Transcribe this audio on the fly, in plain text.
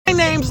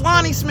name's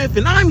Lonnie Smith,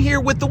 and I'm here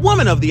with the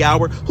woman of the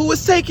hour who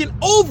has taken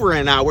over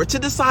an hour to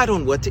decide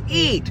on what to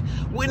eat.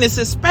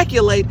 Witnesses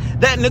speculate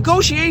that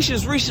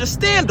negotiations reached a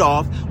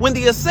standoff when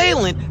the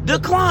assailant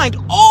declined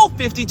all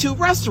 52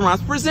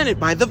 restaurants presented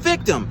by the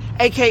victim,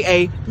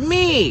 aka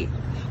me.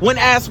 When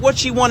asked what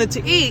she wanted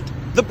to eat,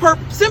 the perp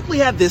simply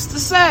had this to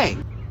say.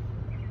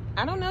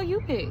 I don't know, you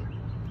pick.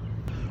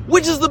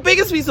 Which is the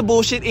biggest piece of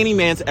bullshit any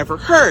man's ever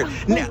heard.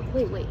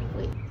 Wait.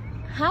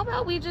 How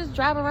about we just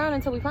drive around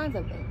until we find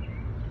something?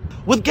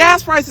 With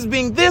gas prices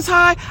being this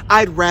high,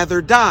 I'd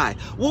rather die.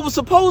 What was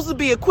supposed to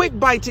be a quick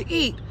bite to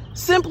eat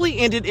simply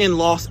ended in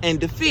loss and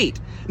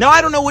defeat. Now,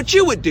 I don't know what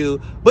you would do,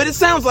 but it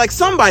sounds like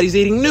somebody's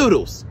eating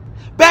noodles.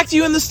 Back to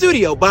you in the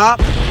studio, Bob.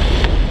 10, 9,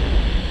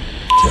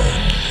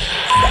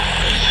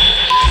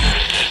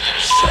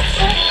 8,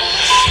 7,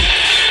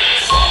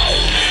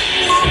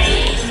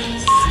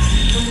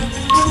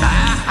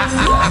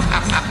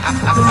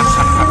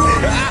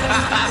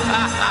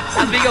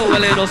 We go a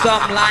little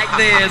something like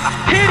this.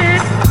 Hit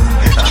it!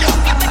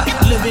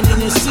 Living in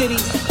the city.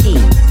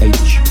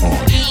 E-H-R.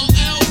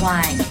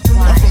 Why?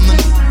 I'm from the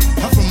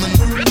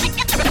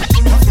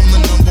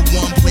number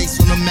one place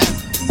on the map.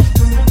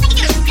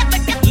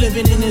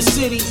 Living in the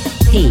city.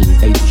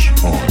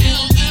 E-H-R.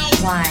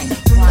 Why?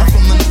 I'm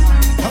from the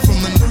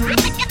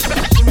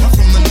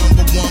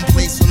number one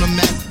place on the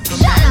map.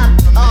 Shut up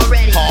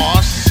already.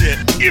 Aw, shit.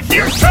 If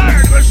you're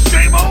tired of the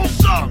same old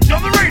songs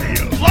on the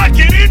radio, lock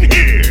it in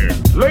here.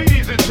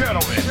 Ladies and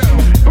gentlemen,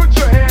 put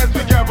your hands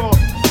together.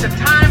 The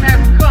time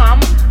has come.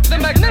 The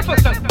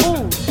magnificent.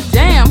 Ooh,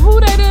 damn, who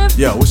that is?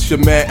 Yo, it's your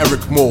man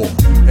Eryk Moore,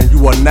 and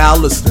you are now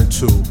listening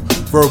to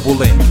Verbal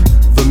Ink,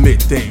 the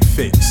Midday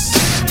Fixx.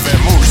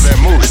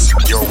 Vamoose,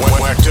 you're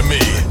whack to me.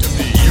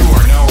 You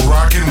are now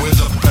rocking with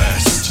the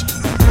best.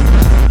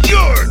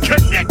 You're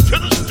connect to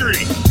the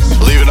streets.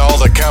 Leaving all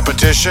the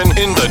competition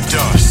in the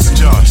dust.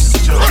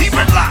 Keep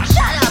it locked.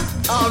 Shut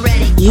up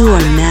already. You are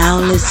now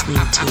listening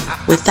to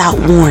Without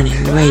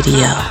Warning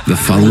Radio. The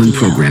following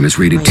program is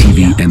rated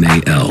TV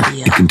MAL.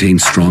 It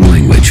contains strong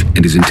language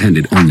and is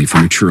intended only for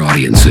mature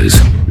audiences.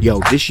 Yo,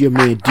 this your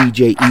man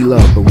DJ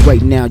E-Love, but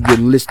right now you're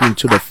listening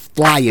to the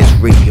Flyers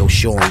radio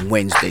show on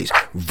Wednesdays.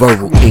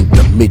 Verbal Ink,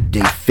 the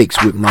Midday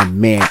Fixx with my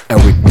man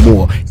Eryk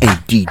Moore and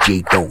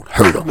DJ Don't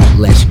Hurt 'em.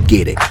 Let's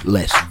get it.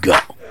 Let's go.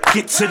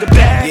 Get to the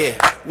bag.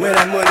 Yeah, where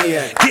that money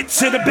at? Get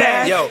to the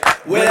bag. Yo,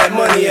 where that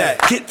money at?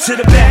 Get to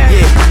the bag.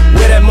 Yeah,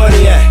 where that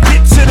money at?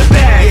 Get to the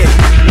bag. Yeah,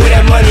 where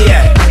that money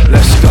at?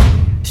 Let's go.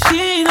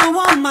 She don't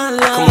want my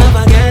love.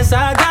 I guess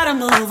I gotta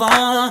move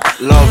on.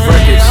 Love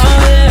Records.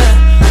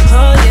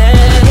 Oh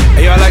yeah.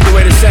 Hey, y'all like the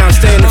way the sound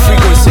stay in the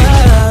frequency.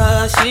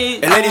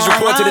 And ladies,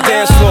 report to the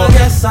dance floor.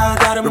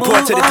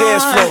 Report to the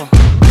dance floor.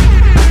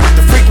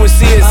 The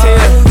frequency is here.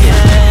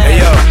 Hey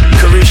yo,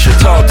 Carisha,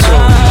 talk to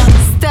him.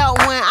 Step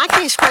one, I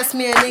can't stress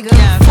me a nigga.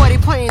 40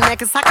 point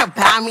necklace, I could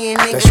buy me a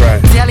nigga. That's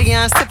right. Deli,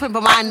 I'm sipping,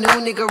 but my new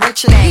nigga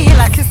richer. He hit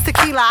like his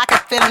tequila, I can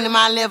feel it in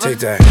my liver. Take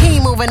that. He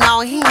ain't moving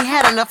on, he ain't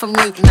had enough of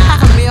me.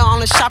 Half a meal on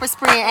the shopping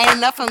spree ain't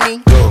enough of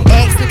me.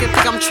 Ex nigga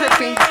think I'm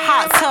tripping.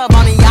 Hot tub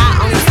on a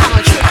yacht, only time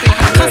I'm tripping.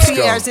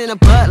 Concierge in a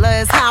butler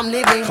is how I'm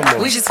living.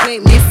 We just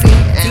went missing.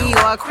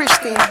 Dior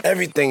Christian.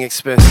 Everything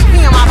expensive. Me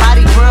and my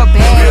body real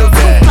bad. Real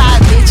bad. Fly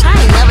bitch, I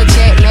ain't never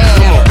jet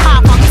lag.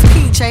 Pop on his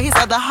PJ, his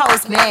other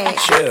hoes mad.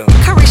 Chill.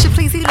 Carisha,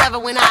 please, he love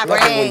it when I Love it when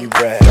brag. you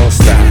brag. Don't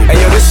stop. Hey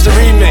yo, this is the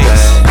remix.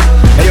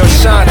 Hey yo,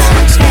 Shanti.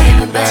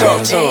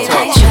 Talk to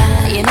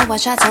him. You know I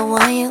tried to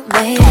warn you,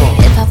 baby.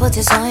 If I put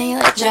this on you,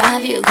 it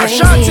drive you crazy.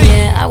 Ashanti.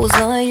 Yeah, I was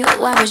loyal,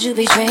 why would you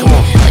betray me?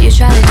 All you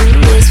try to do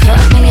is fuck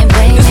me and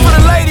play me. This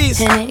for the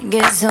ladies. And it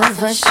gets so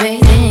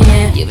frustrating,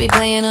 yeah. You be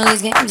playing all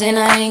these games and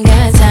I ain't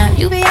got time.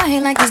 You be out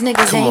here like these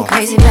niggas ain't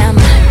crazy about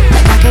mine.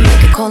 Like I can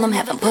make a call, I'm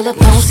having pull up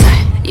on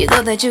site. You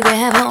thought that you could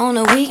have her on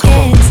the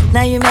weekends.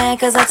 Now you mad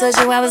cause I told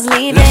you I was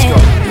leaving. Let's go.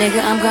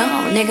 Nigga, I'm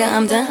gone, nigga,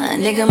 I'm done.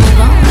 Nigga, move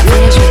on. I'm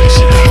being tricky,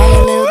 she can have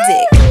your little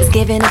dick. It's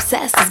giving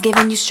obsessed, it's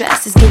giving you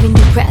stress, it's giving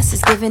you press,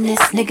 it's giving this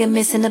nigga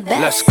missing the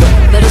best. Let's go.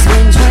 But it's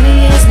been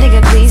 20 years,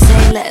 nigga, please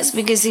say less.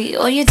 We can see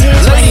all your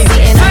tears when you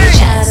see, and I'm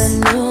got a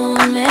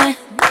new man.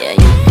 Yeah,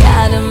 you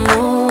gotta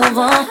move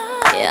on.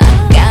 Yeah,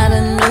 I got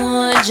a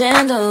new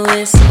agenda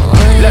with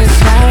someone you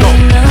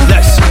probably know.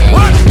 Let's and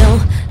you know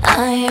I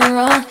ain't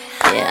wrong.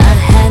 Yeah, I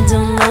had to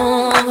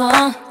move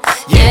on.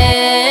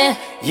 Yeah.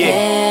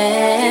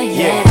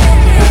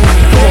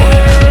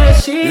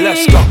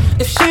 Let's go.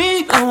 If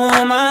she don't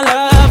want my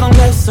love, I'm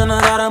guessing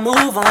I gotta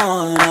move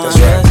on. That's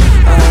right.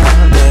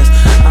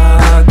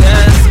 I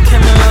guess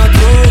can't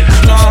too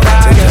strong.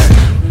 I guess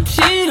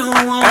she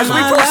don't want As we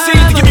my proceed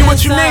love, to give you what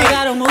you I need,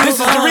 gotta move this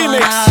is the on.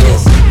 remix.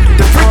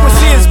 The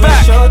frequency is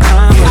back.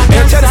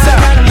 Hey, check this out.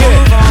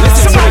 Yeah,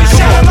 listen to Somebody it.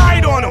 shine a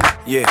light on him.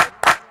 Yeah,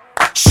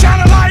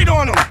 Shine a light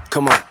on him.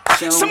 come on.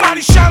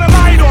 Somebody shine a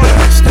light on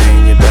him. Stay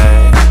in your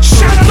bag.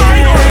 Shine a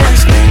light on him.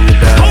 Stay in your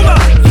bag. Hold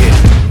up.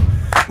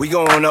 Yeah, we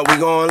going up, we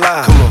going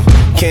live. Come on.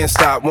 Can't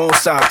stop, won't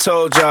stop,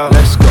 told y'all.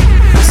 Let's go.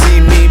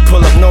 See me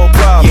pull up, no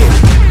problem.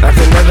 Yeah. I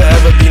can never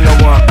ever be no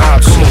one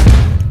option.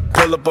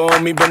 Pull up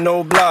on me, but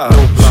no block.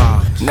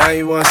 Now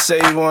you wanna say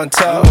you wanna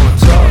talk.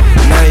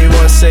 Now you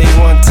wanna say you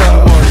wanna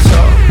talk.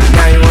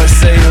 Now you wanna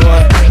say you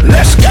want.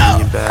 Let's go. Get in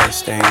your bag,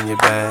 stay in your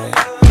bag.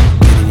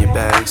 Get in your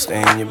bag,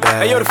 stay in your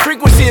bag. Hey yo, the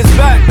frequency is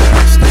back.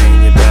 Stay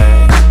in your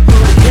bag.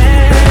 Get in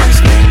your bag,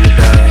 stay in your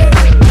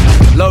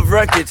bag. Love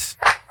Records.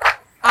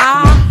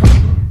 I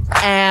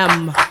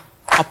am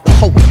a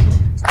poet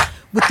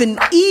with an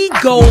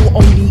ego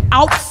on the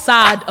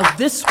outside of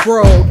this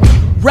world.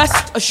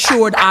 Rest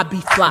assured I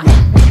be fly.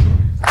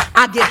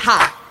 I get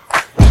high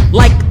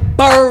like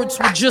birds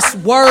with just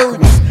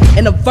words.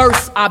 In a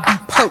verse I be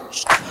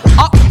perched.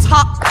 Up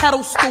top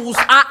pedestals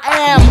I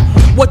am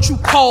what you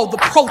call the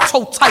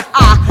prototype.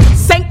 I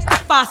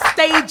sanctify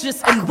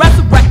stages and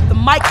resurrect the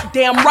mic.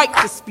 Damn right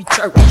this be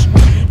church.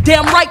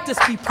 Damn right this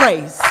be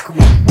praise.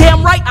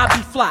 Damn right I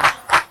be fly.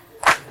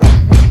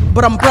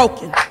 But I'm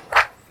broken.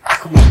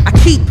 I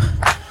keep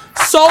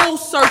soul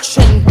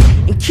searching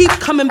and keep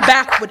coming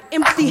back with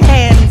empty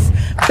hands,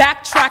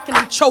 backtracking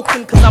and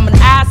choking, cause I'm an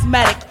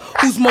asthmatic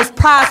whose most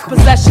prized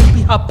possession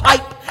be her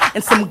pipe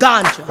and some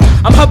ganja.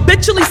 I'm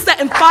habitually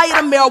setting fire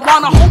to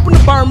marijuana, hoping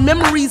to burn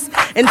memories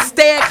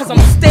instead, cause I'm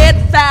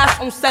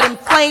steadfast on setting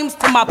flames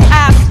to my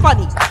past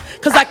funny.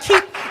 Cause I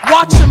keep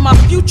watching my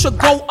future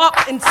go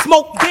up in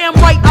smoke. Damn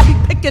right I be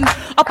picking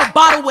up a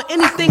bottle of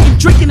anything and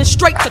drinking it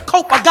straight to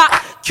cope. I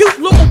got cute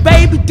little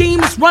baby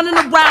demons running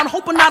around,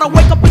 hoping that I'll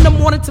wake up in the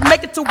morning to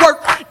make it to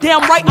work.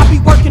 Damn right I be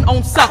working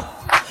on self,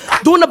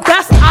 doing the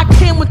best I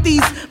can with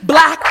these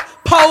black,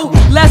 po,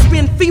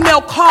 lesbian,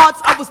 female cards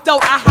I was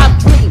dealt. I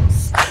have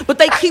dreams, but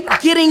they keep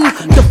getting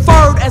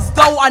deferred as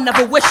though I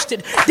never wished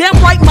it.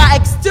 Damn right my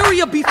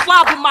exterior be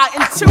fly, but my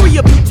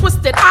interior be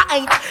twisted. I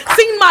ain't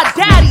seen my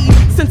daddy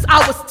since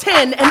I was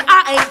 10, and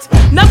I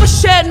ain't never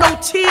shed no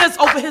tears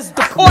over his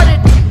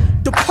departure.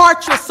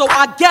 So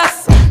I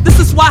guess this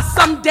is why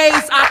some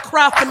days I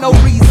cry for no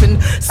reason.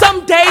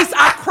 Some days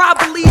I cry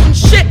believing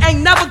shit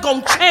ain't never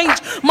gonna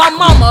change. My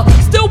mama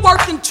still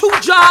working 2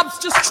 jobs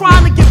just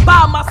trying to get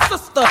by. My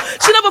sister,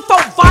 she never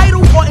felt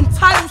vital or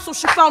entitled, so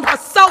she found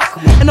herself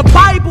in the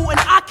Bible, and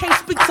I can't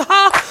speak to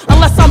her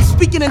unless I'm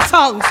speaking in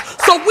tongues.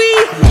 So we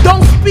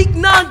don't speak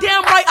none.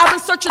 Damn right I've been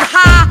searching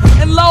high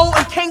and low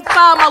and can't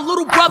find my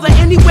little brother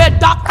anywhere.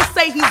 Doctors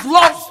say he's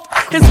lost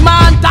his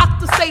mind.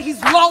 Doctors say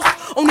he's lost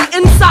on the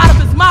inside of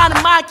his mind,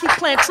 and mine keep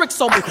playing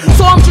tricks on me.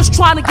 So I'm just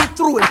trying to get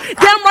through it.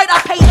 Damn right I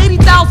pay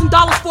 $80,000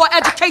 for an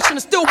education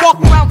and still walk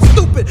around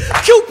stupid.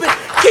 Cupid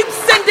keeps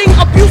sending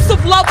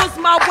abusive lovers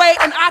my way,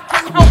 and I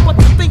can't help but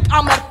to think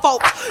I'm at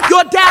fault.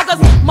 Your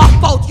daggers, my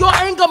fault. Your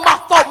anger, my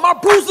fault. My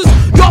bruises,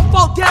 your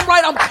fault. Damn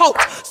right I'm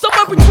coached.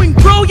 Somewhere between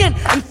brilliant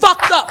and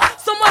fucked up.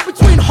 Somewhere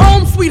between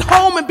home sweet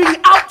home and being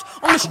out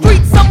on the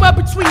street. Somewhere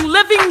between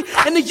living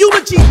and the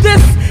eulogy.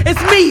 This is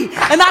me,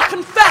 and I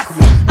confess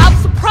I've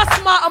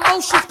suppressed my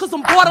emotions cause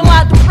I'm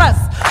borderline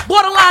depressed,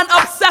 borderline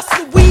obsessed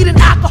with weed and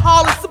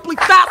alcohol, and simply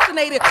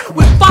fascinated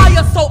with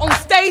fire. So on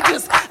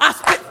stages I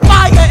spit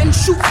fire and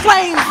shoot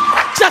flames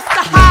just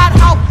to hide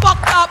how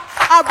fucked up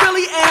I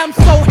really am.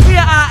 So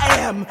here I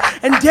am,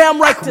 and damn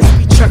right this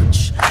be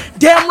church.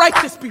 Damn right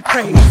this be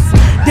praise.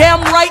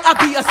 Damn right I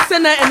be a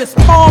sinner and this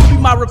poem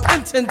be my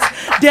repentance.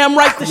 Damn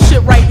right this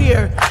shit right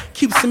here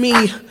keeps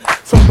me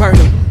from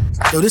burning.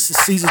 Yo, this is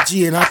Caesar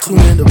G, and I tune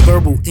in to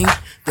Verbal Inc.,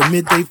 the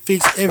Midday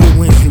Fixx every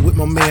Wednesday with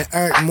my man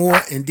Eryk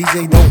Moore and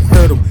DJ Don't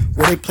Hurt 'Em,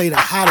 where they play the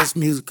hottest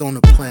music on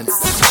the planet.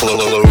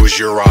 Close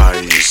your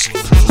eyes.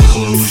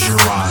 Close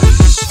your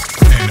eyes.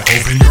 And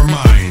open your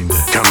mind.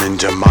 Come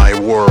into my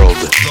world.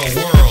 The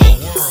world.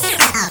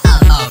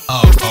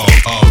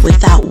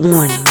 Without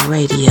Warning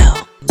Radio.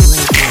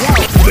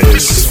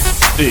 This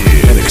is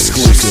an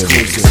exclusive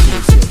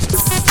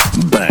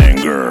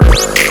banger.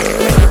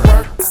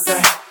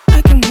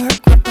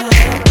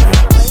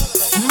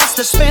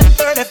 Spent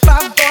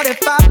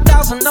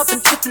 45,000 up in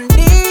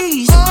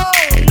Tiffany's. Oh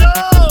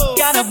no!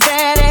 Got a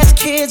badass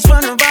kids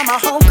running around my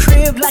whole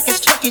crib like it's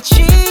Chuck E.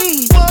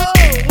 Cheese. Whoa,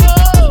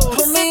 whoa!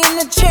 Put me in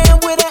the chair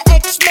with an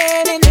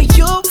X-Man in the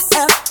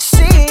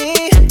UFC.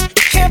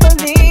 Can't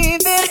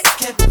believe it.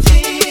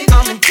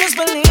 I'm in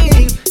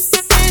disbelief.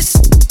 This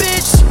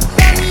bitch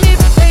got me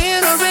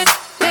paying for it,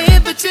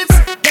 paying for trips.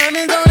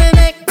 Diamonds on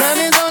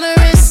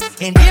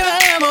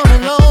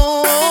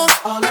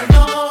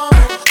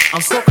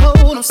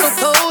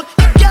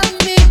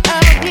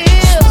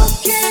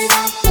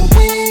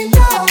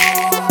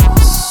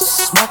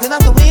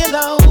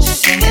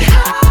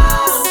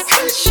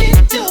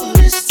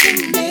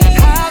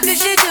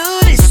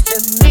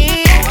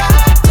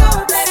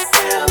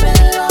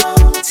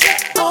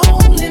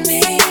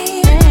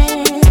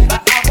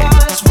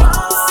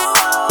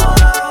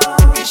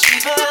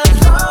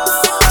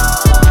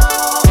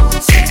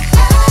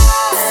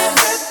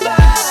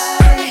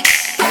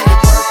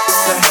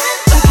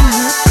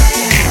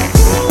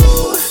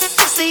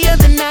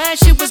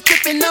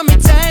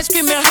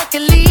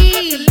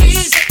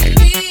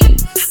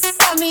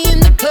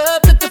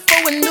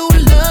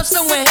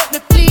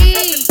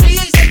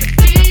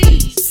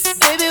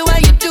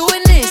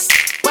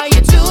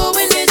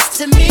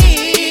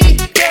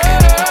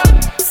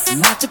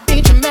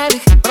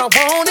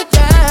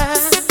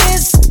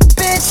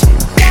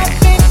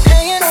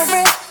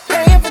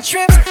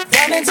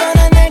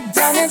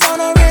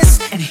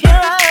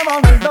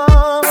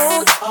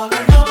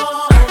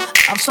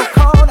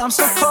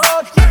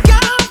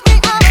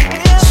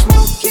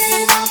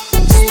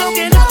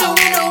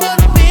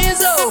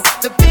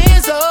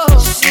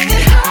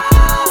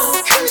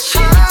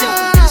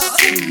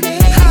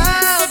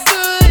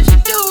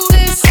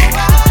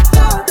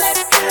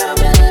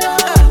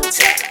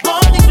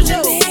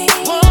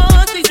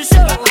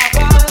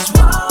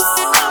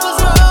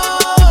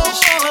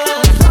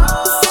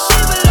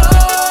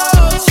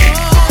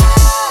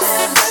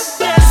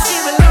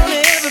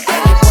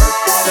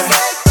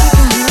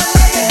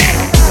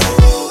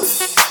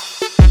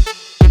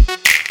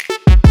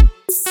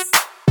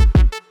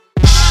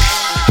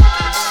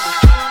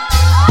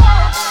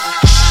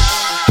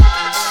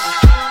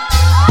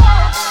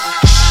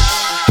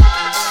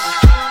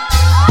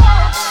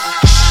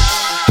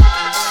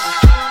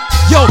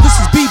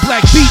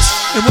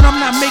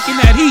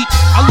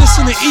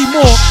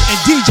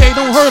DJ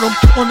Don't Hurt 'Em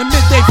on the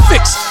Midday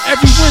Fixx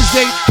every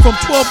Wednesday from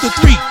 12 to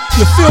 3.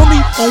 You feel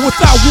me? On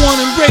Without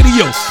Warning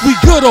Radio. We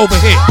good over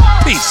here.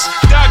 Peace.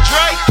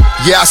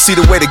 Yeah, I see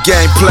the way the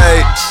game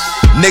played.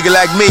 Nigga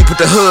like me put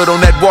the hood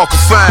on that walk of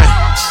fame.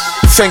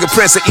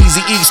 Fingerprints of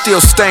Eazy-E still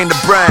stain the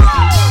brain.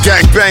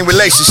 Gang bang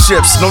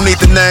relationships, no need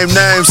to name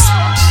names.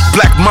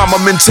 Black mama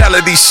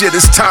mentality shit,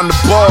 it's time to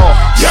ball.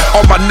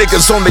 All my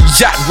niggas on the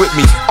yacht with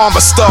me,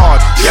 armor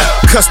starred.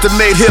 Custom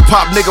made hip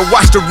hop, nigga,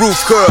 watch the roof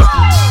curl.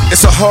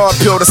 It's a hard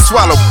pill to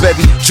swallow,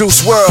 baby. Juice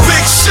WRLD.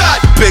 Big shot,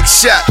 big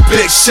shot,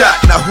 big shot.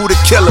 Now who the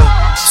killer?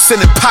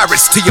 Sending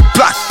pirates to your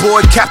block,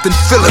 boy, Captain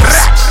Phillips.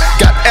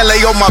 Got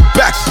LA on my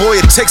back, boy,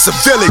 it takes a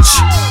village.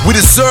 We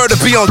deserve to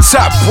be on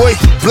top, boy.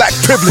 Black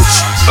privilege.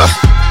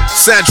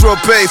 Sandro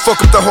Bay,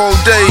 fuck up the whole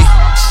day.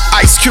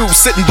 Ice Cube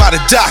sitting by the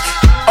dock.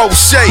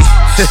 O'Shea.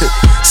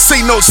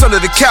 C notes under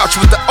the couch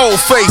with the old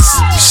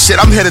face. Shit,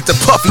 I'm headed to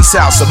Puffy's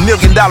house, $1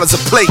 million a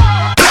plate.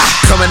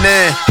 Coming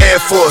in, Air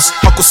Force,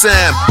 Uncle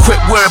Sam. Quit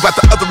worrying about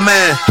the other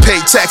man.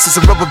 Paid taxes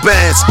and rubber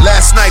bands.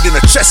 Last night in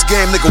a chess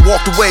game, nigga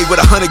walked away with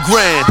 $100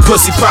 grand.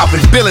 Pussy popping,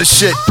 billing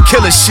shit,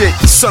 killing shit.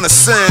 Son of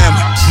Sam,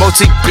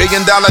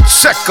 multi-billion-dollar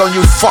check on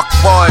you fuck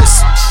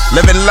boys.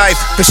 Living life,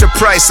 Fisher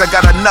Price, I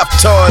got enough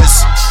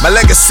toys. My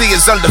legacy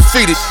is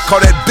undefeated, call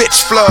that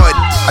bitch Floyd.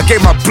 I gave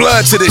my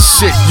blood to this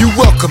shit, you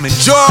welcome,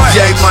 enjoy.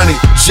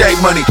 J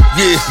money,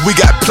 yeah, we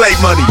got play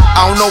money.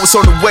 I don't know what's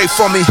on the way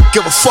for me,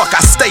 give a fuck,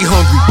 I stay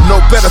hungry. No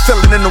better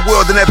feeling in the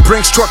world than that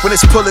Brinks truck when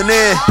it's pulling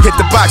in. Hit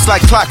the box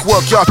like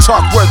clockwork, y'all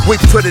talk work, we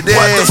put it in.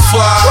 What the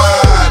fuck?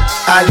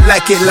 I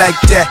like it like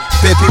that,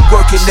 baby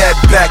working that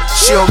back.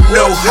 She don't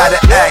know how to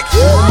act.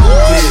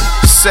 Yeah.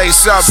 Say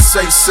something,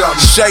 shake something.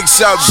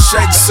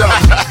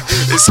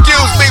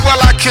 Excuse me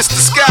while I kiss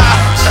the sky.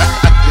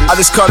 I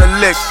just caught a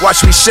lick,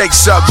 watch me shake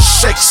something.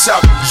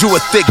 You a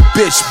thick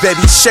bitch,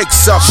 baby, shake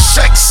something.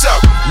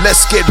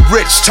 Let's get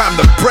rich, time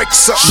to break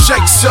something.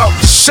 Shake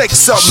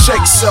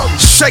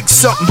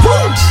something.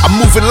 Boom. I'm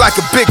moving like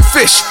a big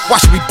fish,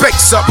 watch me bake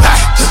something.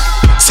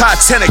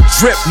 Titanic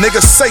drip,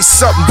 nigga, say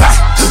something.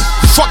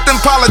 Fuck them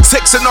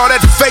politics and all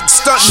that fake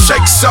stunt.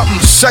 Shake something.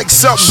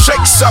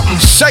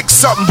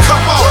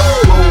 Come on.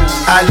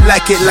 I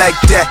like it like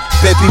that,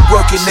 baby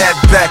working that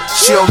back.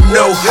 She don't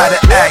know how to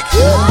act.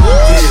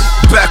 Yeah.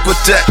 Back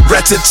with that,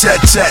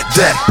 rat-a-tat-tat,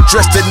 that.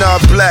 Dressed in all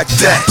black,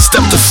 that.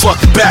 Step the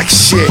fuck back,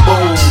 shit.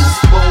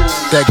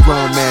 That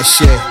grown man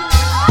shit,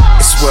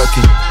 it's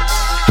working.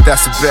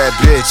 That's a bad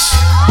bitch,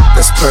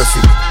 that's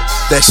perfect.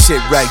 That shit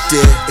right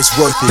there is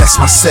worth it.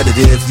 That's my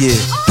sedative, yeah.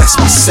 That's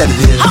my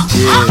sedative,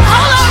 yeah. Hold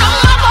on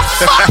a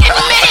motherfucking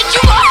minute. You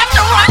gon' have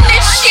to run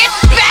this shit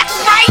back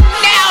right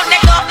now,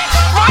 nigga.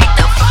 Right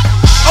the fuck.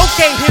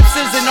 Okay,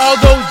 hipsters and all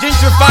those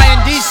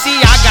gentrifying DC,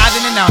 I got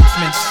an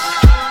announcement.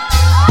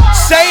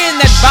 Saying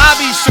that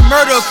Bobby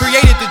Shmurda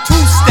created the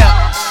two-step,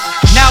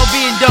 now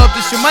being dubbed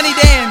the Shmoney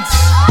Dance,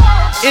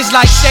 is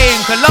like saying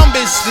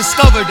Columbus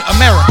discovered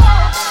America.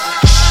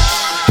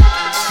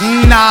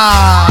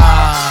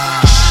 Nah.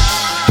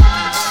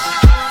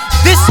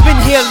 This been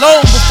here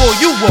long before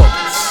you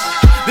was.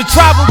 The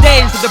tribal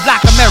dance of the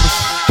Black American.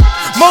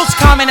 Most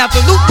common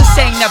after Luther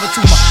saying never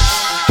too much,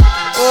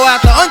 or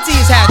after Auntie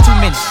has had too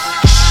many.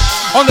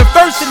 On the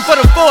 1st and for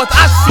the 4th,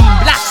 I've seen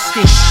black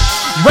skin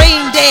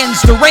rain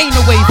dance the rain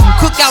away from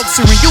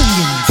cookouts and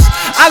reunions.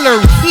 I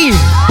learned here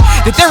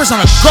that there is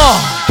not a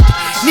god,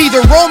 neither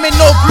Roman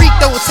nor Greek,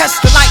 that will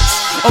test the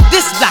lights of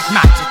this black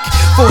magic.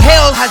 For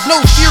hell has no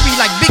fury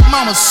like Big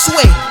Mama's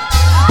sway.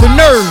 The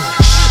nerve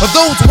of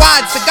those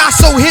wide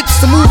Sagasso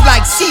hips to move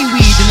like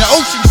seaweed in an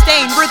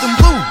ocean-stained rhythm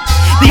blue.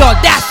 The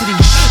audacity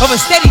of a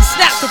steady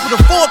snap to put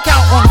a 4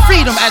 count on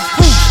freedom as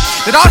proof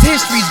that art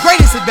history's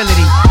greatest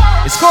ability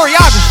is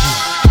choreography.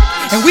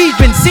 And we've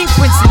been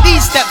sequencing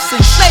these steps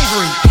since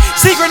slavery,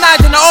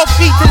 synchronizing the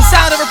offbeat to the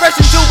sound of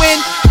oppression to win.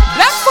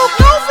 Black folk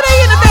known for their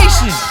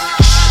innovation,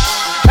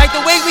 like the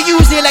way we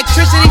use the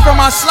electricity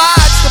from our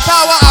slides to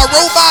power our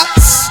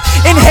robots.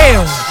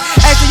 Inhale,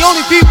 as the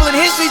only people in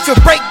history to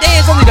break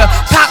dance, only to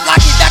pop lock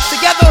it back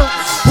together,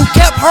 who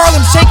kept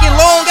Harlem shaking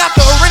long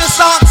after a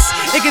renaissance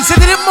and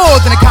considered it more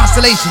than a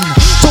constellation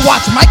to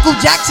watch Michael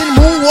Jackson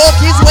moonwalk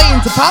his way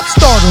into pop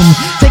stardom,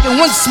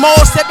 taking one small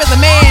step as a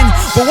man,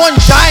 but one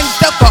giant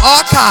step for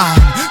our kind,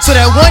 so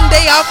that one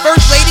day our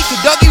first lady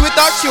could Dougie with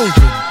our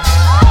children.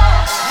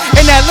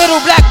 And that little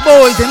black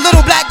boys and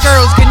little black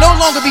girls can no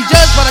longer be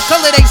judged by the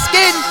color of their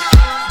skin,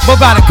 but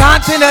by the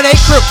content of their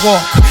crip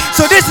walk.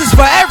 So this is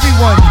for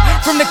everyone,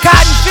 from the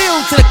cotton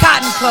field to the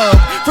cotton club,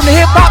 from the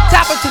hip-hop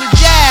tapper to the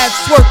jazz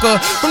twerker,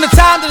 from the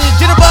time that the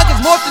jitterbug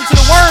has morphed into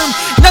the worm.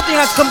 Nothing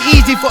has come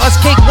easy for us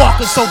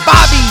cakewalkers, so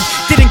Bobby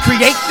didn't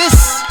create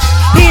this,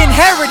 he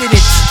inherited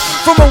it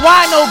from a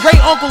wino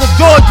great uncle of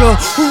Georgia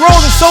who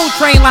rode a soul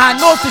train line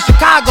north to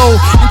Chicago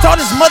and taught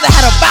his mother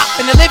how to bop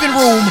in the living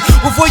room.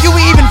 Before you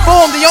were even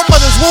formed in your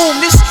mother's womb,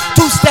 this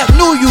two-step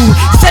knew you,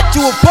 set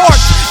you apart,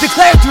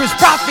 declared you his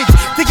prophets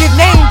to give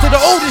name to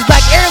the oldest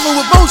black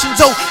heirloom emotion.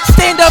 So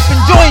stand up and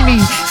join me,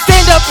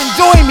 stand up and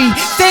join me,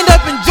 stand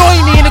up and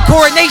join me in the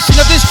coronation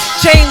of this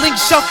chain link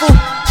shuffle.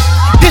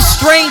 This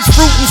strange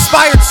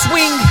fruit-inspired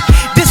swing.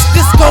 This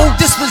disco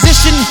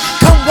disposition,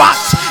 come watch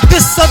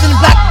this southern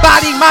black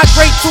body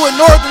migrate to a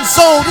northern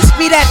soul. This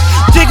be that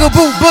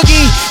jigaboo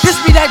boogie,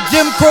 this be that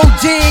Jim Crow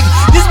jig,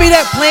 this be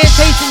that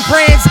plantation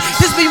prance.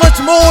 This be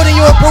much more than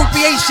your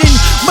appropriation,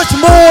 much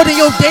more than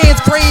your dance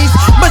craze,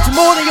 much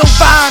more than your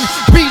vine.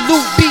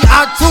 Re-loot, be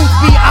our truth,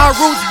 be our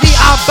roots, be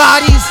our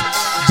bodies.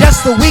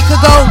 Just a week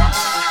ago.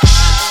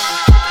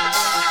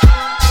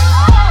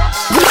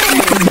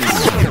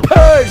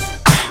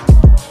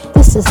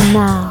 This is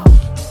now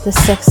the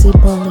sexy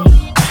bully.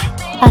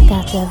 I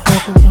got that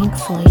verbal ink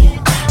for you.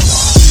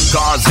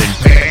 Causing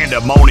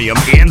pandemonium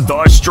in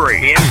the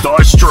street.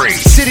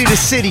 City to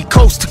city,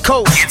 coast to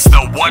coast. It's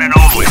the one and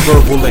only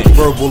Verbal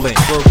Ink,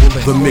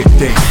 the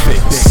Midday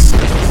Fixx.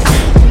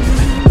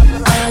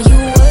 Are you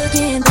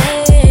working,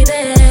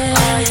 baby?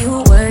 Are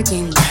you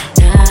working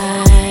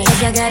night?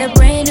 'Cause I got a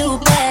brand new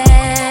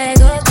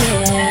bag, oh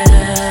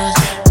yeah.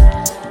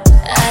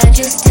 I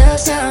just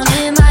touched down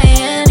in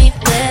Miami,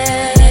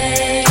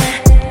 babe.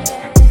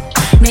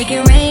 Make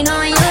it rain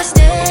on your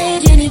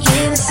stage any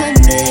given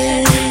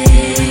Sunday.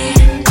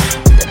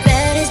 The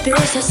baddest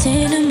bitch that's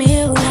in the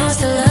mirror wants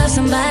to love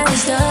somebody,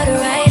 start it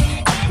right.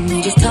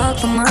 We just talk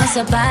for months,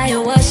 I buy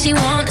her what she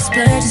want, to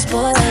splurge and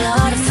spoil a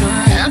lot of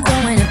fun. I'm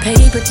throwing a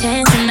paper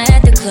tantrum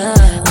at the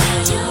club.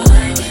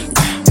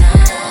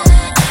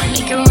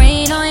 Make it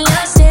rain on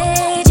your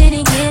stage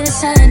any given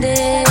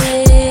Sunday.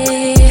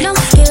 No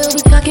skill,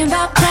 we talking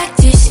about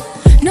practice.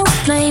 No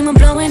flame, I'm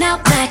blowing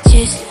out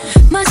matches.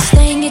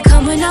 Mustang, it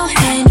come with no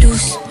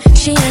handles.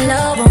 She in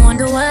love, I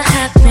wonder what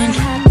happened.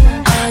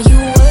 Are you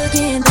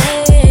working,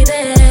 baby?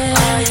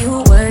 Are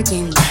you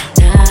working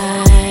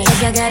night?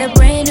 'Cause I got a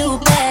brand new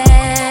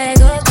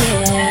bag, oh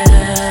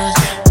yeah.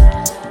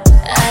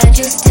 I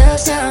just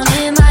touched down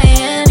in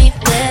Miami,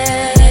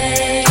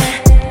 babe.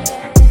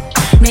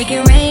 Make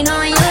it rain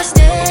on your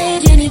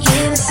stage any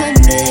given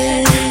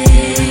Sunday.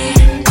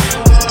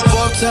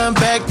 Fourth time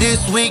back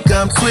this week,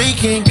 I'm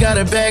tweaking. Got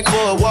a bag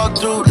for a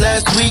walkthrough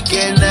last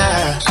weekend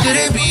now.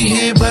 Shouldn't be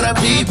here, but I'm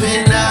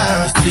peeping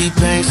now.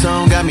 T-Pain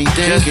song got me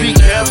thinking. Just be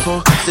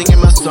careful, singing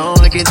my song,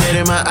 looking dead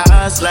in my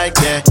eyes like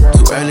that.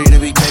 Too early to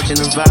be catching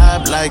a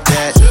vibe like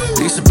that.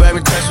 These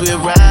suburban trucks, we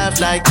arrive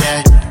like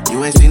that.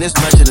 You ain't seen this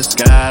much of the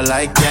sky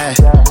like that.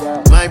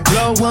 Might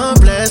blow one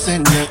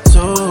blessing or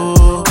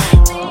two,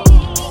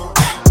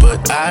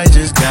 but I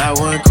just got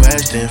one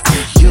question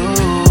for you.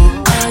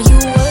 Are you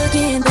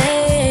working,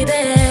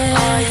 baby?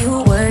 Are you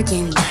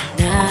working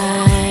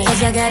night?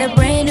 'Cause I got a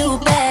brand new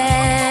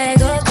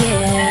bag, oh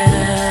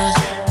yeah.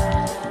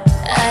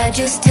 I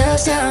just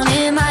touched down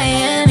in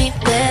Miami,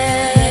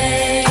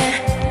 babe.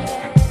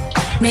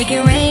 Make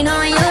it rain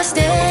on your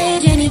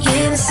stage any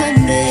given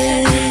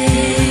Sunday.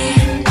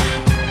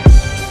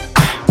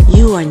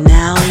 You are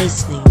now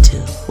listening to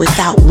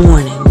Without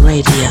Warning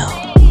Radio.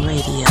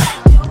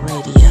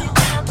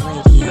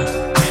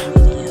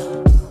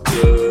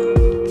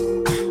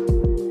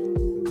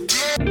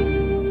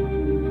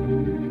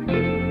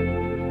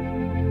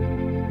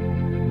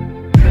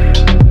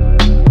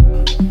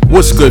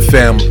 What's good,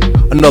 family?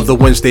 Another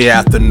Wednesday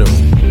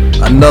afternoon.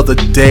 Another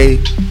day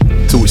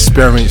to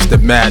experience the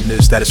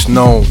madness that is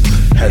known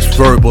as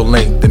Verbal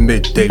Ink, the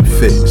Midday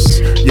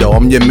Fixx. Yo,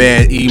 I'm your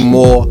man E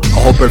Moore. I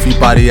hope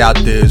everybody out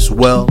there is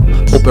well.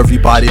 Hope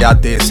everybody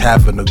out there is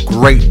having a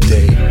great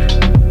day.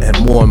 And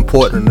more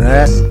important than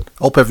that,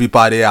 hope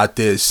everybody out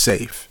there is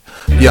safe.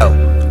 Yo,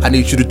 I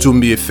need you to do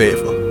me a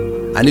favor.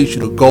 I need you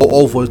to go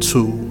over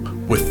to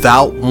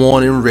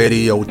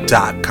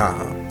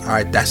withoutwarningradio.com.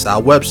 Alright, that's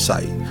our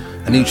website.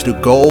 I need you to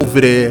go over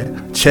there,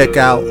 check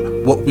out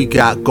what we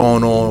got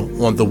going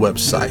on the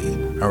website.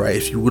 Alright,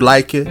 if you would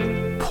like it,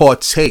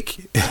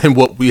 partake in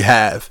what we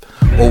have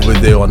over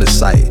there on the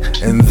site.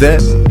 And then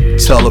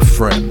tell a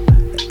friend.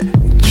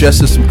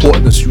 Just as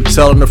important as you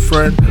telling a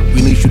friend,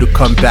 we need you to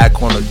come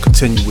back on a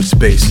continuous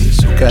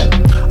basis, okay?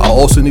 I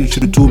also need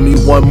you to do me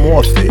one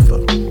more favor.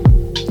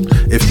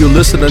 If you're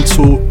listening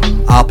to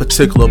our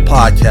particular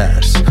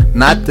podcast,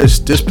 not this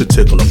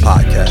particular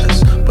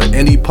podcast, but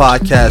any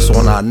podcast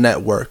on our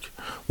network,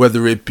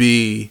 whether it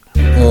be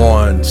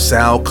on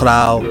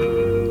SoundCloud,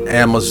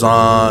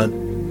 Amazon,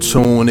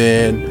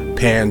 TuneIn,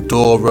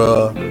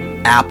 Pandora,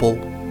 Apple,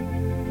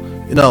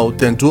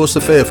 then do us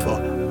a favor,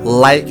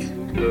 like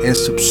and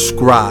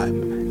subscribe.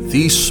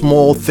 These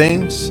small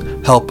things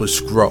help us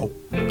grow.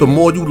 The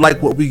more you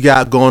like what we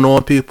got going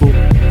on, people,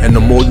 and the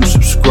more you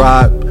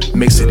subscribe,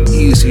 makes it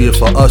easier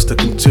for us to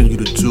continue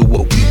to do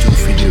what we do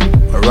for you.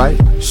 Alright?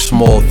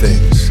 Small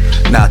things.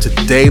 Now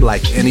today,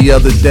 like any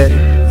other day,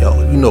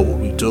 you know what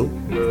we do.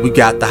 We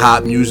got the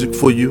hot music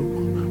for you.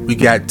 We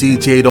got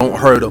DJ Don't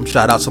Hurt 'Em,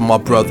 shout out to my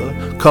brother,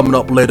 coming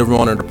up later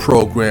on in the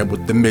program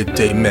with the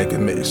Midday Mega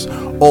Mix.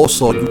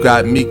 Also, you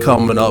got me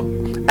coming up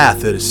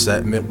after the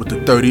segment with the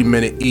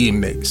 30-minute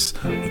E-Mix.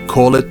 We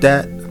call it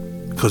that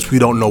because we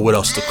don't know what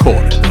else to call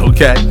it,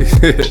 okay?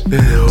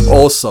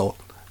 Also,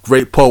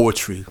 great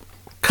poetry,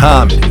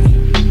 comedy,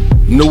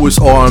 newest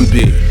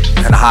R&B,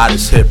 and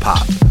hottest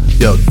hip-hop.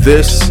 Yo,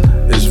 this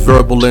is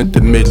Verbal Ink,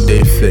 the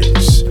Midday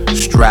Fixx.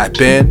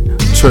 Strap in,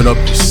 turn up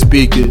your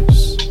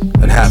speakers,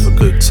 and have a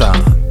good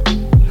time.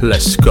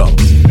 Let's go.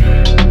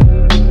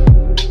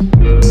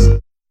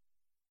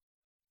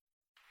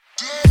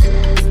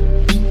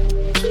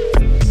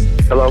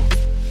 Hello?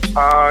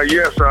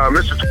 Yes,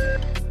 Mr.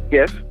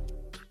 Yes?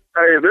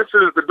 Hey, this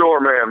is the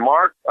doorman,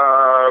 Mark,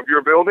 of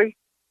your building.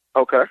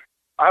 Okay.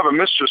 I have a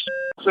Mr.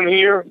 in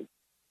here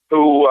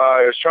who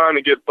is trying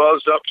to get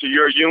buzzed up to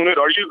your unit.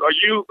 Are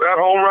you at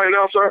home right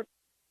now, sir?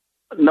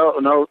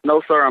 No,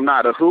 sir, I'm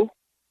not. A who?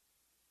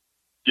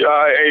 Yeah,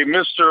 a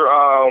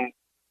Mr.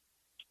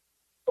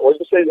 What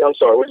did you say? I'm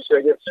sorry. What did you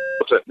say again?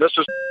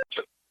 Mr.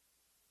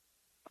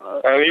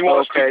 And he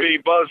wants to be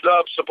buzzed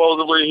up.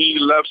 Supposedly, he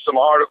left some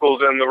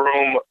articles in the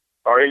room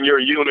or in your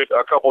unit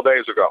a couple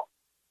days ago.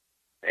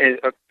 And,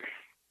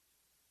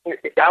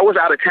 I was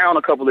out of town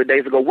a couple of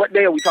days ago. What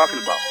day are we talking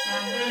about?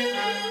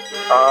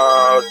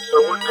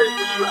 So what day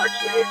was you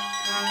actually in?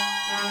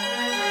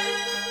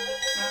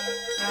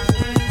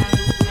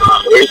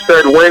 He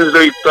said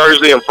Wednesday,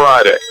 Thursday, and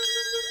Friday.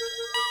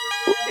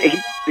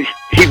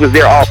 He was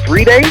there all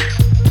 3 days?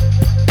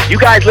 You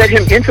guys let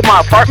him into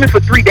my apartment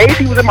for 3 days?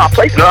 He was in my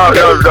place? No,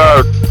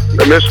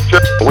 Mr.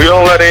 We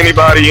don't let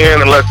anybody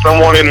in unless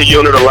someone in the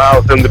unit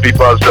allows them to be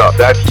buzzed up.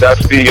 That's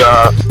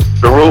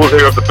the rules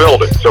here of the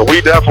building. So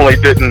we definitely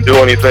didn't do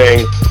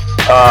anything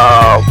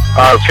out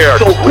of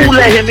character. So who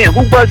let him in?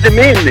 Who buzzed him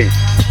in then?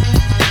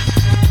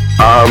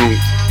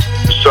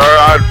 Sir,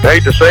 I'd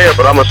hate to say it,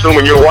 but I'm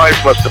assuming your wife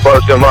must have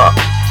buzzed him up.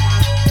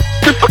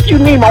 The fuck you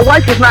mean? My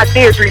wife was not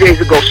there 3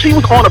 days ago. She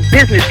was on a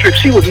business trip.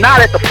 She was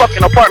not at the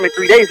fucking apartment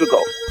 3 days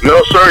ago.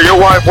 No, sir, your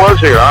wife was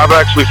here. I've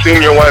actually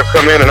seen your wife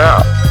come in and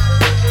out.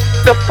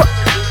 The fuck?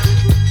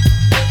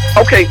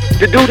 Okay,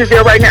 the dude is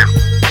there right now.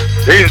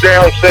 He's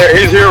downstairs.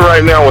 He's here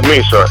right now with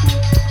me, sir.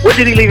 What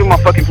did he leave in my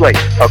fucking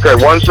place? Okay,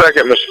 1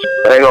 second,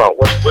 Mr. Hang on.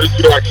 What did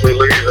you actually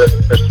leave at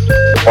Mr.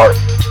 apartment?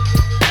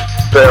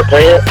 Pair of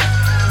pants?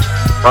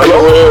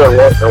 Underwear,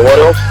 and what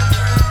else?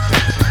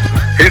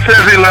 He says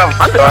he left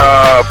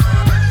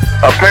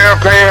a pair of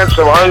pants,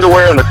 some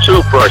underwear, and a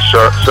toothbrush,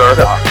 sir.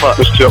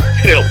 Mr.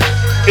 Hill.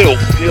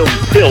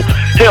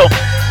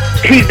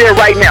 He's there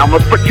right now.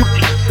 But you,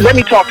 let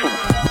me talk to him.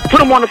 Put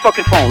him on the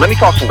fucking phone. Let me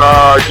talk to him.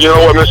 You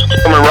know what, Mr.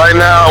 Tillman? Right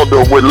now,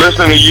 we're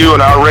listening to you,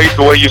 and I rate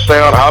the way you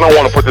sound. I don't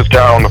want to put this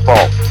guy on the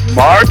phone.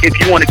 Mark, if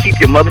you want to keep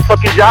your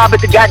motherfucking job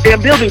at the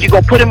goddamn building, you're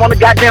going to put him on the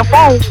goddamn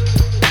phone.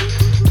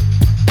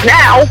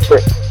 Now.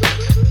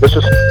 Mr.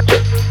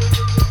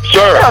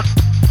 Sir. Yeah.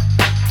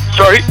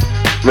 Sir,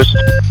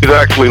 he's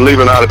actually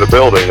leaving out of the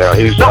building now.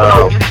 He's,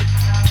 no.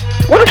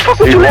 What the fuck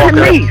would you let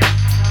him leave?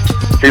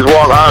 He's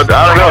walking. I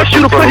don't know. I want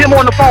you to put him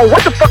on the phone.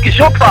 What the fuck is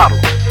your problem?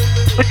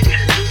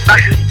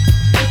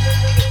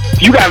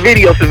 You got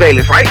video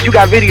surveillance, right? You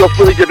got video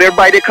footage of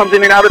everybody that comes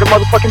in and out of the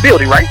motherfucking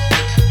building, right?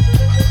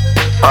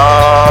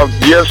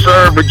 Yes,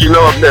 sir. But you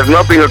know, if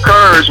nothing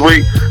occurs,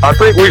 I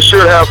think we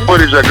should have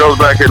footage that goes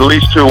back at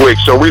least 2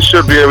 weeks. So we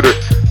should be able to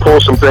pull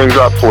some things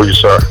up for you,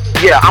 sir.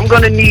 Yeah, I'm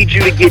gonna need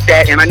you to get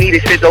that, and I need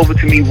it sent over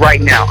to me right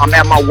now. I'm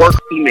at my work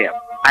email.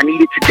 I need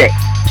it today.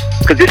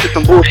 Cause this is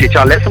some bullshit.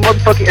 Y'all let some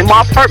motherfucker in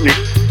my apartment.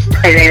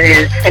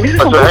 And this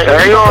is some bullshit.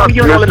 Hang on,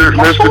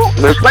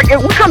 Mr. Like,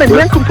 what kind of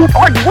nincompoop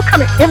are you? What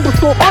kind of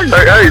imbecile are you?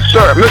 Hey,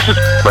 sir, Mr.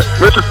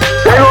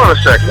 Hang on a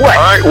second. What?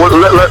 All right, well,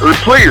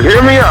 please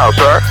hear me out,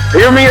 sir.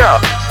 Hear me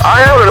out.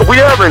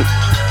 We haven't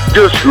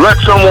just let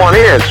someone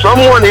in.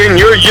 Someone in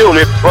your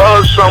unit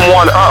buzzed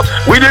someone up.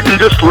 We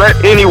didn't just let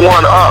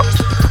anyone up.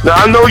 Now,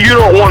 I know you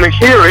don't want to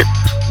hear it,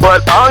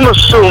 but I'm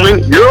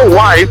assuming your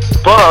wife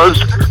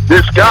buzzed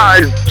this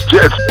guy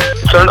just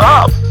turned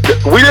up.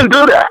 We didn't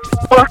do that.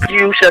 Fuck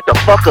you, shut the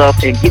fuck up,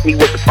 and get me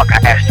what the fuck I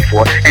asked you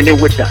for, and then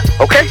we're done,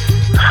 okay?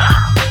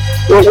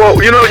 Well,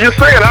 you know, you're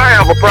saying I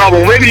have a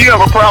problem. Maybe you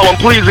have a problem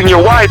pleasing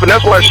your wife, and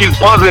that's why she's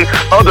buzzing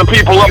other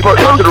people up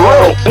into the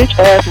room. Bitch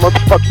ass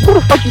motherfucker. Who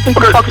the fuck you think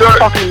you're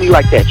talking to me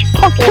like that? You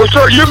punk ass. Well,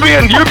 sir, you're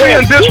being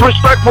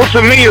disrespectful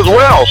to me as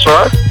well,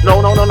 sir.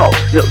 No.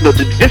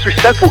 The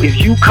disrespectful is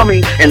you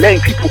coming and letting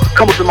people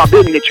come up in my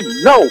building that you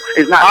know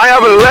is not. I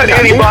haven't let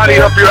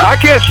anybody up here. I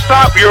can't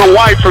stop your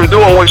wife from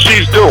doing what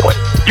she's doing.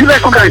 You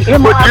let somebody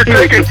in my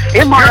apartment.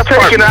 You're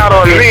taking out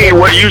on me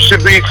what you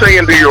should be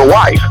saying to your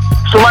wife.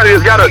 Somebody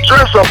that's got to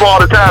dress up all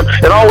the time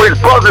and always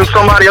buzzing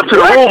somebody up to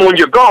the room when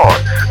you're gone.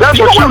 That's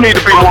what you need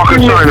to be more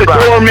concerned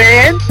about.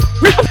 Doorman.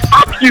 Mr.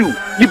 Fuck you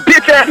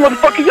bitch ass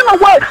motherfucker. You know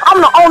what?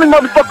 I'm the only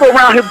motherfucker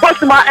around here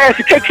busting my ass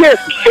to take care of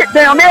some shit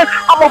down there.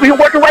 I'm over here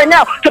working right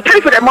now to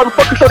pay for that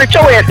motherfucker so that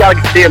your ass gotta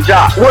get the damn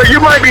job. Well, you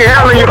might be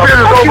handling your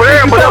business over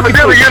there, but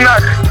evidently you're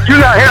not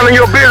handling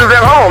your business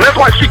at home. That's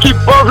why she keeps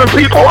buzzing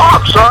people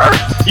up, sir.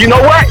 You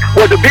know what?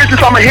 Well, the business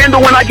I'ma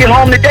handle when I get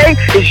home today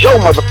is your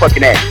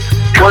motherfucking ass.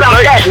 Well,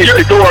 that,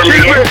 Mr.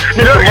 Doorman.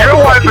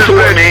 Your wife has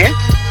been,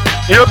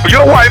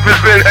 your wife has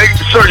been, hey,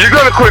 sir, you're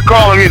going to quit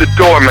calling me the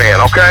doorman,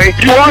 okay?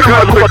 You are the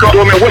motherfucking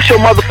doorman. What's your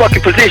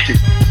motherfucking position?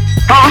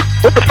 Huh?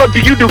 What the fuck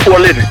do you do for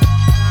a living?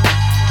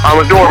 I'm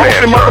a doorman,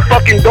 Open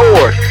motherfucking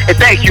doors. And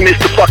thank you,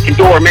 Mr.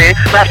 fucking Doorman.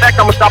 Matter of fact,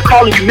 I'm going to stop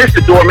calling you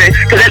Mr. Doorman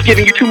because that's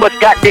giving you too much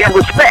goddamn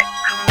respect.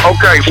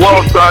 Okay,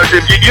 well,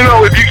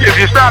 if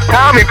you stop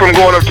Tommy from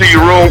going up to your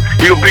room,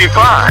 you'll be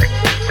fine.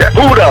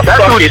 Who the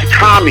fuck is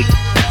Tommy?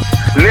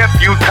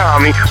 Nephew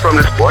Tommy from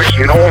the sports,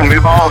 you know,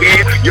 all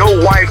here.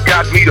 Your wife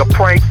got me to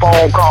prank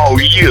phone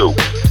call you.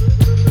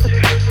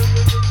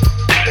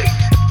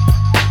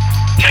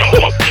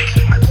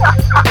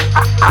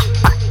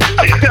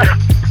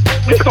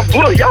 Nigga,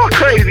 bull, y'all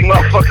crazy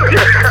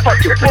motherfuckers.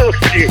 Fucking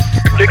bullshit.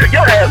 Nigga,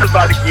 your ass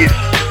about to get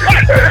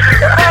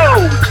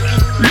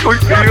you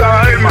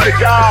alright, my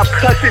job,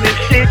 cussing and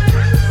shit.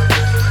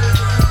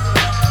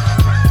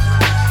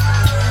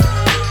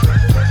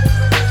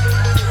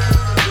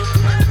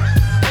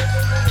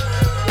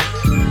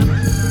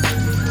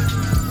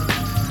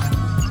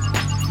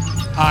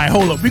 All right,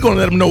 hold up. We're going to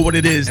let them know what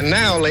it is. And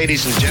now,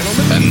 ladies and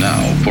gentlemen. And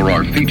now for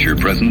our feature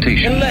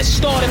presentation. And let's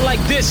start it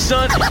like this,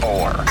 son.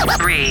 4,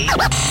 3,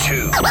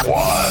 2,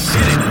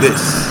 1.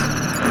 This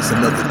is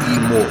another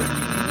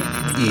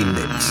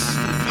E-Mix.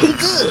 He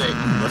good.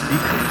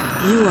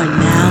 You are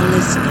now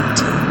listening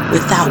to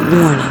Without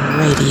Warning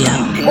Radio.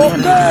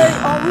 Okay,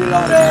 I'm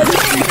reloaded.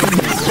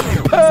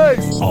 Hey.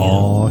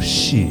 Oh,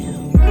 shit.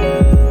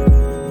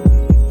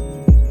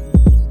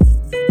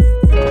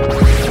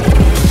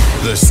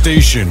 The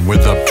station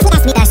with the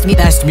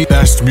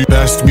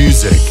best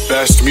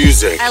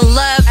music. I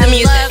love the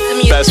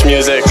music. Best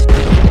music.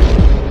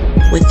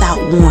 Without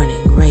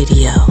Warning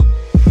Radio.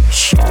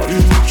 Shawty,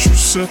 what you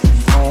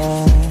sippin'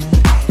 on?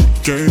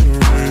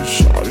 Gatorade,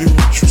 shawty,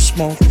 what you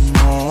smoking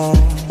on?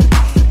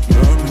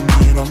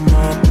 Lemonade, I'm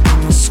up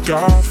in the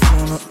sky,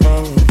 finna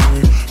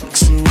elevate.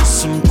 Mix it with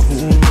some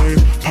Kool-Aid,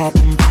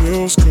 poppin'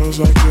 pills 'cause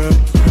I get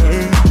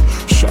paid.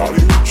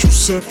 Shawty, what you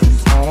sippin'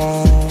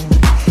 on?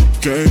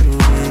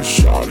 Gatorade,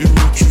 shawty,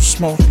 what you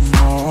smoking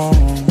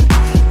on?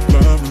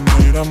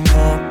 Lemonade, I'm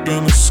up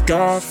in the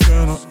sky,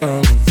 finna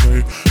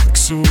elevate.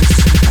 Mix it with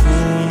some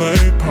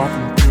Kool-Aid,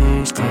 poppin'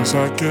 pills 'cause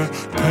I get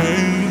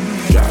paid.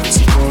 Got to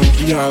go,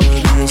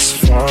 reality is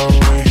far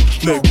away.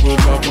 Liquid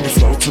love, and we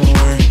floating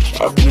away.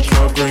 Up in the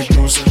club, great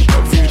blues,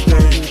 every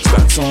day.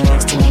 Stacks on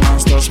racks till my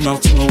mind starts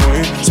melting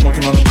away.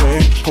 Smoking on the day,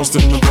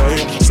 posted in the bay.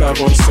 Sad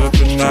boy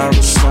stepping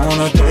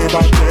Arizona, day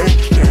by day.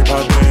 Day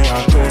by day, I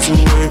goes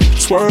away.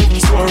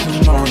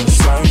 Swerving on the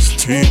side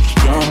T.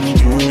 Young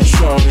dude,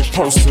 shorty,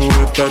 posted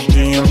with that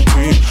DMT.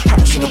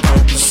 Hashing the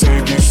purpose,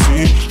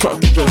 ABC.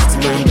 Cut the best,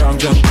 laying down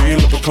gently.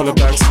 Look at color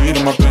backseat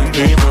in my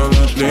Bentley.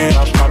 Brilliantly,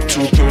 I pop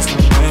 2 pills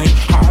for me.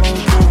 I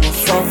don't give a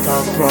fuck, I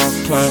brought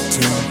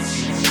plenty.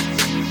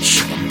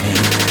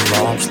 Champagne,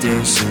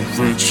 lobsters, and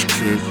rich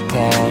kid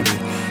party.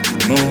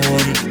 You know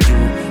what it do,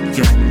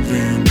 young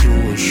lean, do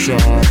a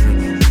shot.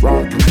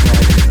 Rockin'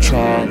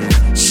 Charlie,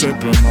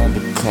 sippin' on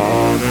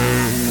Bacardi.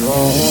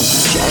 Oh,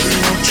 shawty,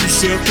 what you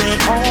sippin'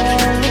 on?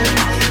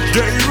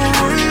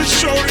 Gatorade,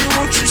 shawty,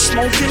 what you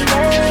smoking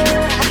on?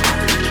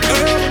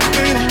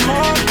 Elevate, I'm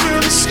up in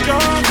the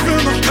sky,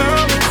 finna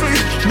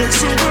elevate. Mix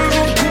it with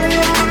a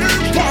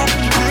Kool-Aid,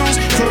 poppin' pills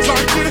 'cause I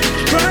get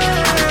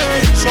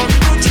paid. Shawty,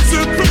 what you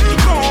sippin'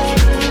 on?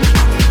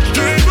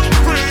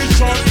 Gatorade,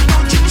 shawty,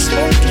 what you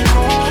smoking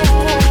on?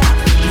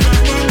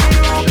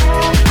 Lemonade, I'm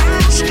up in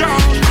the sky,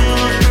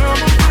 finna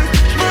elevate.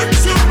 Mix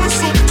it with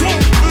some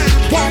Kool-Aid,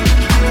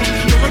 poppin' pills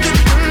 'cause I get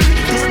paid.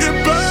 'Cause I get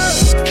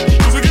paid.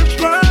 'Cause I get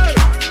paid.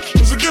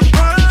 'Cause I get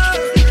paid.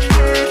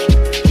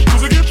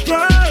 'Cause I get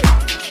paid.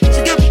 'Cause I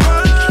get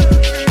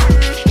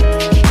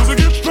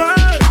paid.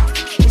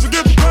 'Cause I get paid. 'Cause I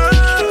get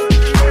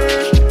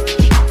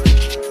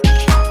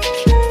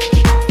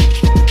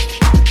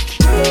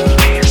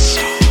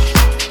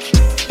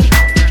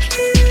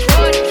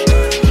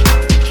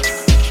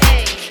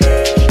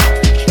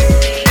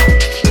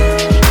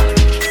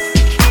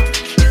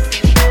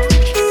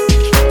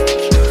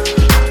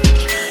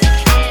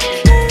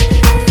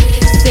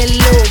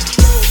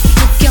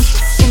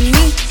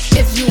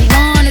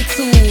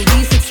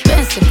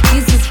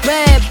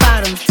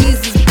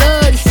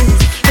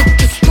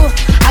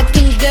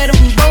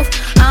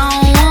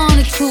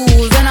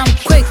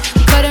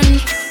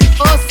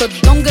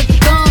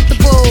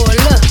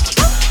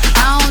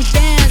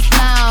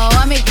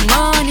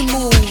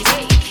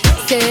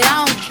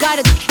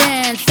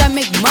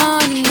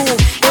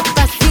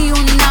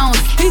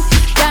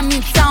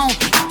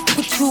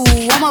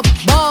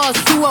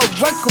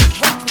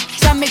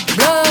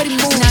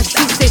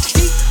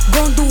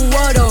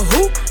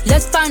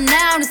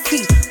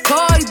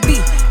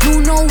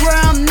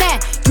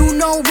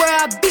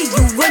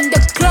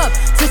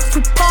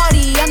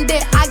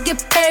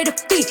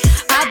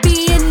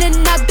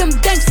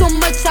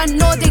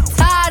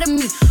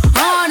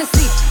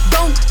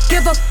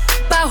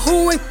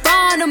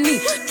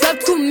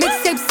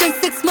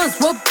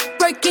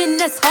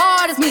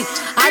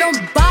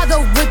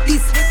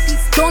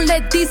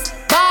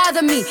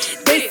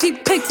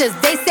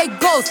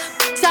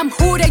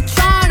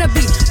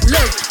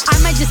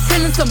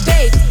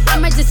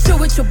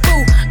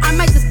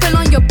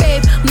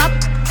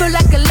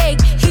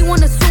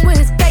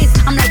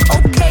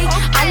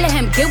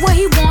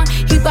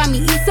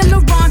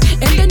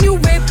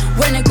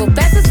When I go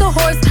fast as a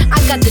horse, I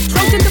got the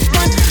trunk in the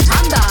front.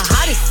 I'm the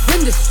hottest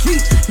in the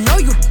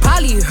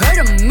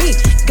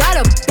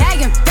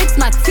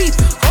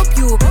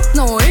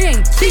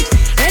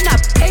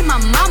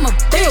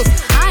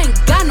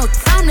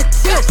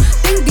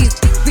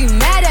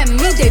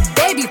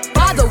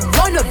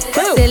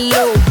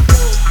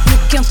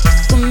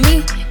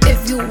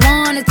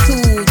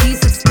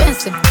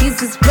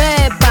These is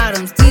red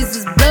bottoms, these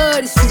is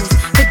bloody shoes.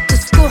 Hit the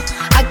school,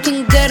 I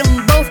can get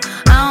them both.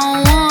 I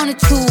don't wanna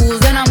choose,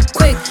 and I'm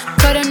quick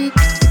cutting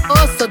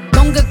off, so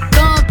don't get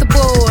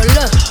comfortable.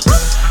 Look,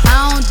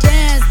 I don't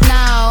dance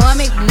now, I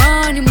make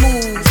money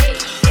move.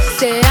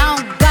 Say I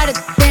don't gotta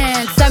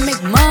dance, I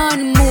make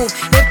money move.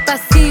 If I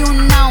see you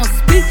now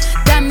speak,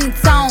 that means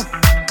I don't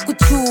f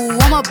with you.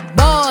 I'm a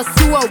boss,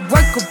 you a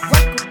worker.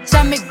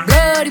 I make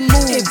bloody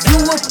moves. If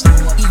you a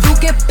you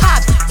get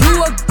popped.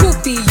 You a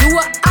goofy, you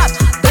a op.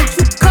 Don't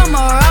you come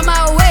around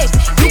my way.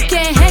 You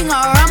can't hang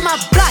around my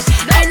block.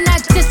 And I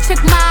just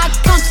check my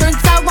account.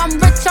 Turns out I'm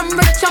rich, I'm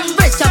rich, I'm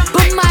rich. I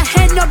put my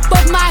hand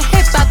above my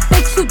hip. I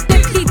bet you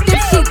dip, he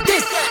dip, she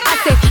dip. I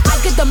say I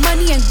get the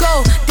money and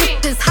go.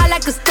 Dip is hot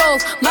like a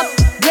stove. My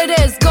glitter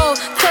is gold.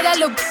 Tell that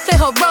little say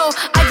her roll.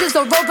 I just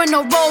a rope and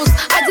no rolls.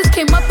 I just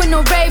came up in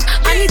a rave.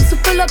 I need to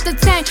fill up the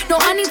tank. No,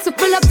 I need to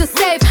fill up the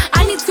safe.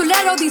 I need to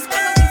let all these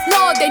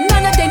know they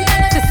none of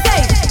to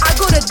say. I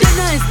go to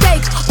dinner and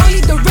steak.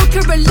 Only the real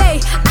can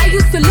relate. I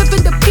used to live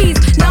in the peace.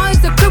 Now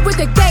it's the crib with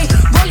the gay.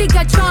 Rolly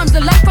got charms,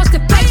 the life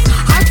frosted flakes.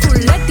 Hard to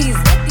let these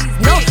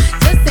know.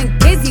 Just in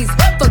case he's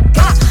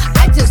forgot.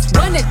 I just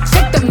wanna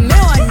check the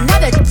mail.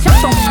 Another check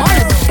from all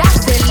the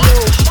dots and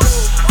low.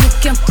 You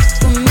can f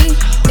with me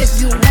if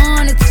you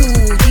wanted to.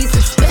 These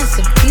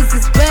expensive, these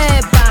is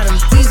red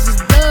bottoms, these is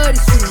bloody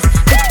shoes.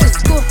 Hit the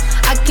school,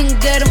 I can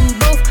get them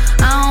both.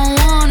 I don't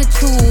wanna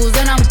choose,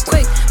 and I'm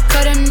quick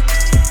cutting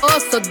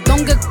off, so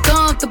don't get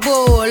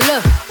comfortable.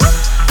 Look,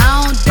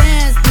 I don't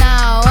dance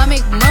now, I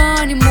make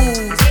money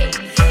moves.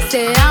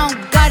 Say I don't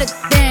gotta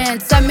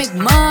dance, I make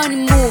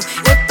money move.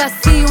 If I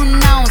see you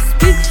now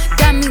speak,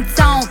 that means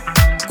I don't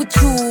f with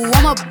you.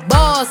 I'm a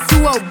boss, you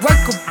a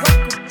worker.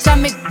 I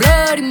make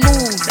bloody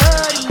moves.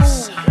 Bloody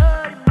moves.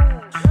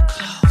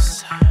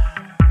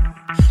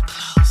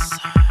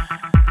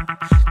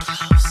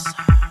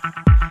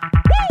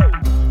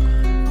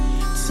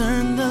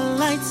 Turn the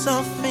lights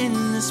off in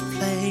this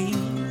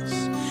place,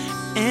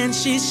 and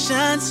she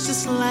shines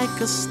just like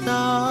a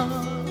star.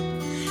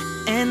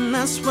 And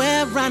I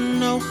swear I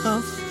know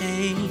her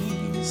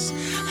face,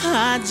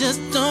 I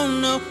just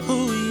don't know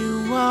who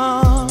you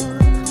are.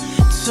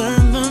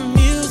 Turn the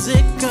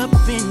music up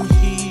in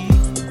here,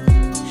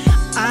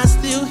 I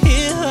still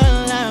hear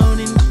her loud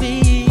and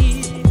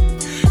clear,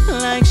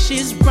 like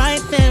she's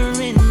right there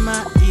in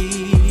my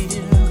ear,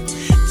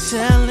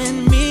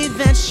 telling me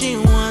that she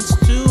wants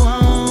to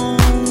own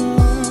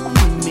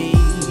me,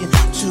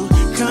 to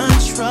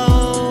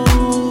control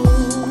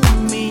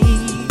me.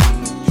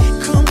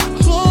 Come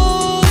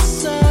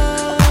closer,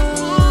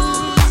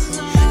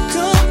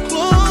 come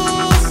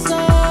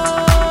closer.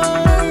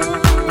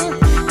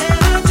 And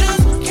I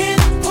just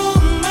can't pull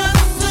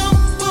myself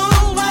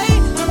away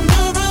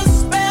under a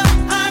spell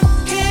I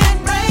can't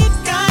break.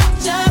 I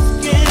just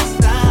can't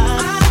stop.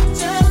 I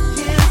just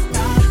can't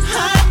stop.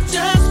 I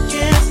just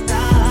can't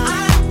stop.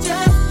 I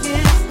just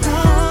can't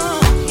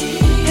stop.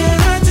 And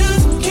I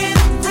just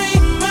can't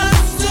bring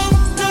myself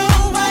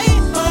away,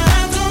 but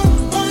I don't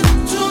want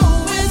to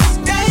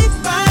escape.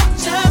 I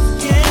just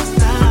can't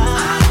stop.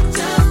 I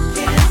just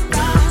can't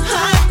stop.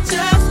 I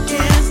just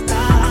can't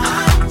stop.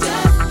 I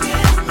just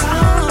can't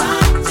stop. I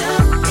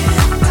just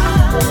can't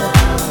stop.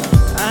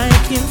 I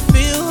can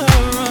feel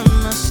her on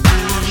my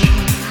skin.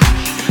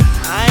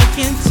 I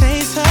can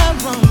taste her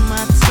on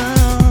my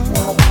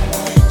tongue.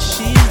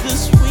 She's the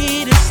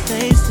sweetest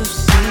taste of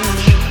sin.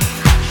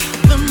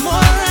 The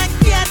more I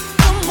get,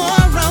 the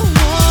more I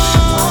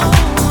want.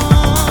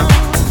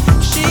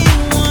 She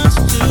wants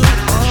to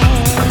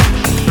own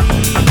me.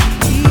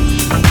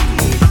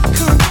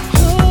 Come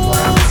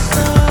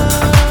closer.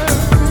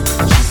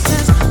 She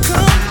says,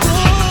 come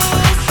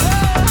closer.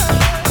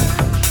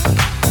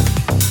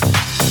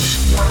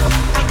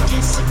 I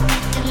can't sit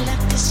back and let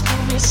this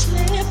story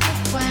slip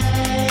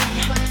away.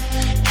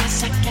 Guess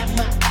I got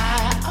my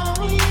eye on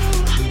you.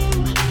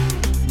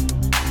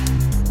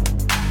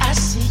 I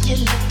see you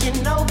looking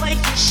over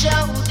your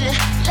shoulder.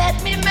 Let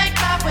me make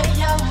my way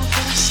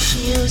over.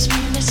 Excuse me,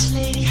 Miss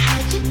Lady, how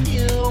you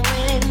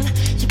doing?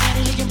 You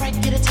better looking right,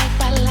 get a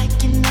type I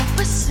like you know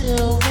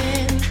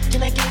pursuing.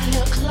 Can I get a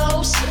little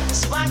closer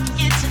so I can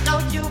get to know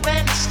you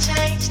and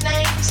exchange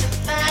names and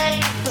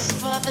things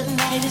before the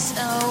night is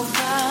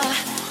over?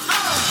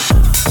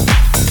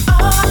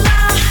 All I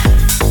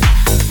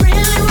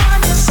really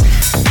want is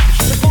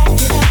to back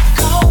it up,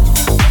 go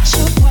and put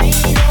your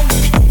weight on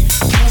it.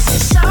 'Cause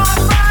it's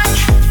alright,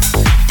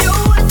 do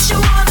what you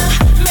wanna,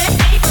 make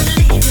me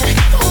believe it.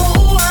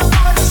 Ooh, I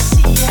wanna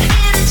see you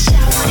hit it,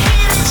 shout,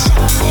 hit it,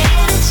 shout,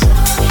 hit it,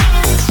 shout,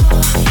 hit it,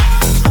 shout.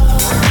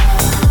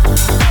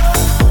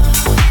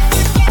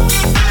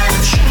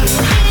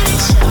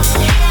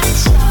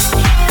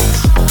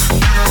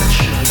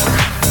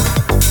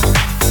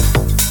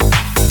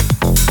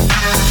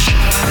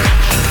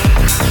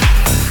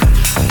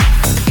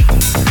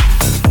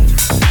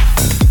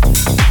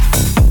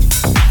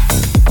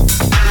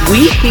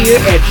 We here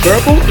at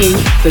Verbal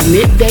Inc., the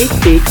Midday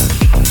Fixx,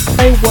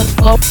 play what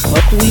the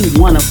fuck we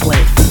wanna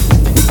play.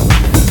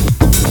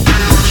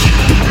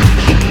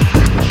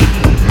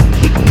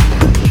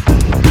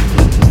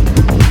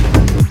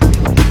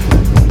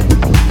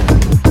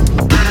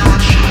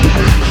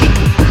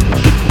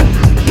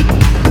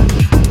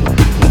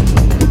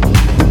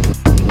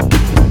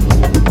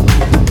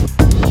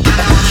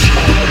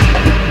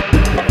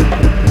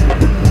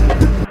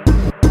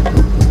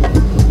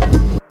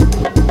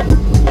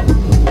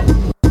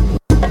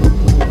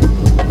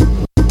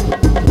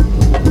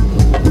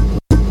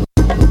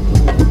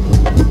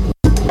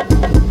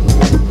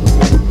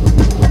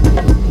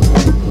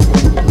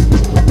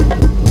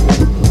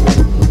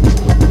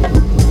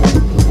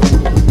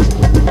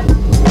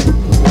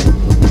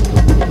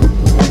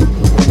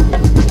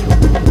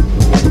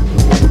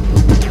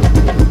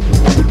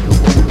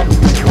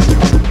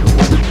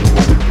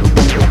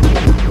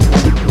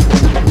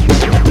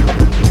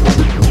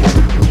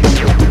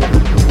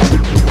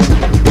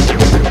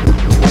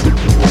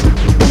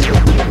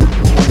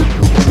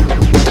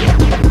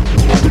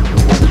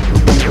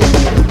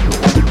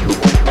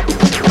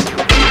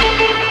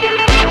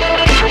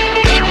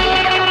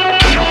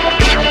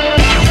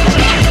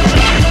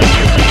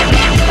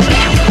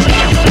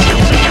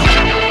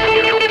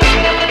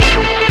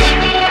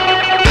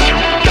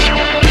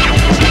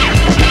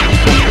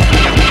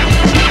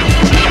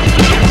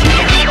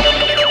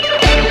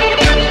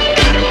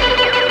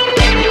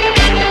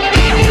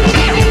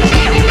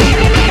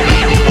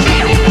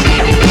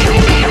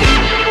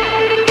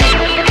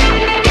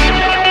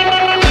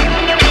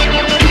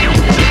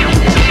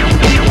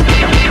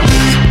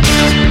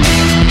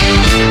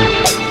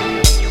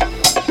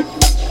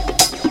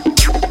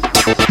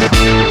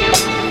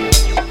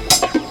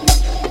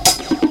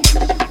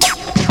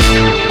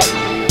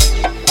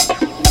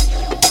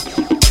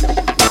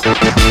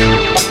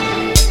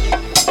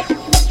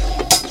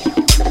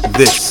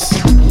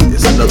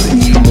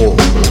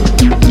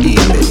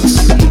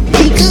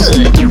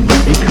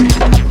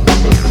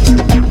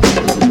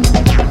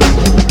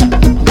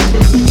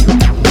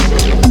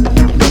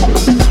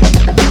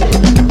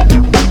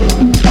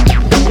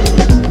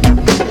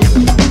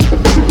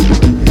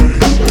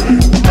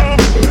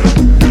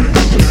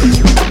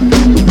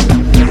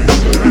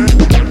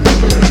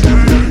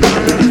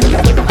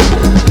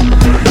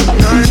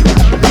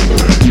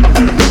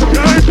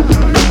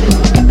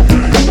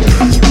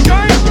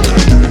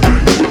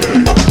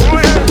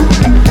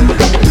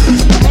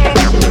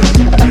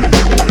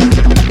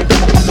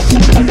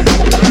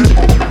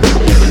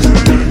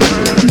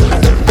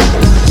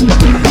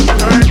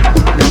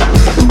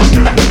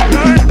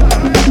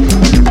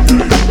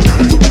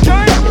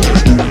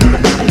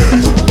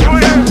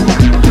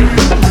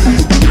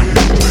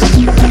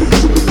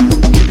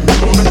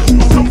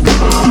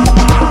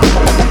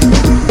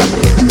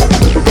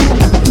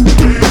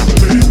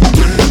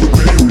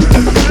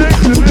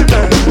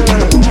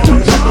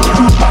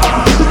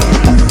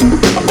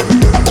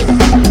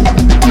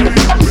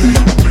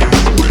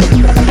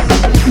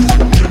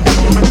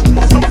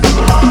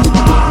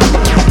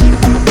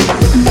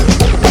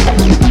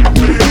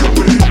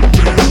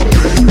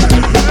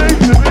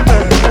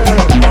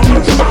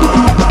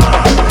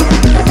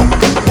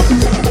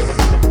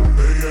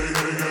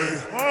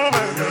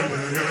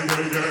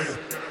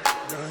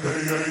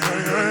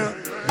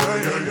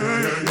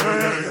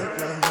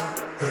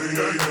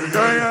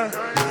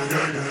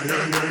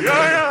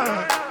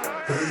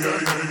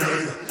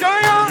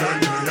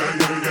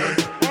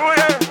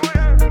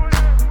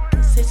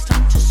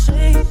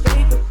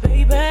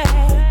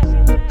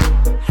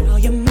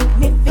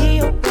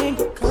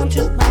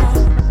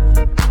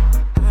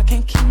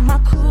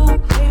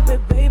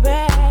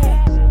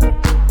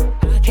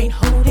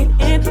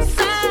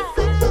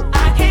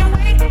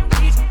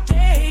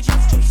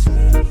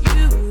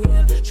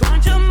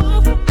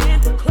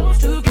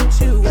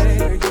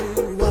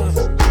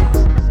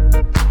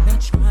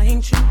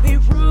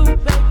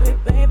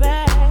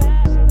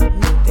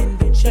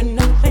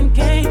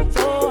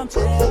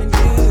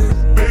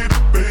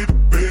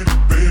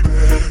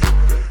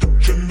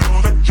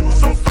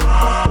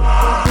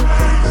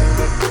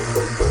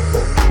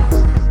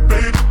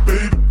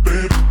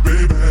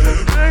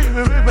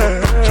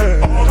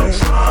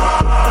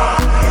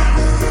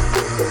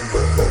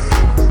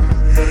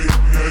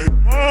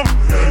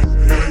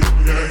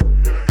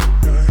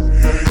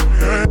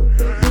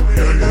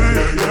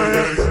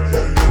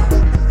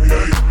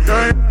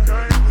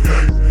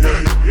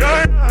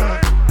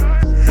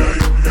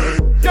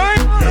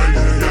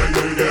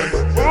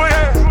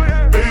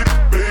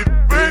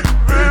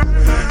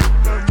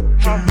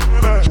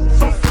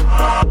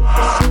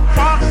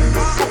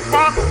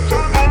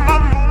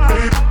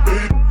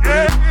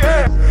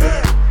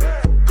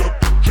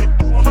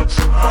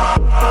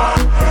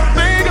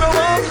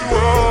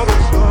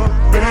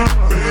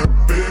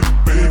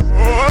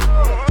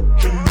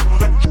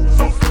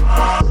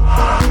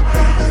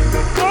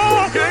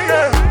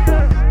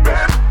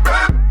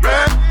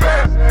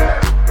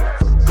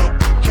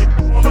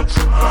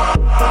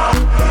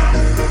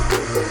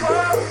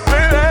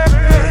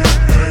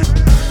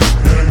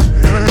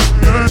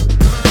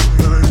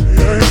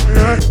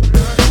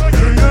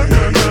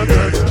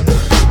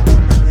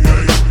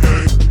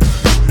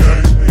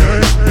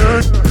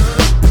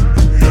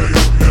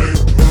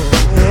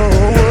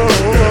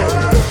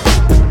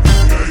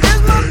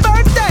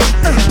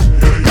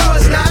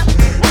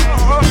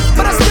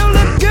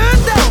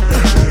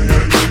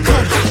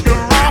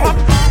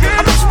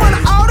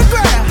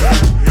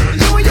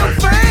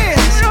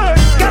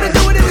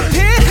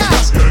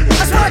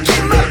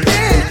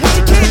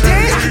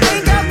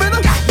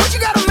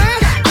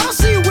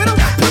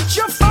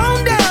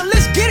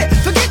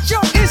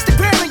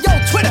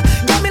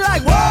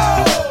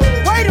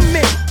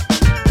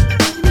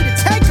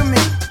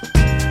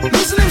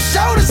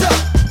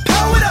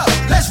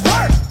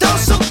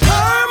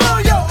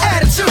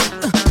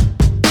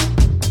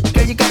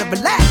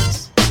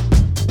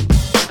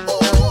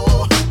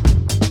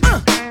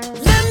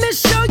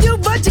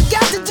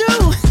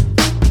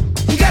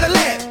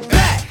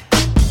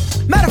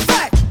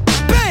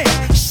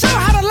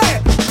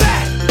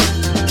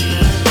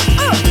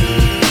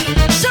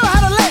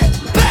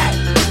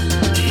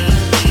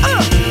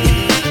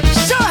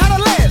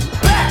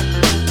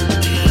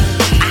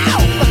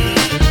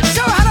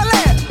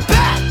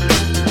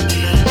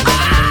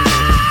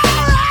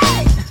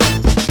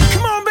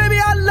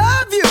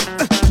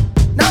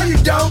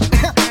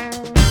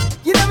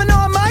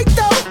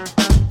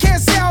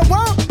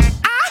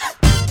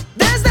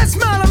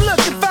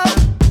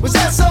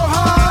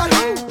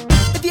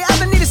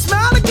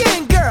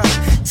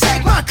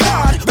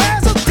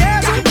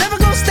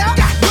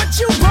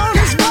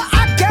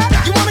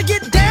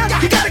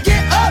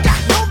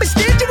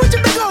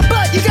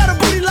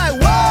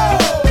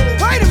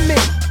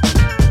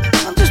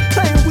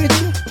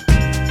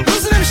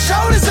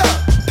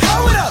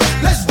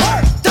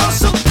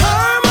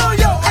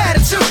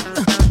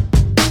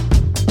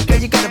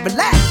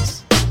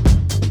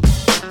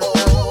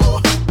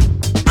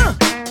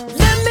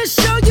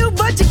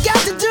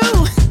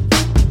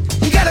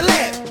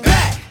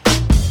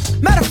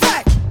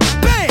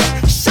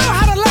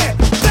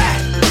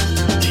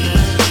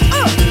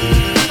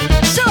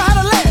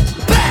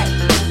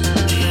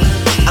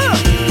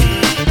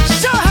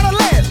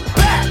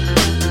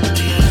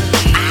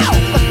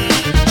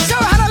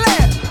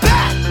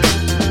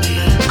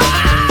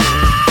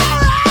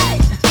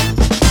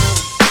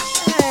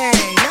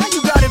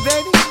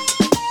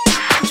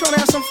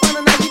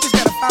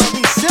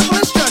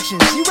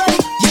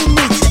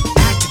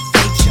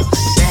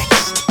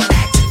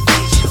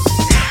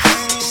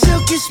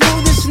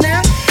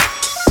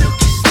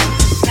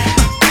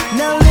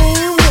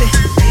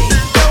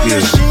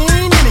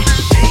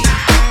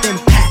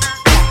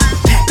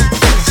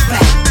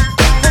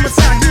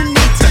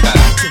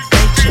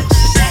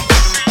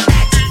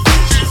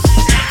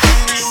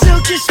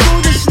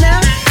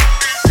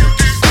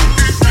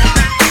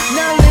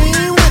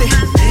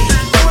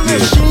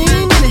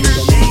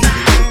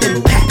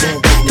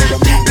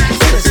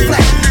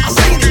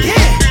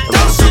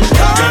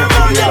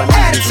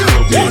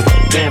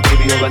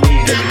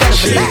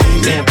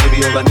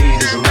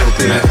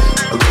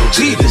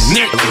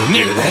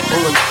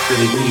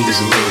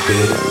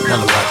 bit. Not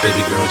a lot,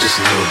 baby girl,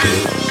 just a little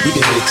bit. We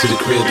can head to the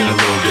crib in a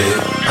little bit.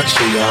 I can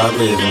show you how I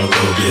live in a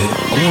little bit.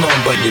 I wanna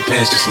unbutton your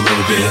pants just a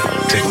little bit.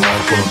 Take them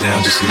off, pull them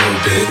down just a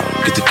little bit.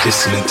 Get the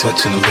kissing and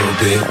touching a little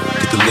bit.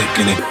 Get the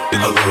licking it in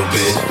a little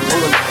bit. All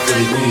I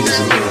really need is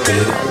a little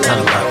bit. Not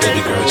a lot,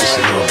 baby girl, just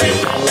a little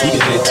bit. We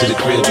can head to the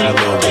crib in a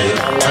little bit.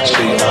 I can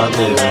show you how I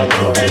live in a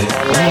little bit.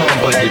 I wanna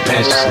unbutton your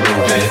pants just a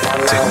little bit.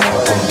 Take them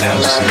off, pull them down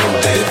just a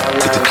little bit.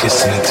 Get the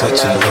kissing and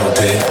touching a little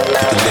bit.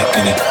 Get the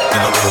licking it in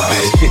a little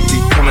bit.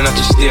 50 coming out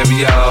your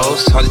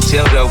stereos. Hard to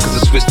tell though, cause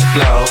I switched the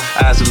flow.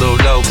 Eyes a little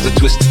low, cause I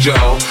twist the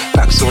jaw.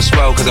 Pockets on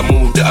swell, cause I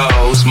moved the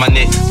O's. My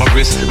neck, my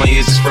wrist, my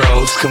ears is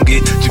froze. Come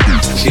get your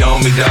she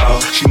on me,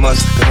 dawg. She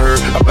must have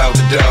heard about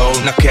the dough.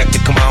 Now,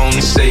 Captain, come on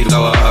and save it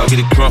all. Get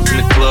it crump in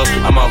the club,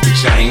 I'm off the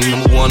chain.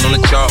 Number one on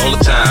the chart all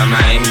the time,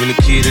 man. When the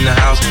kid in the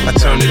house, I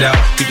turn it out.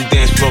 Keep the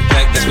dance floor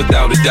packed, that's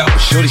without a doubt.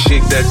 Shorty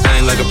shake that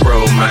thing like a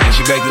pro, man.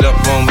 She backed it up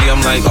on me,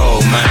 I'm like,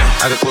 oh, man.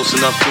 I got close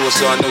enough to her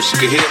so I know she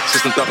could hear.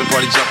 System thumping,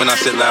 party jumping, I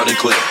said loud and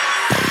clear.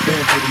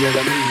 Damn pretty, all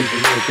I need is a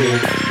little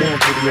bit. Damn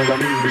pretty, all I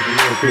need is a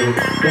little bit.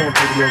 Damn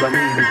pretty, all I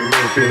need is a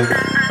little bit.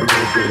 A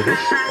little bit of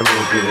this, a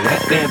little bit of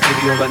that. Damn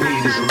pretty, all I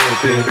need is a little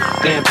bit.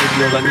 Damn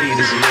pretty, all I need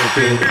is a little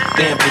bit.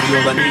 Damn pretty,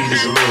 all I need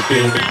is a little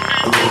bit.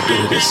 A little bit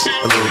of this,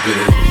 a little bit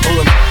of that.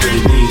 All I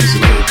really need is a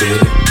little bit.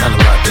 Not a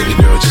lot, baby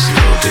girl, just a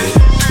little bit.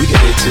 We can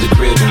head to the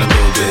crib in a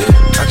little bit.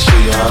 I can show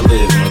you how I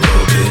live in a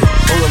little bit.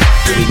 All I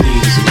really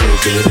need is a little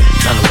bit.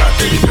 Not a lot,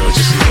 baby girl,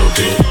 just a little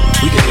bit.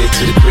 We can head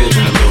to the crib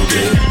in a little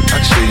bit. I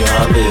can show you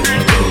how I live in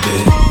a little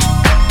bit.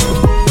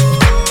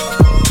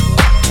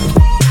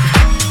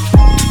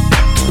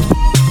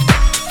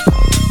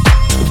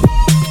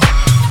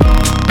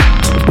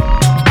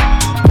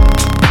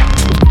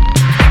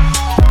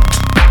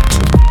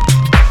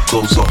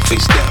 Clothes off,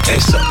 face down,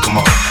 ass up, come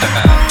on.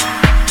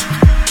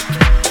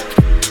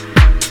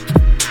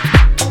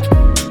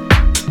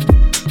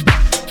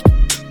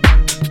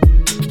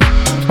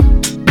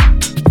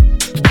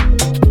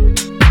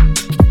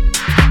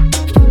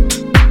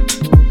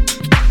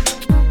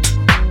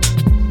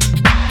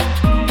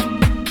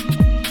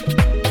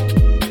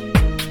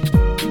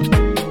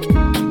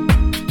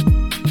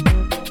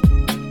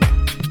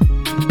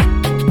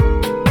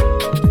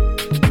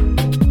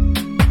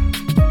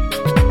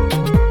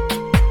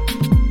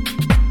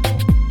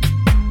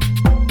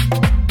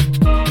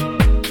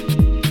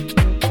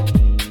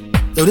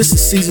 Yo, this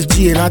is Caesar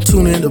G, and I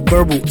tune in to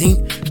Verbal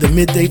Inc., the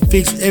Midday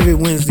Fixx every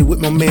Wednesday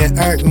with my man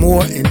Eryk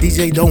Moore and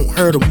DJ Don't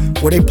Hurt 'Em,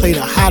 where they play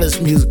the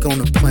hottest music on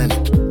the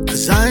planet.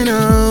 'Cause I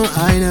know.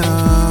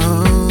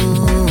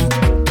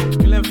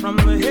 We live from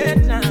the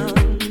head down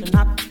and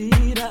not the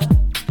feet up,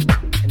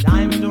 and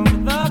I'm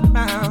doing the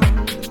pound.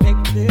 Let's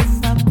make this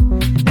up,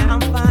 and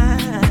I'm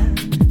fine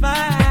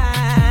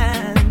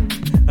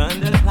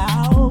under the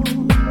cloud.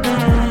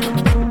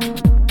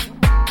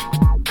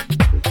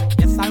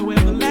 Yes, I wear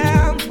the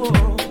lamp for the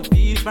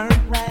feet burnt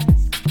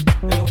rats,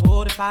 and the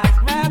water fights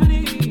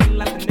gravity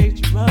like the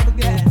nature of the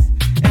gas,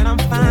 and I'm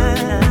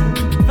fine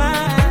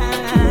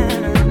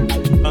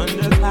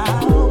under the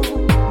cloud.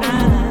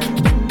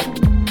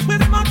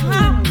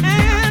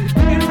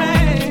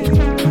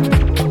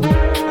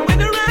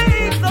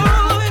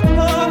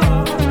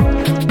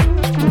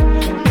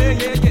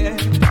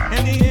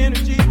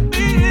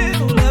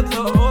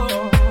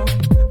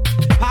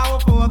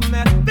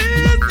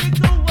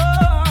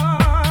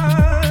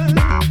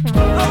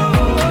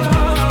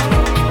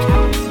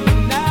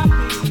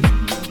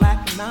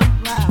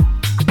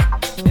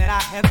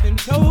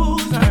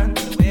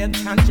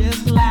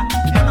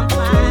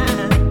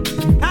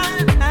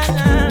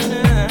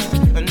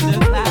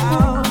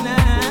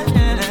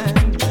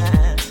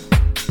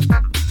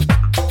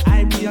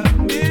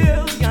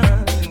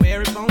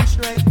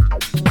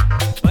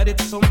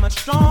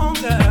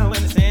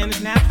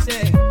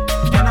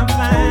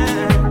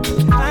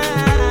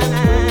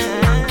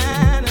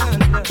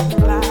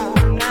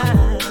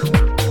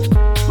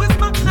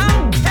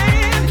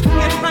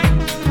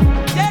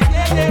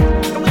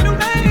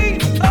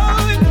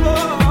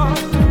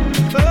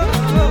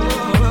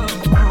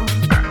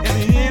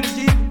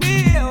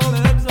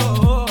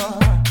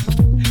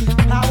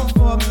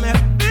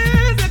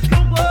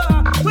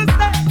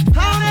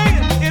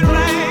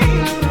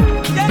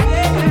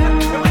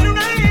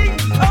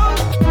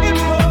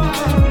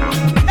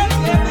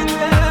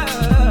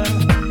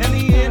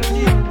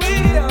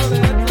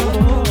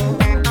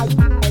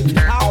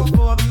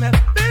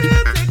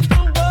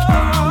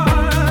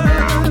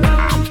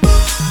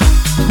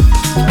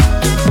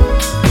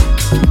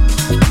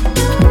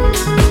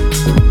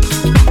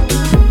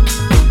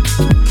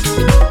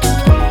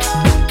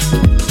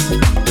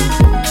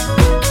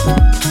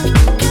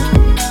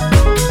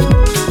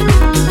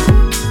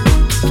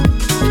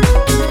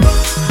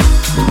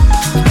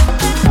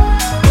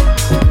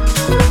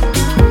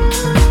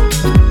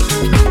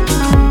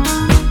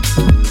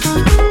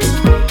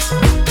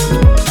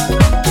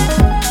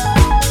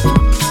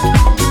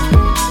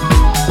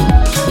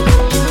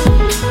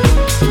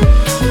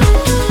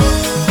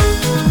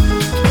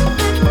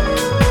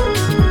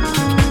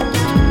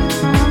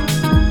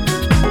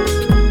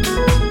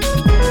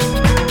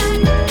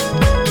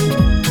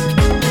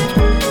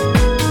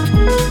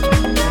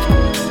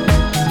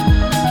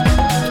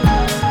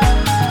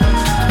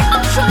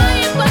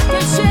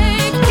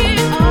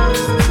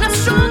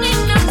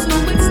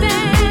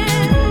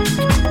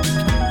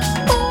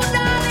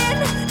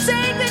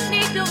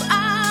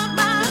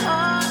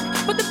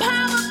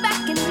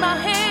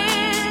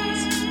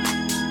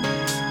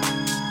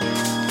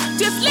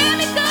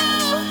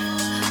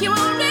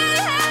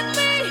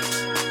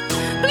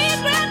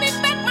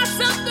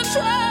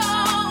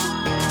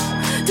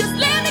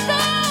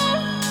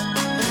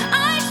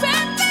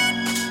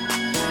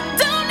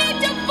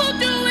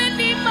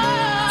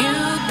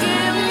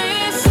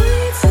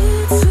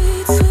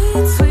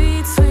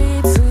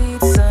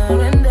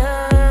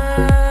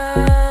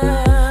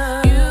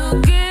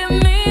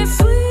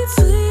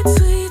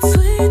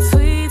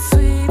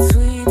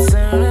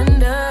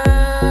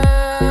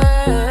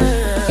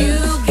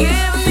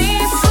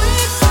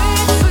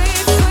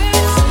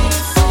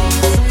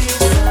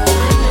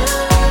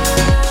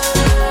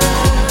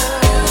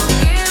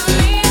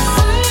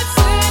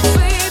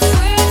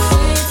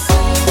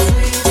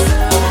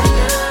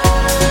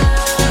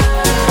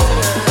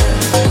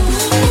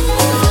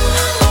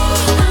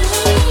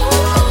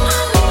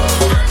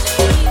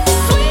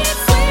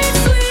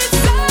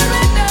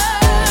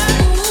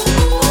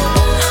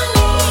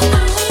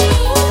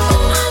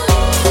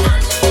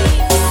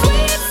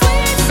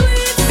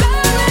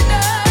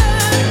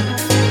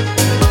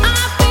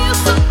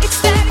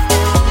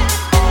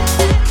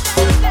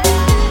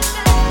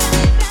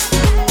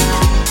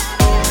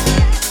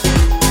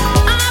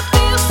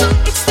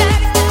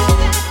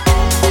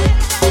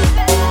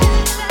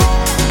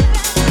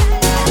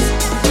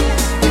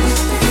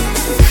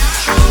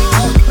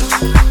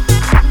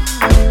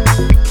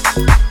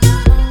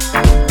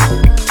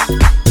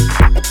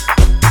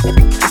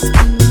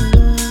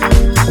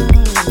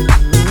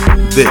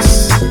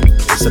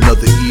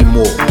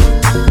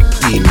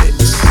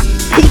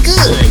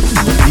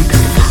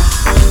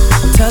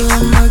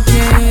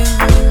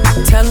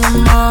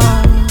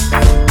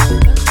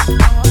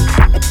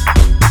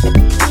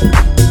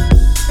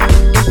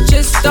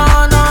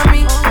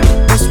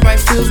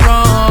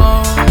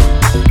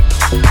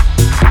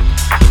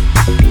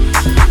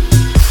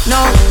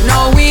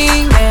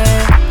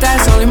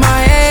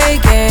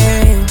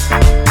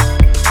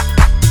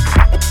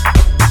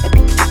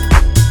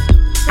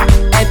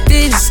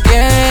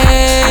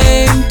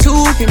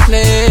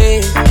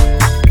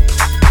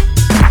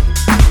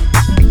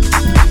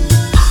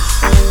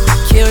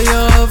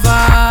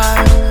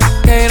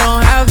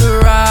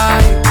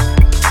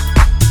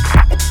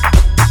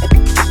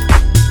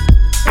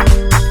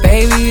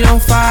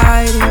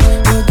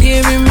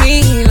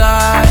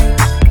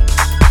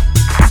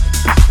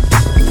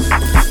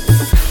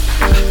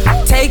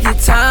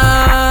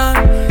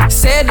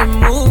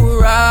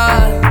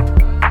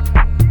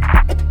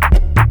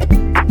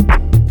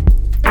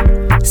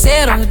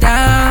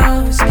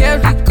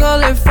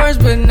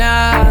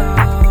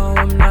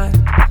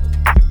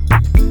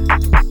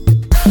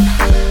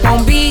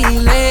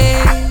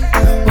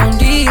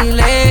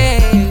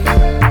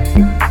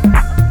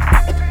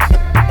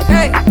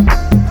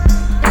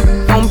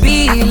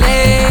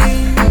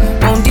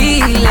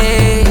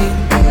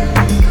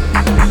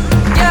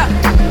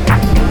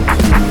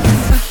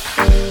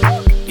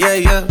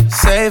 yeah,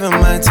 saving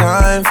my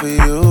time for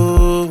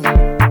you.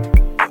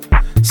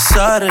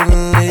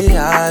 Suddenly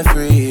I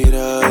freed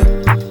up,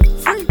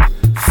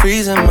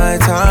 freezing my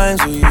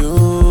times with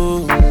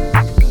you.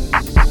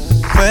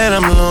 When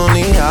I'm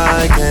lonely,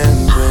 I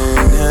can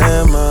bring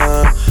him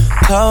up.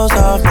 Close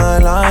off my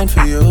line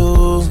for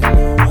you.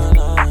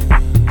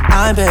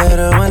 I'm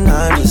better when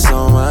I'm just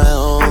on my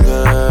own,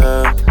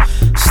 girl.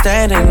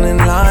 Standing in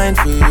line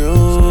for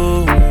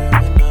you.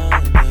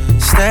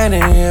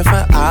 Standing here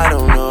for I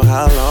don't know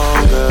how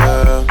long,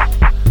 girl.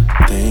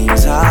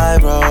 Things I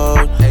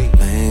wrote,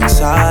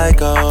 things I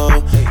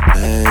go.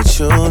 Let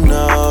you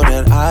know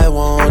that I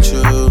want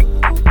you.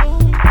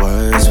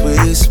 Words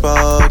we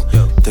spoke,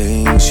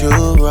 things you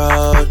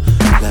wrote.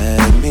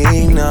 Let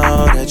me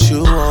know that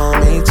you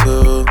want me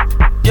to.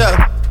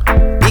 Yeah,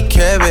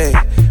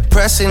 Ikebe,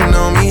 pressing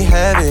on me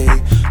heavy,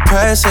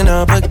 pressing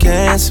up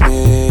against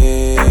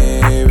me,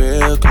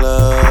 real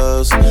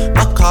close.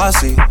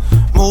 Makasi,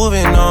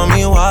 moving on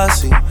me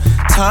wasi.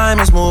 Time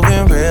is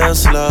moving real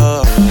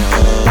slow.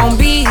 Won't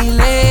be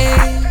late,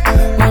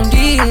 won't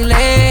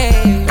delay.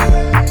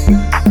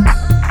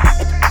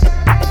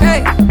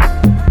 Hey,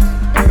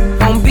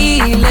 won't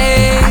be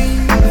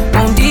late,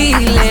 won't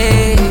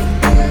delay.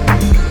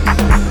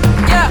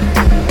 Yeah,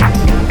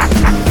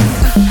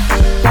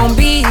 won't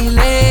be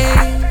late,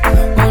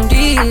 won't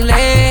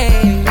delay.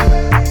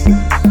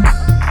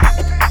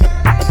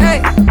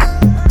 Hey,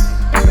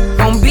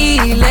 won't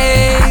be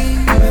late,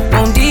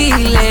 won't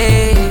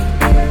delay.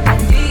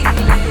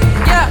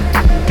 Yeah.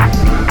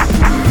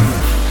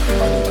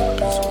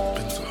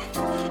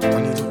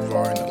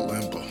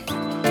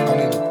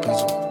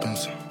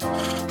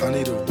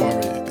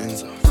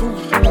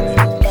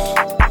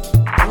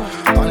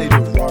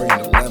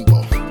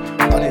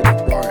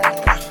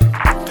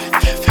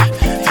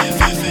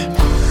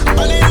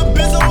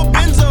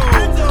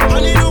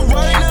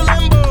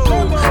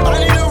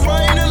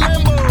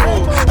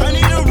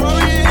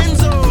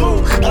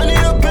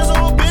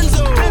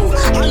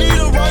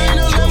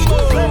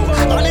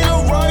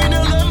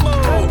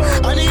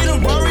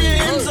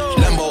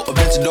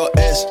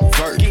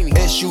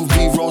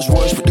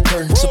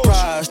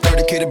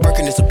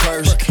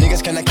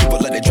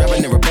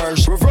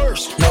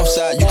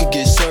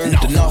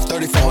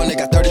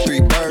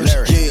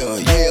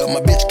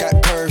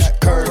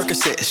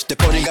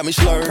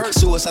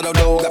 Suicidal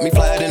dough got me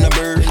flying in a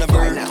bird.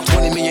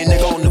 20 million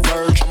nigga on the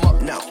verge.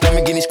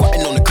 Lamborghini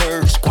squatting on the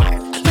curb.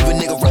 Leave a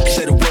nigga rock,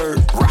 say the word.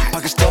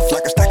 Pocket stuff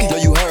like a stocking, know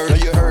you heard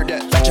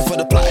that. Watching for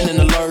the plotting and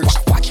the lurks.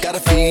 Gotta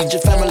feed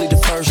your family the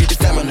first. Feed your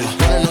stamina.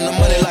 Running on the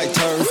money like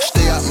turf.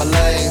 Stay out my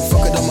lane,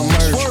 fuck it on my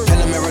merge.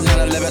 Panamera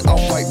 911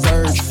 off-white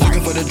verge.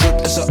 Looking for the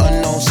drip, it's an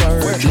unknown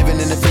surge. Living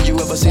in the field, you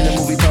ever seen the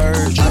movie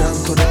Purge? I done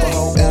put up a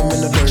whole M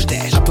in the dirt.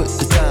 I put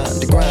the time,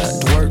 the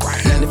grind, the work.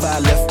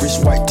 95 left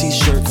wrist, white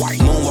t-shirt.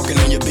 Moonwalking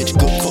on your bitch,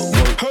 good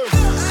footwork.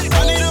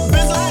 I need a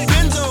Benzo.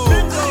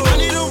 I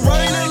need a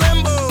ride in a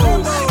Lambo.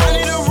 I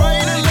need a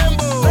ride in a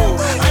Lambo.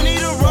 I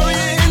need a Rory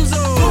and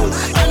Enzo.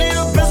 I need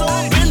a Benzo.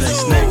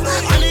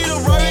 I need a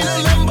ride in a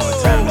Lambo.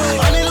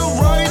 I need a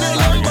ride in a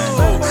Lambo.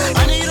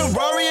 I need a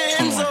Rory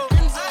and Enzo.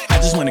 I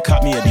just went and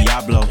caught me a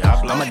Diablo.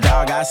 I'm a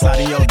dog, I slide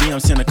in your DM,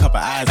 send a couple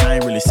eyes, I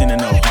ain't really sending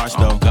no hearts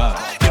though.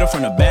 Hit her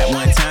from the back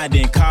one time,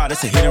 didn't call,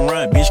 that's a hit and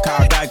run, bitch,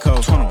 call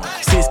Geico.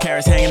 6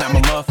 carats hanging out my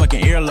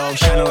motherfucking earlobe,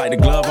 shining like the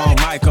glove on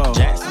Michael.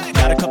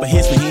 Got a couple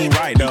hits, but he ain't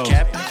right though.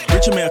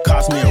 Richard Mille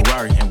cost me a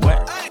Rari, and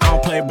what? I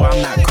don't play, boy,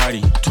 I'm not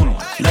Cardi.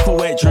 Left a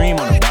wet dream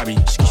on a Barbie.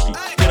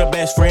 Hit her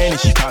best friend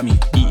and she caught me.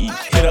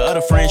 Hit her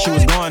other friend, she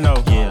was going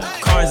though.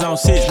 Cars on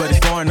 6, but it's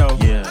foreign though.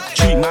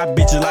 Treat my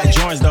bitches like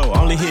joints though.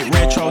 Only hit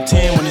retro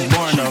 10 when it's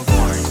born though.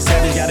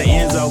 Savage got an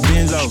Enzo,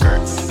 Benzo.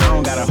 I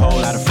don't got a whole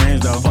lot of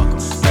friends though,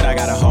 but I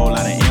got a whole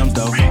lot of M's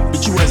though.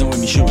 Bitch, you wasn't with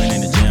me shooting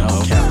in the gym,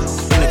 ho.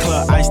 In the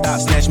club, I stop,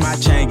 snatch my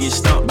chain, get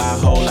stumped by a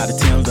whole lot of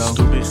Timbs though.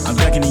 I'm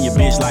ducking in your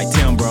bitch like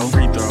Tim, bro.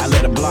 I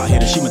let a block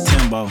hit her, she my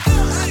Timbo.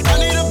 I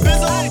need a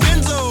Benzo.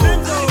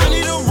 I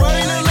need a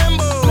ride in a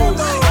Lambo.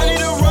 I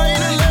need a ride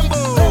in a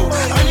Lambo.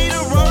 I need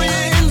a Rory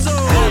and Enzo.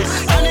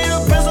 I need a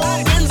Benzo.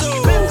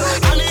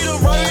 I need a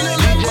ride in a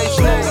Lambo.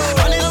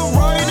 I need a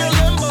ride in a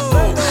Lambo.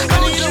 I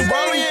need a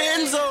Rory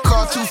and Enzo.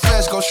 Car too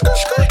fast, go skirt.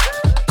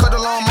 Cut the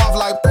alarm off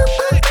like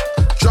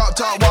drop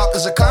top walk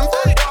is a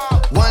comfort.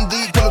 1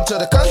 deep, pull up to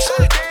the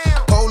concert.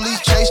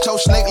 Police chase, toe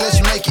snake, let's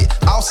make it.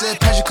 All said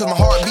passion cause my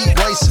heartbeat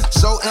racing.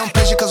 So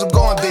impatient cause I'm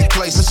going big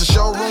places. The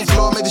showroom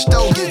floor made the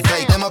stove get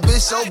vacant. And my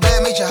bitch so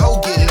bad, made your hoe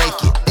get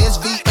naked.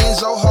 SV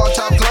Enzo, hard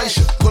top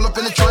glacier. Pull up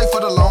in the tray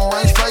for the long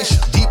range facial.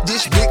 Deep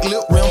dish, big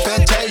lip, rim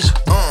fantasia.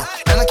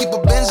 And I keep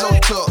a Benzo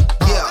tuck.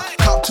 Yeah,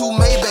 cop 2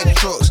 Maybach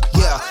trucks.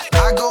 Yeah,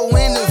 I go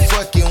in and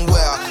fucking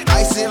well.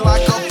 Ice it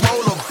like a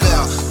polar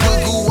bear.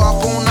 Put goo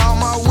up on all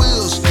my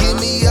wheels. Give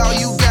me all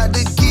you got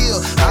to give.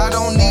 I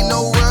don't need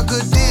no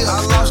record deal.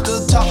 I lost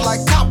the top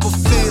like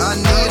Copperfield. I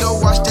need a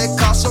watch that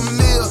cost a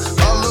meal.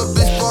 A little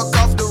bitch fuck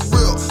off the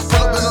real. Pull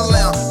up in a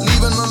lamb,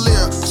 leaving a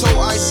leer. So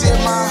I said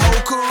my whole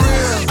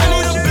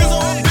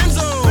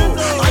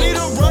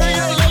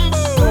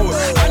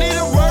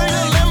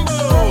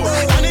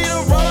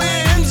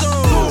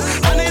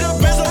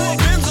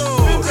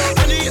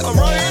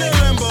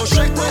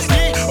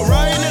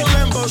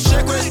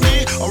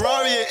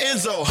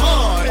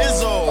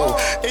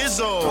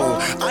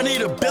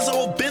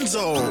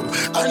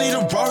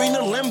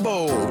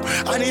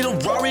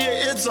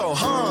Varia Izzo,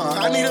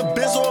 I need a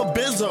Bizzo.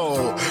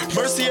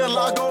 Mercia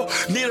Lago,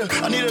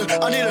 I need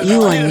a.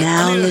 You are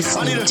now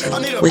listening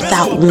to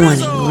Without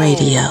Warning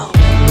Radio.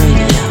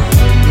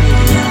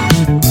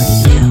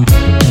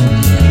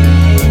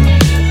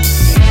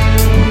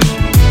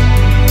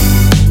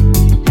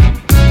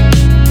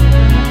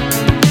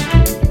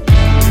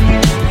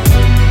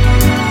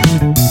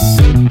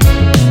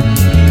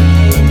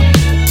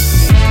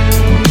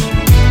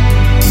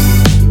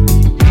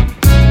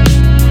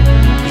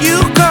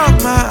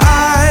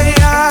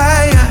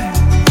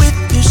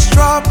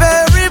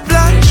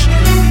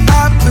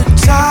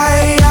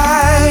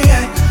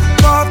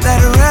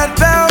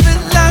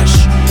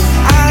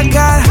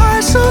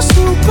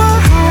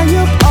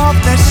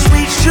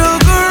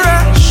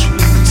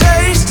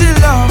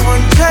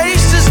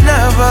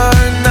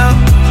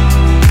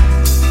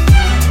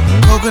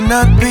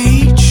 Coconut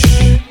Beach,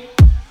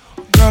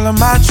 girl of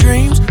my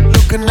dreams,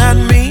 looking at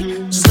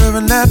me,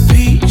 serving that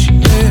peach,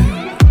 yeah.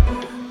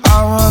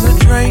 I wanna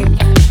drink,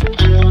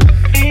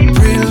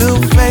 pretty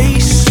little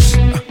face,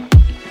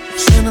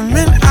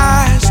 cinnamon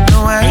eyes,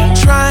 no I ain't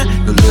trying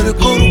to let it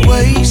go to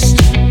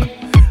waste.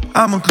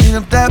 I'ma clean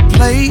up that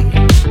plate.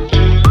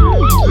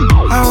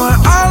 I want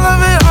all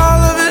of it,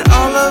 all of it,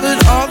 all of it,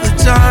 all the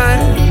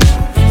time.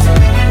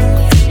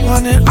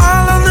 Want it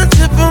all on the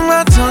tip of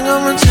my tongue,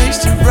 I'ma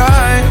taste it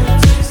right.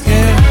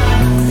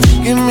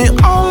 Give me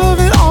all of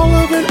it, all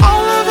of it,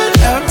 all of it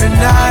every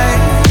night.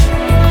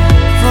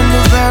 From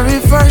the very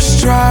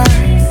first try,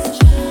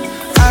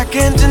 I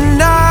can't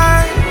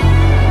deny.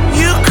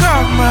 You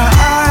caught my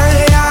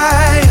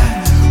eye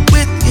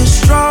with your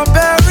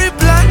strawberry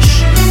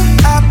blush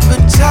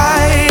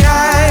appetite.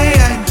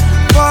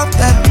 For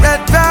that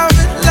red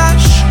velvet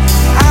lush,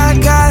 I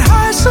got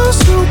high, so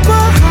super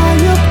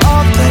high up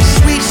off that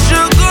sweet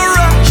sugar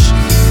rush.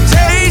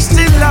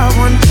 Tasty love,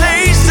 one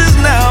taste is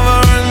never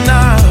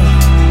enough.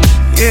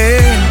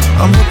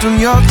 Yeah, I'm hooked on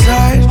your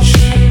touch,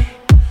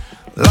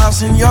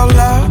 lost in your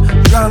love,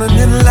 drowning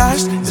in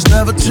lust. It's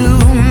never too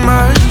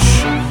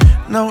much.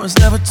 No, it's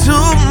never too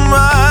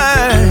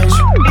much.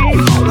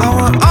 I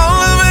want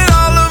all of it,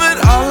 all of it,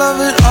 all of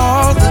it,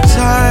 all the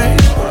time.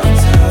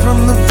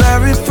 From the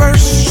very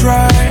first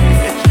strike,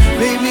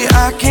 baby,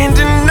 I can't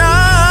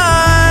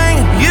deny.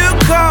 You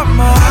caught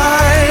my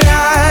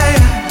eye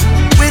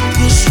with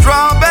your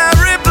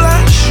strawberry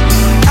blush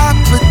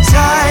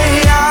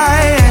appetite.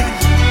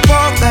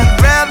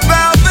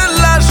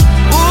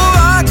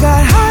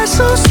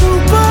 So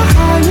super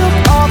high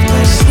up off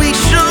that sweet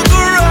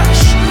sugar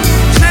rush.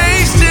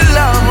 Tasty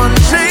love, one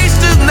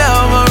taste is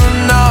never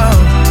enough.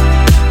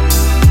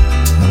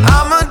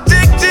 I'm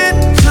addicted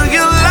to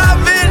your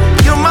loving.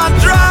 You're my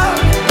drug,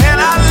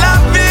 and I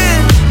love it.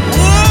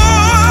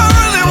 Ooh, I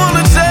really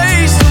wanna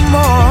taste some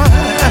more.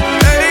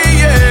 Hey,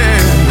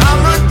 yeah.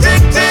 I'm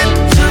addicted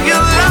to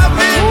your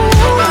loving.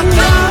 You're my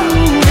drug,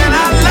 and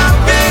I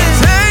love it.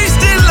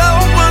 Tasty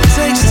love, one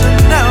taste is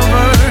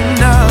never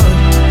enough.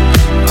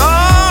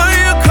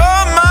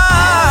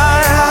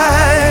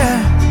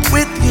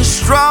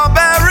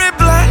 Strawberry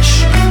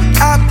blush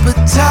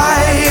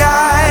appetite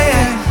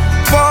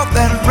for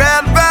that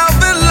red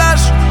velvet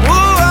lush.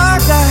 Ooh, I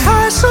got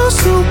high, so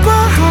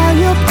super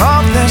high up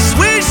off that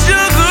sweet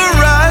sugar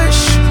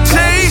rush.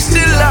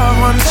 Tasty love,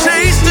 one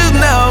taste is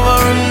never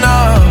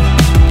enough.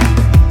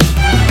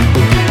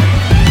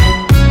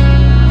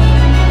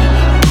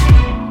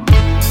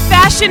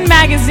 Fashion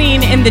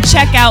magazine in the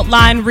checkout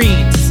line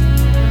reads,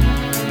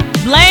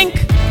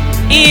 blank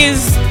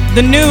is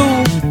the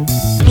new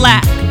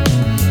black.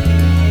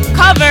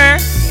 Cover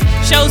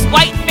shows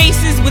white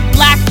faces with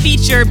black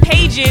feature.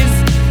 Pages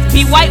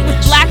be white with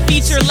black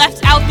feature.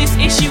 Left out this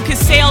issue cause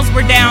sales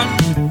were down.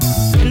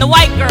 And the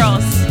white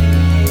girls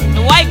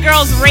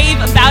rave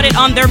about it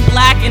on their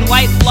black and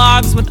white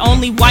blogs with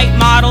only white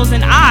models.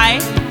 And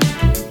I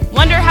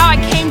wonder how I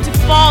came to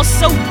fall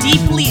so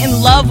deeply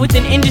in love with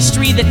an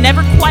industry that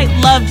never quite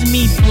loved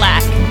me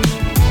black.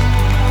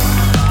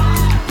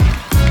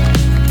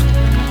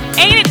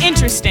 Ain't it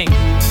interesting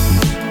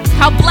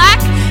how black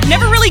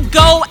never really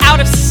go out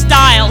of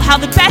style, how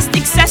the best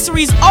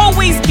accessories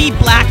always be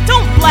black.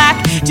 Don't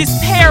black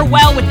just pair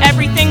well with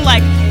everything,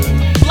 like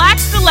black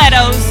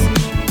stilettos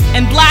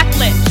and black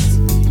lips,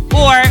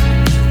 or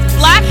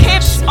black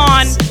hips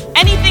on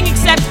anything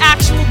except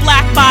actual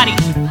black body,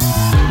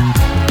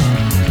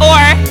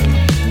 or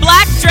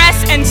black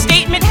dress and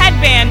statement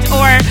headband,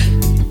 or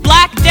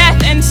black death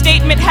and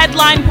statement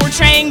headline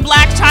portraying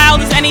black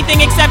child as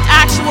anything except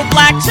actual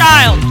black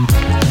child,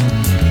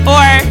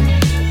 or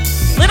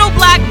little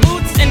black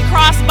boots and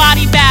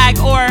crossbody bag,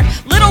 or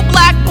little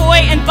black boy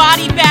and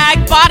body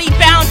bag, body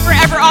bound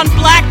forever on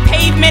black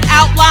pavement,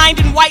 outlined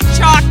in white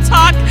chalk.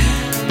 Talk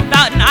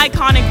about an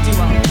iconic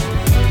duo.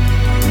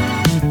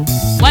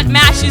 What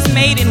match is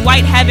made in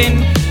white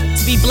heaven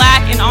to be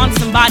black and on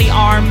somebody's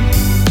arm,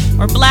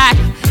 or black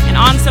and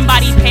on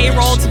somebody's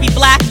payroll to be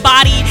black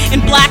body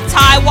and black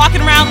tie,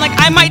 walking around like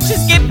I might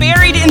just get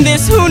buried in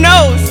this, who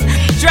knows?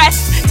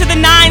 dressed to the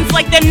nines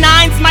like them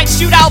nines might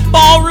shoot out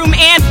ballroom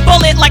and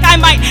bullet, like I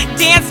might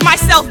dance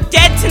myself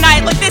dead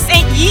tonight, like this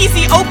ain't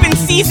Yeezy open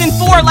season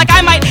 4, like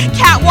I might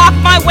catwalk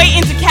my way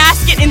into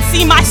casket and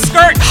see my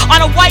skirt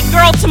on a white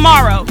girl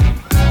tomorrow.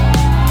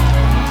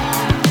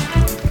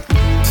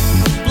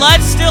 Blood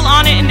still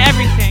on it and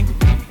everything.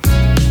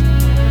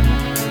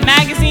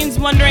 Magazines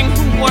wondering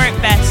who wore it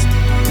best.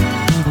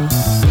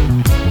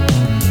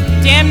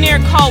 Damn near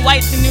call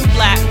white the new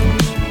black.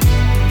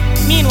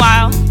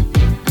 Meanwhile,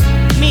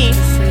 me,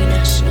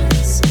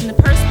 in the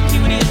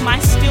perspicuity of my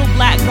still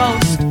black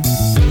ghost,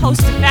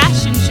 host a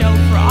fashion show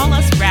for all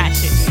us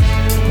ratchets,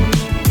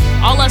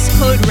 all us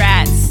hood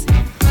rats,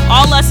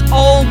 all us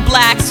old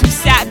blacks who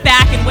sat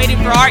back and waited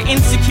for our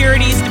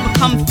insecurities to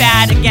become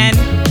fad again,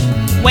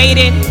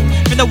 waited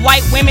for the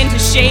white women to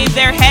shave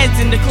their heads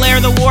and declare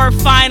the war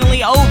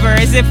finally over,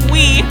 as if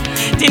we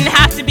didn't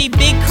have to be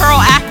big curl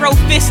afro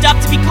fist up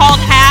to be called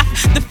half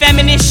the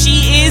feminist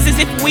she is, as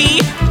if we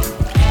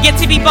get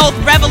to be both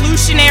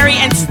revolutionary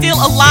and still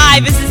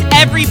alive, as if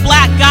every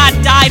black god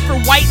died for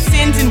white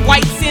sins and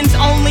white sins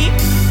only,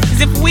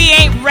 as if we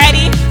ain't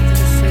ready,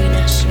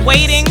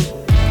 waiting,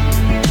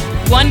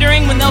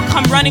 wondering when they'll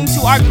come running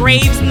to our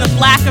graves in the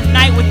black of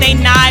night with they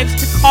knives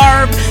to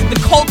carve the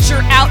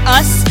culture out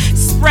us,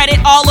 spread it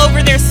all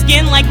over their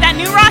skin like that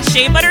new raw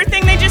shea butter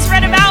thing they just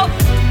read about,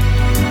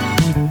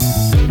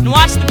 and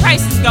watch the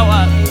prices go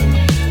up,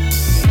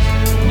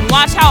 and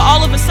watch how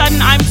all of a sudden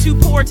I'm too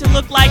poor to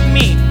look like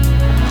me.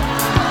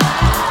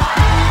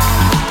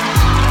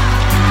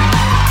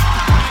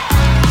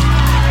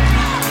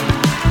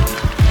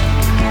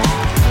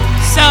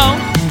 So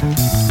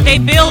they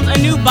build a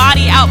new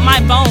body out my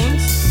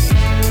bones,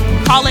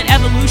 call it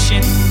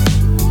evolution,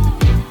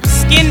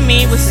 skin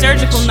me with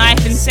surgical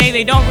knife and say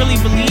they don't really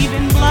believe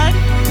in blood,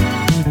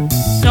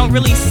 don't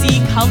really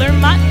see color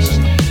much,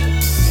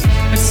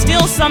 but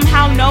still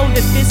somehow know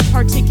that this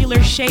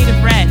particular shade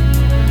of red,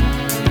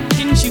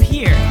 didn't you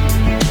hear?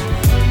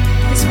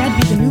 This red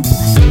be the new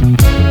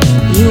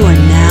black. You are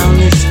now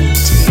listening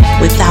to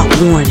Without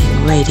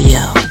Warning Radio.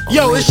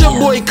 Yo, it's your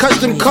boy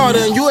Custom Carter,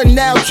 and you are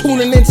now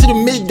tuning into the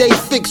Midday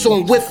Fixx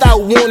on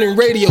Without Warning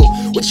Radio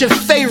with your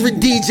favorite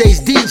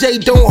DJs, DJ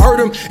Don't Hurt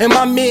 'Em, and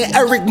my man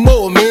Eryk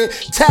Moore, man.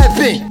 Tap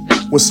in.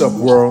 What's up,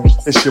 world?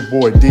 It's your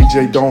boy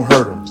DJ Don't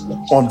Hurt 'Em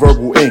on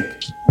Verbal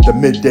Inc., the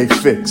Midday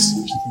Fixx.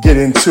 Get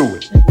into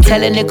it.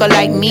 Tell a nigga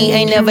like me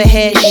ain't never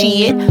had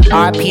shit.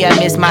 RP, I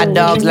miss my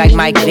dogs like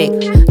Mike Vick.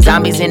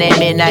 Zombies in that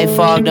midnight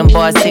fog, them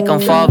boys sick, I'm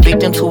fall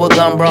victim to a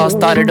gun brawl,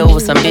 started over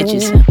some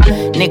bitches.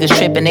 Niggas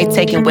tripping, they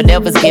taking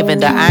whatever's given.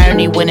 The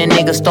irony when a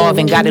nigga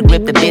starving, gotta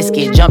grip the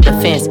biscuit, jump the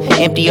fence,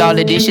 empty all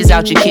the dishes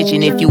out your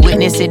kitchen. If you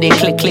witness it, then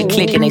click, click,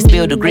 click, and they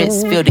spill the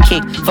grits, feel the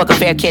kick. Fuck a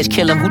fair catch,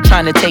 kill him, who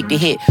tryna take the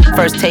hit?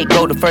 First take,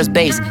 go to first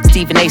base,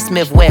 Stephen A.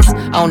 Smith West,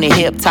 on the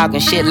hip, talking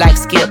shit like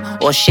Skip,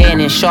 or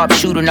Shannon Sharp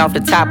shooting off the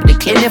top of the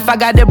clip. And if I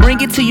gotta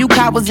bring it to you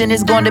cowards, and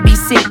it's gonna be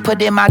sick.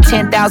 Put in my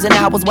 10,000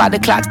 hours while the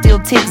clock still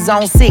ticks.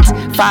 Zone 6,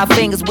 5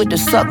 fingers with the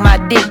suck my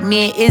dick.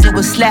 Me and Izzy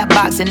was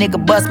slapboxing, nigga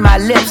bust my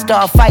lip,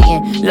 start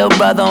fighting. Little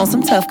brother on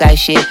some tough guy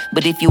shit.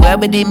 But if you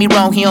ever did me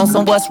wrong, he on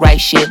some what's right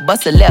shit.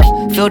 Bust a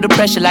left, feel the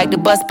pressure like the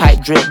bus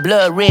pipe drip.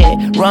 Blood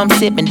red, rum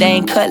sipping, they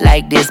ain't cut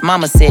like this.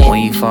 Mama said,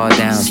 when you fall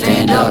down,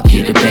 stand up,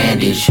 get a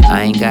bandage.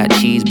 I ain't got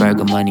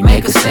cheeseburger money,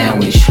 make a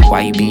sandwich.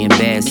 Why you being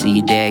bad? See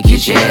your dad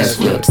get your ass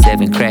whipped.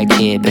 7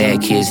 crackhead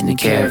bad kids in the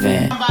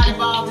caravan.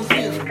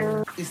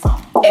 It's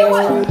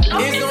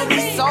gonna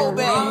be so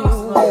bad.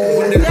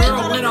 When the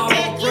girl went off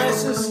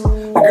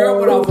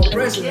of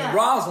pressures, and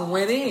Roslyn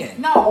went in.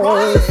 No,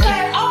 Roslyn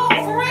said, oh,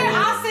 for real,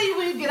 I'll see you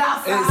when you get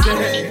outside.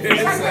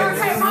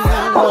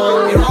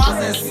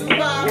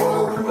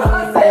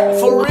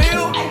 For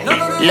real?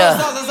 Look,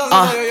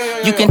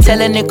 you can tell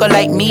a nigga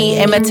like me,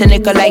 aim at a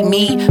nigga like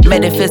me.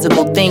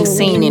 Metaphysical things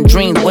seen in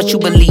dreams, what you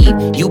believe.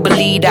 You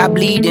believe I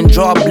bleed and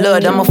draw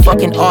blood, I'm a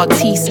fucking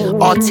artiste.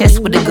 Artist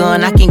with a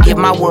gun, I can give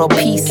my world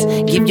peace.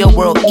 Give your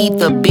world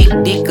ether, big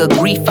dick of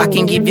grief, I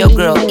can give your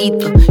girl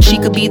ether. She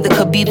could be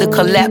the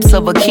collapse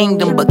of a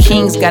kingdom, but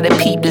kings gotta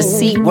peep the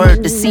seat,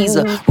 word to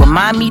Caesar.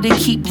 Remind me to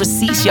keep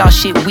receipts, y'all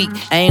shit weak.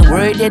 I ain't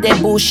worried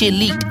that bullshit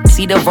leaked.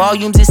 See the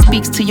volumes, it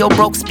speaks to your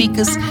broke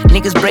speakers.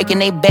 Niggas breaking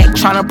they back,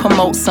 tryna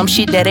promote some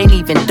shit that ain't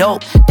even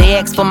dope. They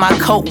ask for my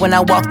coat when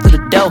I walk through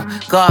the door.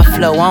 God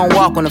flow, I don't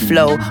walk on the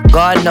flow.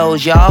 God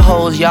knows y'all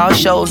hoes, y'all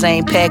shows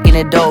ain't packing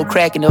the dough,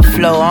 cracking the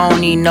flow. I don't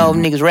need no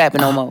niggas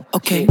rapping no more.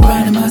 Okay,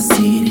 riding my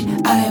city,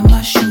 I am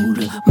my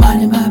shooter.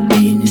 Minding my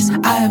business,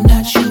 I am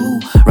not you.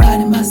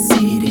 Riding my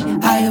city,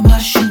 I am my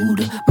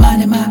shooter.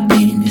 Minding my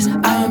business,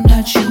 I am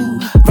not you.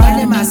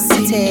 Riding my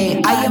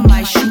city, I am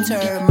my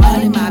shooter.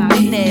 Minding my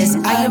business,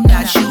 I am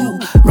not you.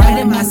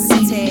 Riding my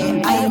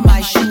city, I am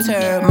my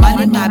shooter.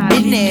 Minding my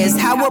business,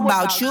 how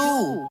about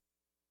you?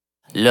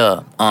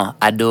 Love,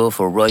 I do it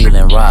for Royal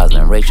and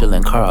Roslyn, Rachel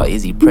and Carl,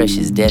 Izzy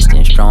Precious,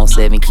 Destin, strong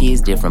 7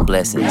 kids, different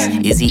blessings.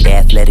 Izzy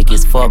athletic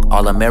as fuck,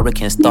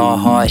 all-American star,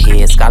 hard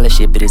head,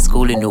 scholarship at his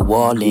school in New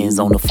Orleans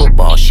on the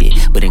football shit,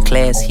 but in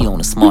class he on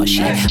the smart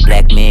shit.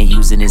 Black man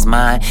using his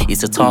mind,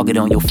 it's a target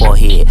on your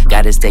forehead.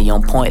 Gotta stay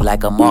on point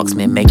like a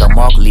marksman, make a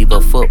mark, leave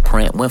a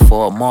footprint, went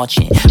for a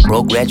marching.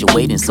 Bro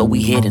graduating, so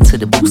we heading to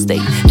the boo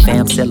state.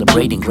 Fam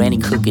celebrating, granny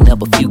cooking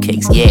up a few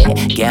cakes, yeah.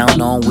 Gown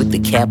on with the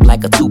cap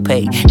like a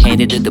toupee,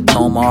 handed the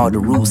diploma. All the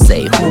rules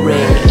say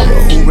hooray,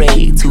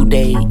 hooray,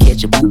 today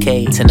catch a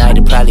bouquet. Tonight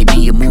it'll probably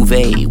be a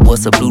movie.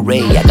 What's a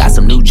Blu-ray? I got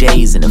some new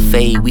J's in the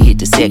fade. We hit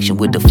the section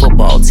with the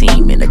football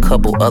team and a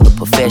couple other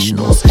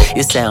professionals.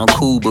 It sound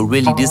cool, but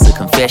really this a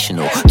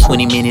confessional.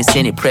 20 minutes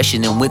in it,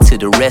 pressured and went to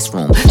the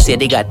restroom. Said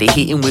they got the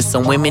hitting with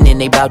some women and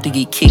they about to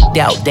get kicked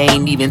out. They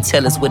ain't even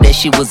tell us what that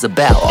shit was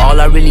about.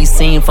 All I really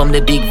seen from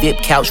the big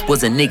VIP couch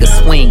was a nigga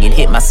swing and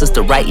hit my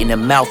sister right in the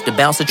mouth. The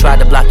bouncer tried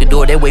to block the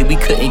door, that way we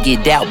couldn't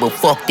get out. But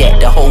fuck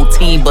that, the whole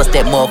team bust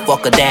that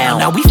motherfucker down.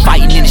 Now we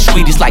fighting in the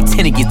street, it's like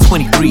 10 against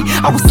 23.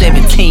 I was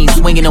 17,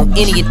 swinging on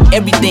any and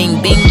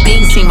everything. Bing,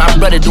 bing, see my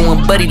brother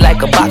doing buddy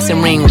like a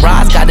boxing ring.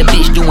 Roz got a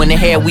bitch doing the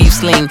hair weave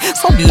sling.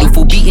 So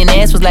beautiful, beating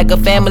ass was like a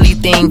family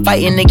thing.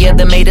 Fighting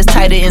together made us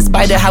tighter in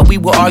spite of how we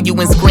were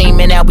arguing,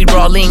 screaming. Now we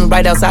brawling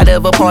right outside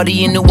of a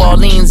party in New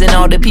Orleans. And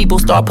all the people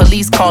start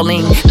police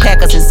calling.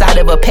 Pack us inside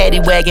of a paddy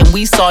wagon.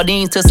 We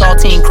sardines to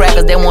saltine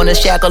crackers that wanna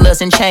shackle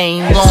us in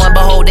chains. Lo and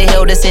behold, they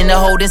held us in the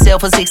holding cell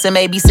for 6 or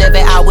maybe 7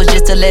 hours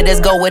just to let us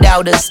go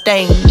without a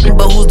stain.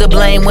 But who's to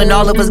blame when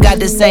all of us got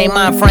the same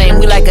mind frame?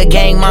 We like a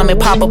gang, mom and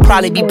papa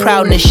probably be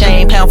proud and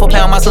ashamed. Pound for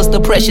pound, my sister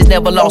Precious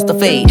never lost a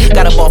fade.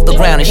 Got up off the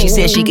ground and she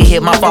said she could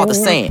hear my father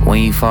saying,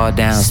 when you fall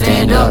down,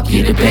 stand up,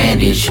 get a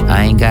bandage.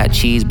 I ain't got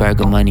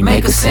cheeseburger money,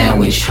 make a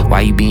sandwich.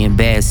 Why you being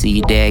bad, see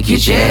your dad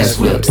get your ass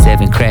whipped.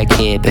 7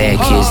 crackhead bad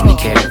kids in the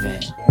caravan.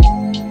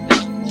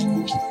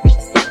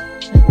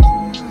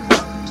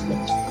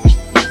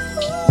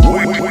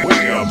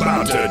 We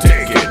about to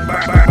take it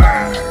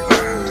back.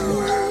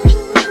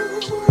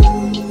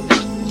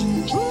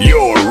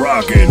 You're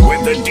rocking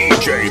with the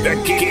DJ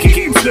that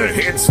keeps the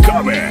hits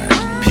coming.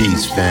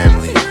 Peace,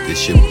 family.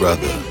 This your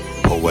brother,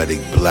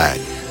 Poetic Black.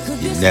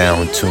 You're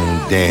now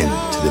tuned in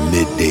to the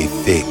Midday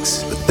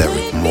Fixx with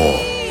Eryk Moore.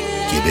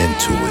 Get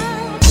into it.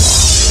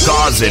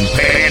 Causing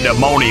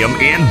pandemonium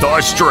in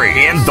the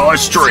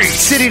street.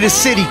 City to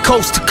city,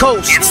 coast to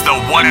coast. It's the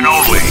one and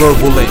only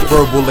Verbal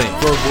Ink.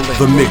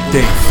 The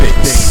Midday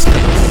Fixx.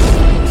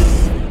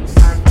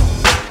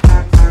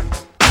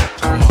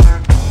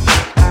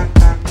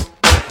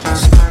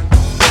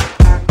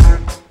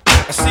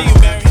 I see you,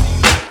 Mary.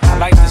 I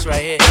like this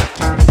right here.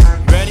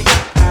 You ready?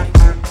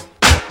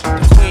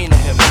 The queen of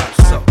hip hop,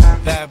 so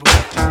bad boy,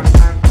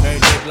 Mary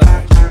J.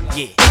 Blige.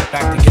 Yeah,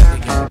 back together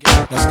again.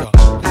 Let's go.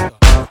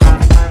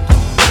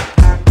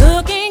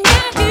 Looking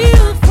at you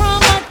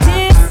from a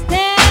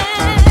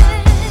distance,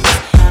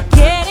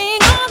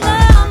 getting all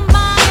of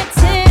my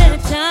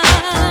attention.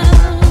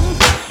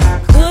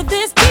 Could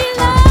this be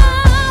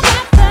love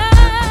at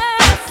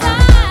first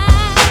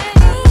sight?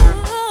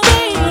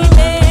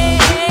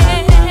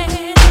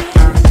 Baby,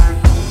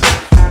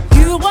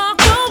 you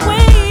walked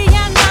away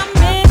and I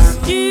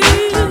missed you.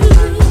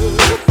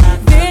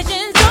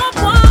 Visions of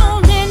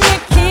wanting to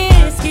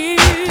kiss you.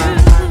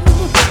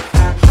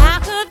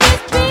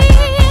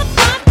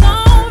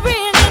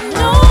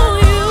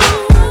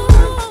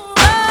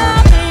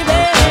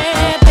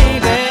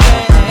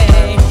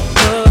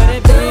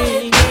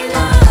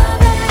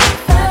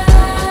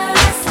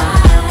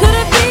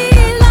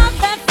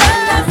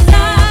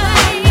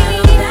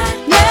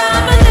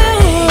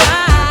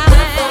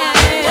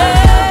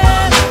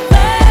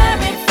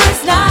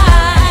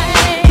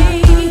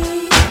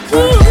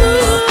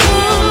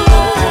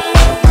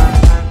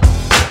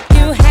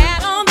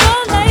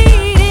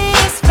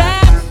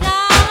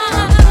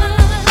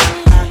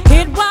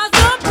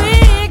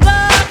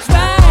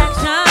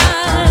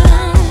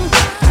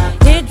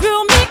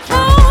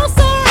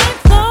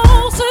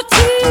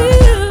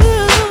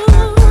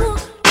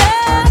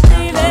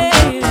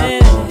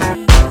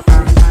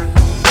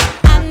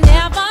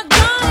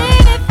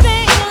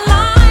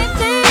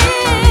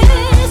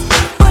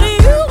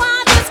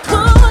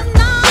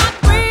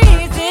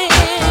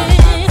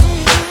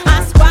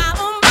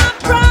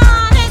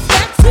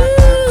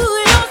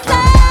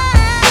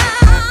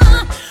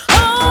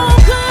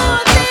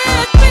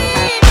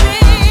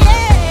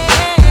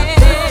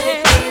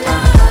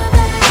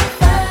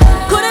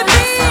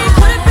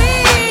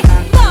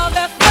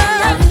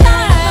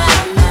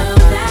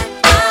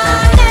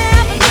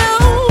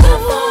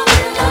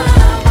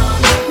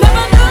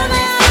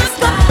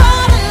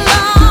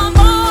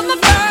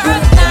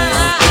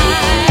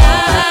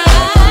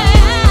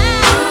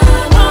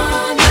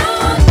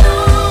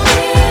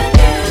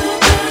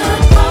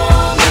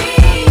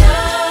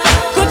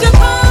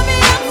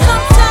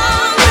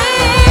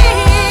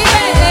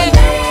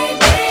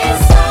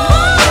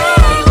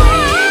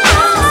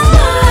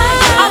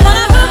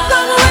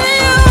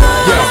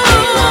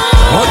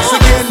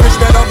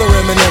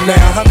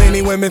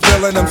 women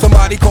feeling them.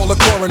 Somebody call a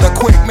coroner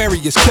quick, Mary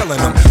is killing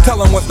them. Tell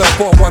them what's the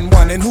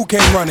 411 and who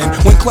came running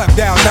when clapped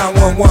down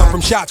 911 from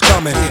shots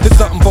coming. It's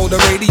something for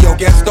the radio,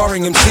 guest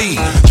starring MC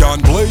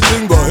John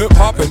Blazing, the hip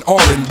hop and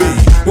R&B.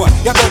 What,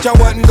 y'all thought y'all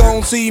wasn't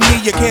gon' see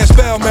me? You can't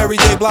spell Mary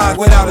J. Blige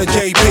without a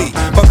JP.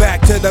 But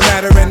back to the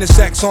matter and the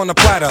sex on the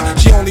platter.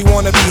 She only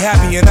wanna be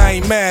happy and I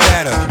ain't mad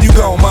at her. You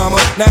go,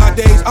 mama.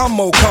 Nowadays I'm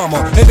more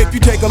calmer, and if you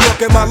take a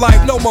look at my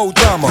life, no more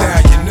drama.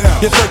 Now you know.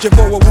 You're searching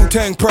for a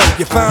Wu-Tang pro.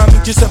 You find me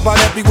just about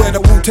everywhere,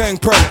 the Wu-Tang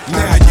pro.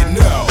 Now you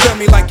know. Tell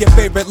me like your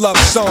favorite love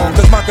song,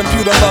 cause my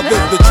computer love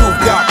is the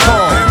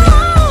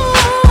truth.com.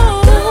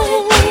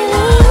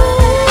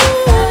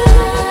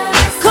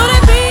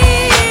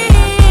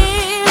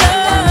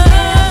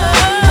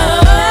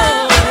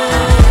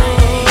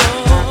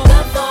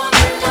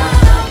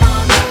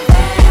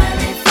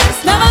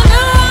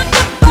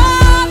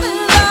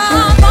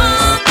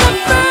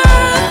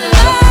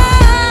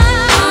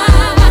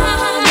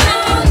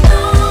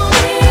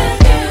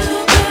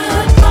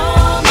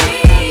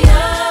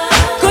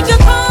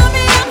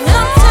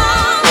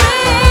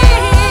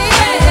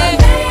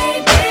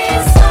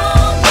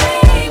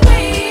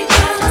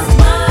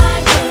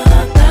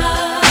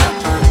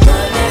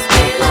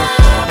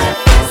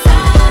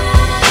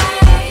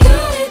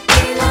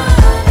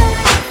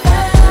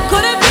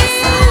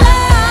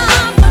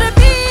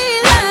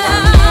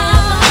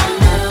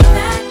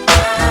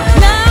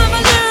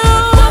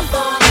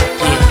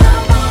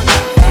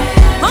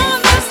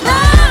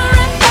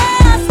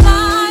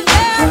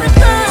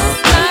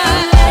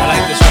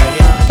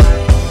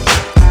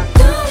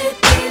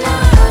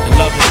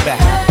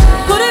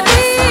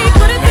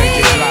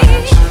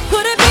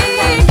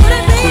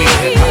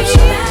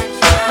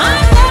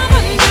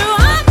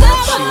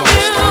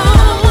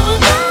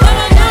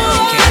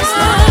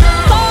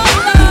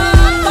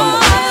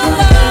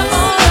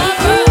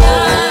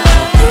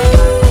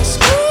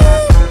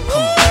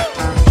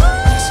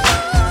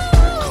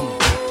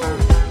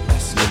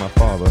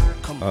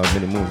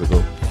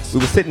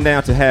 Sitting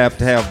down to have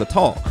the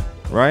talk,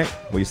 right?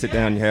 Where you sit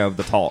down, you have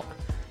the talk,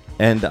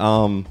 and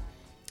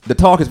the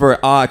talk is very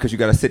odd because you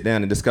got to sit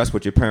down and discuss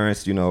with your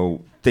parents, you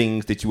know,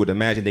 things that you would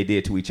imagine they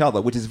did to each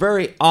other, which is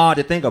very odd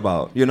to think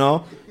about. You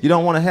know, you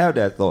don't want to have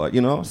that thought.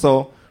 You know,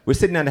 so we're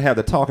sitting down to have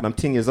the talk, and I'm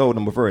 10 years old,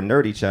 and I'm a very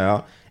nerdy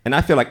child, and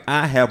I feel like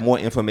I have more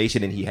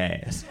information than he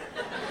has.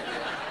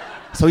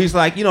 So he's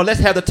like, you know, let's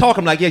have the talk.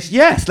 I'm like,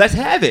 yes, let's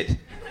have it.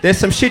 There's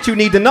some shit you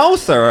need to know,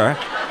 sir.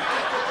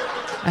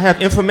 I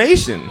have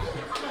information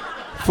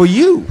for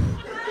you.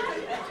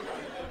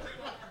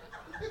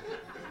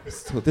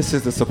 So this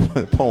is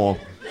the poem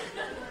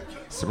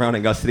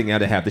surrounding us sitting down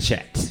to have the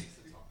chat.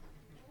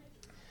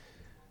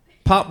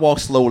 Pop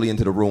walked slowly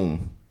into the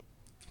room,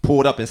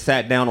 pulled up and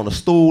sat down on a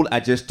stool.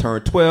 I just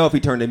turned 12. He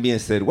turned to me and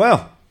said,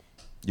 well,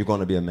 you're going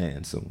to be a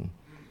man soon.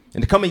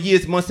 In the coming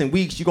years, months, and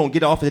weeks, you're going to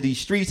get off of these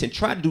streets and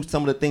try to do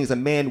some of the things a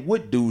man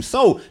would do.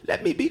 So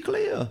let me be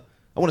clear.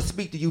 I want to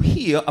speak to you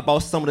here about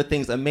some of the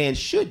things a man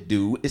should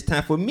do. It's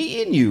time for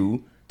me and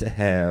you to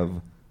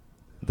have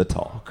the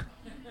talk.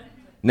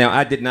 Now,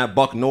 I did not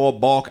buck nor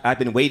balk. I've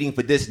been waiting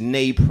for this,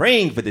 nay,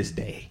 praying for this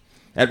day.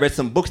 I read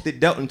some books that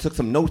dealt and took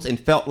some notes and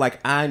felt like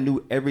I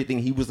knew everything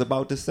he was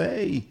about to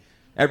say.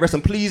 I read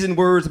some pleasing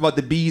words about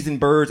the bees and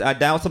birds. I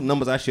dialed some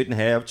numbers I shouldn't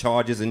have,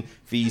 charges and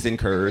fees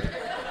incurred.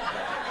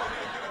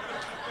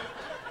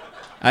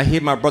 I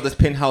hid my brother's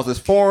penthouse's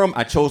forum.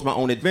 I chose my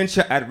own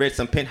adventure. I read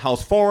some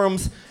penthouse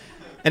forums.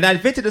 And I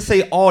ventured to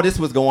say all this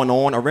was going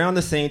on around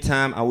the same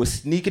time I was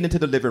sneaking into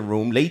the living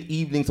room late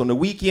evenings on the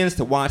weekends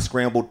to watch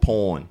scrambled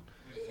porn.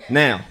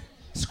 Now,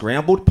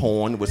 scrambled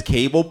porn was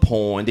cable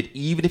porn that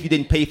even if you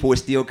didn't pay for it,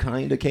 still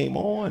kind of came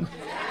on.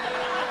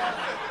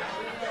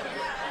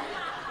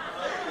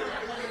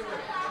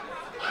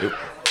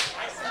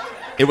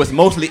 It was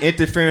mostly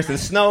interference and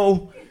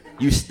snow.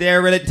 You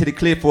stare at it until it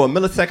cleared for a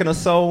millisecond or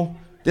so.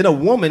 Then a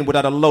woman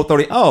without a low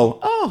 30,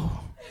 oh.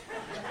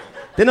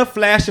 Then a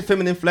flash of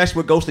feminine flesh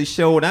would ghostly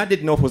show, and I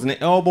didn't know if it was an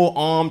elbow,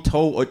 arm,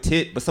 toe, or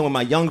tit, but some of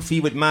my young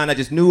feet with mine, I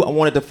just knew I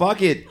wanted to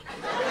fuck it.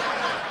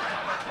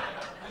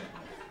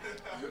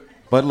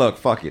 But look,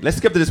 fuck it. Let's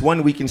skip to this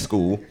one week in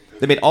school.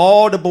 They made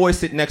all the boys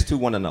sit next to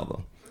one another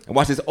and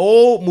watch this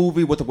old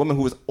movie with a woman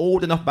who was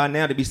old enough by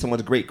now to be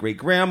someone's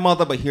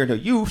great-great-grandmother, but here in her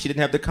youth, she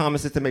didn't have the common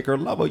sense to make her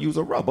lover use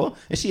a rubber,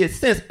 and she had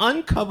since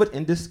uncovered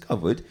and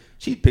discovered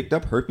she'd picked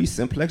up herpes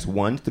simplex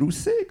 1 through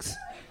 6.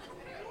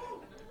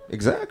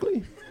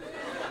 Exactly.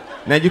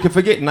 Now, you can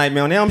forget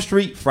Nightmare on Elm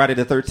Street, Friday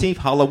the 13th,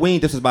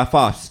 Halloween. This was by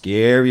far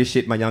scariest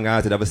shit my young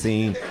eyes had ever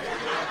seen.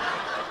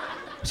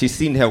 She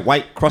seemed to have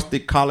white,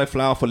 crusted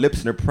cauliflower for lips,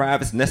 and her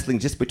privates nestling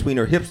just between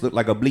her hips looked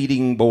like a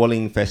bleeding,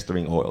 boiling,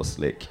 festering oil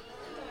slick.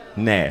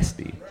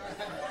 Nasty.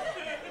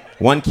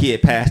 One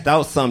kid passed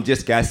out, some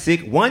just got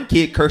sick. One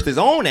kid cursed his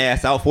own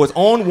ass out for his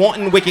own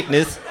wanton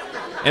wickedness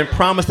and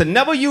promised to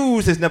never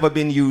use his never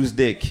been used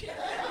dick.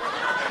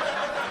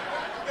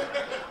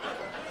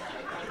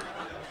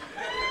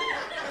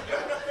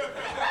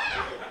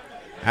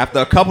 After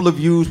a couple of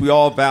views, we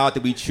all vowed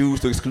that we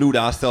choose to exclude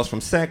ourselves from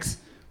sex.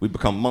 We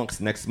become monks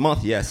next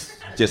month, yes,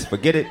 just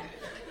forget it.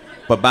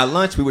 But by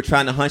lunch, we were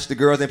trying to hunch the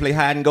girls and play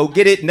hide and go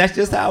get it, and that's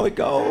just how it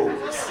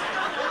goes.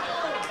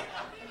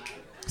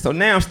 So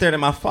now I'm staring at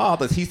my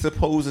father as he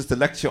supposes to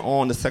lecture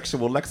on the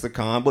sexual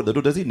lexicon, but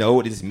little does he know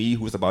it is me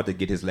who's about to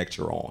get his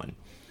lecture on.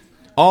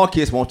 All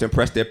kids want to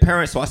impress their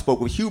parents, so I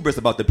spoke with hubris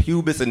about the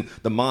pubis and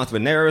the mons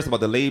veneris, about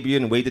the labia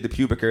and way that the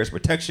pubic hair is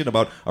protection,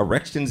 about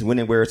erections, when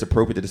and where it's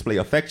appropriate to display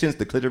affections,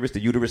 the clitoris, the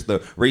uterus,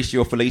 the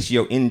ratio,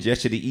 fellatio,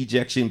 ingestion, the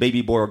ejection,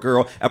 baby boy or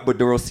girl,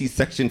 epidural,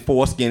 C-section,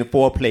 foreskin,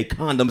 foreplay,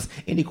 condoms.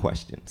 Any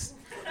questions?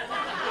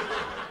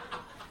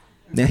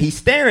 Now he's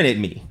staring at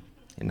me,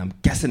 and I'm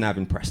guessing I've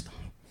impressed him.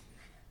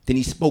 Then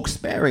he spoke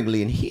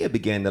sparingly, and here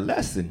began the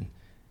lesson.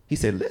 He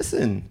said,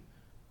 listen,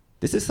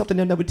 this is something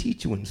they'll never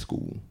teach you in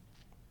school.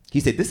 He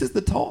said, this is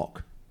the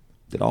talk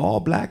that all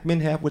black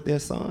men have with their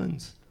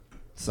sons.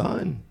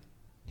 Son,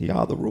 here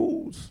are the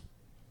rules.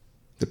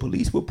 The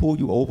police will pull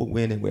you over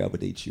when and wherever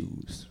they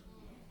choose.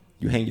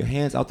 You hang your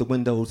hands out the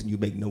windows and you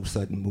make no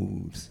sudden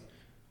moves.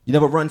 You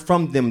never run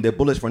from them, their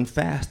bullets run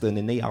faster and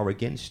then they are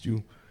against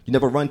you. You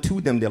never run to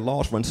them, their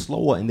laws run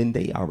slower and then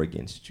they are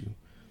against you.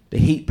 They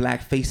hate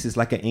black faces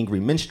like an angry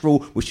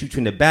minstrel, will shoot you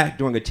in the back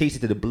during a chase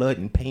into the blood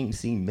and pain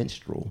seem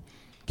minstrel.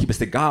 Keep a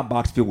cigar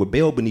box filled with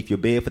bail beneath your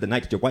bed for the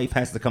night that your wife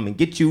has to come and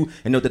get you,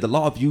 and know that the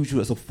law views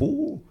you as a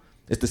fool.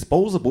 It's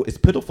disposable, it's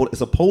pitiful, it's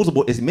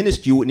opposable, it's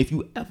minuscule, and if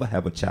you ever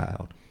have a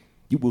child,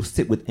 you will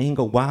sit with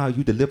anger while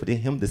you deliver to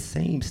him the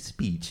same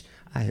speech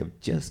I have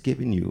just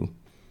given you.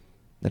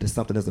 That is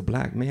something as a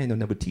black man they'll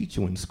never teach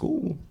you in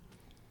school.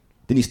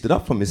 Then he stood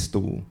up from his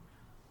stool.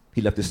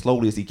 He left as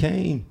slowly as he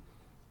came.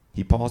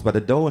 He paused by the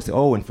door and said,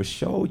 oh, and for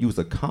sure, use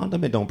a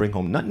condom and don't bring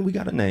home nothing we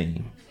got a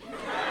name.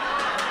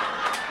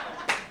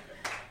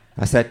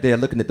 I sat there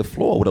looking at the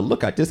floor with a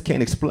look I just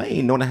can't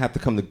explain, knowing I have to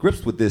come to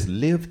grips with this,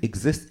 live,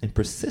 exist, and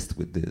persist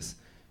with this,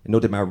 and know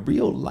that my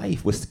real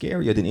life was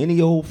scarier than any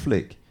old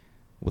flick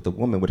with a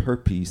woman with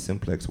herpes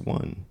simplex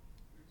 1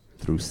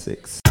 through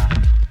 6.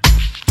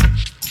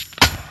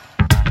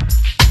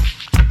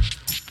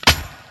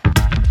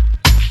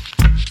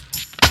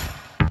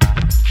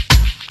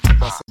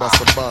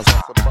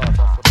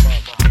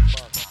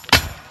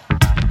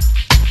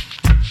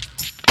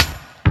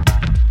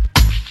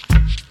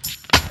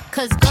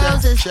 Cause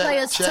girls is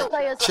players too.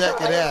 Check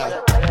it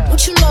out.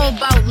 What you know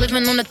about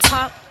living on the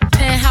top?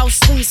 Penthouse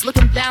suites,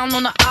 looking down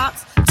on the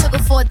ops. Took her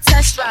for a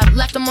test drive,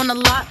 left them on the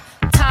lot.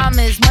 Time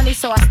is money,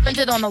 so I spend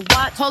it on a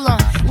watch. Hold on,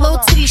 little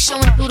titty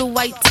showing through the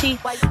white tee.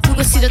 You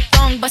can see the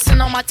thong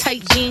busting on my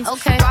tight jeans.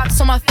 Okay, rocks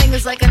on my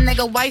fingers like a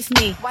nigga wife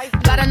me.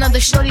 Got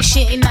another shorty, she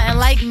ain't nothing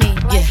like me.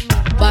 Yeah,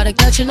 about to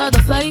catch another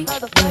flight.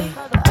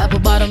 Apple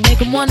bottom make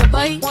him wanna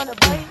bite.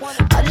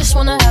 I just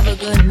wanna have a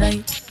good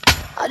night.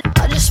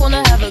 I just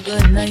wanna have a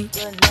good night.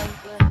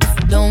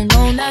 If you don't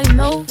know, now you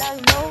know.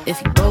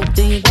 If you broke,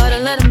 then you gotta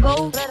let him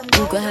go.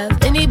 You could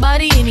have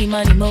anybody, any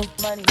money, mo.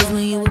 Cause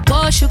when you a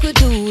boss, you could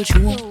do what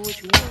you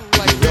want.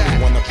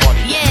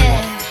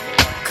 Yeah,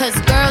 cause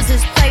girls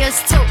is players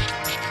too.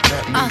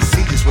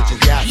 See just what you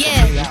got.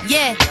 Yeah,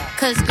 yeah,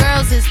 cause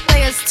girls is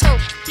players too.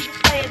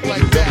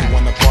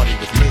 Wanna party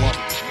with me?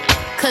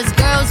 Cause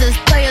girls is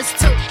players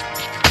too.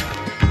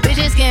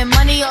 Bitches getting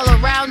money all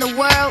around the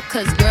world,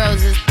 cause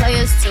girls is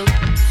players too.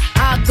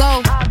 I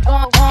go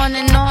on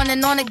and on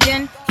and on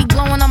again. He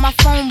blowing on my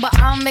phone, but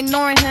I'm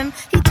ignoring him.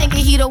 He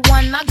thinking he the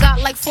one, I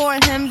got like 4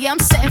 of him. Yeah, I'm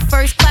sitting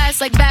first class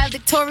like bad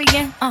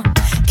Victorian.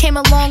 Came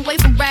a long way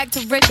from rag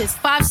to riches.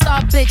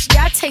 5-star bitch,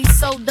 yeah, I taste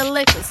so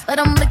delicious. Let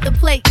him lick the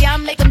plate, yeah, I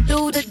make him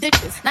do the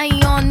dishes. Now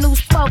he on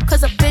news 12,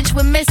 cause a bitch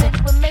we're missing.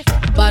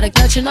 About to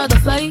catch another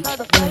flight.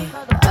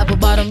 Apple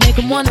bottom make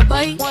him wanna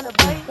bite.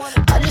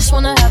 I just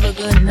wanna have a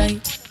good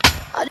night.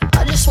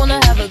 I just wanna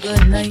have a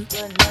good night.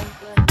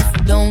 If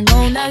you don't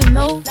know, now you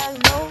know.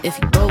 If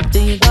you broke,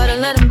 then you gotta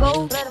let him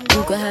go.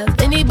 You could have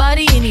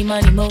anybody, any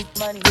money, mo.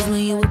 Cause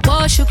when you a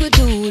boss, you could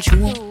do what you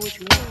want.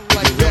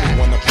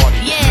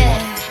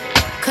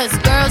 Yeah, cause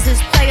girls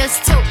is players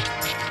too.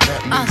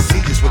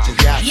 See just what you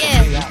got.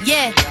 Yeah,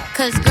 yeah,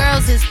 cause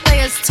girls is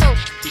players too.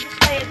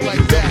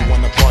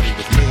 Wanna party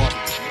with me?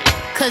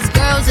 Cause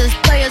girls is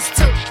players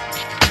too.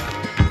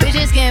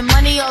 Bitches getting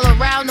money all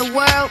around the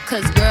world,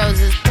 cause girls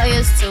is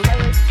players too.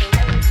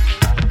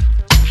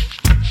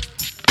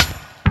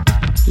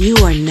 You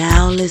are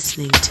now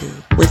listening to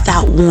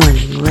Without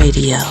Warning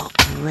Radio.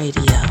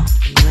 Radio.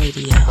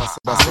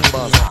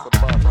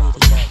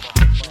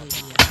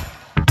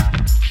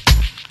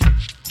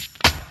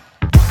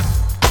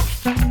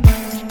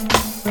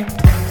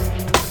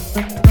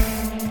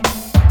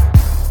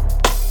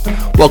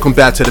 Welcome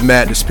back to the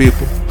Madness,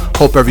 people.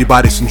 Hope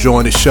everybody's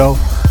enjoying the show.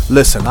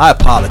 Listen, I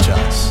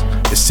apologize.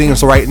 It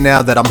seems right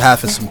now that I'm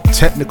having some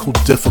technical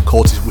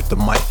difficulties with the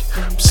mic.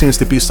 Seems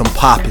to be some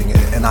popping in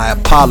it, and I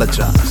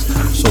apologize.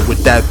 So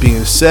with that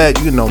being said,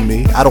 you know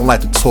me, I don't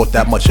like to talk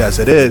that much as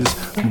it is,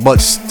 but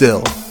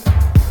still,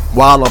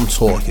 while I'm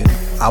talking,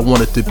 I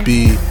want it to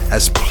be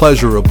as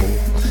pleasurable,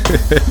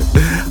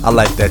 I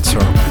like that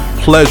term,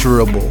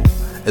 pleasurable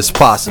as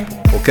possible,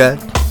 okay?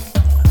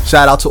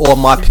 Shout out to all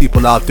my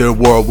people out there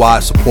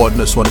worldwide supporting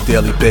us on a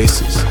daily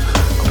basis.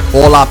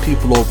 All our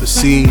people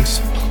overseas,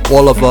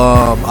 all of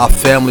our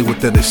family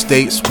within the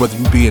states, whether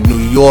you be in New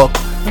York,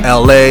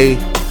 LA,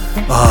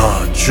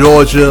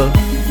 Georgia,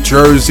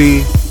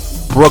 Jersey,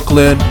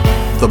 Brooklyn,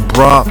 the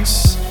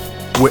Bronx,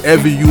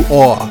 wherever you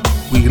are,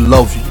 we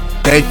love you.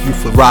 Thank you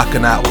for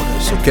rocking out with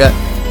us, okay?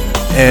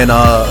 And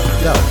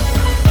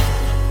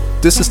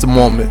this is the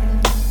moment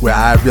where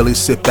I really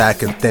sit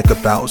back and think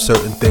about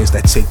certain things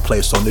that take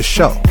place on this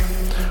show.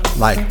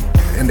 Like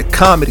in the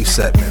comedy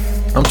segment,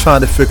 I'm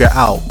trying to figure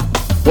out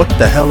what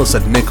the hell is a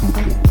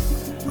nincompoop,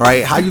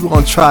 right? How you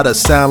gonna try to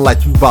sound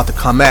like you about to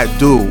come at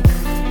dude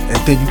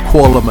and then you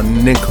call him a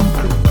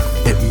nincompoop?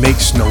 It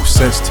makes no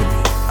sense to me,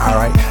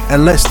 alright?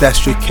 Unless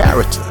that's your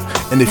character.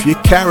 And if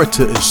your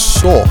character is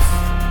soft,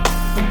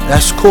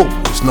 that's cool.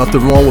 There's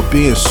nothing wrong with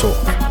being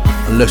soft.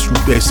 Unless you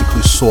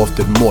basically soft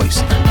and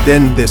moist,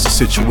 then there's a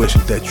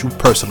situation that you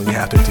personally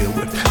have to deal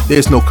with.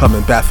 There's no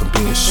coming back from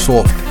being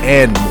soft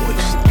and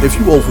moist. If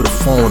you over the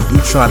phone, you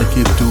trying to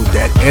give dude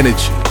that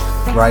energy,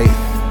 right?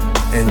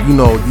 And you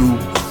know, you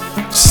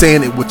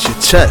saying it with your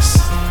chest,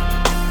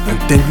 and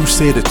then you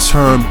say the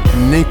term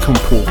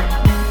nincompoop,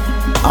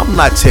 I'm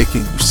not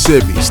taking you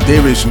serious.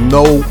 There is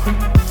no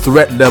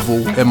threat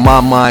level in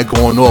my mind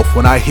going off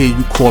when I hear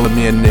you calling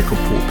me a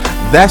nincompoop.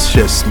 That's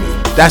just me.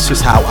 That's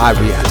just how I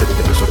react to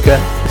things, okay?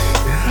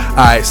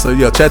 Alright, so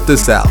yo, check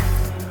this out.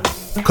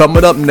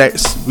 Coming up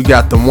next, we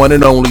got the one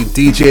and only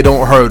DJ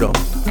Don't Hurt 'Em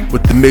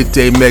with the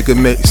Midday Mega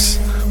Mix.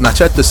 Now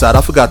check this out,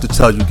 I forgot to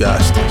tell you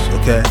guys this,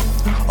 okay?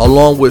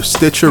 Along with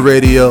Stitcher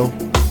Radio,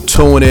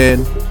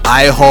 TuneIn,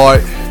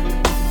 iHeart,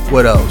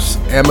 what else?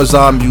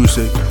 Amazon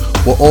Music.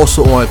 We're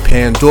also on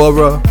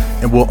Pandora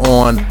and we're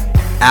on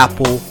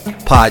Apple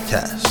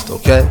Podcast,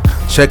 okay?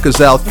 Check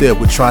us out there.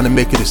 We're trying to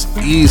make it as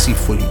easy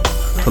for you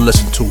to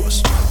listen to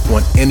us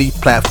on any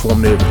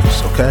platform there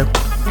is, okay?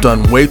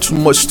 Done way too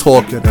much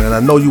talking, and I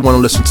know you want to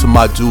listen to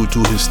my dude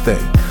do his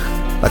thing.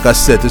 Like I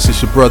said, this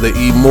is your brother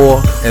E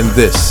Moore, and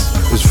this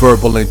is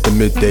Verbal Ink, the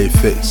Midday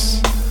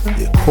Fixx.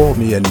 You call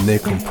me a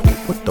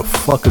nincompoop. What the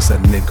fuck is a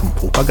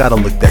nincompoop? I gotta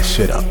look that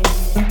shit up.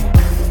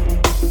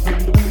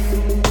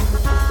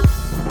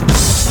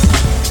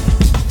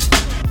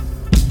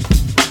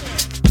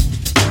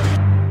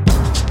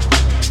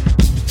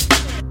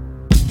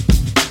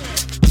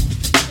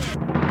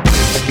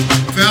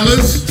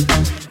 Fellas,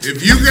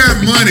 if you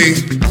got money,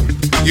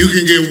 you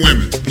can get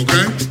women,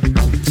 okay?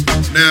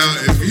 Now,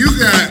 if you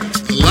got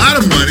a lot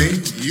of money,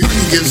 you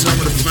can get some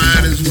of the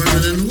finest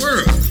women in the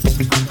world.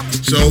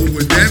 So,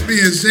 with that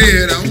being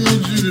said, I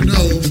want you to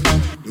know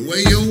the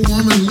way your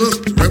woman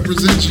look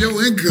represents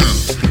your income.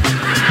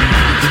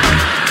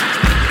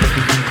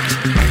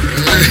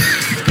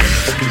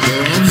 So,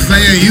 I'm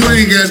saying you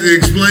ain't got to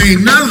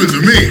explain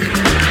nothing to me.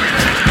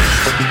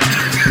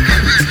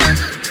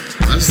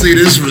 See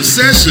this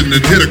recession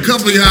that hit a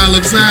couple of y'all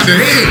upside the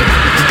head.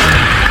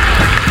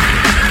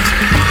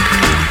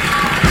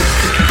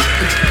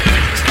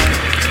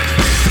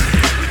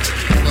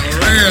 For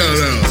real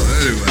though,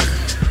 anyway.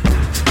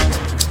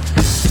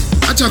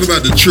 I talk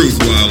about the truth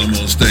while I'm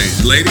on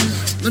stage.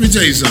 Ladies, let me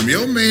tell you something.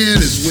 Your man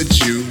is with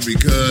you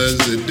because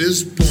at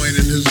this point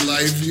in his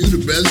life, you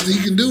the best he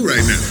can do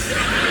right now.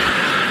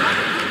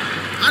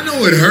 I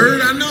know it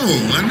hurt, I know.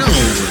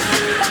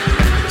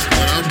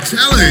 I'm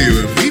telling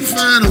you, if he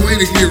find a way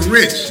to get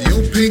rich,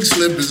 your pink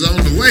slip is on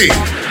the way.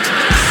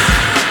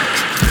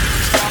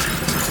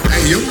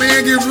 Hey, your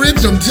man get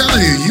rich, I'm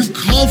telling you, you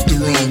coughed the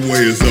wrong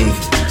way, it's over.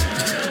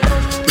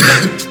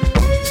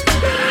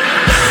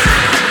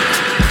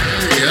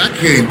 Hey, I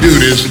can't do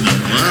this no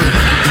more.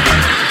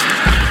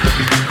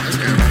 I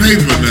got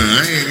paper now,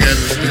 I ain't got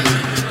to.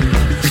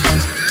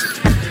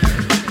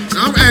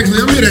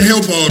 I'm here to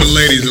help all the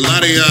ladies. A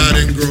lot of y'all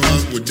didn't grow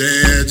up with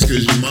dads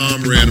because your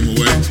mom ran them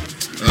away.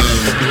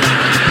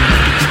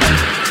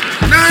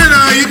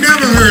 No, you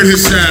never heard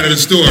his side of the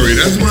story.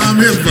 That's why I'm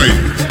here for you.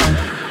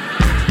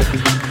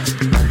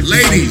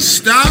 Ladies,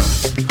 stop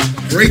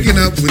breaking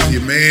up with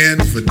your man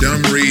for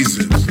dumb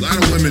reasons. A lot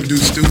of women do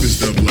stupid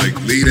stuff like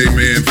leave a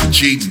man for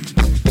cheating.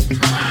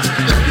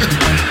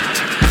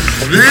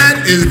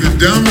 That is the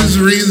dumbest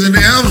reason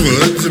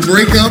ever to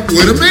break up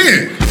with a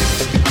man.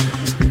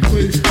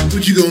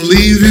 What, you gonna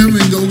leave him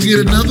and go get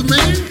another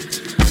man?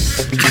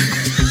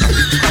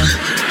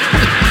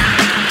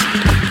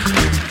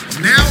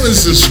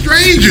 It's a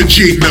stranger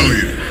cheating on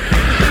you.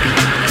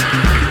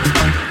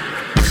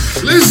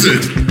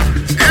 Listen,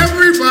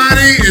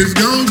 everybody is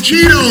gonna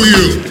cheat on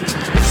you.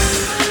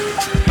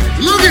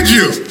 Look at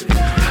you.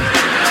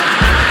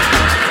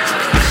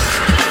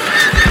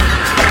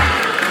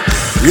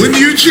 Wouldn't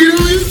you cheat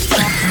on you?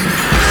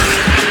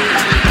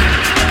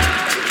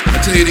 I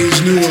tell you,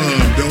 these new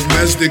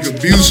domestic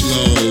abuse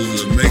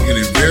laws are making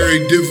it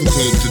very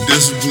difficult to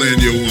discipline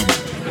your woman.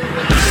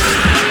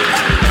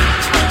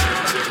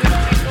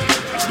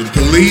 The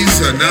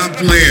police are not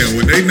playing.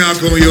 When they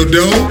knock on your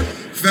door,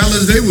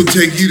 fellas, they will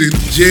take you to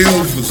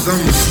jail for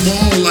something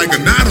small like a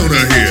knot on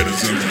her head or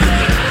something.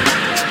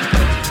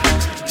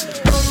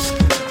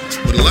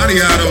 But a lot of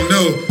y'all don't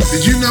know.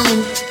 Did you know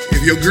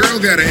if your girl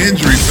got an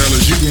injury,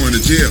 fellas, you going to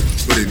jail?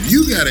 But if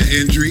you got an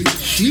injury,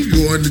 she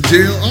going to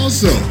jail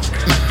also.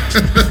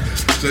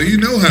 So you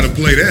know how to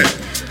play that.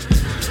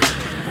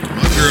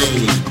 My girl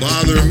was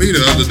bothering me the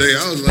other day.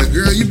 I was like,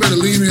 girl, you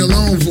better leave me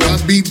alone before I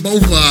beat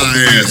both of our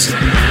ass.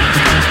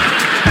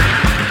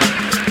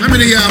 How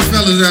many of y'all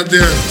fellas out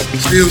there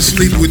still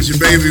sleep with your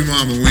baby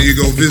mama when you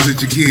go visit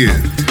your kid?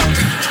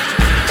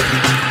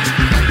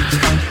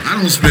 I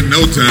don't spend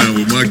no time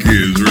with my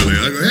kids, really.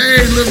 I go,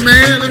 hey, little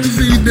man, let me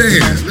see you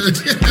dance.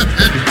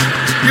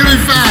 Give me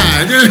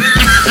 5.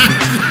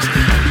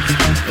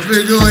 I've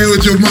been going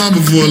with your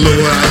mama for a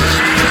little while.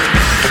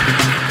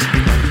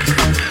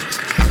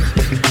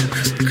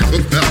 Come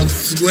out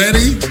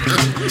sweaty.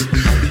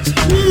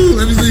 Woo,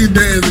 let me see you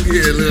dance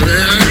again, little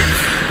man.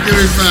 Give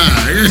me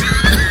 5.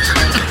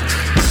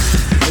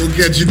 We'll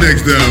catch you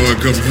next time I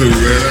come through,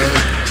 man.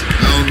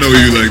 I don't know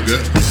you like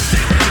that.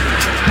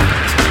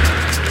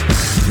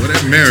 Well,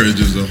 that marriage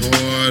is a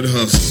hard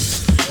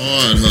hustle.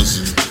 Hard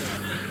hustle.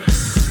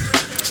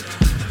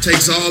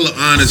 Takes all the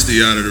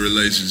honesty out of the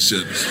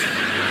relationships.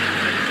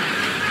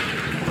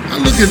 I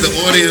look at the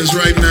audience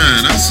right now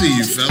and I see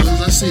you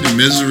fellas. I see the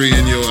misery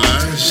in your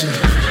eyes.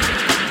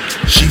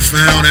 She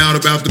found out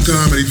about the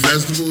comedy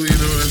festival, you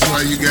know, that's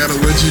why you got her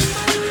with you.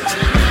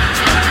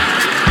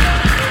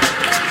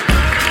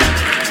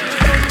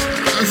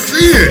 I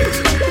see it.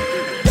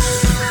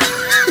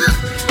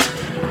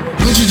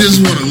 Don't you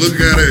just want to look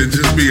at her and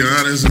just be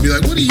honest and be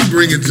like, what are you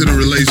bringing to the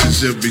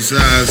relationship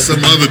besides some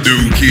other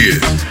dude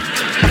kid?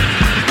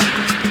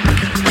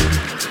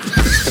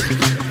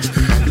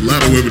 A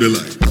lot of women are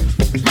like,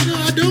 you know,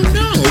 I don't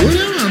know. What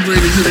am I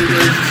bringing to the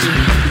relationship?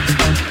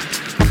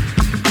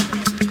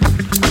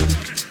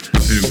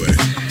 Anyway,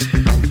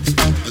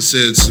 I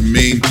said some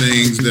mean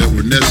things that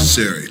were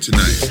necessary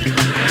tonight.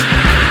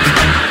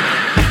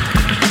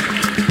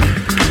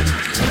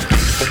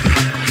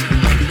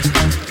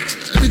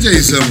 Let me tell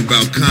you something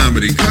about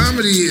comedy.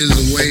 Comedy is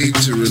a way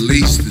to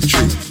release the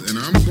truth, and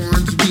I'm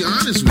going to be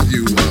honest with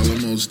you while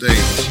I'm on stage.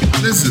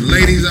 Listen,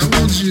 ladies, I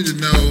want you to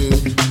know,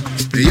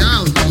 and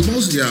y'all,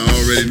 most of y'all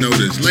already know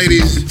this.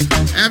 Ladies,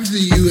 after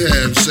you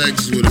have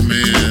sex with a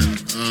man,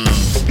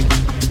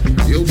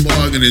 your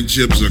bargaining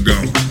chips are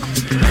gone.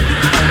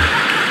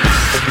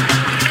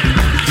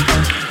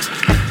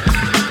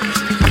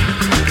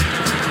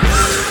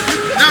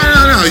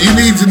 No, you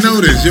need to know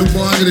this. Your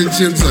bargaining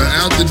chips are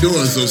out the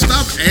door, so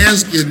stop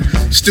asking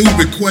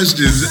stupid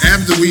questions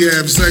after we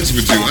have sex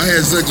with you. I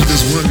had sex with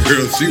this one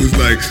girl. She was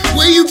like,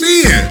 where you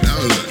been? I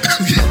was like,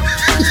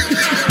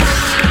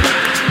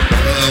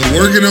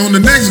 working on the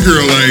next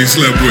girl I ain't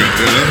slept with.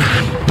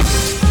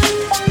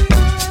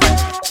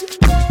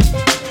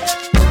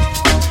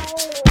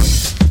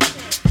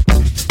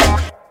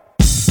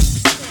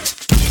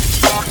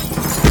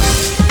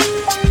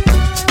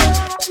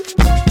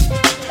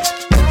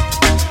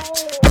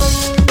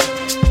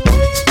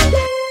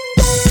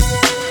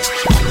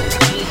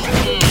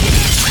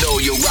 Know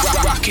you're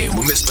rocking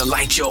with Mr.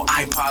 Light Your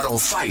iPod on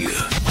Fire,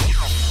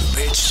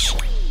 bitch.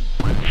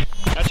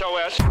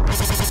 SOS.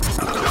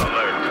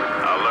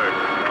 Alert.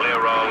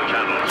 Clear all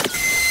channels.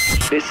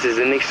 This is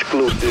an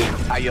exclusive.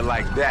 How you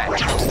like that?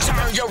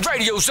 Turn your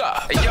radios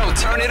up. Hey, yo,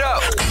 turn it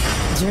up.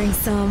 Drink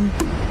some,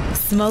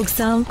 smoke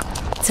some,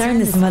 turn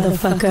this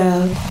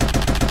motherfucker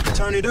up.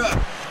 Turn it up.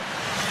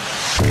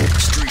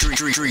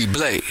 Street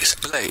blaze.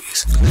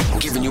 I'm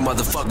giving you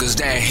motherfuckers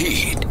that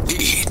heat.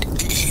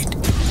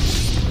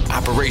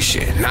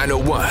 Operation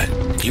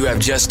 901. You have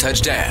just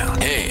touched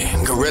down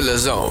in Gorilla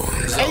Zone.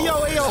 Hey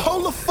yo,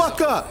 hold the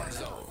fuck up.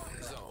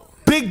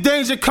 Big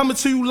danger coming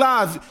to you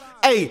live.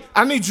 Hey,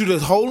 I need you to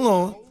hold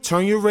on,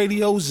 turn your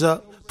radios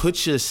up,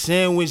 put your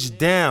sandwich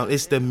down.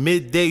 It's the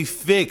Midday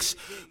Fixx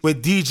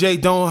with DJ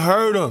Don't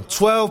Hurt 'Em,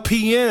 12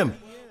 p.m.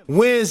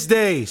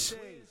 Wednesdays.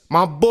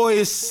 My boy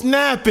is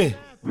snapping.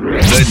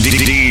 The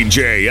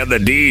DJ of the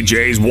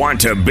DJs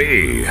want to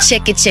be.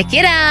 Check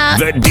it out.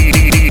 The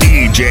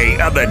DJ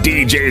of the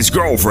DJ's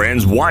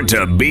girlfriends want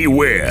to be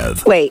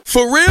with. Wait,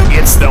 for real?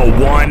 It's the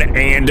one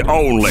and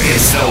only.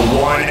 The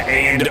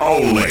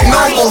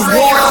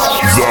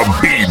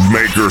Beat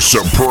Maker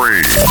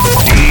Supreme.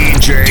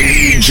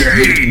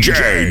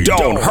 DJ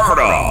Don't Hurt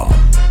 'Em.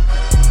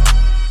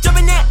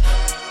 Jumping that,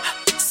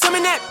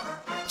 summon that.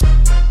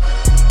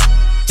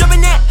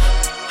 Jumping that,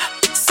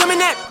 summon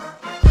that.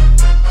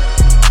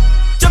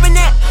 Jumping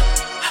that,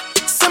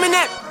 summon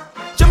that.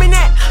 Jumping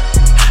that,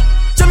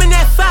 jumping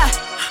that fire.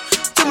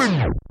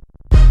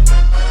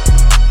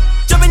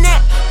 Jumping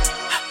that,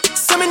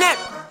 summon that.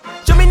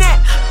 Jumping that,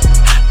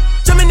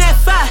 jumping that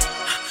fire.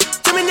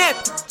 Jumping that,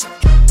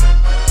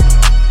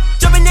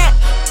 jumping that,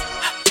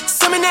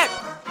 summon that.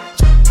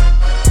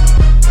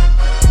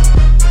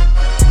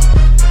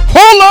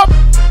 Hold up.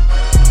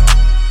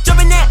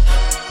 Jumping that,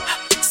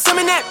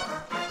 summon that.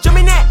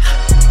 Jumping that,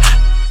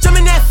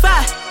 jumping that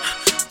fire.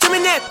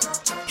 Jumping that,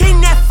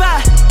 hitting that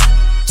fire.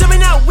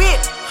 Jumping out with,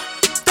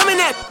 drumming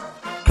that,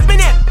 drumming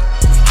that,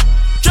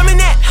 drumming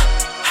that,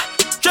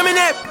 drumming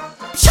that.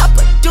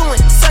 Chopper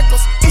doing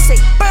circles. It's a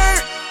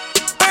bird.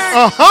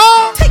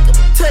 Take him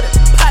to the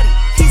potty.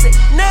 He's a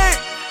nerd.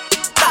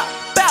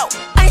 Bow.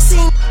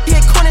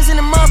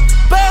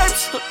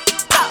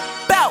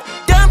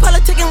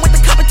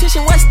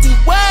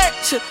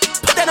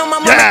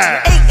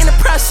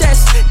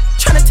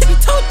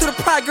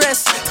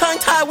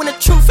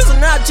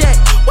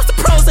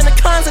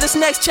 what's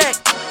next check?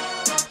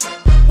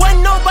 Wasn't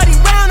nobody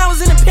round, I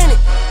was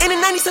independent. In a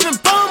 97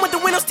 bomb with the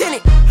windows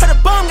tinted. Heard a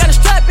bomb, got a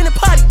strap in the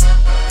potty.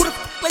 Who the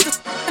f*** lays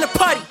in a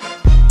party?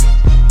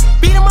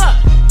 Beat him up,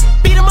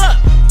 beat him up,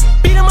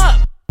 beat him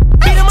up,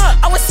 beat him up.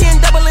 I was seeing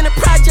double in the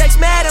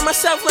projects, mad at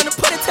myself, learn to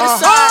put it to the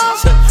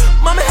side.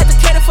 Mama had to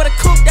cater for the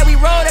coupe that we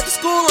rode at the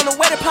school on the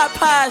way to pop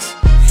pies.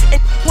 And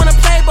wanna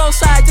play both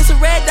sides, it's a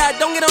red dot,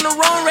 don't get on the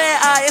wrong red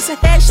eye. It's a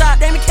headshot,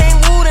 they became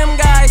woo them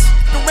guys.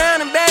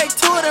 Around and buried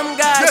two of them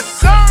guys.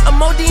 Yes,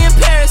 I'm OD in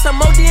Paris, I'm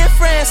OD in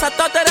France. I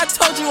thought that I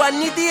told you I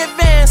need the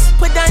advance.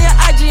 Put down your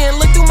IG and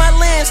look through my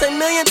lens. A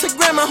million to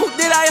grandma, who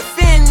did I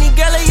offend? The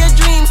girl of your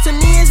dreams, to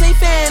me is a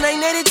fan. I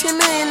netted 10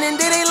 million and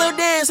did a little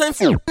dance. I'm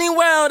f***ing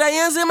world, I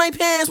ends in my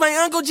pants. My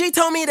Uncle G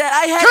told me that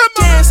I had a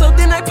chance. So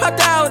then I popped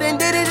out and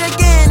did it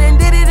again,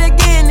 and did it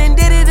again, and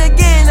did it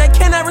again. I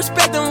cannot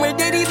respect them, where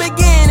did he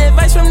begin?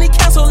 Advice from the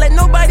council, let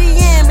nobody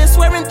in. Been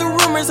swearing through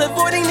rumors,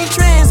 avoiding the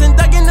trends. And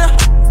dug in the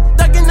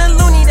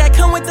loony that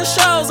come with the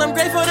shows. I'm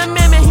grateful to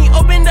man, he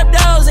opened up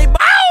doors. They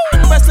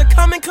us to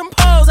come and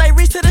compose. I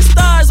reach to the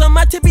stars on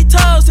my tippy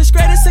toes. This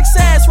greatest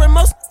success where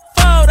most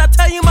fold. I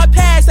tell you my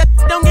past, that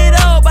don't get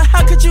old. But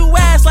how could you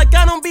ask? Like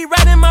I don't be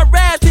writing my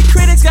raps. The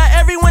critics got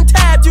everyone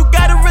tapped. You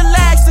gotta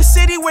relax. The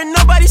city where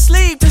nobody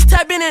sleeps. Just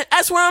tap in and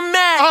that's where I'm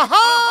at.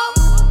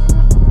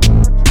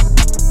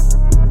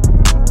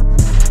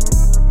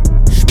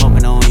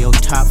 Smoking on your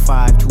top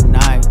 5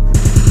 tonight.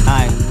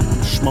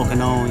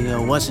 Smoking on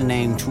your what's the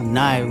name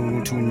tonight.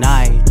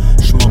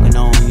 Smoking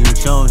on your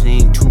shows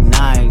name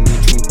tonight.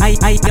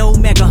 I yo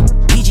Mega,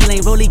 PG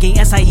Lane, Rolly Gang,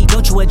 SIE.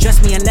 Don't you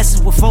address me unless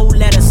it's with 4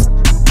 letters.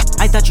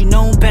 I thought you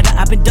known better.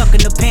 I've been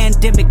ducking the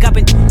pandemic. I've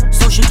been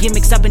social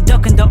gimmicks. I've been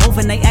ducking the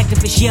overnight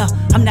activists. Yeah,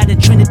 I'm not a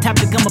trending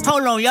topic. I'm a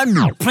hold on, y'all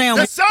know playing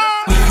with.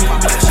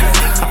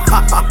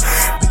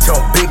 Yo,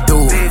 big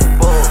dude.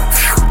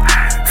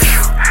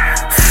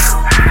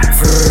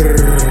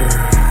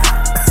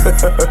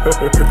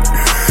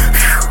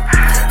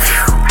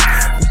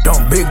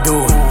 Don't big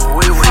dude.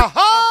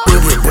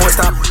 Boy,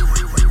 stop.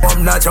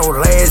 I'm not your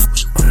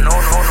last. No.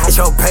 It's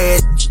your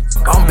past.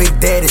 I'm Big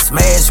Daddy,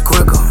 smash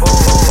quicker.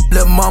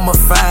 Lil' mama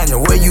fine,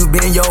 where you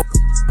been, yo?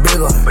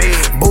 Bigger.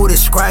 Booty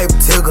stripe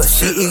tigger.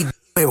 She eat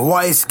with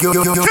white skill.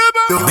 Big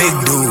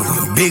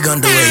dude, big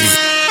underrated.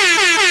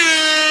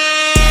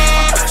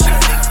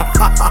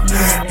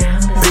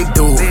 Big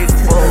dude.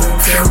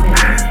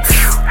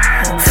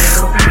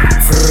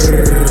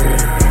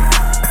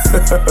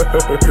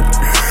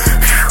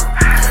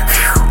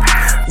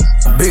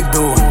 Big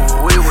dude.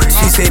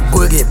 She said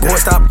boogie, boy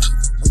stop.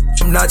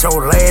 I'm not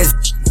your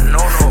last. No.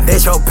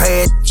 That's your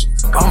pad.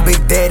 I'm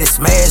Big Daddy,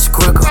 smash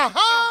quicker.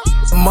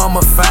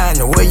 Mama fine,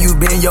 where you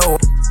been, yo?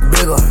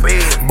 Bigger.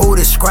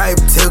 Booty stripe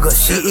tigger.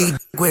 She eat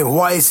with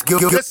white skill.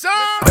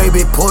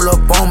 Baby, pull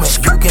up on me.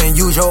 You can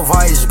use your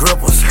vice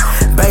grippers.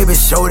 Baby,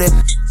 show that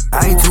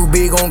I ain't too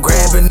big on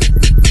grabbing.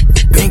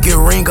 Pinky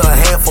ring a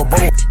half a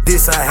boat.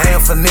 This a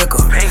half a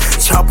nickel.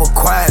 Chopper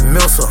quiet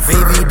milser.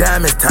 VV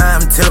diamonds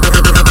time ticker.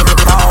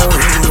 Ball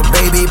head,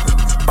 baby.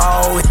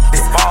 Ball head.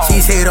 She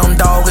said I'm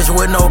doggish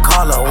with no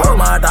collar. What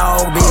my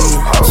dog be?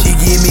 She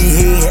give me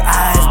head,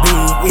 eyes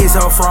big. It's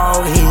a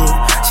frog head.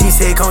 She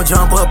said come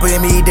jump up with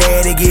me,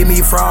 daddy. Give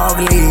me frog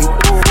leg.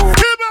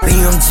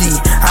 BMG,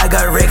 I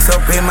got Rex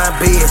up in my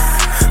bed.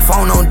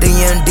 Phone on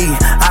D&D,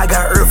 I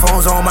got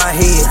earphones on my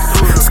head.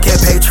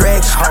 Scape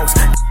track house,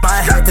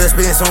 I had to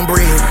spend some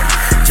bread.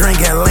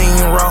 Drinking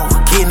lean raw,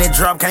 kidney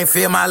drop, can't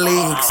feel my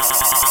legs.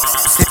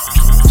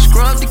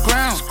 Scrub the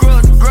ground,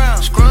 scrub the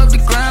ground, scrub the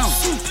ground.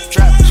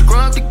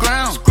 Scrub the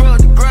ground, scrub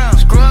the ground,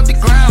 scrub the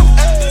ground.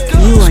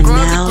 You are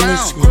now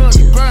listening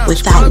to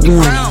Without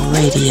Warning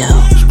Radio.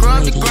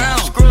 Scrub the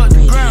ground, scrub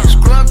the ground,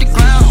 scrub the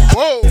ground.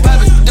 Whoa,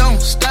 baby,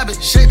 don't stop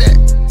it, shake that.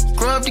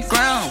 Scrub the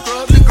ground.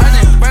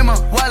 I didn't bring my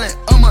wallet,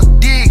 I'ma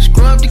dig.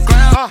 Scrub the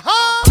ground.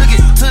 Took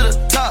it to the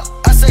top,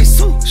 I say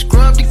sue.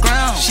 Scrub the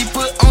ground. She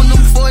put on them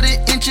 40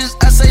 inches,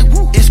 I say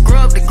woo. It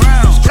scrub the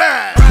ground.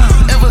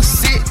 Ever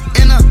sit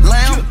in a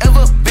lounge?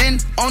 Ever been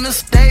on the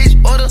stage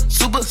or the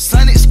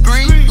supersonic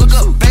screen? Look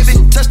up, baby,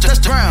 touch the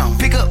ground.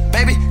 Pick up,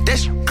 baby,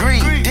 that's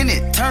green. Then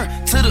it turn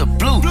to the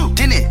blue.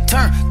 Then it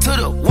turn to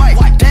the white.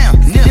 Down,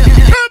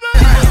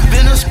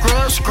 been a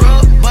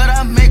scrub, but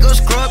I make her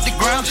scrub the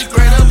ground.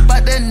 Straight up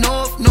out that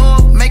north,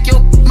 make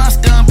your my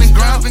stomping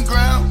ground.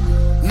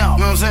 No, you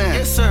know what I'm saying?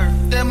 Yes, sir.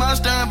 That my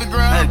stomping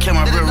ground. I had to kill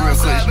my real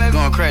quick.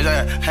 Going crazy.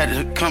 I had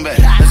to come back.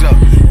 Let's go.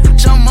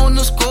 Jump on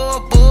the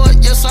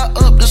scoreboard. Yes, I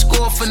up the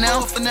score for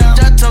now.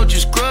 I told you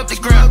scrub the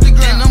ground.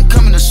 Then I'm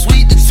coming to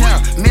sweep the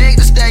town. Make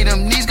the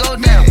stadium, knees go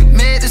down.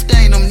 Make the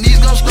stadium, knees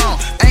go strong.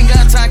 Ain't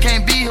got time,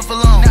 can't be here for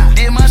long.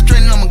 Did my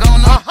straight and I'm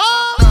going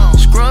on.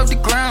 Scrub the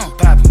ground.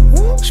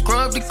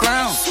 Scrub the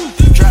ground.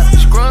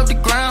 Scrub the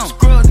ground.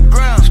 Scrub the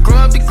ground.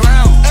 Scrub the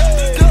ground.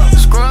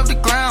 Scrub the ground. Scrub the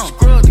ground.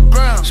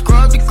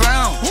 Scrub the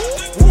ground.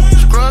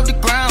 Scrub the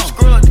ground.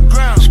 Scrub the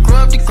ground.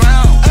 Scrub the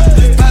ground.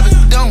 Pop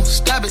it, don't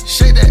stop it,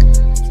 shake that.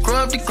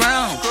 Scrub the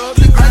ground.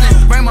 I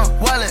didn't bring my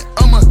wallet,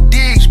 I'ma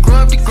dig.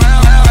 Scrub the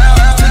ground.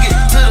 Took it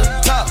to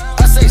the top,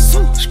 I say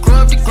sue.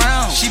 Scrub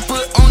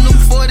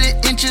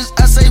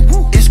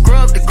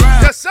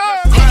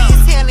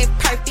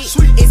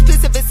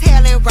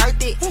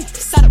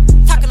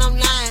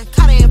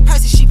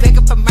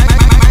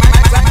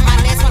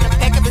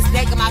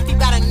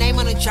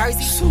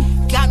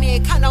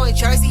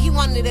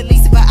wanted to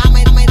lease it, but I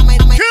made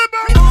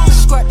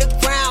squirt the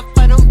ground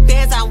for them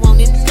bands, I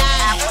want it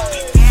now.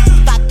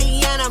 Stop the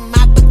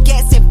my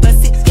baguettes and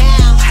bust it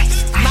down.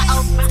 My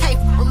old tape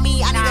with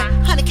me, I need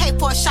a 100K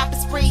for a shopping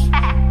spree.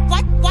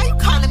 Why you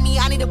calling me?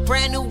 I need a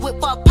brand new whip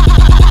for a pop.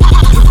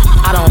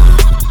 I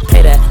don't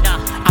pay that.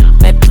 I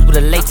met with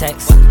a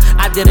latex.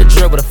 I did a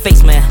drill with a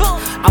face man.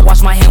 I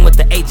wash my hand with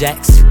the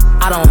Ajax.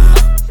 I don't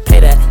pay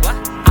that.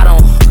 I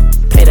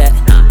don't pay that.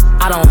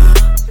 I don't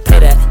pay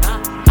that.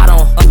 I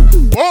don't.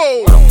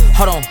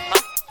 Hold on,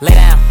 lay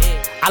down.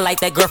 I like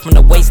that girl from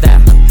the waist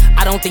down.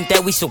 I don't think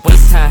that we should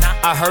waste time.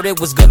 I heard it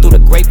was good through the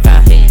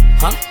grapevine.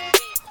 Huh?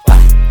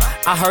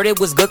 I heard it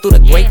was good through the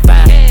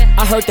grapevine.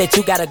 I heard that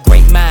you got a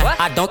great mind.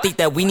 I don't think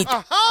that we need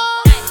to.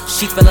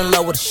 She fell in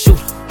love with a shoe.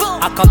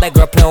 I caught that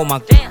girl playing with my.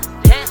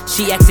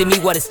 She asking me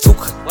what is took.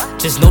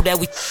 Just know that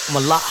we a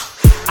lot.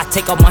 I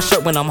take off my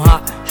shirt when I'm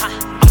hot.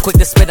 I'm quick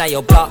to spit out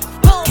your block.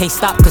 Can't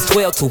stop cause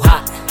 12 too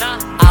hot.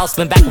 I'll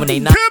spin back when they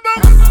knock.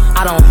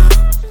 I don't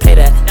pay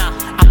that.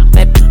 I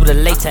met with a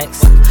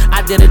latex.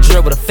 I did a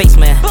drill with a face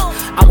man.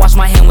 I wash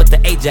my hand with the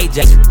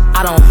Ajax.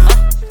 I don't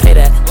pay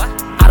that.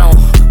 I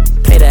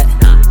don't pay that.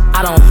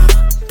 I don't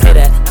pay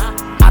that.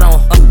 I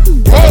don't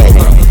pay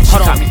that.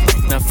 Hold on,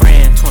 my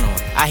friend.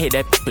 I hit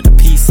that with the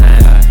peace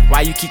sign.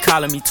 Why you keep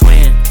calling me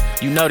twin?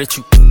 You know that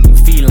you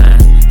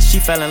feline. She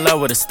fell in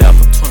love with a stepper.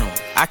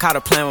 I caught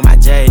her playing with my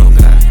J.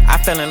 I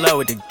fell in love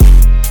with the.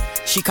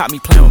 She caught me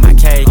playing with my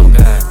K.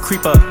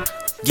 Creep up,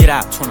 get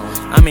out.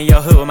 I'm in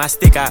your hood with my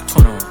stick out.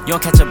 You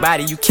don't catch a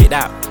body, you kicked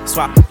out.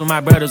 Swap with my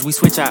brothers, we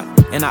switch out.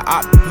 And I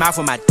op mouth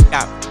with my dick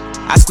out.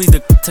 I squeeze the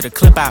to the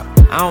clip out.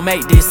 I don't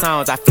make these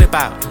songs, I flip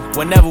out.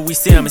 Whenever we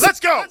see them, it's let's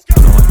go.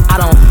 I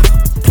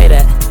don't pay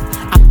that.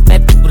 I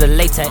met with a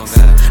latex.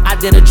 I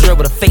did a drill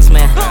with a face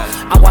man.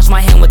 I wash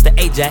my hand with the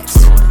Ajax.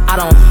 I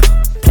don't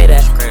pay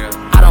that.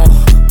 I don't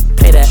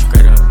pay that.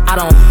 I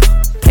don't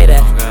pay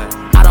that.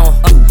 I don't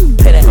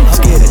pay that. Let's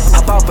get it.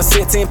 I bought for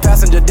 16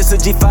 passenger. This a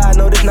G5,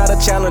 no, this not a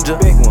Challenger.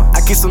 Big one.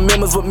 I keep some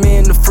members with me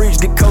in the fridge.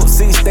 The coat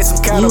seats, they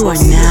some cannibals.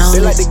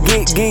 They like to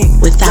geek.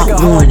 Without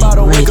Warning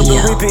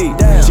Radio.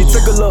 She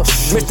took a look,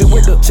 mixed it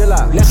with the chill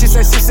out. Now she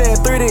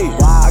saying 3D.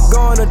 I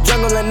go in the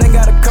jungle and they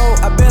got a coat.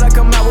 I bet I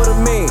come out with a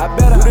mean. I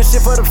bet I do this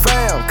shit for the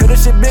fam, cause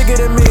this shit bigger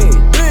than me.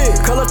 Big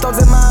color stones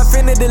in my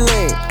infinity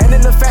lane. And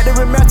in the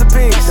factory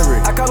masterpiece.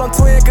 I call him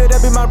twin, could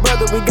that be my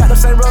brother? We got the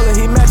same roller,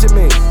 he matching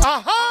me.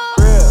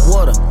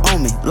 Water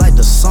on me like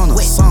the sun.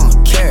 Some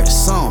carrots,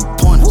 some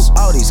pointers.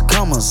 All these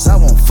commas, I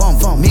want fun.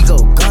 Me go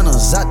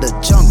gunners out the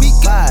jungle.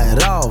 Buy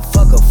it all,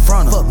 fuck a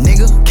fronter. Fuck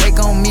nigga, cake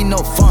on me, no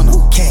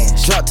funnel.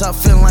 Cash, drop top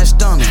feeling like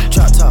stunner.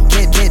 Drop top,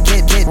 get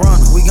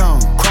runner. We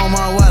gon' chrome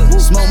my wallet,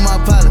 smoke my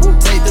pilot.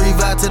 Take 3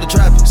 vibe to the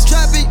tropics.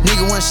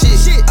 Nigga want shit.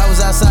 I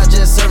was outside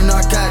just serving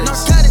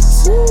narcotics.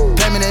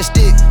 Pay me that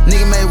stick.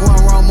 Nigga made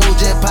one wrong move,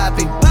 just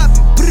poppy.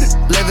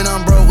 Living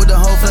on broke with the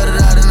whole flooded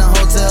out in the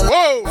hotel.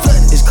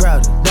 It's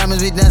crowded.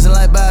 Diamonds be dancing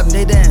like Bobby.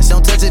 They dance.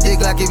 Don't touch a dick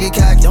like if you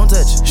cocky. Don't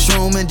touch it.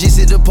 Shroom and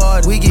GC the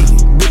party. We geek.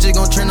 Bitches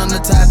gon' trend on the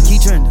top.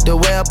 Keep trending. The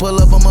way I pull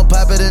up, I'ma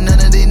pop it and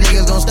none of these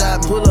niggas gon'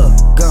 stop me. Pull up,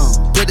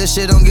 gone. Put that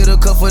shit on, get a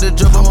cup for the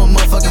drip. I'm a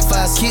motherfucking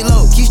 5. Keep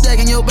low. Keep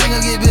stacking your bank,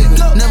 get bigger.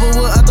 Never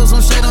would. I throw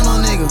some shade on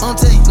no nigga. On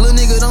tape. Little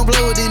nigga don't play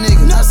with these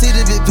niggas. I see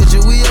the big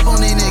picture. We up on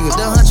these niggas.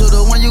 The huncho,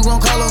 the one you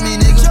gon' call on me,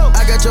 nigga.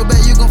 I got your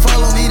back, you gon'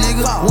 follow me,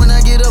 nigga. When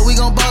I get up, we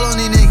gon' ball on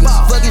these niggas.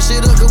 Fucking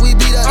shit up, cause we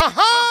beat out.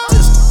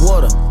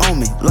 Water on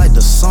me like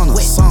the sun.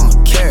 Some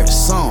carrots,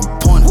 some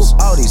pointers.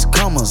 All these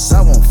commas,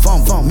 I want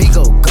fun. Me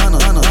go gunner.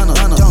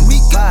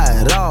 Buy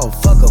it all,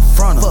 fuck a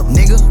fronter. Fuck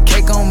nigga,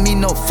 cake on me,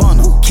 no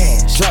funnel.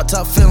 Cash, drop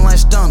top feeling like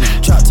stunner.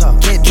 Drop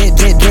top, get.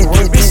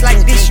 Bitch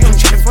like this, you don't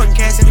check the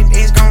forecast, every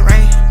day it's gon'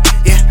 rain.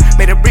 Yeah,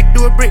 made a brick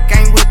do a brick,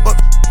 ain't whip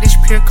up. This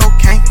pure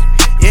cocaine.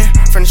 Yeah,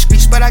 from the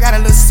streets, but I got a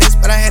little sense,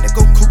 but I had to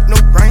go coop no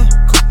brain.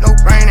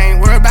 I ain't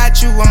worried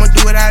about you, I'ma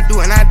do what I do,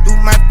 and I do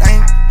my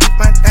thing.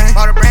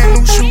 Bought a brand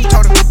new shoe,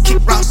 told her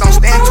kick rocks, don't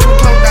stand too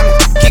close,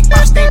 diamonds.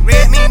 Kickbox, they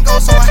red, me and go,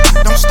 so I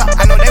don't stop.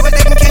 I know they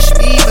can catch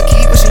me, but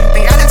keep pushing.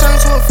 Think I done turned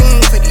into a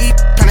fiend for these.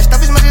 Tryna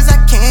stuff as much as I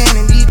can,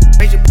 and these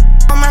raise your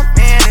on my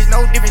man, there's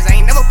no difference.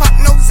 I ain't never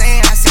popped no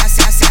Zan. I see.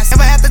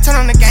 Never have to turn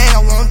on the gang,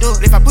 I won't do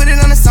it. If I put it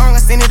on the song,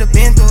 I send it a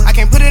been through it. I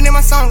can't put it in my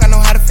song, I know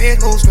how the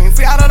feds go. Scream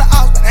free out of the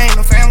house, but I ain't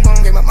no fam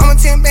gon' give my mama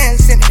 10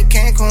 bands, send it to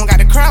Cancun.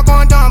 Got the crowd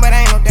going down, but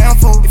I ain't no damn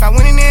fool. If I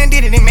went in there and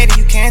did it, they made it,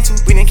 you can too.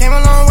 We done came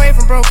a long way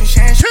from broken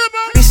change.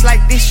 Bitch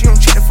like this, you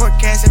don't check the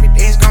forecast, every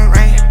day it's gon'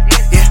 rain.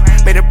 Yeah,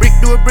 made a brick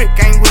do a brick,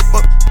 I ain't whip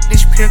up.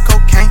 This pure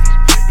cocaine.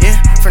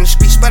 Yeah, from the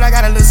streets, but I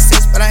got a little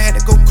sense, but I had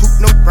to go coop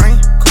no brain.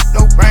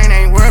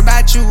 I ain't worried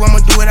about you, I'ma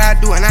do what I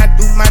do, and I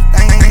do my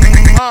thing.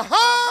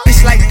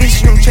 Bitch like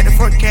this, you don't check the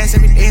forecast,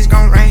 every day it's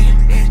gon' rain.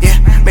 Yeah,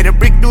 made a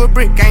brick do a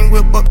brick, I ain't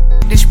whip up.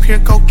 This pure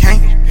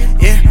cocaine.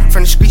 Yeah,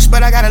 from the streets,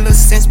 but I got a little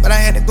sense, but I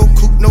had to go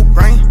coop no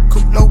brain.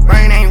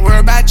 I ain't worried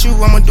about you,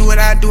 I'ma do what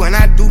I do, and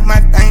I do my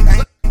thing.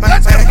 I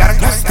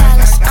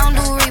don't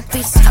do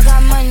repeats, I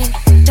got money,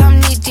 dumb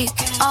knee deep.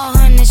 All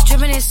hundreds,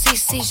 drippin' in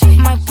CC.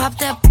 Might pop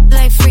that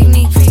like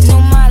Freakney. No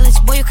mileage,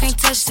 boy, you can't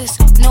touch this.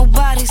 No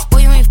bodies, boy,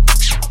 you ain't.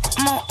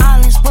 I'm on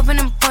islands, whippin'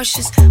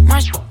 Porsches.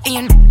 My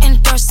and you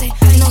endorse it.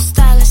 No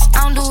stylist,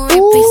 I don't do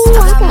repeats.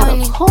 I got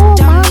money,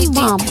 don't need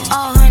deep.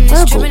 All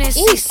hundreds, dripping in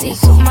CC.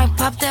 Might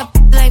pop that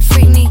like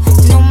Freakney.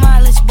 No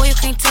mileage, boy, you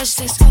can't touch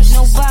this.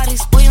 No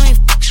bodies, boy, you ain't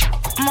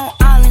I'm on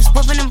islands,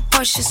 whipping them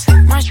Porsches.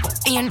 My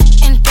and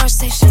you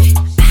endorse it.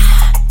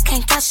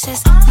 Can't touch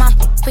this. My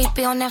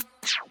baby on that.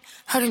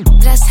 Heard a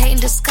that's hating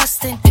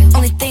disgusting.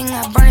 Only thing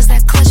I burn is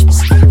that clutch.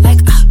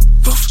 Like,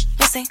 roof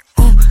missing.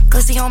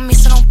 Glizzy on me,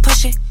 so don't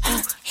push it.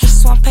 He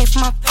just wanna pay for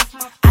my.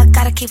 I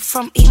gotta keep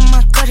from eating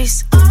my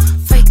goodies.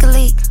 Fake a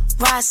leak,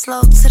 ride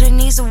slow to the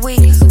knees are weak.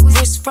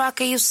 Wrist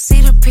rocker, you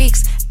see the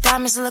peaks.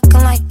 Diamonds looking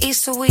like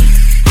Easter week.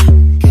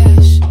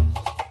 Cash.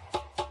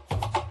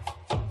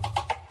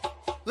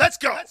 Let's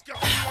go.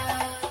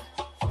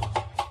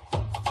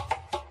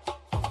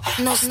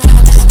 No,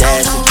 the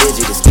dash is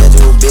busy, the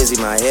schedule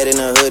busy. My head in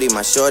a hoodie,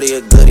 my shorty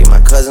a goodie. My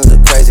cousins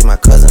are crazy, my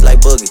cousins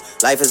like Boogie.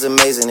 Life is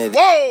amazing, it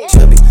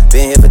should be.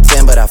 Been here for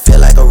 10, but I feel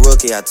like a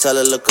rookie. I tell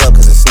her look up,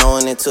 cause it's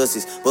snowing in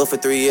Tootsies. Booked for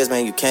 3 years,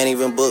 man, you can't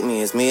even book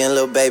me. It's me and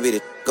Lil Baby,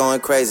 the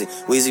going crazy.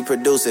 Weezy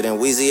produced it, and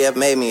Weezy F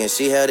made me, and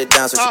she held it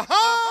down, so she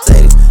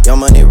Sadie. Young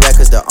Money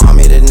Records, the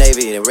Army, the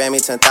Navy. They ran me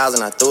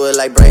 10,000, I threw it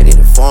like Brady.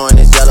 The foreign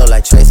is yellow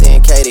like Tracy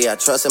and Katie. I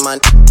trusted my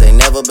they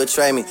never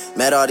betray me.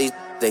 Met all these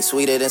they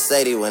sweeter than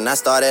Sadie. When I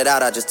started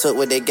out, I just took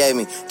what they gave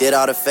me. Did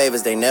all the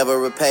favors, they never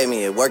repay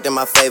me. It worked in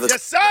my favor.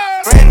 Yes, sir.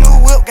 Brand new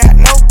whip, got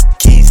no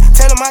keys.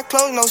 Tell them my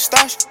clothes, no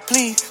starch,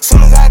 please.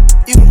 Soon as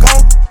you can go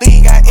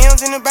leave. Got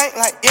M's in the bank,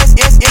 like yes,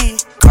 yes, yeah.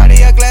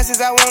 Cardiac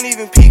glasses, I won't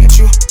even peek at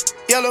you.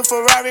 Yellow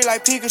Ferrari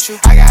like Pikachu.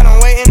 I got him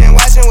waiting and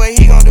watching what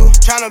he gon' do.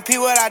 Tryna pee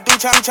what I do,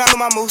 tryna do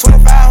my moves.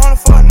 2,500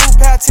 for a new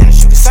pair of tennis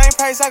shoes. The same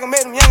price I can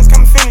make them youngins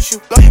come and finish you.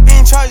 Lawyer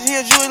being charged, he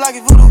a jewelry like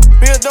a voodoo.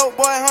 Real dope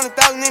boy, 100,000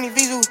 in his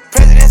Vizu.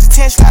 President's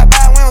attention, slide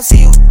by, we don't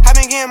see you. I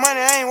been getting money,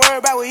 I ain't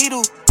worried about what he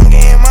do. I'm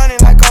getting money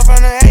like off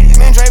from the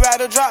 80s. Man, Dre about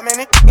to drop, man,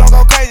 they gon'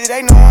 go crazy.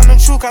 They know I'm the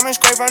truth, coming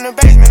straight from the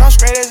basement. I'm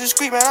straight as a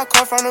street, man, I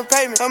come from the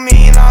pavement. A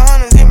million all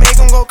hundreds, it make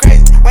them go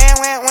crazy.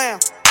 Wham, wham, wham.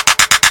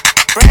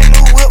 Brand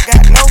new whip,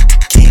 got no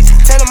keys.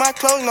 Tell them my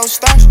clothes, no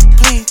starch,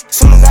 please.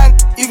 Soon as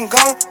you can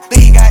go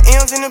leave. Got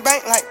M's in the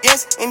bank, like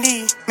yes,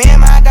 indeed. Me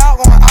and my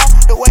dog going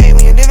off the way.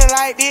 When you're living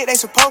like this, they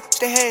supposed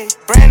to hate.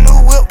 Brand new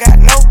whip, got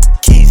no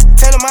keys.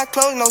 Tell them my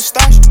clothes, no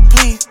starch,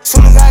 please.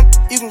 Soon as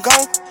you can go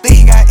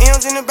leave. Got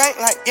M's in the bank,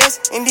 like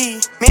yes,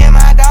 indeed. Me and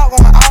my dog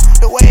going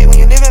off the way. When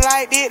you're living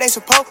like this, they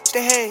supposed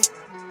to hate.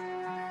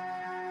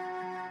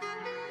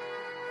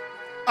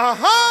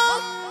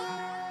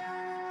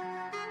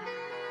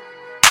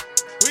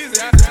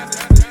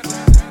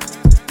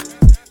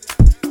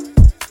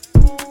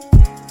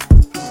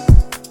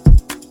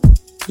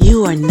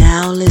 You are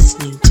now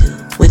listening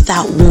to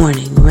Without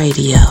Warning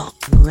Radio.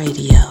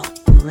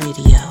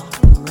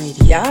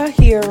 Y'all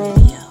hear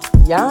him.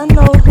 Y'all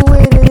know who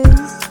it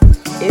is.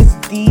 It's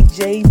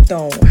DJ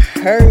Don't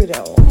Hurt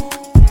him.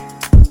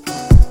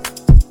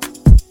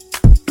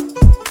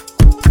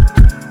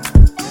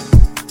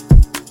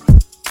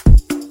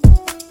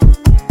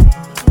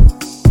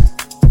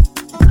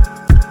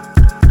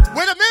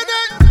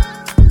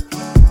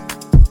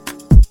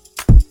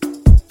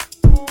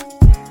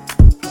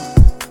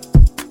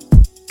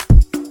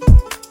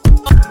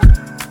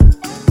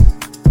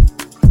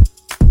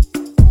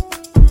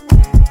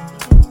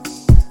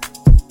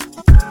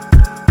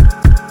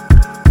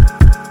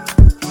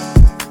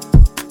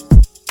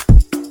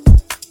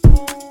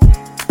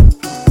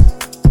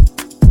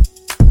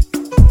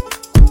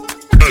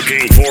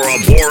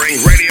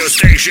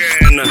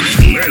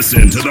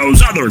 Listen to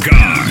those other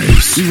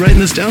guys. You writing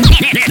this down?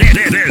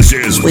 This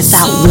is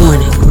Without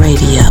Warning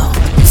Radio.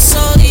 So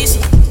easy,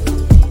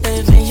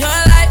 living your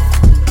life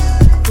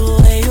the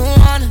way you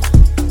want it.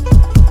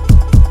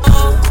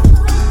 Oh,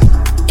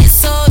 it's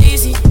so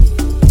easy,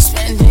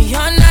 spending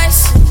your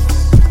nights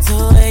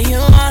the way you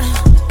want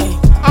it.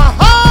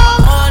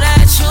 All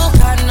that you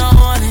got, no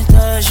one that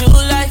does you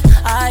like.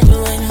 I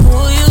you and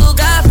who you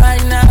got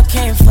right now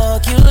can't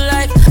fuck you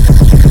like.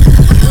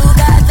 You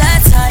got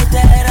that type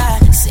that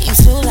I seem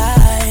to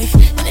like,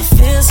 and it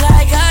feels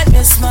like I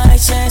missed my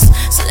chance.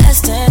 So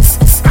let's dance,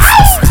 it's time.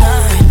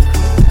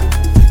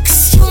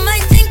 'Cause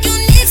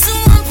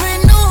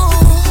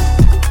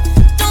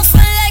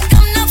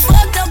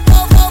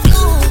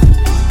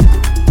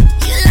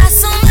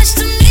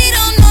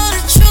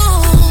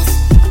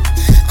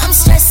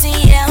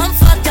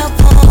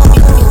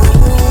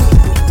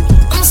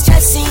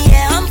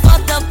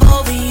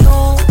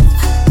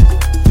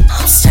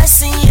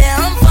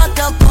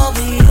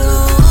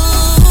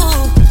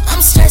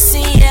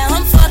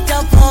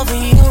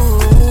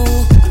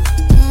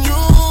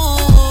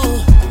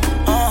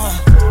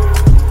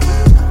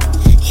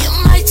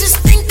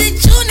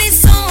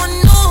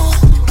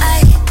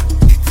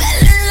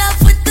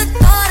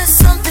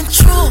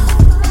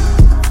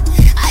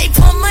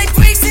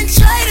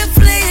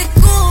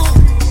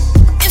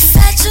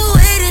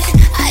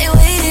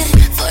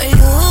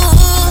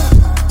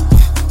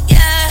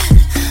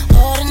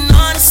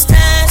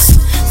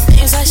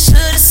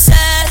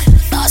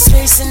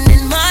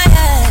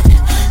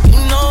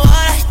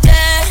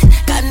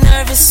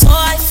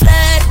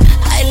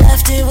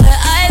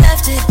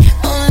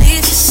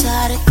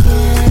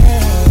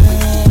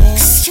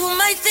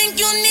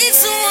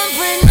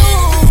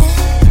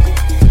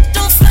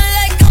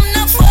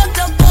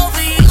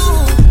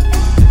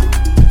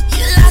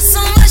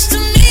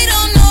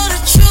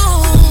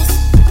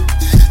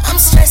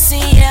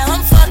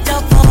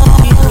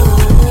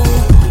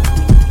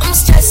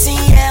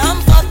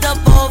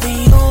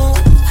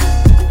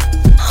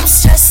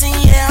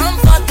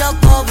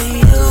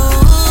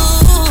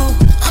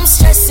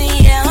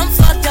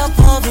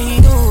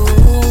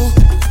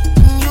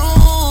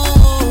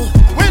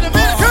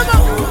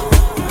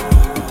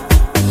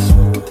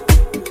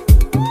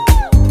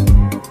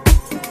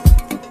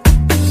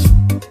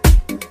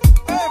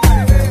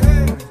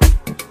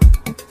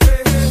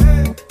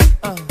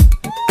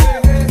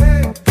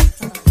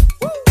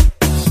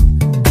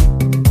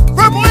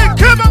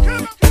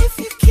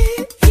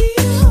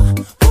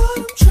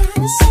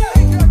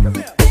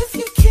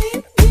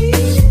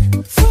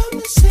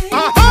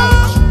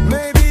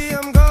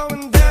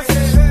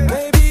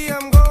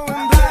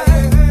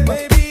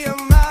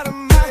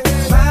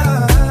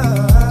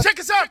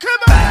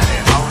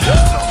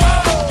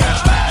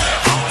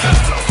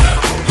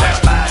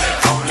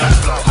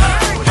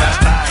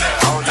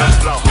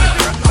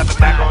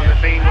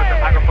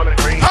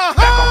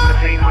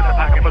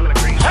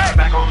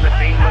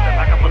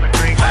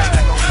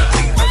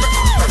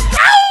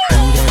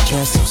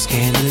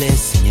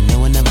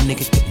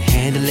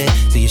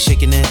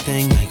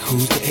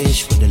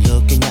ish with a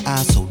look in your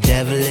eyes so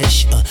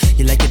devilish.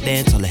 You like to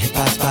dance all the hip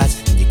hop spots,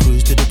 and you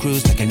cruise to the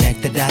cruise like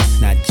connect the dots.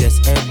 Not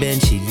just urban,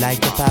 she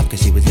liked the pop,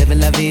 cause she was living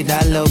la vida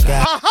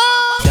loca.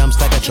 Dumps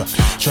like a truck.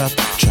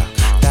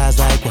 Thighs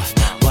like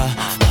what?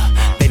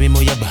 Baby,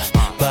 move your butt.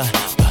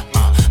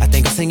 I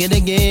think I'll sing it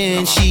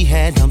again. She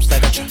had dumps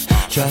like a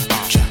truck.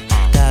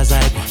 Thighs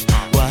like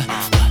what?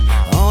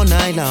 All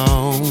night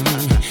long.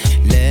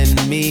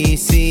 Let me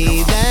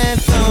see that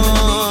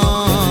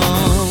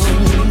thong,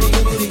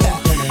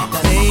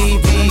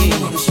 baby.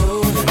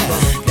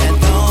 That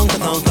thong.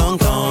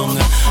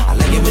 I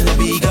like it when the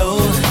beat go.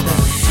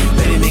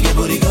 Baby, make your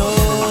booty go.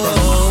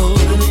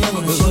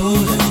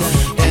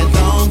 That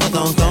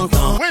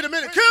thong. Wait a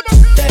minute, come on.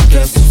 That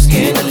girl's so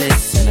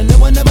scandalous, and I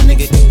know another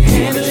nigga can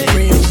handle it.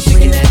 She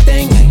shaking that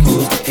thing like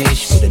who's the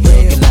ish with a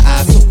look in the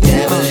eye so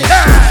devilish.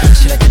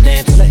 She like to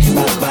dance to the hip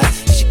hop spot.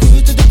 She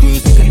cruise to the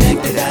cruise and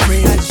connect the dots.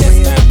 Not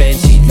just urban,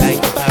 she like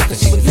the pop, cause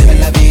she was living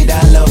la vida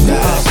loca.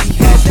 She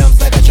had dumps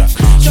like a truck.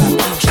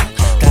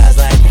 Guys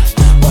like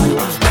what?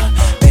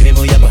 Baby,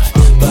 move your butt.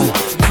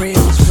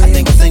 I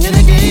think I'm singing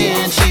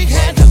again. She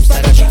had dumps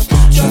like a truck.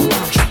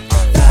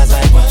 Guys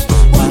like what?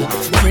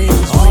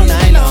 All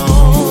night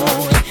long.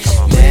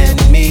 Let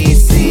me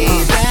see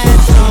that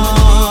song,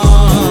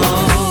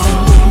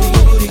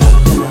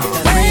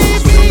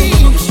 baby.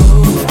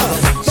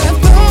 That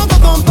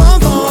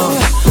thong.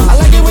 I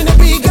like it when the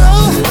beat go.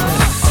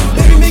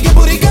 Baby, make your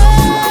booty go.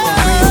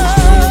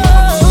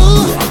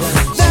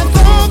 That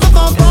thong.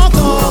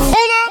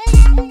 Hold up.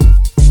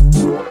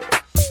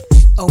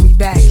 Oh, we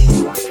back.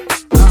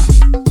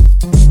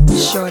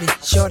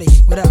 Shorty,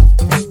 what up?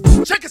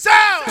 Check us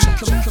out.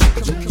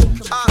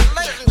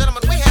 Ladies and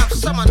gentlemen, we have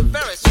someone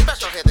very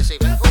special here this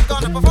evening who's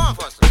going to perform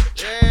for us.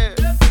 Yeah.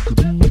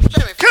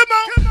 Come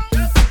on.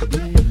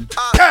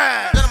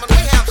 Gentlemen, we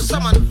have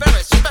someone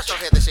very special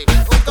here this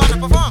evening who's going to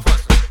perform for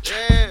us.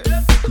 Yeah.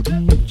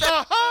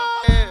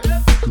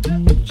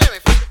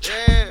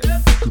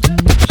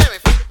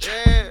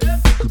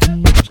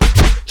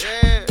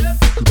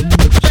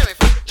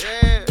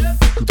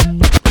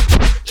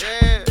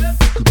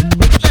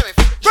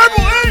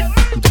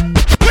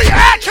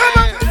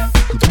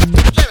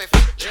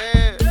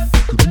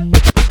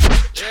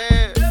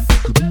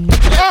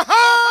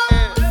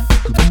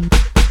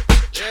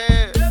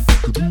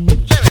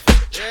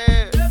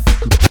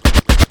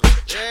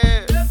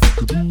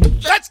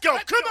 Let's go.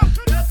 Come on.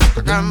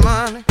 I got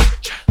money,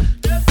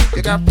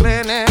 you got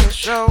plenty to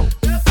show,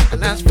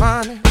 and that's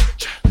funny,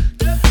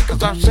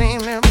 cause I've seen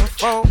them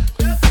before.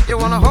 You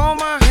wanna hold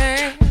my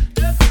hand,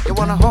 you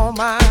wanna hold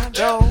my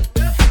dough,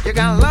 you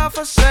got love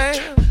for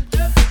sale,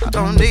 I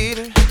don't need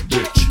it,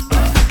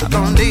 I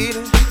don't need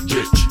it,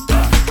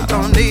 I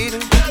don't need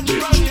it,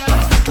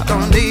 I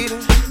don't need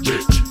it,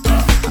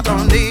 I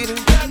don't need it,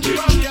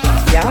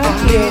 Y'all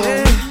hear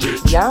it.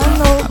 Y'all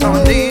know who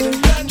it is.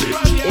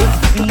 It's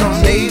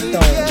DJ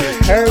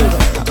Don't Hurt 'em.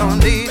 I don't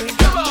need it.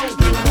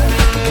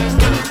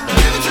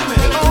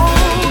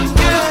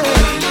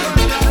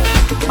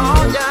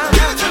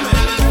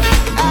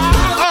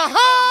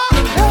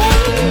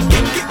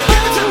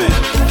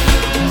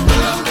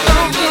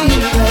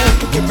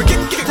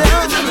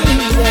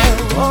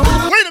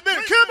 Wait a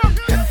minute, come on.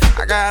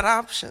 I got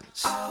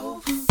options.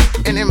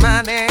 Any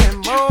money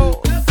and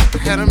more. I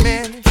had a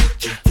minute.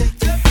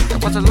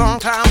 That was a long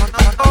time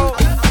ago.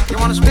 You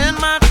wanna spend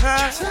my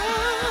time?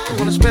 You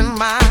wanna spend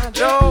my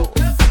dough?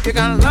 You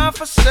got love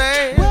for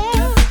sale?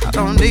 I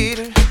don't need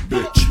it.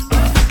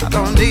 I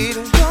don't need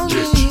it.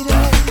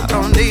 I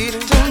don't need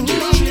it.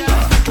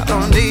 I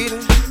don't need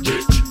it.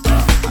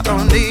 I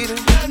don't need it.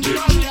 I don't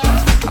need it.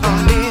 I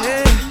don't need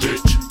it.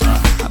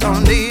 I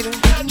don't need it.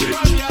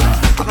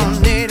 I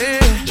don't need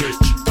it.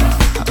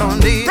 I don't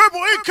need it.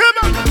 Purple Ink, come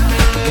on.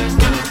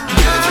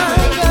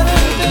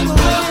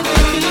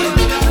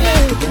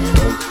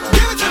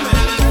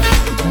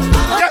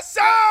 Yes,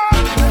 sir.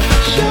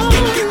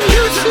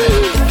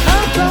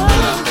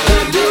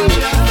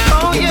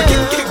 Oh yeah.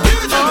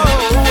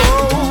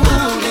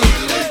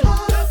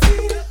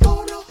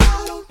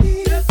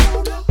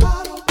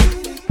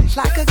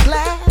 Like a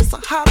glass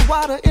of hot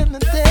water in the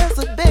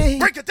desert, babe.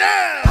 Break it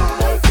down.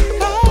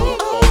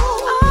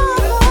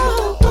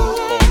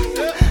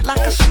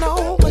 Like a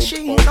snow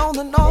machine on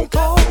the North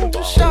Pole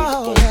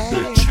shore.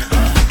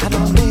 I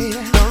don't need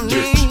it, don't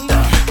need it,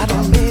 I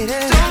don't need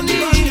it, don't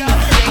need it.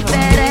 Shake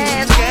that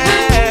ass,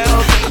 girl.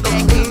 I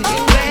don't need it.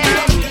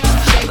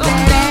 Shake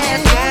that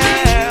ass,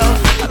 girl.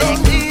 I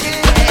don't need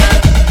it.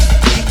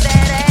 Shake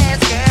that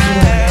ass,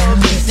 girl.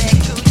 Shake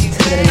that coochie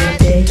wet.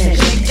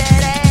 Shake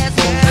that ass,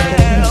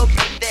 girl.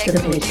 Shake that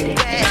coochie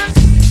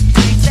wet.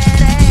 Shake that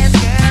ass,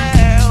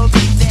 girl.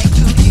 Shake that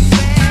coochie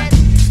wet.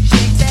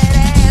 Shake that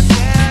ass,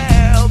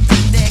 girl.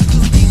 Shake that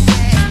coochie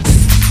wet.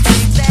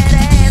 Shake that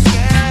ass,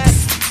 girl.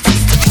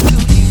 Shake that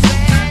coochie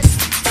wet.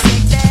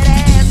 Shake that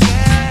ass,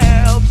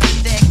 girl.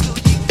 Shake that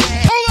coochie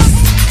wet. Hold up.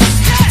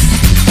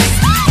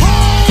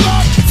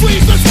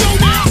 Please, let's go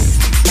now.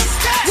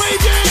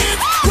 Wave in,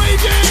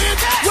 wave in,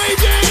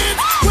 wave in,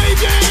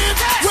 wave in,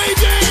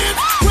 wave in,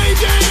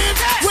 wave in,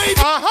 wave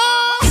in.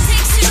 It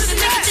takes you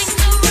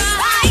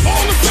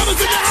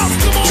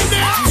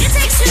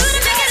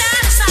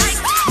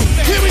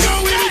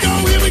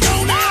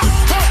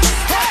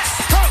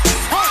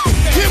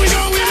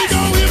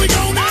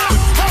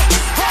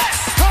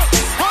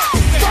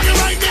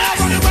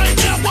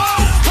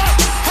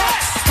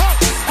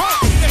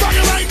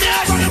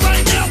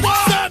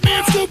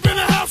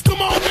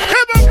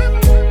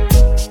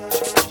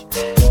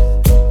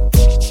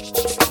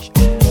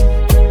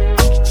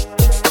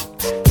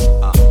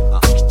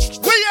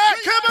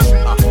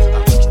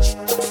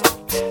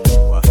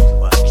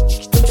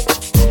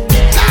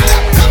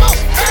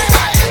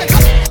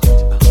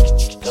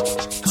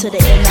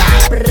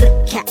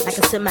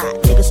am I?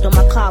 Nigga stole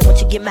my car, won't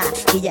you get mine?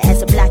 Give your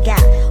ass a black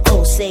eye.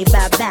 Oh, say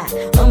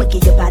bye-bye. I'ma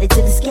get your body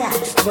to the sky.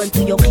 Run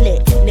through your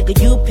clip. Nigga,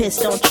 you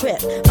pissed, don't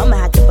trip. I'ma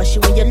have to bust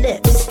you in your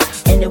lips.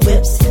 And the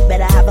whips,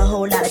 better have a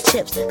whole lot of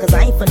chips. Cause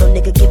I ain't for no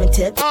nigga giving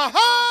tips.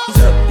 She's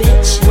a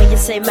bitch when you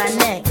say my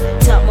name.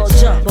 Talk more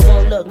jump, but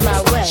won't look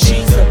my way.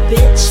 She's a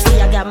bitch, see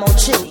I got more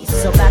cheese.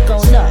 So back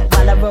on up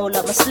while I roll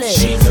up my sleeve.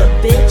 She's a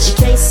bitch, you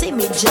can't see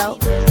me, Joe.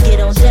 Get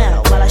on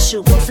down while I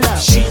shoot my flow.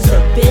 She's a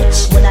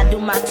bitch when I do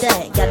my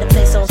thing. Got the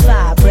place on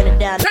fire, bring it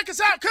down. Check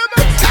us out, come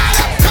on. Line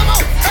up, come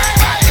on.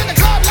 Everybody in the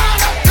club,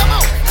 line up, come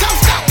on. Don't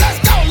stop, let's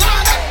go,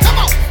 line up, come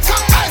on.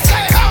 Somebody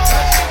say ho.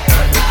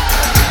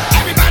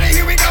 Everybody,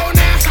 here we go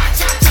now.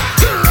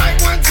 To the right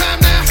one time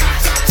now.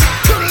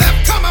 To the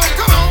left, come on,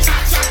 come on.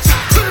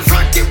 To the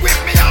front, get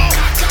with me, y'all.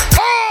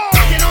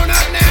 Get on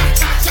up now.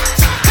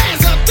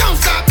 Hands up, don't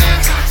stop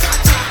now.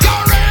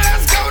 Y'all ready,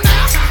 let's go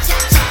now.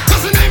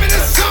 What's the name of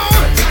this song?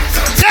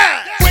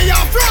 Yeah. Where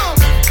y'all from?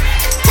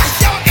 What's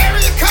your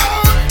area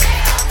code?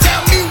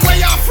 Tell me where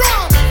y'all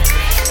from.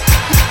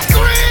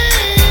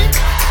 Scream.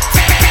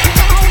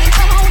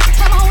 Come on,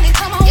 come on,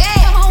 come on,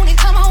 yeah. Come on,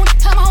 come on,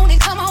 come on,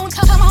 come on,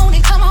 come on,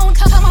 come on,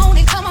 come on,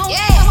 come on,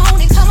 yeah. Come on,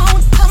 come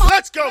on, come on.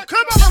 Let's go,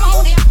 come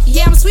on.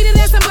 Yeah, I'm sweeter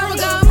than some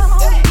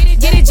bubblegum.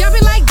 Get it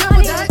jumping like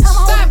double dutch.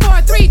 5,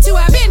 4, 3, 2,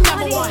 I've been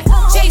number one.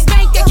 Chase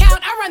bank account,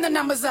 I run the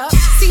numbers up.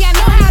 See, I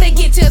know how to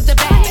get to the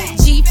back.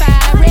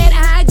 G5, red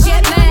eye,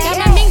 jet lag.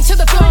 Got my mink to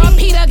the floor,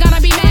 Peter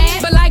gonna be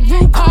mad. But like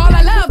RuPaul,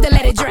 I love to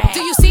let it drag.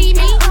 Do you see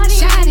me?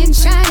 Shining,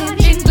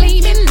 shining, and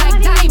gleaming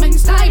like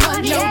diamonds,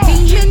 diamond. No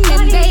demon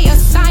in their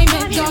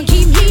assignment. Don't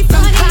keep me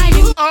from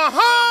climbing.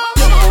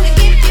 Come on and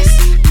get this,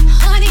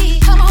 honey.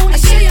 Come on and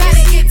show you how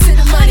to get to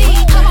the money.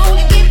 Come on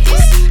and get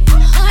this,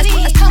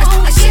 honey. Come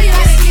on and show you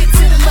how to get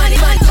to the money.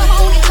 Come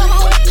on, come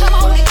on, come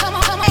on, come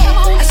on, come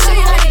on. I show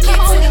you how to get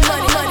to the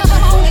money. Come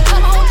on,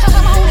 come on,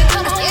 come on,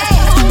 come on. Yeah,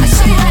 I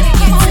show you how to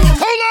get to the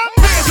money. Hold up.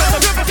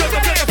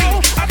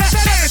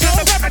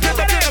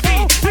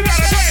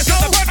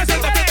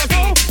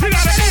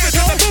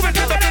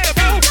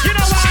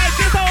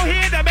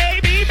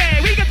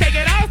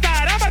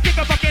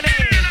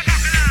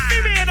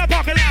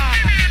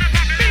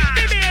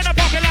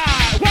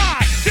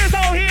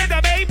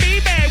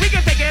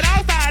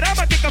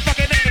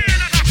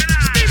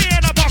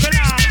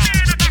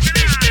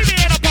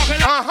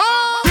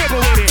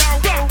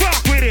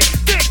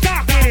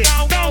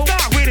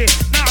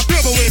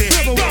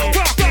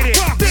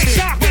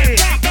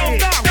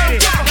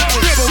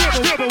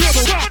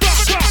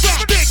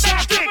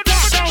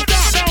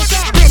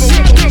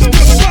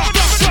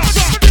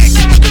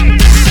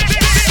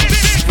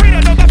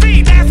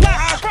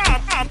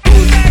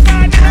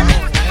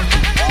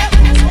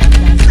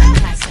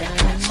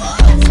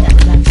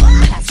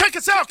 Check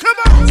us out, come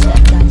on.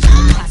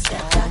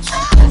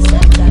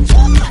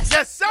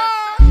 Yes, sir.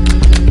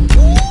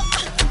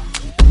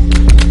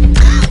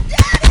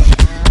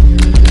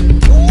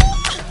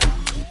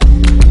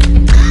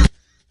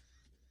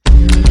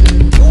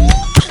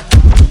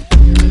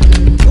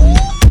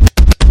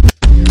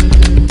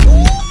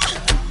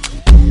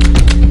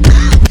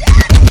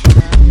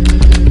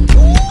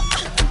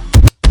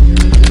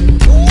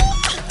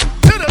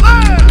 To the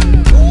left,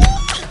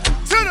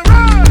 to the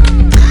right.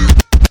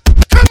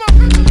 Come on.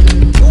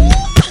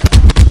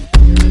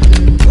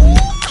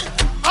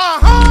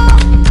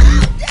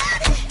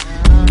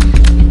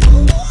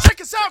 Check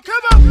us out,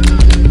 come on.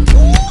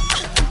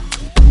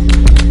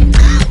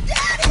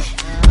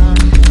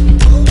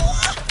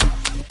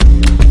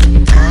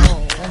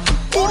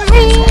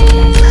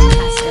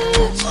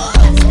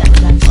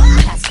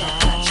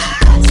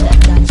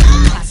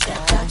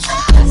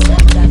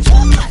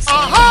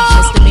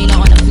 Misdemeanor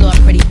on the floor,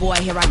 pretty boy,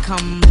 here I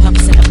come.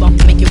 Pumps in the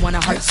bump, make you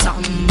wanna hurt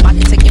something. I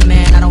can take your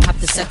man, I don't have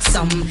to sex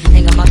some.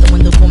 Hang him out the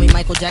window, call me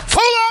Michael Jackson.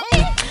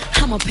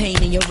 I'm a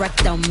pain in your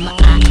rectum.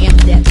 I am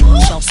that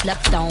so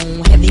slept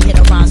on. Heavy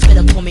hitter rhymes,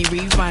 better call me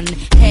rerun.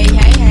 Hey,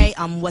 hey, hey,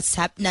 I'm what's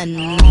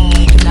happening.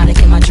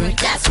 Hypnotic in my drink,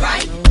 that's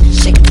right.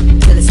 Shake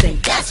it till it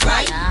stink, that's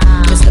right.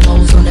 Mr.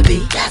 Mo's on the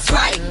beat, that's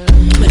right.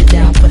 Put it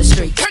down for the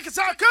street. Check us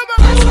out, come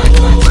on.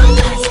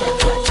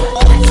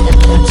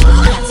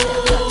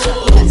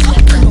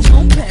 Come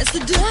on, pass the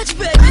Dutch,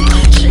 baby.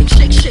 Shake,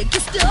 shake, shake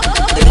your stuff.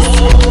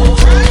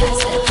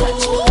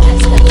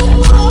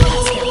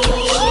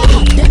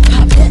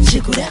 Pop that,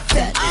 jiggle that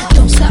fat.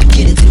 Don't stop,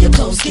 get it till your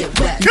clothes get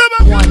wet.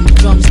 One,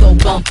 drums go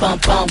bump,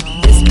 bump, bump.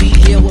 This beat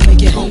here will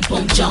make your home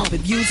bump jump.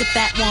 If you's a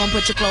fat one,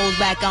 put your clothes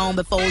back on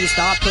before you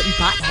start putting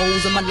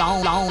potholes in my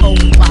lawn. Oh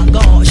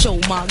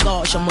my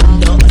gosh, I'm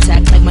under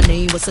attack like my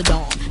name was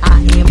Saddam. I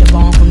am the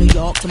bomb from New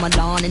York to my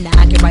lawn, and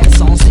I can write a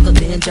song sicker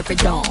than Jeffrey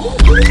Dawn.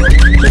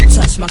 Don't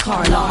touch my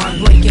car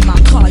alarm, breaking my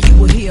car, you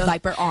will hear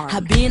Viper arm.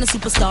 I've been a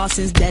superstar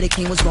since Daddy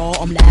King was raw.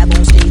 I'm live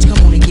on stage,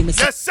 come on and give me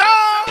some. Yes, sir.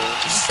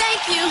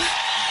 Thank you.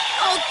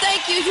 Oh,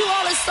 thank you. You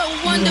all are so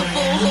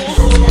wonderful.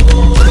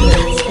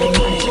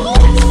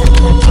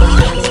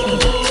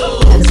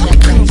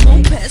 Come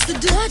on, pass the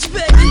Dutch,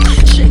 baby.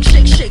 Shake,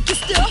 shake, shake your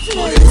stuff,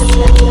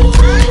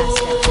 please.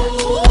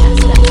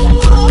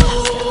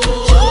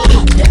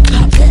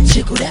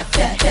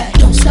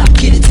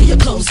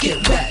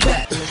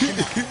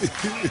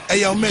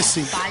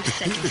 Missy,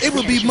 it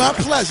would be my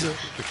pleasure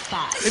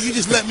if you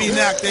just let me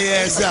knock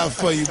their ass out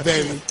for you,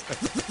 baby.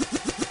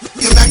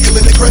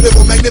 Immaculate,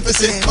 incredible,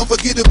 magnificent,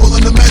 unforgettable,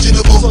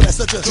 unimaginable. So that's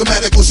such a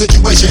dramatical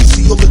situation.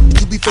 See all the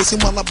you be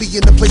facing while I be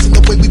in the place and the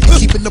way we be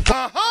keeping the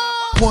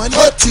 1, 2, 3,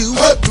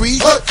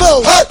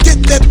 4. Get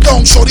that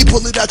thong, shorty,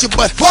 pull it out your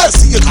butt. I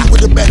see you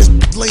with the baddest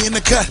lay in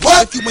the cut.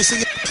 If you ain't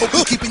saying, hope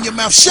you keeping your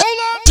mouth shut.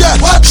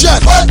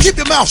 Shut, keep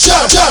your mouth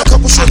shut. A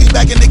couple shorties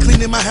back and they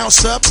cleaning my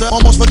house up.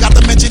 Almost forgot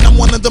to mention I'm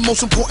one of the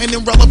most important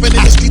and relevant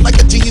in the street, like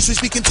a genius. We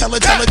speak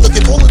intelligent. Look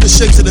at all of the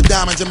shapes of the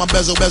diamonds in my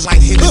bezel.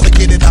 Like hit it,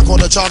 forget it. I call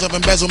the charge of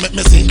embezzlement,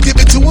 Missy. Give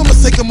it to him,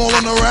 let's take them all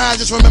on the ride.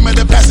 Just remember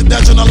to pass it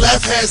down on the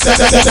left hand side.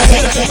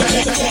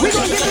 We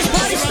gon' get this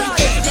party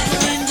started.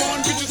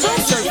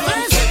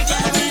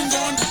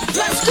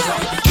 Let's go.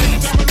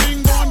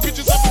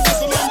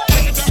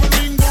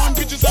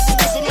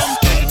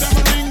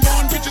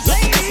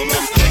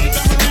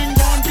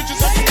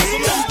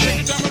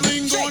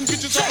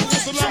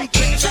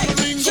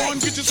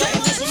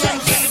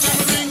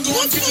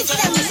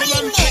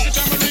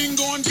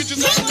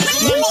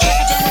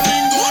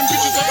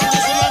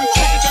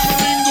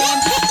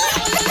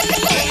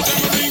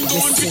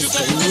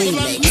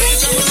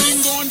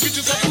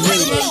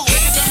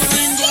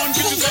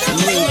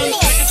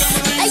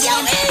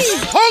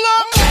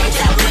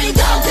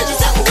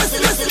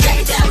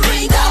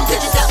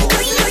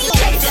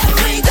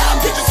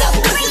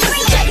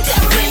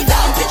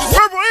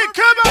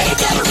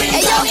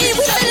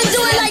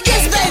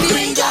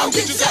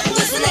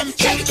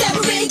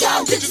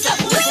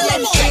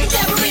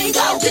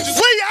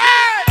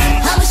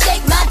 I'ma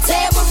shake my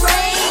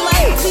tambourine,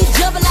 like we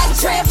jumping like a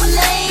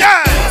trampoline.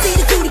 See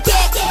the cutie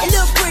cat, it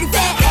look pretty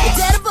fat. And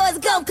tell the boys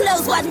to come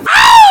close, watch me.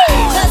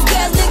 Cause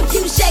girls looking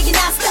cute, shaking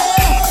our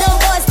stuff. Some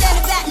boys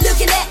standing back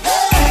looking at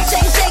us.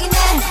 Shaking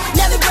that,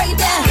 let me break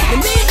it down. The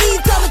me and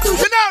Eve coming through.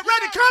 You're not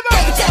ready, come on.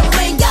 Shake a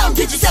tambourine, go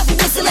get yourself a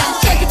whistle up.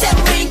 Shake a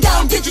tambourine, go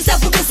get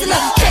yourself a whistle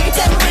up. Shake a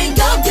tambourine,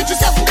 go get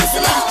yourself a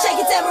whistle up. Shake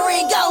a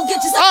tambourine, go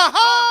get yourself.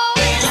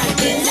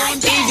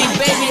 Easy,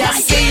 baby, I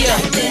see ya.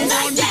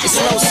 It's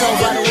low soul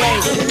by the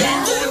way.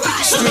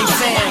 Street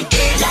fam.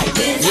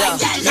 Yeah.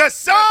 Yes,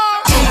 sir.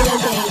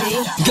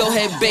 Go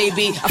ahead,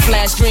 baby. I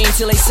flash green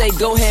till they say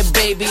go ahead,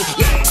 baby.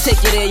 Yeah, take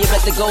it there, you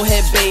better go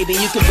ahead, baby.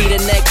 You could be the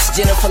next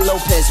Jennifer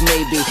Lopez,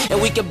 maybe.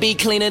 And we could be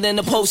cleaner than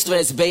the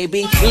posters,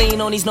 baby.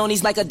 Lean on these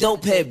nonies like a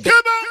dope head, baby.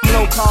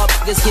 No carb,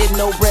 just get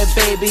no bread,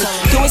 baby.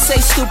 Do it say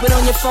stupid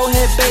on your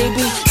forehead,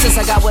 baby? Since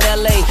I got with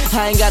LA,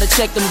 I ain't gotta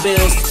check them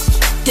bills.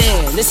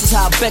 Damn, this is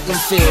how Beckham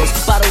feels.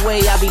 By the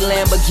way, I be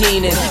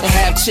Lamborghini and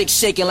have chicks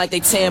shaking like they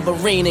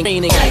tamborining.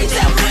 Shake it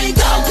down, ring,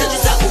 go, get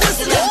yourself a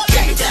whistle.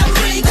 Shake it down,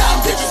 ring, go,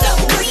 get yourself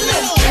a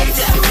whistle. Shake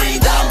it down, ring,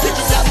 go, get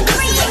yourself a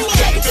whistle.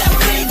 Shake it down,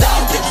 ring, go,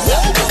 get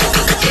yourself a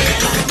whistle.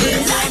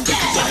 Like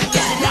that, like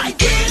that, like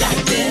that,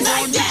 like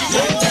that,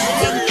 like that,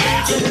 like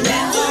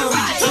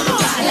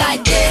that,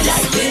 like this,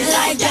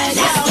 like that.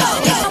 Let's go.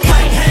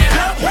 Right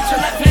hand up, put your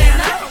left hand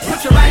up.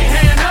 Put your right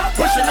hand up,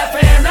 put your left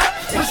hand up.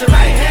 Put your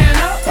right hand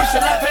up, put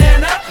your left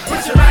hand up.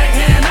 Put your right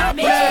hand up,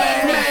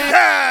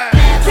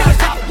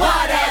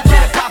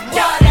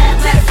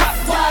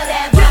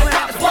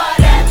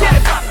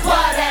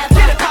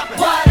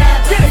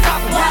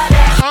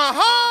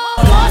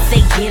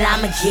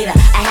 I'ma get her.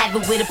 I have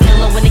it with a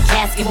pillow and a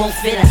casket won't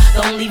fit her.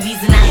 The only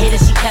reason I hit her,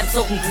 she kept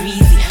talking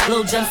greasy.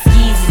 Little jump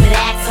skis, but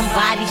ask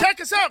somebody.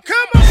 Check us out,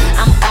 come on.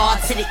 I'm all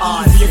to the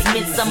easiest.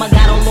 Midsummer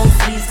got on long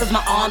sleeves cause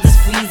my arms is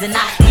freezing.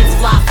 I get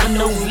fly for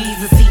no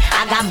reason. See,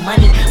 I got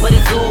money, but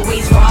it's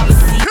always robbery.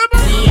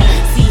 Yeah,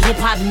 see, hip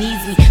hop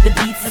needs me. The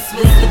beats are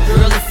Swiss, the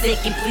girl is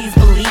sick, and please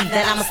believe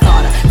that I'm a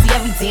starter. See,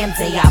 every damn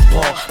day I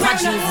ball. My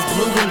jeans is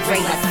blue and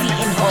gray like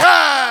Seton Hall.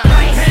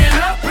 Right hand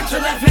up, put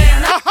your left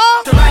hand up.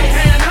 Put your right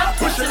hand up,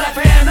 put your left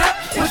hand up.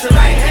 Put your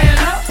right hand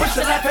up, put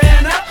your left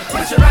hand up.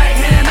 Put your right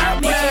hand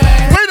up,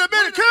 yeah. Wait a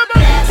minute, come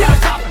on.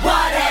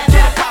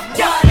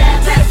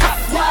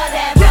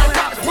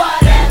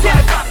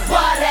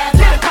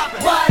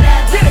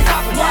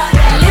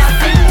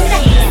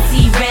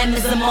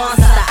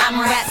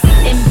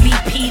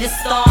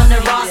 Star on the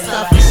roster,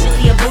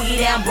 officially a boogie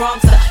down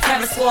Bronxer.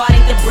 Never squad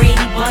ain't the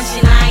Brady Bunch,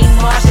 and I ain't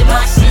Martian.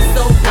 My shit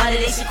so butter,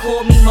 they should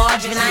call me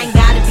Margin. I ain't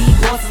gotta be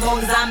boss as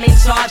long as I'm in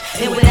charge.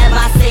 And whatever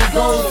I say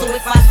goes, so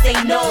if I say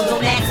no,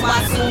 don't ask why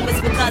I assume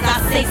it's because I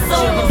say so.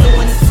 I'm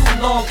doing this too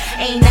long,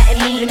 ain't nothing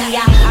new to me.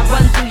 I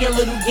run through your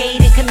little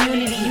gated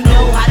community. You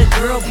know how the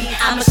girl be,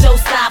 I'm a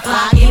showstopper.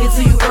 I give it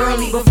to you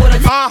early before the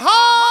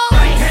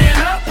Right hand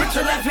up, put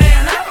your left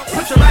hand up.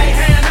 Put your right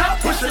hand up,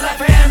 put your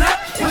left hand up.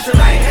 Put your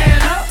right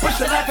hand up, put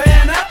your left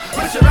hand up.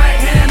 Put your right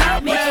hand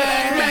up,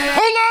 yeah.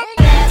 Hold up.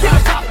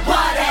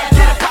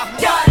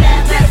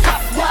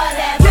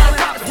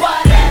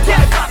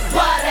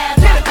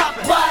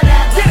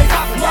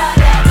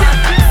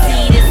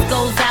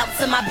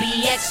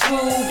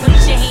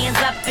 Put your hands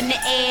up in the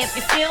air if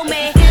you feel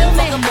me.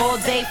 Fuck 'em all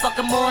day, fuck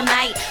 'em all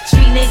night.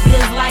 Treat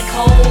niggas like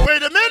hoes.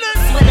 Wait a minute.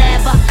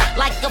 Whatever,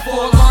 like a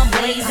full-on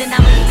blazing.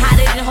 I'm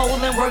hotter than hole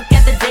and work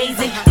at the days.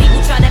 And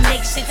people try to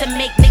make shit to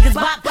make niggas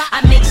bop.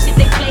 I make shit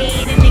they play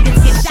and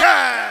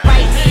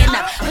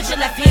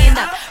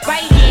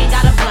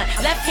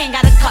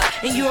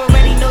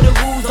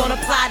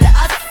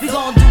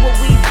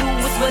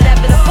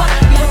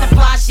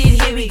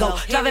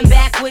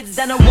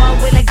on a one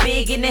way like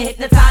big in the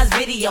hypnotized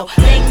video.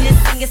 Make this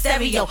thing in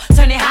stereo,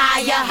 turn it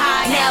higher,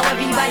 higher. Now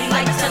everybody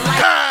likes to like.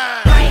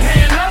 Right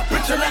hand up,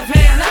 put your left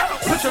hand up,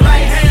 put your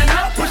right hand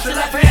up, put your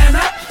left hand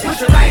up,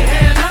 put your right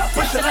hand up,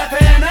 put your left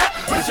hand up,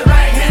 put your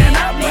right hand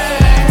up, yeah.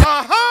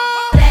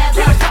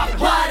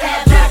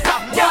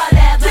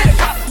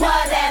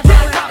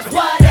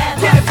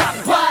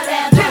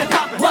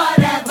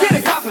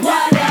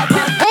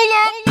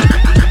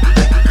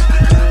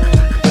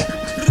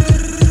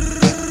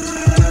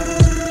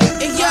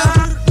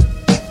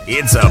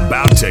 It's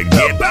about to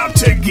get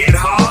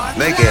hot.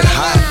 Make it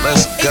hot.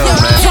 Let's go,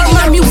 man. Turn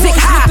my music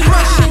high.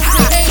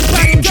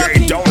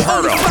 DJ Don't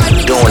Hurt 'em.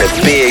 Doing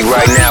it big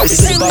right now.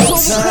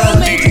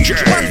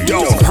 DJ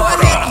Don't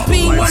Hurt 'em.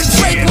 Let's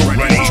get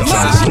ready to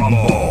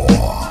rumble.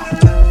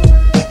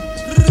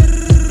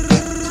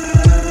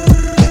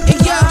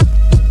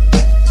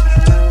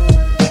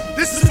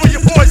 This is for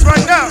your boys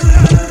right now.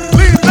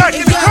 Lean back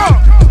in the car.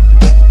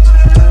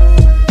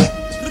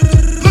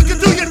 Looking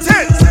through your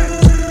tents.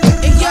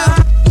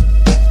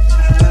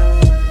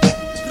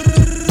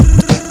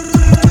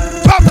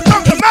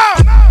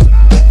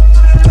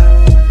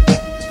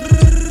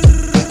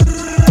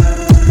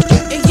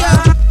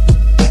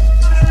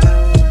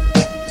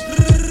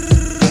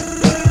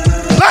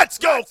 Let's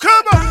go,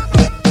 come on!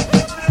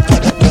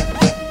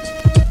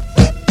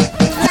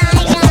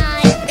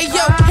 Hey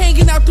yo,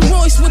 hanging out the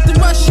Royce with the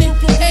Russian.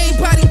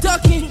 Everybody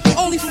ducking,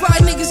 only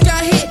 5 niggas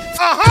got hit.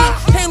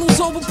 Halos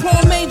over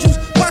Palm Angels,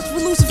 watch for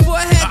Lucifer,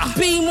 I had the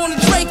beam on the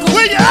Draco.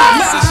 Where you at?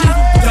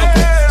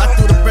 I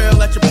threw the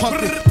barrel at your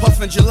pumpkin,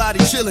 puffin'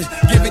 gelati chillin',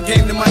 giving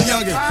game to my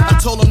youngin'. I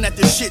told him that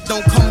this shit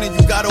don't come to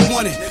you, gotta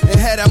want it. And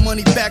had that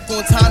money back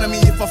on time to me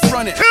if I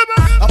front it.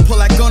 I pull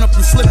that gun up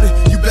and slip it,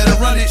 you better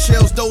run it.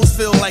 Shells, those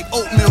feel like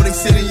oatmeal, they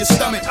sit in your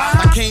stomach.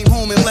 I came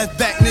home and left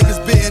back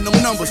niggas bidding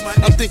them numbers.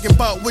 I'm thinking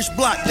about which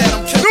block that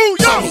I'm killing. New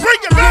York,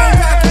 bring it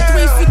back!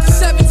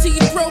 357 to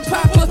your throat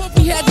popper.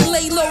 We had to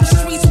lay low, the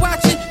streets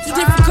watching. 2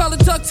 different color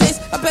duct tapes,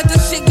 I bet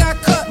that shit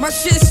got cut. My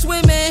shit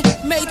swimming,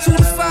 made 2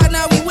 to 5,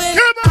 now we win.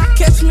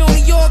 Catch me on the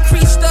York,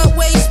 creased up,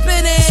 way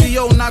spinning.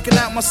 CO knocking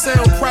out my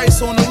sale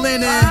price on the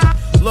linen.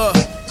 Look,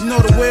 you know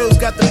the wheels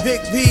got the big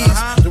B's.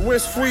 The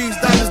wrist freeze,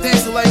 diamonds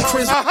dancing like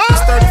Chris.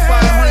 It's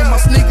 3,500, my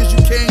sneakers,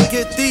 you can't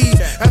get these.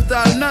 After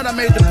I nut, I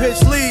made the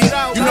bitch leave.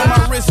 You know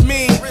my wrist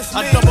mean,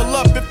 I double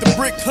up if the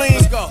brick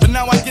clean. But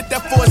now I get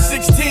that for a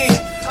 16.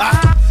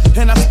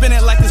 And I spin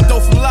it like it's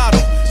dough from Lotto.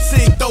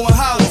 Sig throwing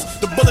hollows.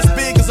 The bullet's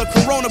big as a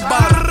Corona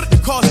bottle.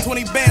 It cost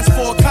 20 bands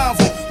for a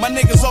convo. My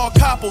niggas all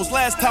coppos.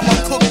 Last time I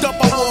cooked up,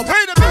 I wore a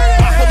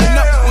pulling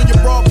up on your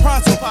broad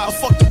pronto. I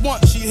fucked her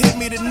once, she hit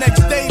me the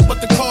next day, but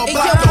the car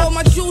blocked all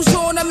my jewels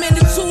on, I'm in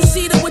the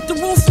 2-seater with the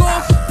roof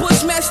on.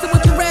 Bushmaster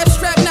with the rap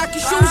strap, knock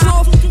your shoes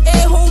off.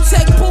 Air home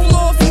tech, pull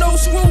off, no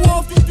screw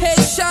off.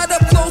 Head shot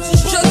up close,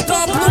 it's just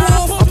done blew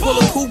off. I pull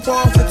a coupe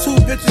off for 2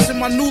 bitches in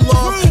my new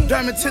law.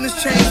 Diamond tennis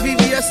chains,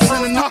 VVS's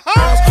and a new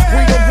house.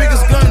 Bring your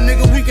biggest gun,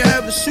 nigga, we can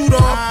have a shoot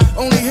off.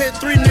 Only hit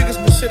 3 niggas,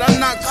 but shit, I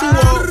knocked 2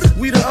 off.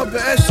 We the upper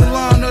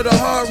echelon of the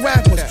hard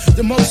rappers.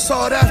 The most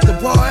sought after,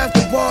 bar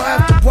after bar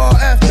after bar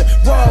after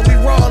bar. We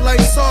raw like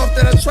soft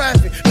at a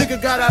traffic. Nigga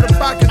got out of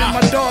pocket and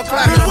my dog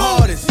clapping. The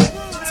hardest,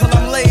 till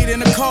I'm laid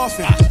in a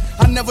coffin.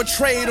 I never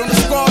trade on the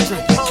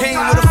squadron, came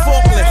with a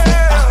forklift.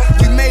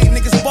 We made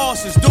niggas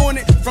bosses, doing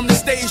it from the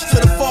stage to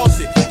the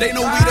faucet. They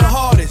know we the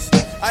hardest.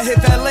 I hit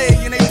valet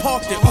and they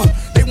parked it.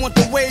 They want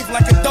the wave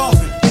like a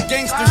dolphin. You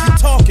gangsters, you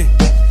talking.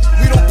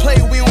 We don't play,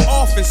 we on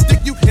offense.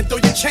 Stick you and throw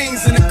your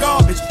chains in the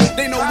garbage.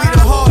 They know we the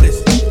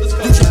hardest.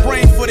 Use your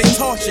brain for they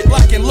torture.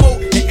 Lock and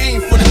load and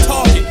aim for the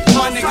target.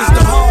 My niggas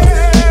the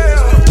hardest.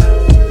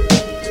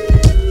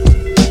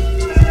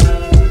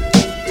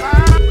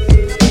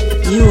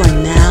 You are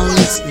now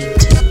listening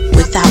to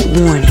Without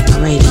Warning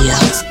Radio.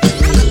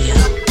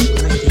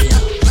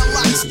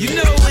 You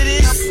know what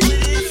it is.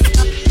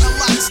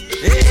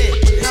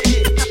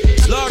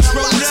 Large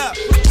rolled up.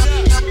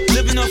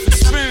 Living off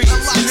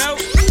experience, you know?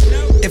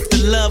 If the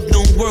love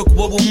don't work,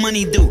 what will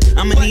money do?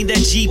 I'ma need that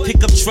G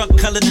pickup truck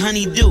colored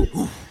honeydew.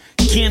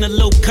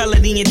 Cantaloupe color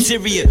the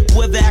interior.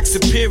 Whoever acts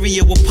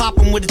superior will pop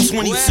them with a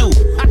 22.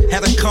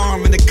 Had a car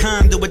and a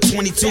condo at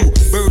 22.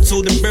 Birds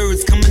holding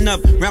birds coming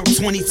up Route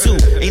 22.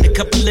 Ain't a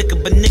cup of liquor,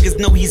 but niggas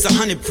know he's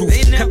 100 proof.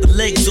 Cut the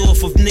legs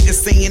off of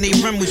niggas saying they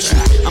run with you.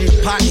 I'm the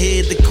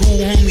pothead, the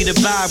cool homie to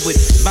vibe with.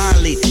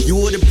 Violate, you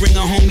ought to bring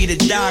a homie to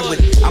die with.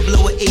 I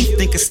blow an 8,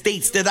 think of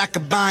states that I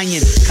could buy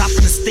in. Cop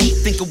in the state,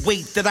 think of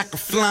weight that I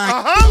could fly.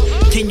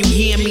 Can you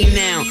hear me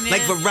now?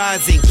 Like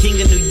Verizon, King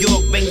of New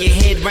York, bang your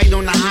head right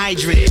on the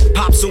hydrant.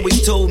 Pops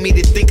always told me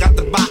to think out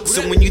the box.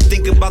 So when you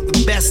think about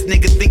the best,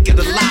 nigga, think of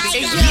the lot.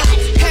 Hey,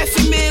 half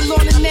a mil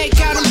on the neck,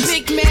 got him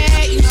big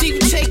mad. You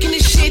think you taking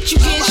this shit, you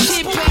getting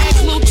shit back.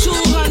 Little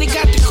 200,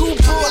 got the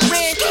coupe all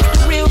red.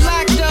 The real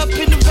locked up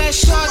in the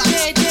vest, all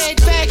dead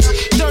facts.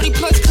 30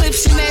 plus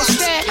clips in that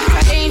stat.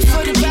 I aim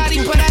for the body,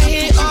 but I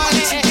hit all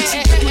that.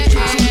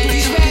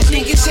 These rap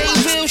niggas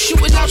ain't real,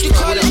 shooting out the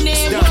corner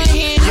there. One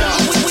hand,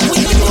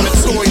 on a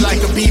toy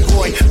like a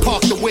B-boy.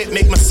 Park the whip,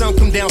 make my son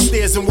come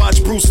downstairs years and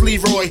watch Bruce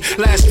Leroy.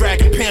 Last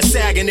Dragon, pants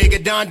sagging,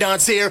 nigga,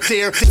 Don's here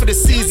for the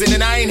season,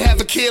 and I ain't have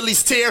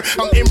Achilles tear.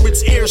 I'm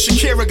Emirates ear,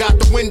 Shakira got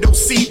the window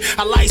seat.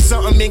 I like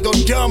something and go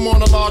dumb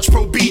on a large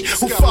pro beat.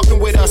 Who fucking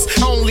with us?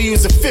 I only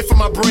use a fifth of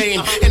my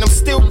brain, and I'm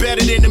still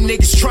better than them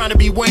niggas trying to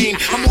be Wayne.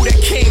 I move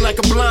that cane like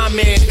a blind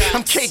man.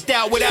 I'm caked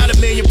out without a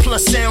million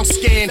plus sound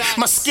scan.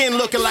 My skin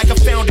looking like I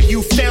found a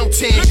youth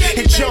fountain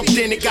and jumped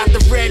in it. Got the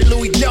red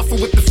Louis Duffel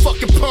with the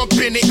fucking pump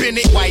in it.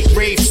 White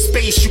rave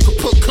space, you could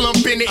put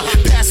clump in it.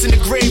 Passing the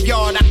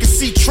graveyard, I can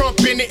see Trump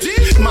in it.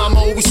 Mama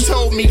always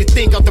told me to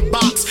think out the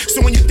box,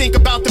 so when you think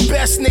about the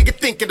best, nigga,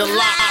 think of the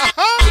lot.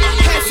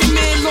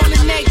 $500,000 on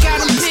the neck,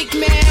 got him big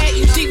mad.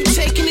 You think you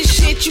taking this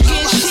shit, you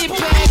getting shit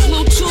back.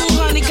 Blue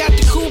 200, got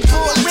the coupe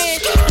all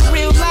red.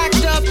 Real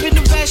locked up in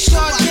the vest,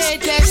 all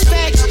dead, that's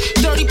facts.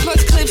 30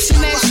 plus clips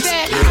in that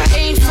stack. I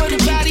aim for the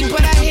body,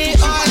 but I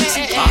hit all that.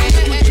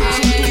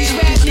 These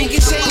rap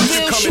niggas ain't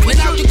real, shooting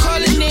out the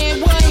calling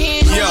in one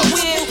hand, no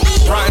wheel.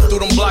 Riding through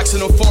them blocks in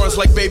them foreigns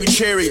like baby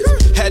chariots.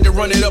 Had to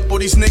run it up or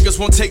these niggas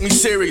won't take me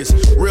serious.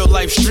 Real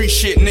life street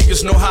shit,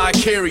 niggas know how I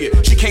carry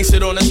it. She can't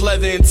sit on this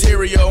leather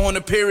interior on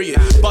a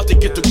period. About to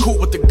get the coupe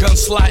with the gun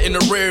slot in the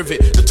rear of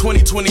it. The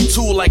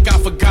 2022 like I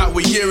forgot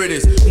what year it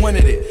is.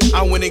 Wanted it,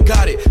 I went and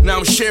got it, now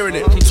I'm sharing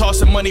it. From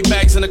tossing money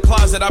bags in the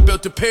closet, I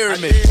built a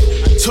pyramid.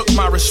 Took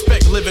my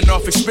respect living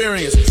off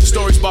experience.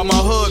 Stories about my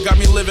hood got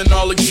me living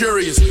all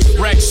luxurious.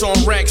 Racks on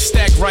racks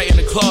stacked right in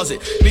the closet.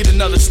 Need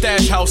another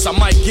stash house, I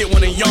might get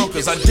one in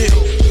Yonkers. I did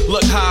it.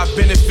 Look how I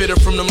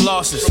benefited from them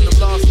losses.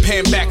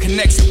 Paying back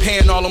connects and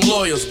paying all them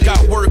lawyers.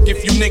 Got work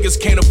if you niggas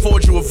can't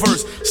afford you a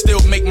verse.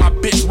 Still make my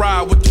bitch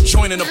ride with the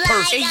joint in the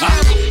purse. Hey,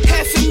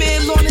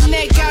 $500,000 on the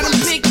neck, got him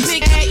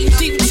big hat. You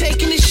think you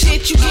taking this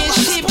shit, you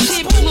getting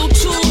shit. Blue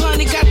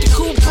 200, got the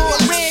coupe all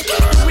red.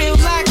 Real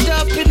locked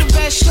up in the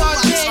vest,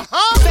 all dead.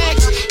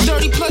 Facts,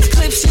 30 plus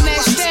clips in that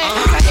stack.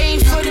 I aim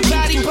for the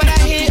body, but I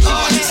hit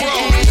all that.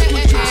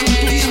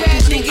 These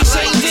rap niggas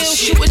ain't real,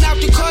 shooting out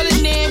the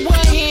calling in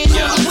one hand,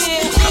 no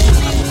wheel.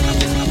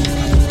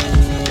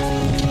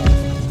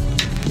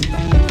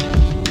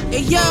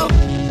 Hey yo.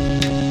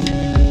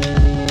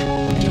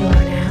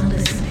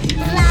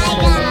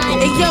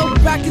 Hey yo,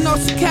 rockin' on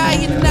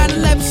Sakai in the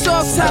 911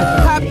 sauce top.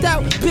 Hopped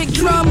out, big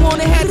drum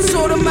on it, had to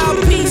sort of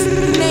mouthpiece.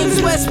 The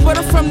name's West, but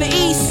I'm from the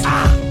East.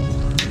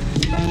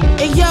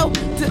 Hey yo,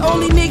 the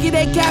only nigga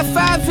that got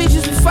 5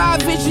 visions with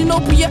 5 vision.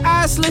 Open your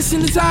eyes,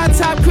 listen to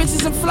top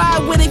creatures and fly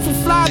with it. From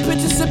fly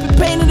bitches, sipping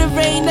pain in the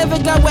rain, never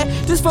got wet.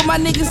 This for my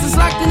niggas that's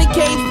locked in the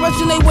cage,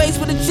 brushing their waist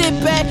with a chip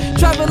bag,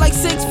 driving like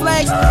Six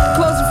Flags,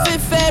 closing fit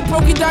fad,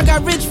 broken down,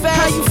 got rich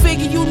fast. How you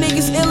figure you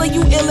niggas illin',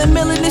 you illin',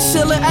 millin' and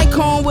shillin',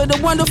 icon with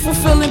a wonderful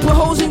feeling, put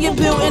holes in your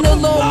building, a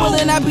low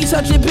willin', I be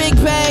touching big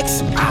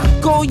bags.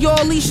 Go your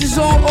leashes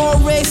on, all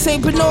red,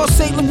 St. Bernard,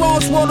 St.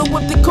 Laurent's, water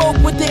with the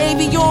coke, with the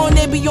avion,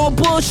 they be on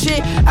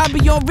bullshit. I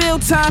be on real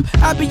time,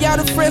 I be out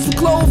of friends with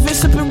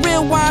Clovis, sipping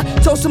real wine,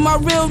 toasting my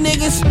real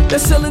niggas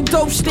that's selling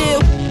dope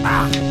still.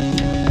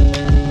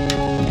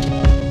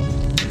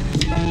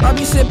 I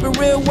be sipping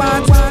real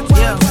wine.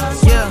 Yeah.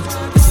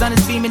 Sun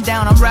is beaming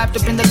down, I'm wrapped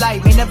up in the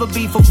light. May never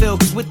be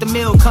fulfilled, cause with the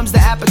meal comes the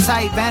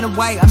appetite. Vanna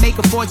White, I make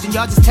a fortune,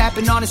 y'all just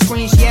tapping on the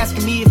screen. She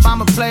asking me if I'm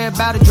a player,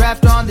 about a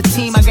draft on the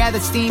team. I gather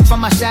steam from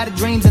my shattered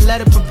dreams and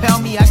let it propel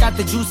me. I got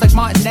the juice like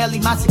Martinelli,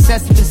 my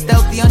success has been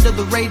stealthy under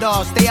the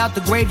radar. Stay out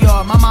the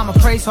graveyard, my mama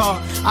prays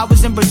hard. I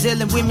was in Brazil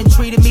and women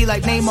treated me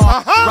like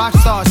Neymar.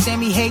 Rockstar,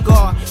 Sammy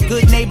Hagar,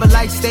 good neighbor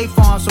like State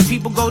Farm. So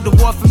people go to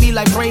war for me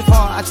like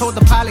Braveheart. I told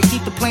the pilot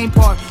keep the plane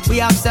parked,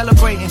 we out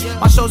celebrating.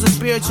 My shows are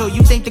spiritual,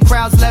 you think the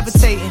crowd's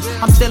levitating.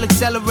 I'm still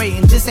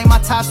accelerating, this ain't my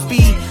top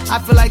speed. I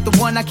feel like the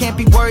one, I can't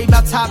be worried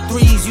about top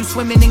threes. You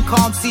swimming in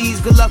calm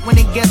seas, good luck when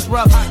it gets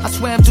rough. I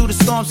swam through the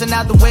storms and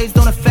now the waves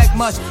don't affect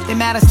much. They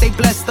mad I stay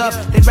blessed up,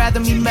 they'd rather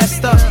me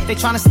messed up. They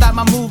tryna stop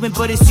my movement,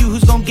 but it's you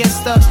who's gon' get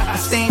stuck. I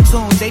stay in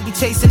tune, they be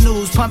chasing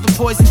news, pumping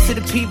poison to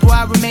the people,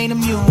 I remain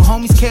immune.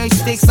 Homies carry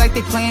sticks like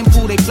they playing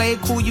pool, they play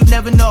it cool, you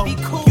never know. You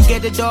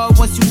get the dog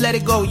once you let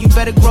it go, you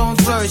better grow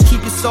and flourish, keep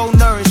your soul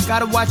nourished.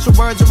 Gotta watch your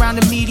words around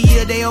the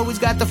media, they always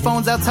got the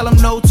phones out, tell them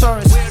no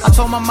tourists. I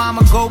told my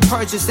mama go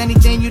purchase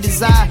anything you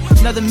desire.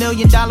 Another $1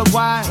 million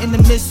wire in the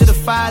midst of the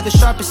fire. The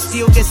sharpest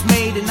steel gets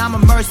made and I'm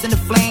immersed in the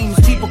flames.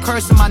 People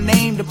cursing my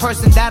name, the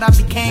person that I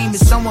became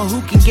is someone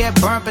who can get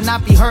burnt but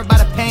not be hurt by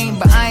the pain.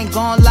 But I ain't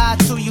gonna lie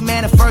to you,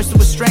 man, at first it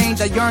was strange.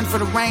 I yearned for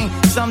the rain,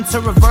 something to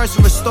reverse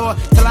and restore,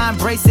 till I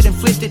embraced it and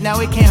flipped it, now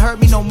it can't hurt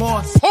me no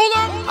more. Hold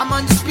up! I'm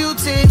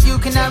undisputed, you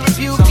cannot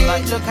rebuke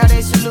it. Look how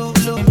they salute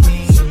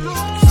me.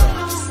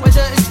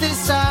 Whether it's this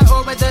side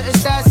or whether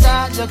it's that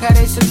side, look how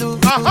they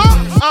salute.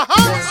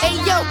 Hey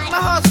yo,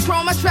 my heart's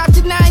chrome, I trapped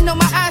a 9 on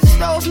my ice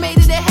stove, made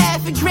it a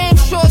half a gram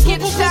short,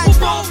 get the shot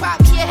thrown, pop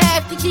me a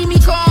half to keep me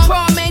calm.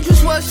 Palm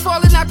angels was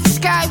falling out the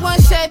sky, one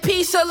said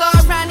peace, Allah,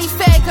 Ronnie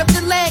fag up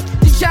the leg,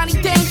 the Johnny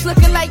Dames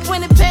looking like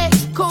Winnipeg,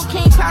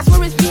 cocaine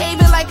prosperous,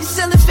 behaving like a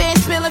cellophane,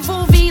 spilling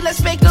movie,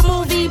 let's make a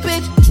movie,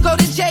 bitch. Go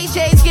to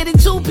JJ's, getting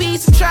 2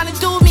 piece, I'm trying to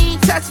do me,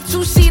 touch a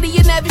 2-seater,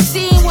 you never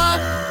seen one.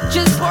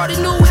 Just bought a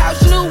new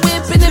house, new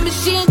whip, and the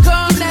machine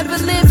gun, never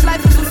lived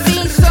life of a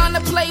fiend, son.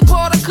 wanna play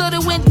ball, I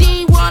could've went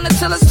D1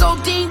 until I sold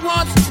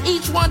D1.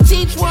 Each one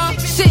teach one.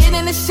 Sitting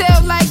in the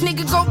cell like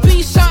nigga go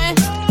be something.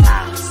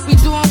 We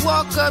doing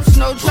walk-ups,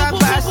 no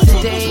drop-outs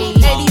today.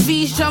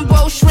 ADVs,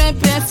 jumbo,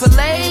 shrimp, and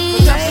filet.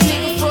 Jumping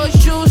nigga for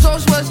his jewels,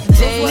 those was the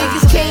days.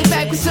 Niggas came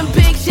back with some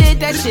big shit,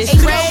 that shit's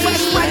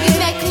crazy. Why your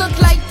neck look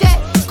like that?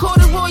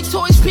 Corduroy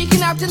toys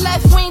peeking out the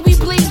left wing, we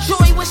bleed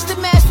joy. What's the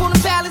math on the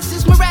balance?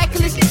 It's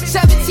miraculous.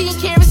 17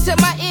 carats in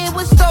my ear,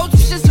 what's those?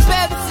 It's just a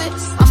benefit.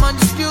 I'm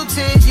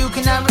undisputed, you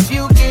cannot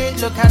rebuke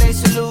it. Look how they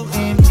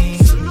saluting me.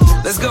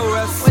 Let's go,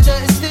 Russ. Whether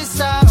it's this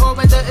side or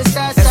whether it's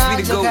that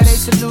side, look how they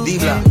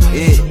saluting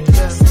me.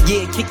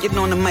 Yeah, kick it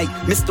on the mic,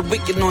 Mr.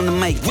 Wicked on the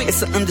mic.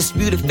 It's an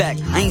undisputed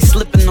fact. I ain't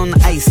slipping on the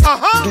ice.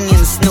 Be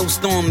in a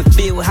snowstorm and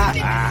feel hot.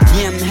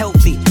 Yeah, I'm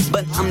healthy,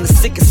 but I'm the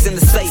sickest in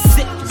the sight.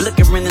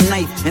 Liquor in a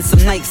knife and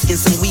some nights and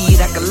some weed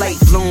I could light.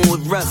 Blowing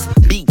with Russ,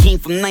 beat came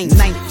from 9th.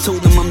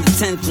 Told him I'm the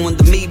 10th one,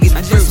 maybe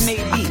the first.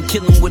 I could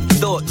kill him with a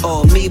thought,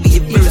 or maybe a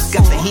verse.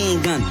 Got the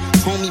handgun,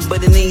 homie,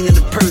 but it ain't in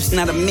the purse,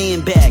 not a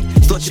man bag.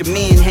 Thought your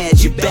man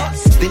had your back.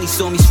 Then he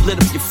saw me split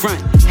up your front,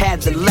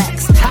 had the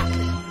lax. Ha!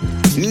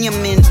 Me, I'm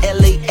in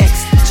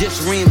LAX,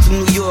 just ran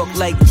through New York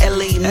like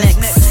LA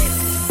next.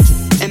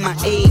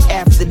 MIA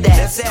after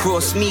that,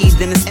 cross me,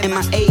 then it's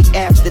MIA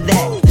after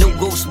that. No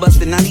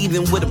Ghostbuster, not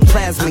even with a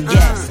plasma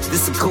gas.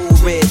 This a cold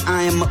red,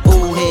 I am an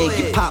old head.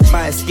 Get popped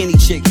by a skinny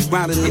chick,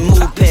 riding a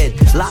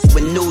moped. Locked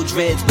with no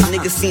dreads, my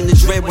niggas seen the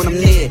dread when I'm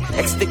near.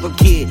 Ex-sticker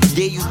kid,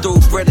 yeah, you throw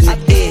bread in the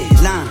air.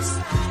 Lines,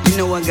 you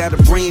know I got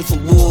a brain for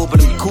war,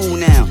 but I'm cool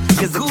now,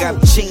 cause I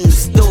got a chain of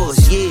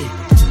stores, yeah.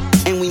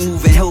 And we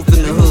moving health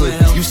in the hood.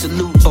 You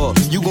salute or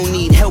you gon'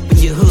 need help in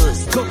your hood.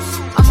 Go.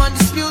 I'm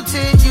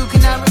undisputed, you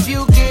cannot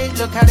rebuke it.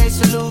 Look how they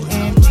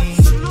saluting me.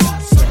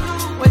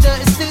 Whether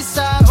it's this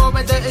side or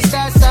whether it's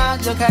that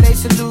side, look how they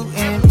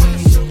saluting me.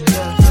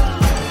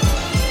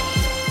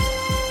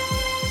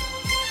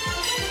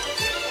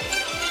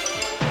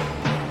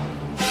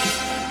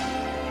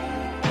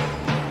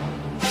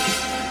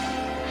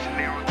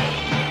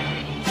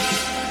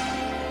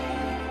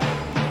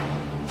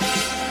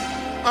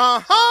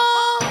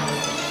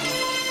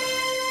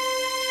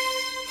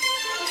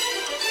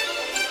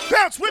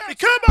 Bounce with me,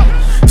 come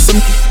on.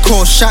 Some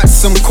call shots,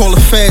 some call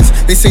the feds.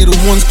 They say the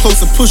ones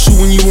closer push you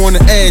when you on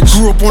the edge.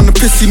 Grew up on the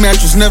pissy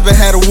mattress, never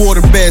had a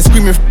water bed.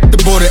 Screaming the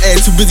border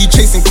edge, too busy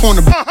chasing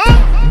corner.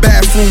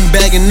 Bathroom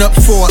bagging up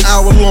for an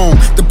hour long.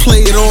 To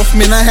play it off,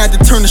 man, I had to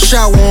turn the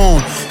shower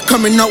on.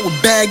 Coming out with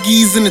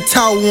baggies and a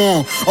towel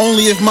on.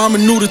 Only if mama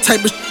knew the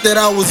type of shit that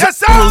I was.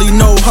 Really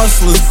no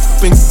hustlers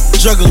and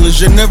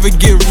jugglers. You never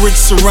get rich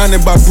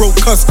surrounded by broke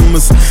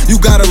customers. You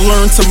gotta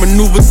learn to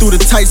maneuver through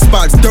the tight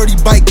spots. Dirty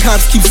bike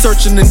cops keep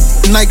searching the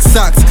Nike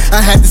socks.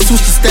 I had to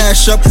switch the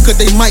stash up, cause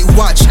they might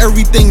watch.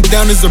 Everything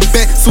down is a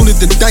bet, soon as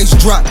the dice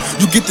drop.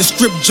 You get the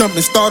strip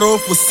jumping, start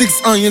off with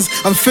 6 onions.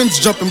 I'm fence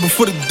jumping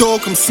before the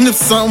dog come sniff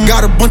something.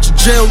 Got a bunch of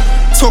jail,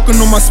 talking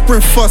on my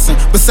sprint fussing.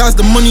 Besides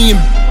the money and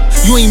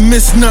you ain't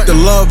miss nothing. The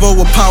love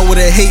overpower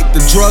the hate, the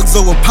drugs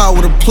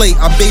overpower the plate.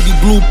 I baby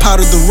blue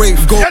powder the rape.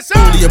 Go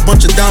early, a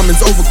bunch of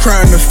diamonds over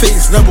crying the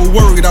face. Never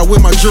worried, I wear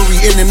my jewelry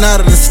in and out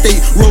of the state.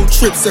 Road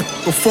trips at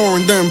a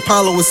foreign, the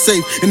Impala was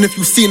safe. And if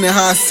you seen it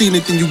how I seen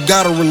it, then you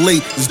gotta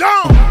relate.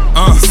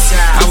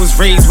 I was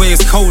raised where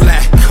it's cold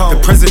at. The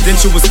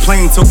presidential was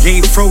plain till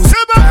Gabe froze.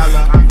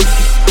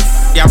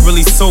 Yeah, I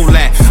really sold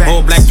that.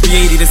 All black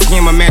 380, the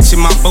scammer matching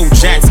my bow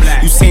jacks.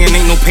 You saying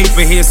ain't no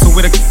paper here, so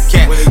where the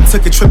cat?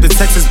 Took a trip to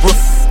Texas, brought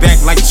back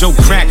like Joe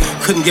Crack.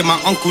 Couldn't get my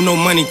uncle no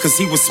money, cause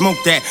he would smoke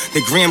that.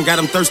 The gram got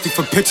him thirsty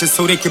for pictures,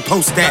 so they could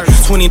post that.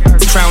 20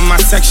 crowd my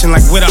section,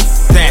 like what up,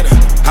 that?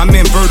 I'm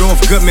in Bird-Off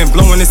Goodman,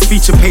 blowing this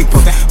feature paper.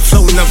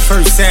 Floating up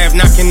First Ave,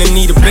 knocking the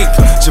Nita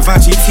Baker.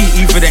 Givenchy T,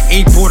 either the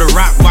 8-border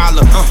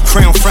Rottweiler.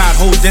 Crown fried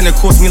whole dinner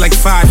cost me like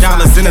 $5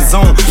 in the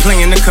zone.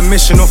 Playing the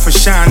commission off a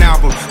Shine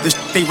album. The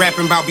they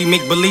rapping about be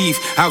make-believe.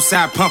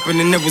 Outside pumping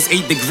and it was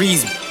 8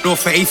 degrees.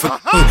 Off for 8 for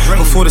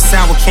before the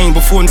sour came,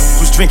 before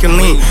was drinking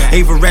lean.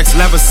 Ava Rex,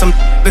 Lever, some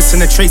listen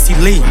to Tracy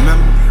Lee.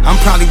 I'm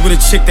probably with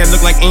a chick that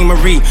look like A.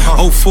 Marie.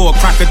 04,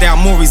 Crocodile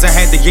Maury's, I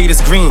had the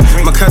Gators green.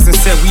 My cousin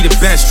said we the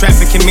best,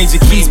 trafficking major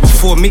keys.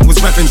 Before Meek was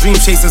repping Dream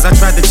Chasers, I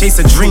tried to chase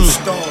a dream.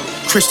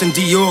 Christian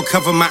Dior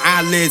cover my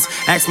eyelids.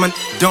 Ask my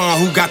Dawn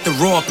who got the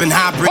raw up and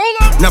hybrid.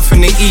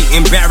 Nothing to eat,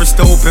 embarrassed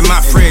to open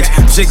my fridge.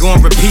 Jig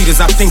on repeat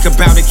as I think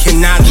about it, can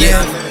I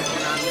live?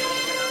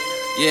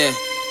 Yeah.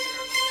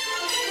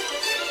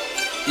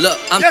 Look,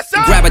 I'm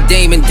grab a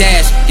dame and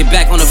dash, get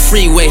back on the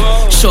freeway.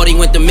 Shorty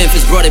went to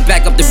Memphis, brought it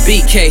back up to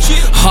BK.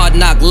 Hard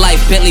knock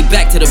life, Bentley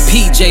back to the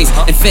PJs.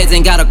 And feds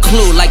ain't got a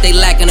clue like they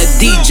lacking a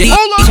DJ.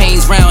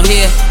 Chains round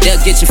here,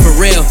 they'll get you for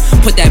real.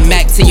 Put that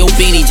Mac to your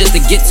beanie just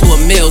to get to a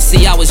meal.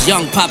 See, I was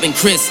young, popping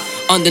Chris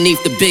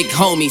underneath the big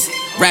homies.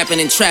 Rapping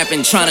and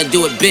trapping, trying to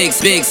do it big.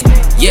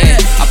 Yeah,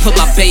 I put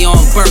my bay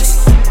on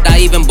Burks. I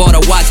even bought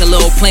a watch, a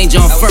little plain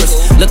John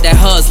first. Looked at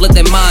hers, looked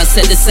at mine,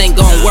 said this ain't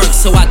gon' work.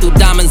 So I threw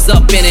diamonds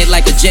up in it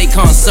like a J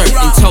concert.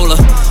 And told her,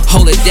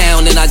 hold it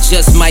down and I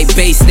just might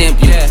base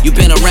stamp you. You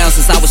been around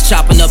since I was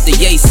chopping up the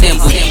Ye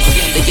sample.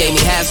 They gave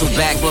me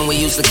Hasselback when we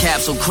used to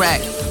capsule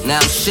crack. Now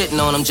I'm shitting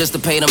on them just to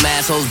pay them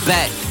assholes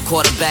back.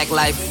 Quarterback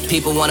life,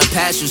 people wanna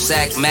pass you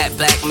sack. Matte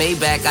Black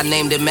Maybach, I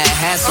named it Matt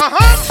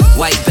Hasselback.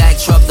 White back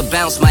truck, the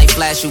bounce might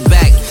flash you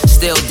back.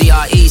 Still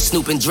DRE,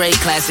 Snoop and Dre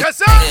classic.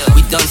 Yes,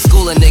 we done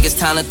schooling niggas,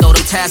 time to throw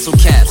them tassel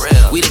caps.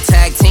 We the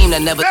tag team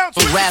that never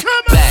rap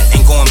back.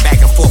 Ain't going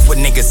back and forth with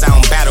niggas, I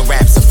don't battle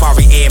rap.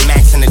 Safari Air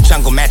Max in the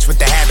jungle, match with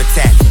the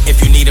habitat. If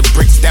you need a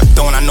brick stepped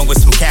on, I know where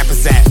some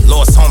cappers at.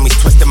 Lost homies,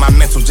 twisted my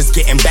mental, just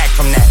getting back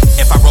from that.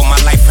 If I wrote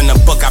my life in a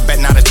book, I bet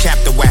not a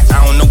chapter whack.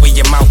 I don't know where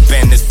your mouth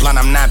been, this blunt,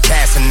 I'm not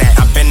passing that.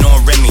 I've been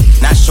on Remy,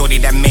 not shorty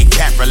that make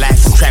Pat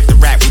relax. And trap the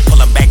rap, we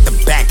pull her back to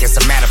back, it's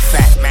a matter of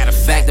fact.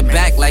 Back to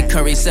back like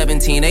Curry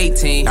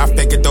 17-18. I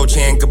figured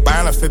Dolce and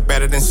Gabbana fit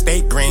better than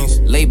steak greens.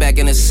 Lay back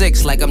in the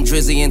 6 like I'm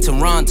Drizzy in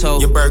Toronto.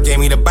 Your bird gave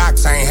me the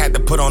box, I ain't had to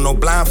put on no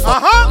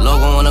blindfold.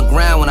 Logo on the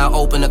ground when I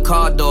open the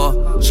car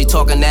door. She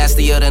talking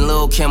nastier than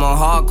Lil' Kim on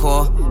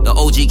hardcore. The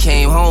OG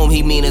came home,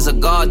 he mean as a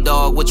guard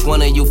dog. Which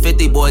one of you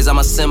 50 boys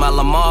I'ma send my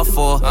Lamar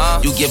for?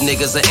 You give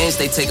niggas an inch,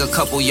 they take a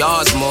couple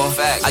yards more.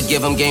 I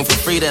give them game for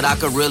free that I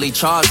could really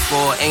charge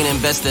for. Ain't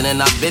investing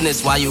in our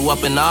business while you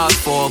up in ours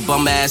for.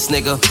 Bum ass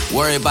nigga,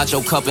 worry about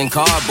your cup and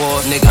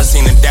cardboard, nigga. I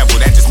seen the devil,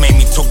 that just made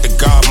me talk to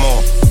God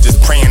more.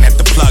 Just praying at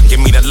the plug, give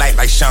me the light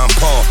like Sean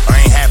Paul.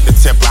 I ain't half the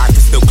tipper, I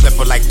can still clip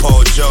her like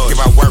Paul George. Give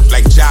I work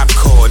like Job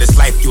Corps, this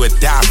life you would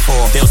die for.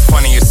 Feels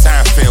funny as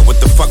Seinfeld,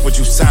 what the fuck would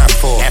you sign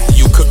for? After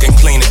you cook and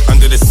clean it,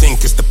 under the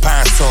sink it's the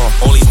pine saw.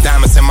 All these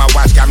diamonds in my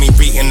watch got me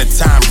beating the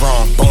time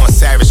wrong. Born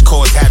savage,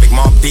 cause havoc,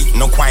 mob deep,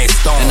 no quiet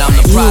storm. And I'm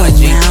the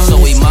prodigy, so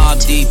we mob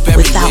deep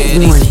everywhere.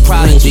 These the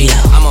prodigy,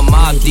 I'm a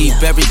mob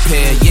deep every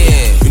pair,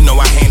 yeah. You know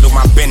I handle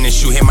my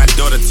business, you hear my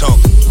daughter talk.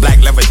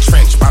 Black leather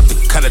trench, about to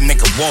cut a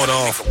nigga water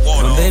off.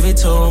 My baby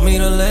told me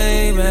to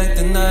lay back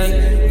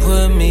tonight,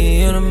 put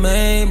me in a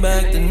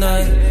Maybach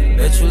tonight.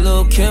 Bet you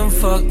Lil' Kim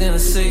fucked in a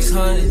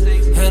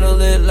 600,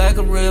 handle it like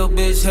a real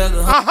bitch had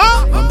a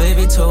My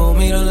baby told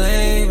me to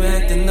lay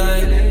back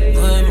tonight,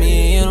 put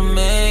me in a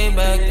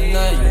Maybach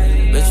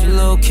tonight. Bet you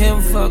Lil'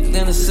 Kim fucked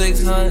in a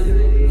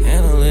 600,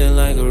 handle it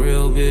like a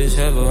real bitch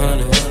have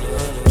 100.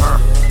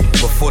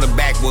 Before the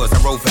backwoods,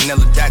 I rode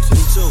vanilla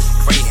Dutchess.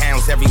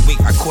 Greyhounds every week,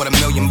 I caught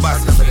 $1 million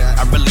buses.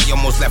 I really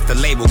almost left the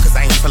label, cause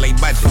I ain't feel like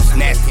budgets.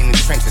 Nasty in the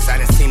trenches, I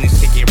done seen this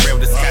shit get real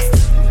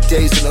disgusting.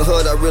 Days in the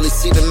hood, I really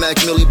see the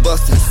Mac Millie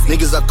bustin'.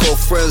 Niggas I call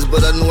friends,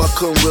 but I knew I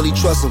couldn't really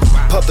trust them.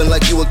 Poppin'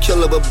 like you a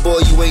killer, but boy,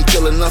 you ain't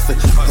killin' nothing.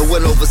 I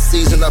went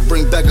overseas and I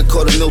bring back a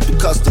quarter mil through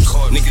customs.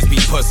 Niggas be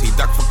pussy,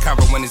 duck for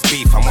cover when it's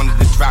beef. I wanted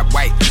to drop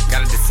white, got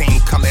it the same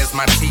color as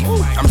my teeth.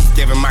 I'm just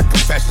giving my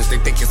confessions, they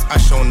think it's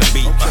Usher on the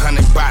beat.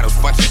 100 bottles,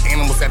 bunch of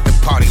animals at the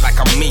party like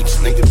I'm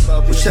Meech, nigga.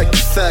 Well, check the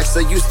facts,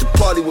 I used to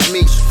party with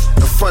Meech.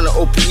 In front of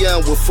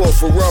OPM with 4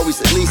 Ferraris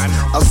at least.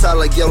 Outside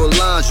like yellow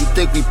lines, you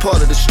think we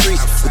part of the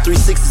streets. With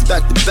 360s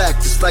back to back,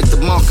 just like the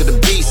mark of the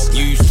beast.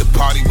 You used to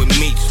party with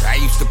Meech, I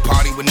used to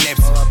party with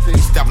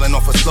Nipsey. Stumbling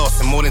off a sauce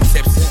and more than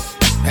tips.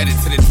 Headed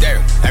to the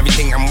dirt,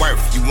 everything I'm worth.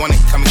 You want it,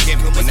 come and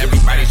get it. When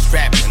everybody's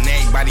strapped and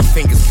everybody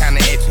fingers kinda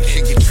itchy,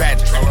 shit get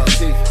tragic.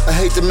 I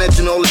hate to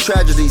mention all the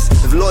tragedies.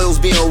 If loyal's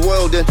being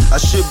royal, then I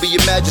should be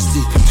your majesty.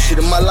 Shit,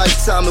 in my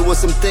lifetime, it was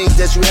some things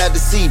that you had to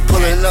see.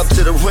 Pulling up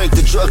to the rink,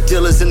 the drug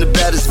dealers and the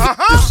baddest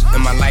victims. In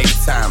my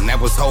lifetime, that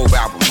was whole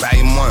album,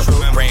 volume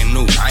 1. Brand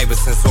new,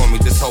 Iverson's on me,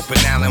 just hoping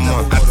Allen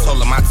one. I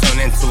told him I turned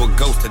into a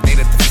ghost the day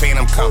that the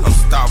phantom come. I'm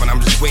starving, I'm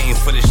just waiting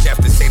for the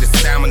chef to say the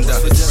salmon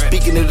done.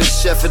 Speaking of the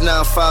chef at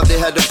 9-5, they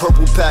had the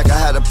purple pack. I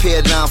had a pair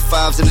of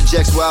 9-5s in the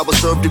jacks where I was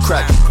served the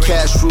crack.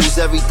 Cash rules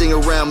everything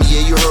around me,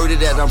 yeah, you heard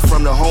it at. I'm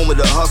from the home of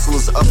the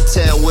hustlers,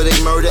 uptown where they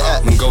murder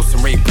at. When Ghost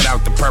and Ray put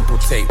out the purple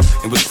tape,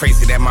 it was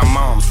crazy that my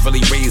moms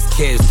really raised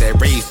kids that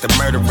raised the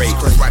murder rate.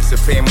 Watch the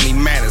Family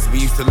Matters,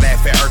 we used to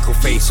laugh at Urkel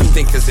face. You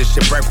think cause it's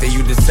your birthday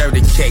you deserve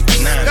the cake?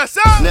 Nah.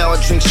 Now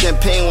I drink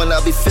champagne when I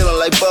be feeling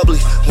like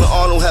bubbly. When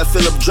Arnold had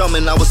Philip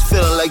drumming, I was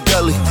feeling like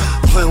Gully.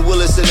 When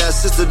Willis and that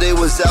sister, they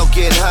was out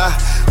getting high.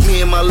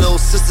 Me and my little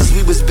sisters,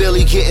 we was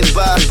barely getting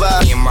by.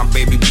 Me and my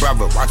baby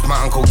brother, watch my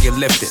uncle get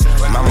lifted.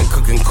 Mama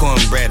cooking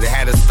cornbread, that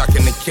had us stuck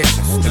in the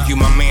kitchen. If you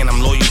my man,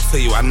 I'm loyal to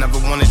you, I never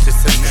wanted your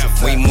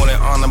sister. Way more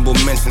than honorable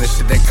mention, the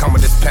shit that come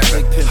with this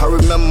pepper. I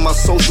remember my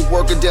social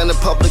worker down in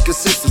public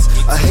assistance.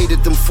 I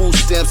hated them food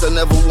stamps, I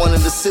never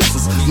wanted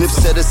assistance. Nip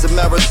said it's a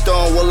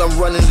marathon while I'm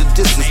running the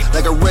distance.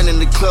 Like I ran in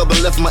the club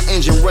and left my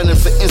engine running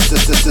for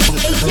instances.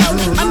 Hey yo,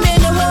 I'm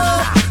in the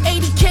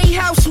hood, 80K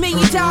house, $1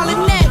 million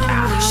net.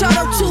 Shout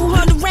out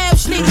 200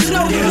 rounds, niggas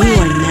know the way.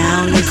 You are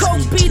now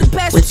listening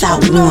to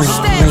Without Warning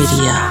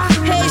Radio.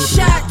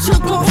 Headshot,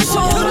 took off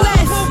so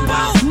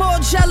less. More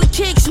jelly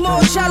kicks,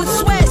 more jelly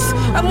sweats.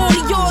 I'm on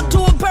the yard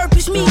doing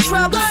burpees, me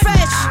trouble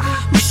fetch.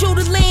 You shoot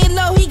a land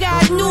low, he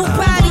got a new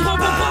body.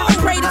 I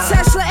pray the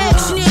Tesla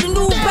X, need a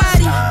new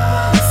body.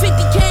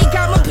 50K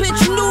got my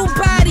bitch a new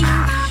body.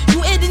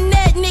 You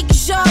internet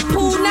niggas, y'all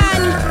pool 90.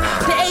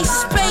 The ace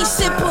space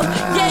sipper,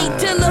 yay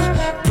dealer.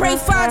 Pray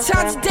 5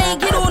 times a day,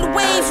 get on the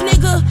wave,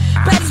 nigga.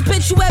 Baddest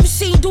bitch you ever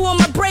seen doing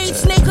my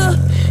braids, nigga.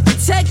 The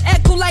tech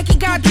echo like it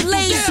got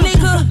delays,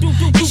 nigga.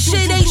 This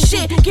shit ain't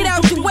shit, get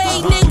out the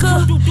way,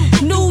 nigga.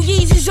 New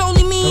Yeezys,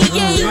 only me and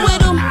Ye with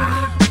them.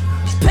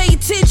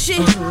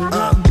 shit.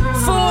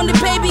 400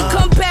 baby,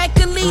 come back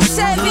at least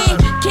 7.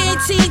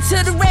 Can't see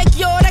to the wreck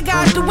yard, I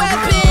got the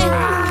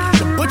weapon.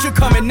 The butcher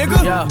coming,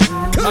 nigga.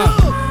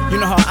 You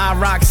know how I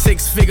rock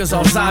 6 figures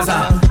off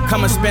Zaza.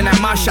 Come and spin at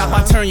my shop,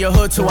 I turn your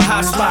hood to a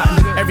hot spot.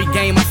 Every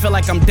game I feel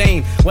like I'm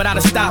Dame without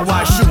a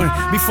stopwatch. Shooting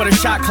before the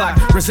shot clock.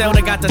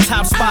 Griselda got the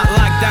top spot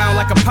locked down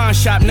like a pawn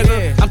shop,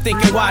 nigga. I'm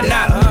thinking why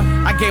not?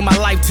 I gave my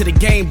life to the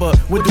game, but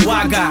what do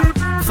I got?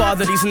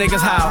 Father these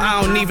niggas how?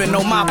 I don't even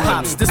know my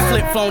pops. This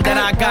flip phone that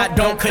I got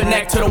don't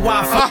connect to the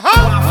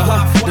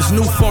Wi-Fi. This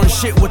new foreign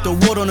shit with the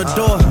wood on the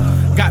door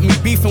got me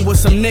beefing with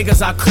some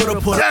niggas I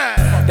could've put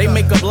up. They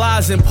make up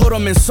lies and put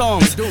them in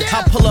songs.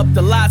 I pull up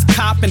the lots,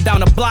 cop, and down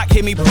the block,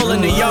 hit me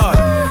pulling the yard.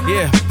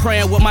 Yeah,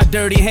 praying with my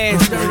dirty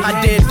hands.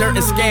 I did dirt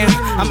and scam.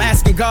 I'm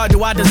asking God,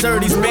 do I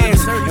deserve these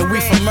bands? And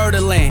we from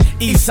Murderland,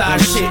 East Side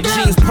shit,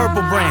 jeans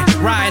purple brand,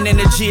 riding in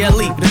the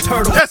GLE, the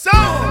turtle. Yes,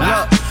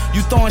 sir.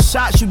 You throwing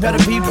shots, you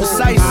better be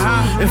precise.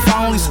 If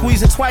I only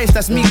squeeze it twice,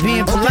 that's me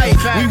being polite.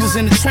 We was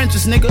in the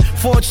trenches, nigga.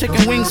 4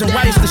 chicken wings and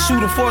rice. The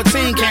shooter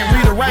 14 can't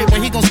read or write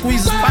when he gon'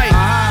 squeeze his pipe.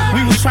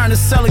 We was trying to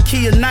sell a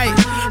key a night,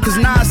 cause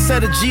Nas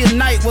said a G a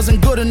night wasn't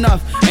good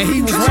enough, and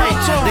he was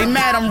right. They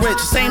mad I'm rich,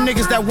 same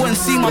niggas that wouldn't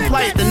see my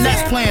plight. The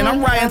next plan,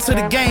 I'm riding to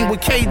the game with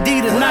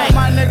KD tonight.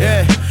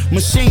 Yeah,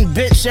 machine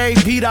bitch, every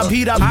beat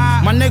up.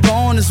 My nigga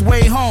on his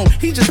way home,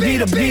 he just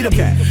beat up.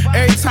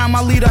 Every time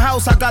I leave the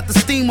house, I got the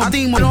steamer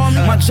demon on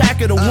me. My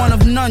jacket a one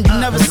of none, you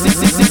never see.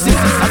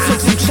 I took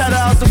some cheddar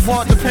out the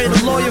vault to pay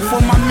the lawyer for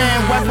my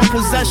man. Weapon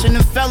possession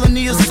and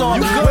felony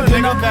assault.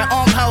 Whipping up at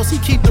Unk House, he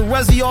keep the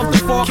resi off the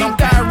fork. I'm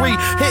Kyrie,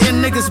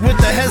 hitting niggas with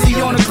the hezzy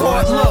on the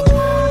court. Look,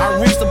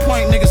 I reached the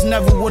point niggas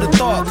never would've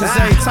thought, cause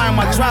every time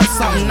I drop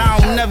something, I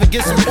don't never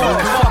get support.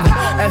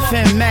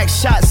 FN Max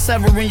shot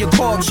severing your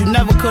corpse. You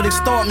never could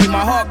extort me, my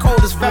heart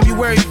cold is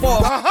February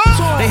 4th.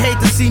 They hate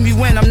to see me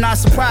win, I'm not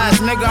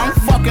surprised, nigga. I'm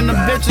fucking the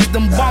bitches,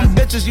 them bum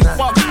bitches you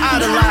fuck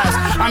idolize.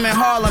 I'm in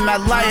Harlem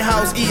at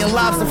Lighthouse eating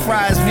lobster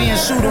fries. Being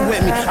shooter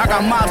with me, I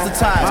got mobster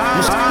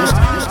ties.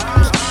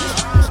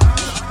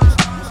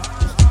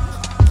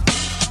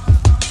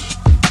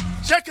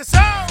 Check us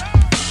out.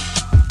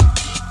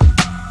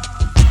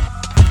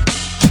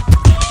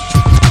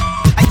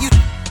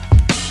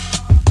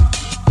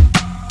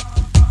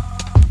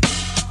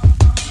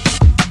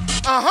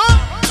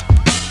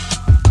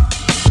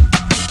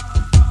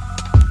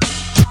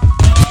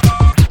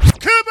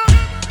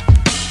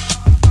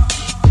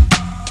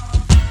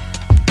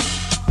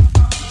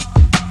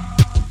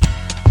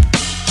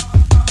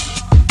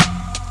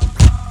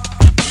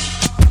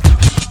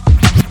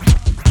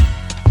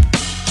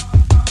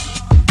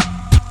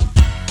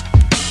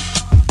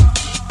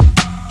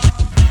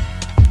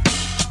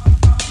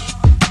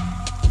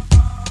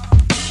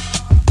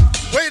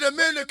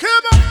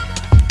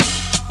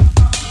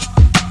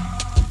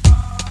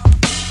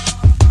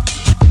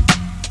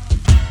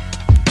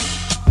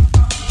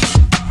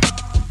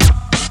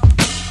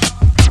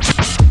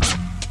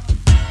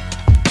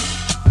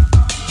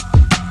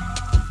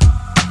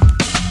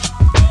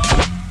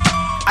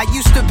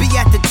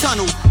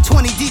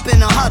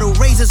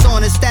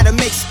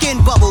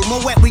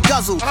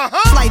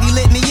 Flighty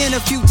lit me in a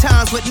few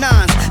times with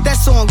 9s.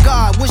 That's on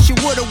God. Wish you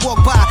would've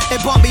walked by.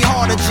 It bumped me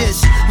harder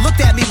just. Looked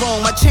at me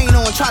wrong. My chain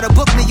on. Try to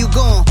book me. You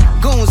gone.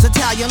 Goons,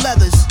 Italian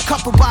leathers.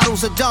 Couple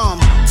bottles of Dom.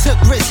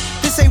 Took risks.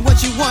 This ain't what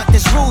you want.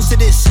 There's rules to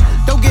this.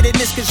 Don't get it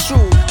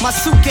misconstrued. My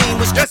suit game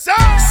was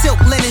silk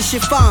linen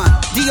chiffon.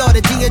 Dior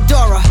to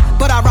Diodora.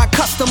 But I rock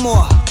custom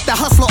more. The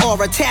hustler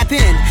aura. Tap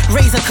in.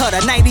 Razor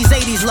cutter. 90s,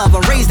 80s lover.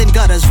 Raised in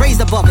gutters.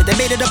 Raised above it. They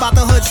made it about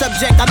the hood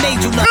subject. I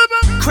made you love.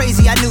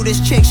 Crazy, I knew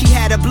this chick, she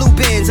had a blue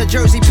Benz, a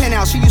Jersey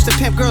penthouse. She used to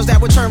pimp girls that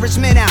would turn rich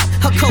men out.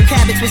 Her coke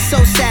habits was so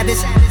savage.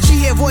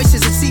 She hear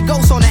voices and see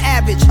ghosts on the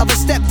average of her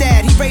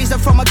stepdad. He raised her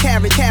from a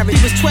carriage.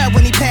 He was 12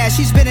 when he passed.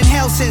 She's been in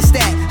hell since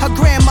that. Her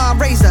grandma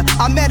raised her.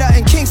 I met her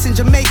in Kingston,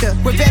 Jamaica,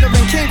 where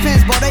veteran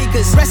kingpins bought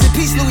acres. Rest in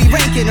peace, Louis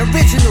Rankin,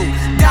 original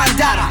Don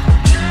Dada.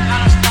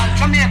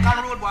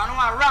 Jamaican road boy, I don't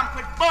want to ramp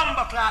with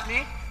bumper clock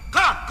me.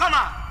 Come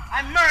on.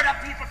 I murder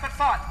people for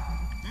fun.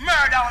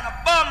 Murder on a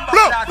bumper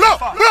clock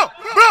for fun.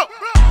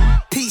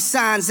 Peace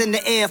signs in the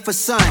air for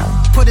sun.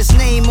 Put his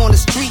name on the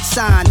street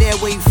sign, there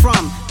where you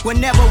from.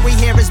 Whenever we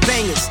hear his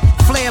bangers,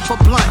 flare up a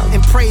blunt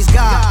and praise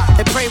God.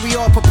 And pray we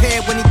all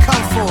prepared when he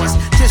come for us.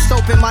 Just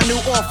opened my new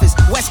office,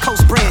 West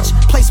Coast branch.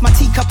 Place my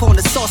teacup on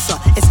the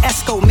saucer, it's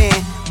Esco, man.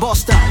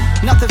 Bossed up,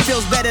 nothing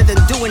feels better than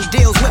doing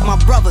deals with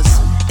my brothers.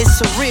 It's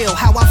surreal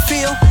how I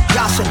feel,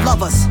 y'all should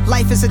love us.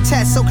 Life is a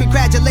test, so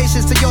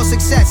congratulations to your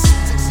success.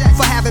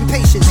 For having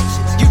patience,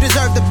 you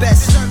deserve the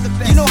best.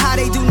 You know how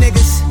they do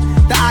niggas,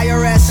 the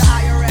IRS.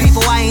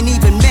 People I ain't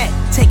even met,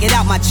 take it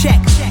out my check.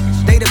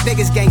 They the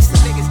biggest gangsters.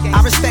 I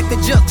respect the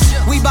jooks.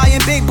 We buying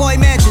big boy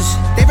mansions.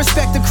 They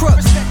respect the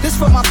crooks. This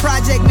for my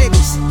project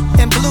niggas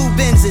and blue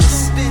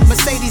Benzes,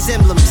 Mercedes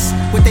emblems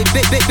with they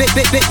big.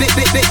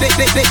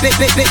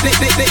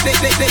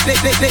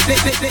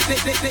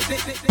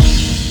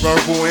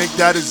 Verbal Ink,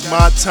 that is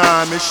my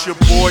time. It's your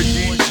boy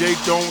DJ,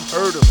 don't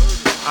hurt him.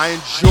 I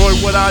enjoy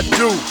what I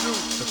do,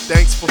 but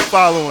thanks for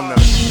following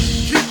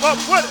us. Keep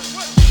up with it.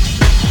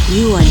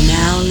 You are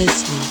now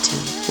listening to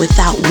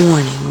Without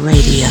Warning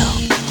Radio.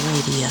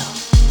 Radio.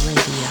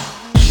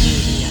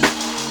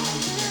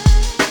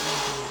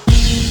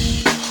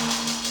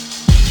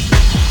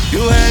 You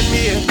had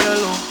me at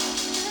hello.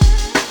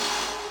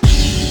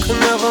 Could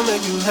never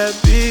make you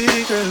happy,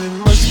 girl, it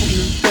must be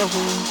the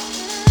devil.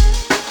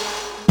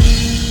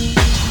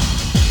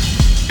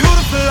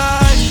 Beautiful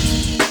life.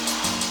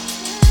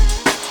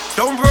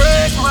 Don't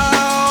break my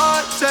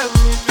heart, tell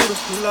me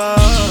beautiful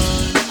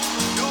life.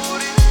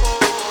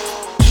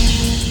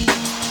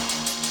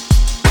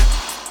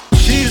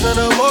 She's an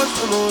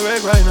emotional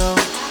wreck right now.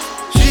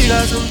 She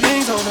got some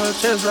things on her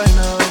chest right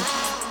now.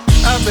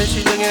 I bet she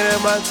looking at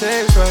my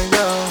text right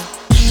now.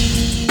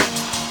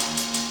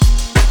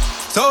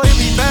 So hit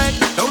me back,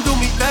 don't do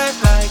me back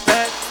like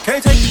that.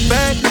 Can't take you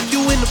back,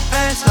 you in the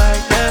past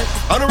like that.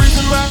 I'm the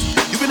reason why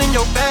you been in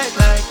your bag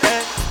like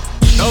that.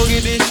 Don't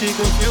get this shit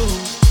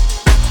confused.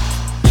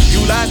 You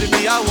lied to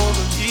me, I won't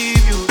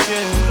believe you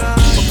again.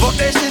 But fuck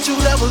that shit, you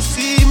never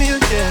see me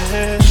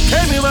again.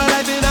 Came in my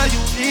life and now you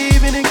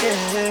leaving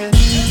again.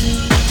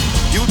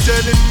 You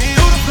telling me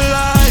beautiful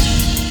life.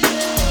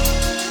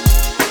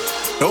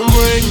 Don't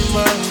break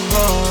my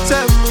heart.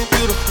 Tell me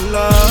beautiful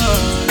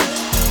life.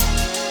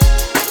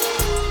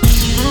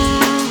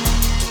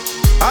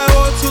 I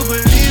want to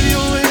believe you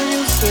when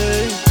you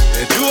say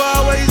that you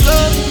always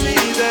love me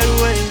that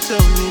way.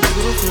 Tell me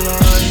beautiful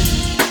life.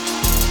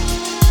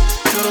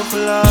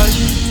 Beautiful life.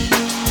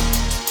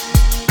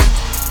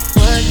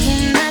 What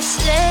can I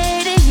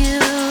say to you?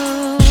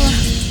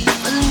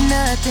 Really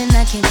nothing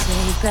I can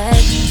take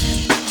back.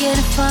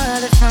 Getting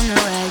farther from the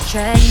right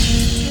track.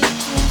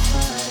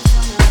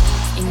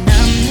 And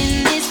I'm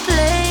in this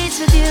place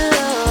with you.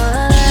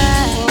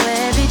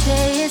 Every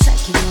day it's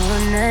like you're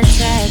on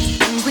attack.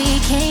 And we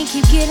can't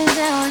keep getting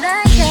down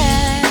like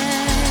that.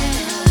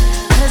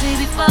 Cause we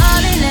be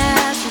falling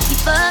out, you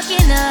keep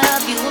fucking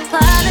up. You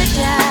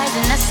apologize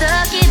and I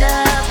suck it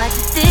up. I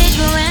just stick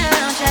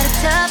around, try to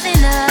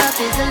toughen up.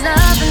 Is the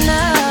love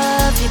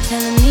enough? You're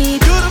telling me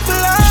beautiful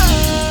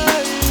life.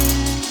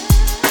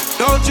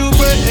 Don't you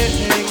break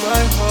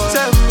my heart.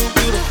 Tell me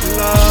beautiful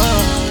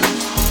life.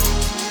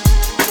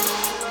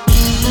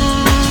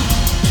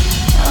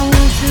 I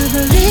want to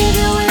believe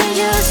you when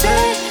you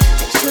say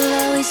that you'll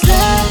always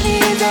love me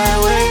that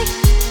way.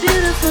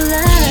 Beautiful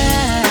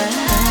lies.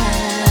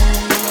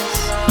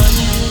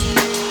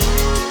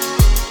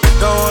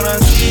 Don't wanna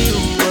see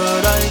you,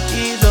 but I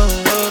ease up.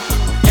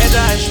 And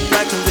I should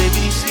like cause they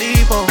be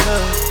sleep on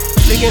us.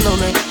 Licking on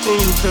that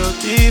thing you feel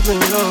deep in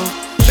love.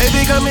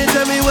 Baby, come and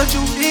tell me what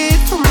you need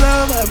from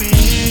love. I be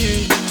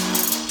here.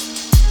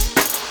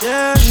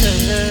 Yeah.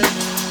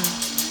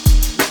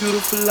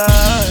 Beautiful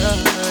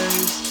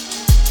lies.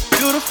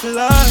 Beautiful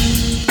life.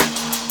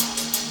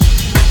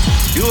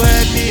 You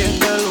had me at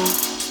hello.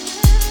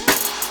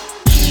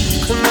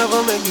 Could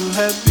never make you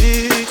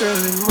happy,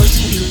 girl, it must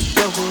be the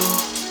devil.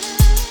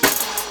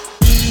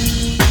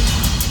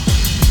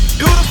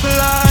 Beautiful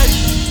life.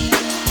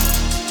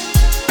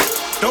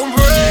 Don't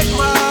break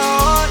my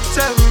heart,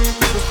 tell me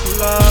beautiful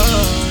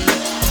life.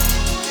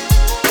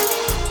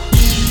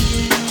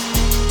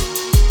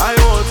 I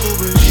want to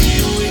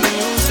believe when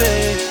you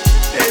say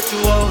that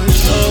you always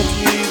love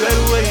me that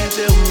way.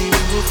 Tell me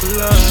beautiful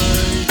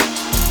life.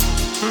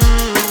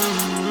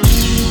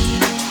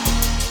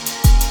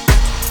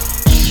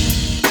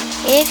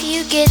 If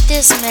you get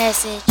this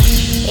message,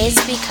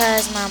 it's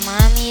because my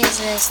mommy is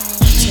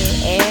listening to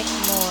Eryk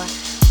Moore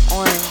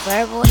on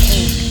Verbal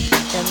Ink,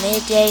 the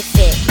Midday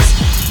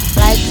Fixx.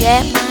 Like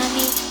that,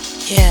 mommy?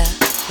 Yeah,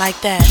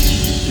 like that.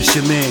 It's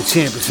your man,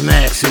 Champion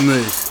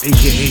Maximus,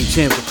 aka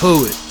Champ the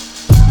Poet.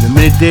 In the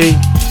midday,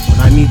 when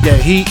I need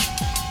that heat,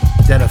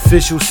 that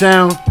official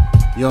sound,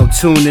 yo, I'm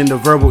tuned in to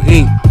Verbal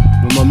Ink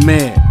with my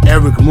man,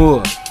 Eryk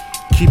Moore.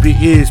 Keep your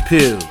ears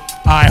peeled.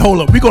 Alright, hold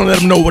up. We're gonna let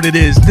them know what it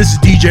is. This is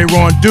DJ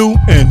Ron Do.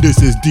 And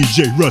this is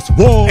DJ Russ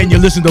Wall. And you're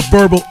listening to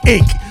Verbal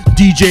Ink.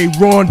 DJ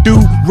Ron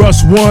Do,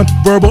 Russ One,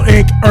 Verbal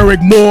Ink,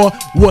 Eryk Moore.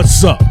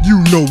 What's up?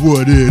 You know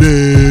what it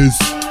is.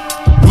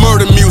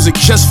 Murder music,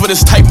 just for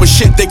this type of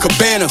shit they could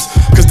ban us.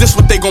 Cause this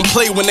what they gon'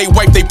 play when they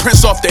wipe they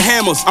prints off their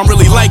hammers. I'm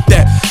really like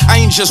that.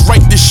 I ain't just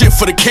write this shit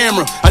for the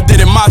camera. I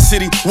did in my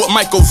city what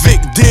Michael Vick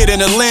did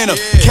in Atlanta.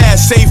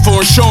 Cash saved for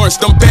insurance,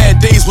 them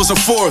bad days wasn't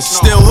for us.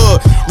 Still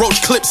hood,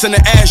 roach clips in the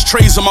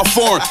ashtrays of my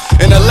foreign.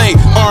 In LA,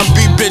 R&B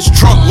bitch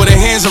drunk with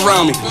her hands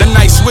around me. The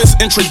night Swiss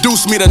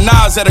introduced me to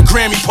Nas at a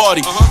Grammy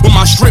party. When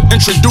my strip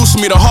introduced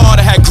me to Hard,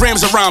 I had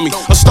grams around me.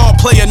 A star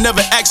player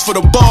never asked for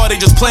the bar, they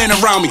just playing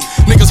around me.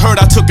 Niggas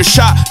heard I took a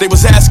shot, they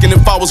was asking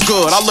if I was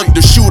good. I looked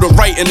the shooter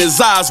right in his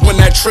eyes when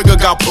that trigger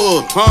got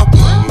pulled, huh?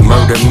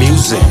 Murder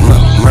music,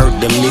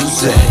 murder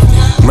music,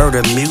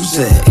 murder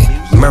music,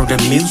 murder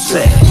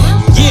music.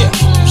 Yeah,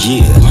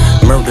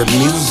 murder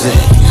music.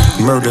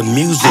 Murder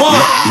music,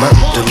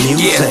 murder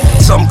music. Yeah,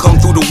 some come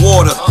through the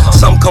water,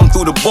 some come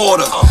through the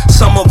border.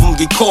 Some of them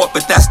get caught,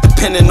 but that's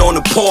depending on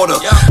the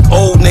porter.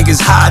 Old niggas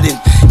hiding,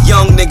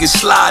 young niggas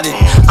sliding.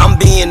 I'm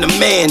being the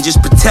man, just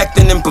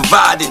protecting and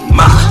providing.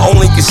 My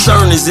only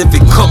concern is if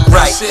it cooked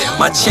right.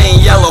 My chain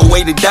yellow,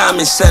 way the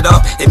diamond set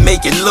up, it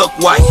make it look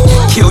white.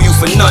 Kill you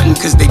for nothing,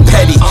 cause they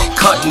petty.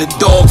 Cutting the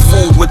dog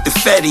food with the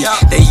fetty.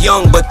 They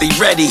young, but they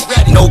ready.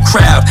 No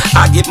crowd,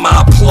 I get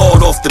my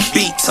applaud off the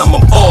beats. I'm a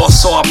boss,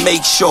 so I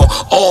make sure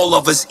all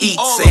of us eat.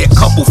 Say a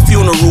couple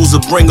funerals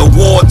will bring a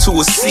war to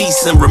a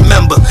cease. And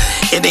remember,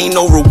 it ain't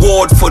no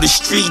reward for the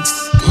streets.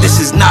 This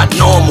is not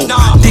normal.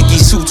 Dicky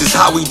suits is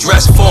how we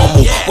dress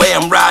formal. Way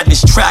I'm riding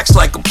these tracks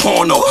like a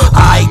porno.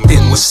 Aight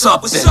then, what's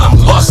up then? I'm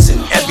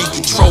busting every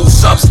controlled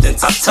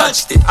substance. I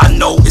touched it, I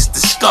know it's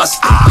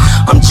disgusting.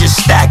 I'm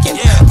just stacking,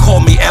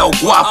 call me El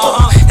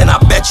Guapo. And I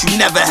bet you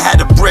never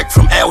had a brick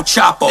from El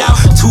Chapo.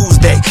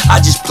 Tuesday,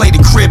 I just play the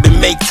crib and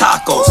make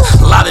tacos.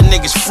 A lot of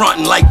niggas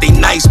frontin' like they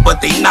nice,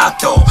 but they not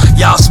though.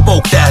 Y'all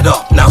spoke that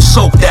up, now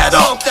soak that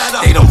up.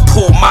 They done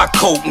pulled my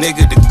coat,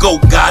 nigga, the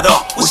goat got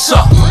up. What's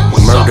up?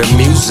 Murder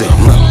music,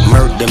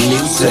 murder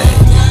music,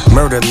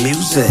 murder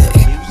music,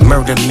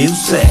 murder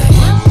music.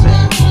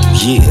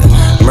 Yeah,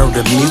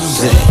 murder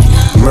music,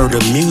 murder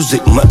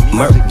music,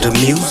 murder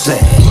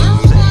music.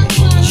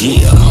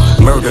 Yeah,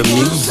 murder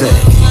music,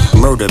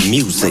 murder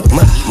music,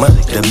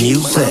 murder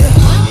music.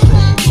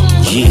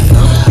 Yeah,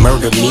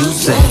 murder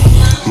music,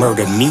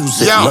 murder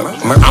music. Yo,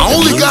 I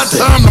only got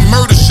time to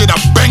murder shit. I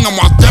bang them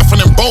while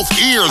deafening both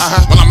ears.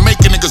 When I'm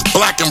making niggas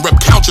black and rip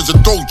couches and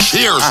throw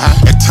chairs.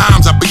 At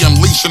times I be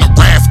unleashing a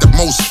wrath that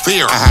most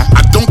fear.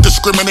 I don't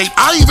discriminate,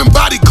 I even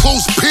body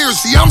close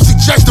peers. See, I'm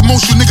suggesting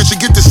most you niggas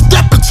should get to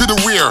step into the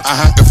rear.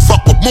 And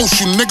fuck what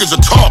most you niggas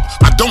are talk,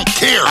 I don't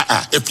care.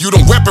 If you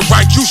don't rep it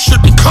right, you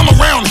shouldn't come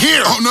around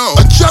here. Oh no,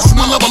 adjust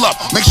and level up,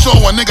 make sure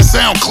a nigga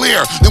sound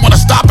clear. They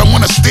wanna stop and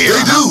wanna steer.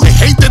 They do. They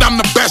hate that I'm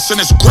the best and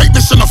it's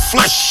greatness in the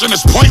flesh and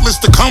it's pointless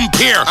to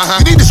compare.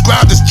 You need to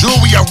describe this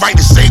jewelry I write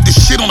to save this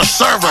shit on a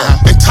server.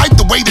 And type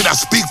the way that I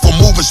speak for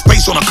moving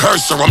space on a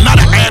cursor. I'm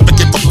not an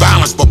advocate for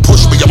violence, but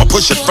push me, I'ma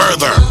push it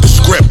further. The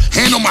script,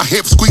 hand on my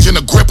hip, squeezing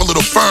the grip a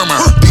little firmer.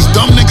 These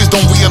dumb niggas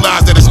don't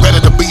realize that it's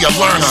better to be a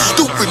learner.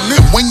 Stupid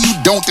nip, when you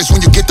don't, that's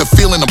when you get the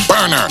feeling of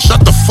burner.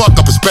 Shut the fuck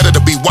up, it's better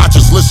to be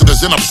watchers,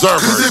 listeners, and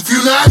observers. Cause if you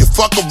not, you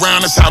fuck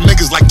around, that's how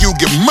niggas like you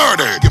get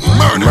murdered. Get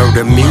murdered.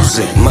 Murder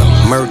music,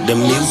 murder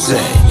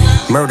music,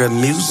 murder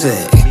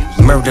music,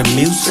 murder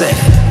music.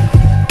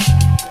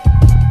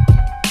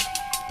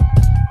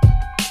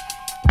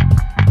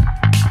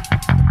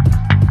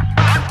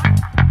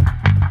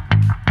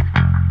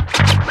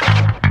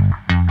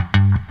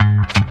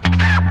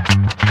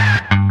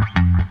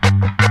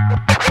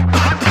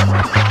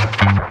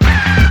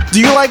 Do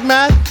you like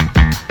math?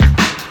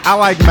 I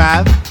like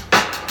math.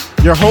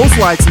 Your host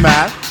likes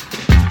math.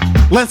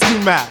 Let's do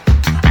math.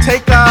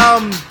 Take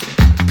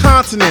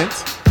continent,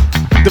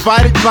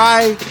 divide it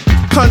by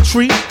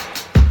country.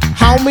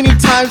 How many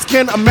times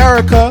can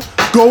America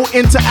go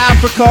into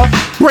Africa,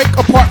 break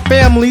apart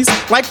families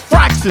like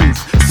fractions,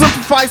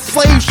 simplify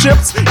slave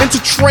ships into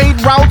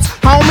trade routes?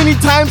 How many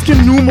times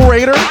can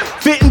numerator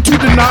fit into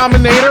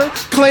denominator,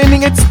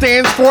 claiming it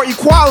stands for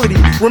equality?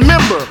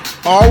 Remember,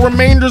 all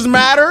remainders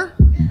matter,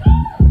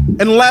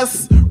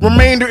 unless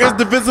remainder is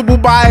divisible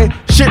by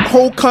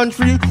shithole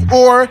country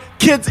or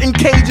kids in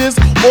cages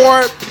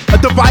or a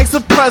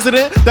divisive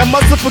president that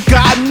must have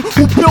forgotten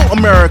who built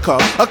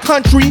America, a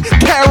country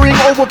carrying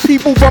over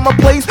people from a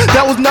place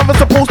that was never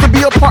supposed to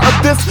be a part of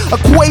this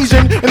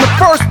equation in the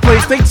first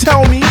place. They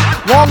tell me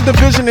long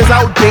division is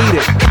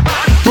outdated,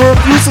 but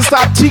refuse to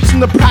stop teaching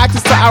the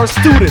practice to our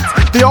students.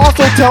 They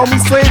also tell me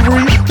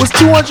slavery was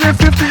 250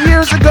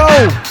 years ago.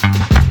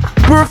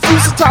 We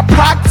refuse to stop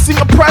practicing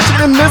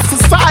oppression in this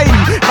society.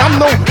 I'm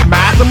no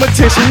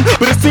mathematician,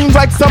 but it seems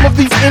like some of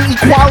these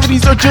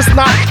inequalities are just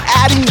not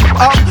adding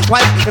up.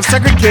 Like if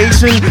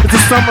segregation is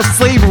the sum of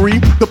slavery,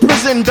 the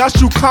prison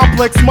industrial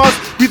complex must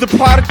be the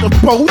product of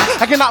both.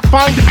 I cannot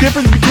find the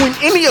difference between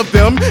any of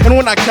them, and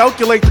when I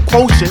calculate the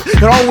quotient,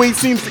 it always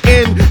seems to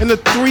end in a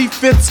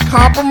 3/5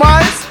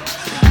 compromise.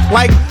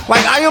 Like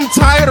I am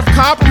tired of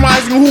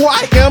compromising who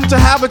I am to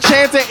have a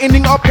chance at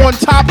ending up on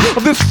top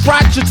of this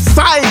fractured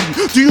society.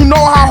 Do you know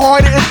how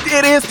hard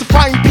it is to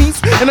find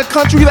peace in a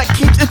country that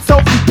keeps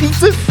itself in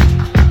pieces?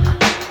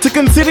 To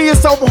consider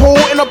yourself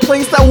whole in a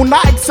place that will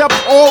not accept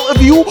all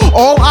of you.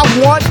 All I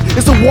want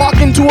is to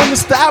walk into an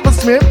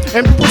establishment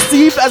and be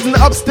perceived as an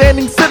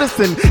upstanding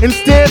citizen.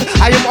 Instead,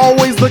 I am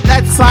always looked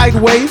at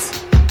sideways,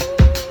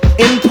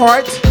 in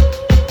part,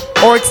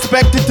 or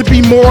expected to be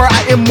more.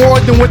 I am more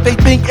than what they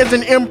think is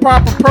an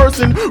improper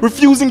person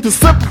refusing to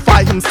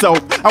simplify himself.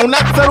 I will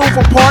not settle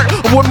for part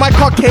of what my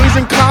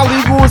Caucasian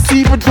colleague will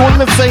receive for doing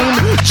the same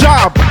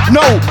job.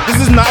 No,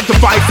 this is not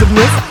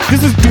divisiveness.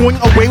 This is doing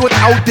away with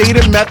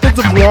outdated methods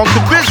of long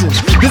division.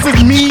 This is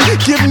me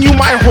giving you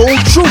my whole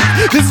truth.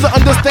 This is the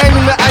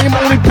understanding that I am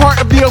only part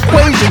of the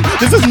equation.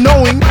 This is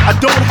knowing I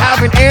don't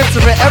have an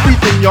answer for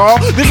everything, y'all.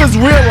 This is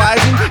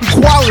realizing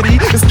equality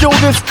is still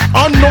this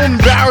unknown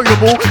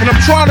variable, and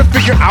I'm trying to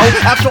figure out,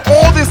 after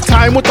all this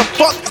time, what the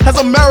fuck has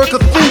America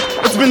think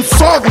it's been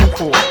solving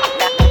for?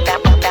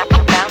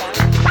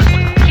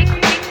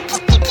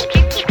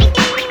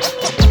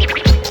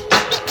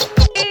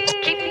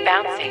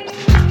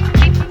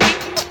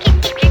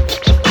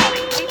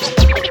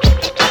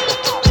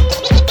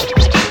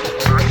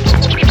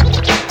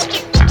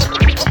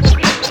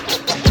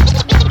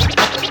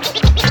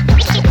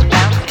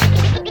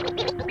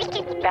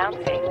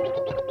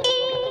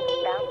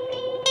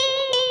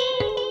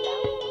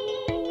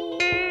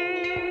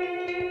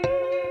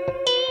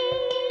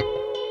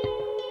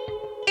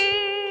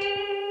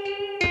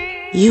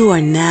 You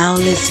are now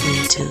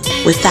listening to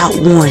Without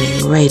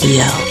Warning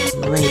Radio.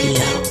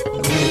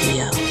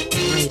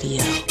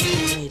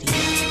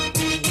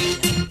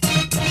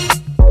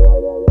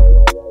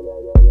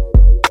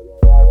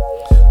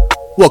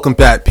 Welcome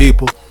back,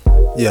 people.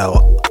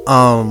 Yo,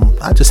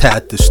 I just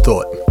had this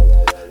thought.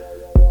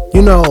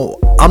 You know,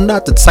 I'm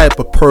not the type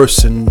of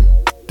person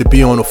to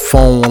be on the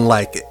phone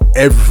like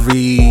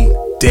every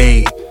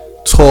day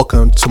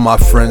talking to my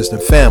friends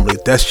and family.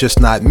 That's just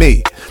not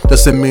me.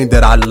 Doesn't mean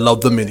that I love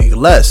them any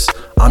less.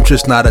 I'm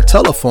just not a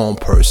telephone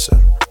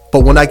person. But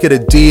when I get a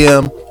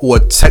DM or a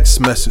text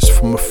message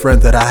from a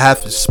friend that I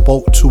haven't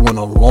spoke to in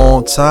a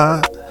long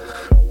time,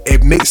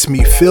 it makes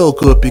me feel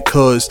good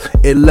because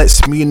it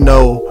lets me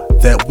know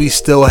that we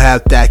still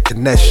have that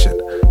connection.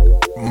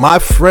 My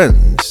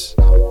friends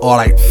are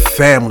like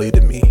family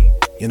to me.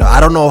 You know, I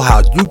don't know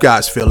how you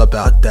guys feel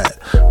about that,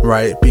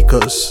 right?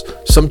 Because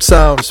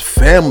sometimes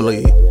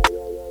family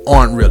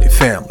aren't really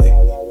family,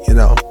 you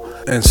know,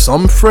 and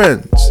some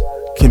friends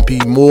can be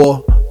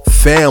more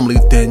family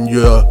than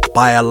your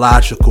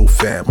biological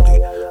family.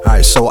 All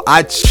right, so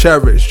I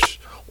cherish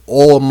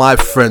all my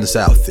friends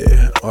out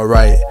there. All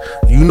right,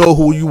 you know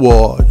who you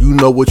are, you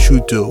know what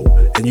you do,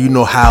 and you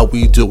know how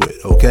we do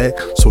it. Okay,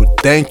 so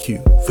thank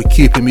you for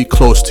keeping me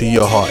close to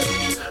your heart.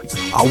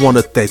 I want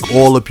to thank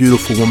all the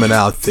beautiful women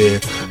out there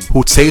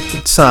who take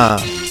the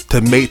time to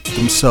make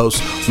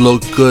themselves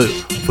look good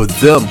for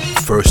them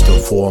first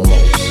and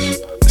foremost.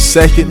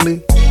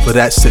 Secondly, for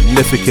that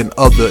significant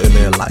other in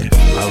their life.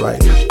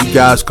 Alright, you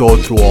guys go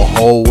through a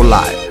whole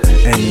lot,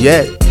 and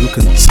yet you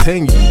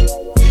continue,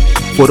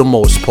 for the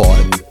most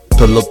part,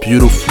 to look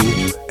beautiful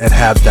and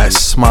have that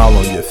smile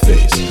on your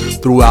face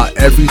throughout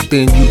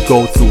everything you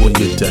go through in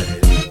your day.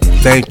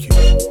 Thank you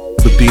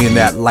for being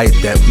that light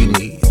that we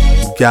need.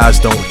 You guys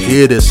don't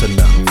hear this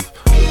enough,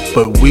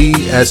 but we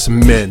as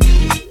men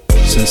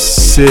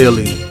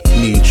sincerely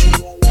need you,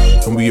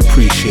 and we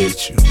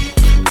appreciate you.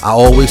 I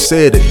always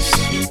say this,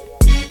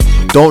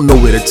 don't know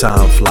where the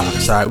time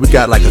flies. Alright, we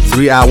got like a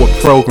 3-hour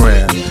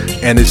program,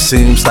 and it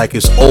seems like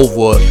it's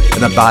over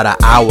in about an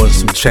hour and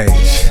some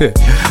change.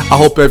 I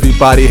hope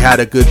everybody had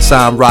a good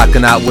time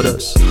rocking out with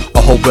us.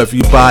 I hope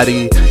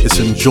everybody is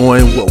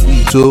enjoying what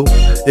we do.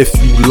 If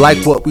you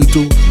like what we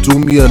do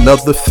me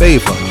another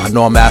favor. I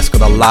know I'm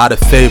asking a lot of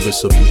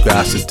favors of you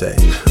guys today.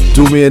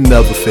 Do me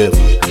another favor.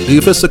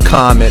 Leave us a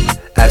comment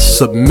at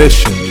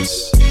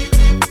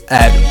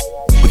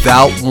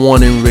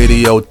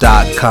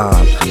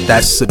submissions@withoutwarningradio.com.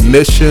 That's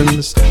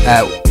submissions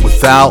at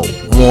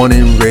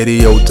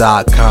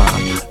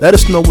withoutwarningradio.com. Let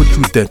us know what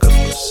you think of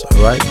us,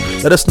 alright?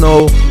 Let us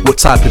know what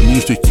type of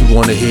music you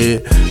want to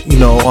hear. You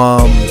know,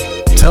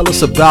 tell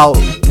us about,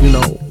 you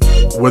know,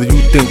 whether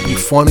you think we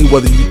funny,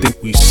 whether you think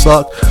we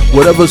suck,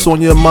 whatever's on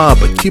your mind,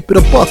 but keep it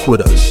a buck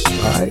with us,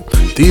 alright?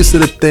 These are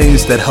the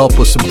things that help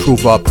us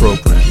improve our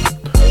program.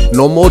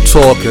 No more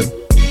talking.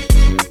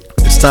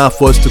 It's time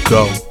for us to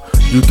go.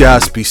 You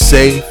guys be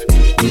safe.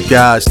 You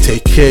guys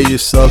take care of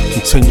yourself.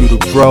 Continue to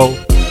grow.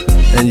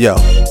 And yo,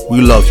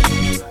 we love you.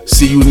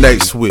 See you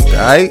next week,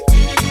 alright?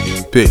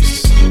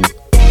 Peace.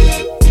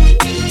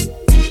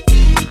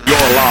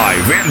 You're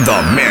live in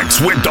the mix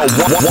with the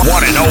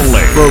one and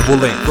only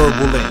Verbal Ink,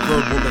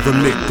 the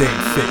Midday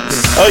Fixx.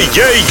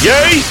 Yay,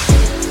 yay!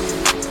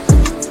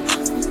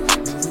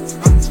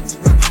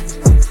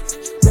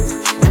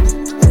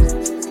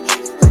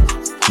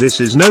 This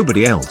is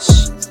nobody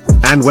else.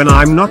 And when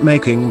I'm not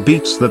making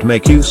beats that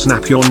make you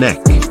snap your neck,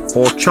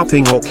 or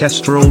chopping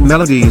orchestral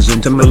melodies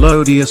into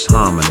melodious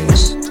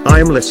harmonies,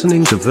 I'm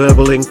listening to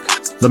Verbal Ink,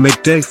 the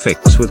Midday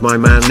Fixx with my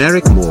man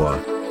Eryk Moore.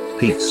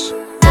 Peace.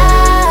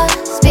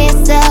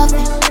 Being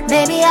selfish,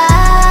 baby,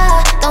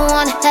 I don't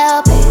wanna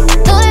help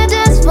it. Do it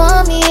just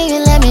for me, you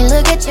let me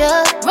look at you.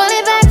 Run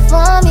it back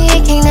for me,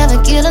 can't never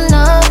get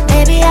enough.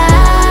 Baby,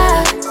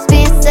 I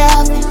being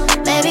selfish,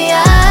 baby,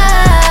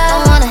 I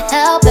don't wanna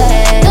help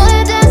it. Do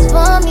it just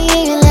for me,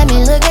 you let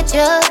me look at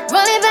you.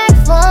 Run it back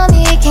for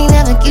me, can't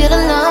never get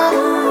enough.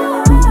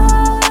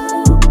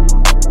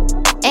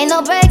 Ain't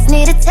no breaks,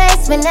 need a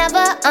taste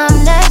whenever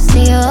I'm next to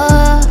you.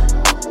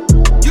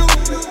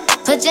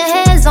 Put your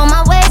hands on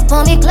my waist,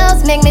 pull me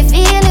close, make me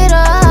feel it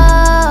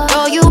all.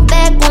 Throw you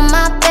back on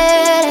my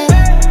bed,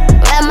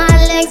 wrap my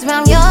legs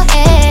round your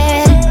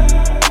head.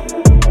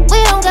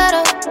 We don't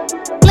gotta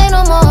play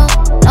no more,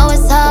 know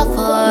it's all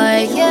for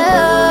you.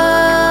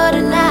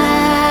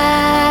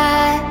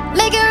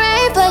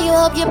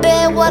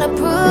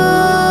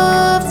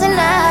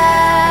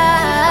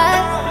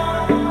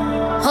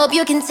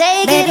 you can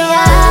take it. Baby,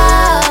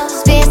 I'll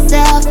be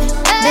selfish.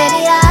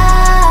 Baby,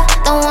 I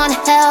don't wanna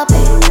help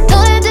it. Do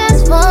it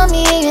just for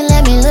me, you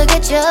let me look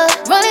at you.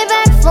 Run it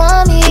back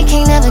for me,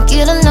 can't never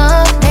get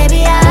enough.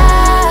 Baby,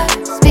 I'll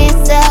be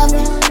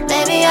selfish.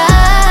 Baby,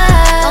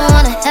 I don't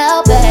wanna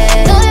help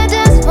it. Do it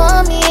just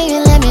for me,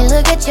 you let me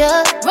look at you.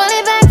 Run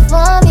it back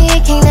for me,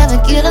 can't never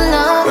get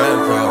enough.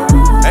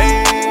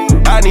 Hey,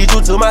 I need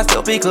you to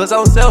myself because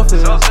I'm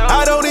selfish.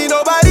 I don't need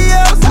nobody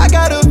else, I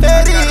got a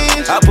fetish.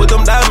 I put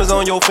them diamonds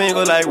on your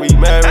finger like we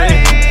married.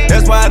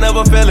 That's why I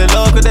never fell in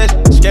love, cause that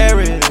shit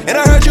scary. And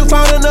I heard you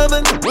found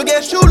another, well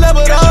guess you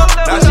leveled up.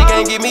 Now she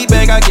can't get me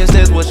back, I guess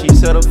that's what she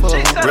settled for.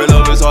 Real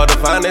love is hard to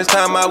find, this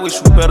time I wish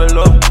you better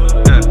love.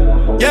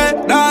 Yeah,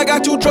 now I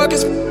got you drunk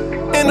as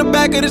in the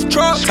back of this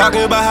truck.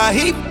 Talking about how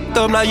he f***ed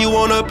up, now you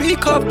wanna be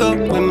cuffed up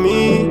with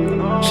me.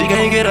 She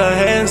can't get her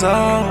hands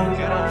on.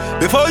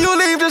 Before you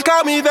leave, just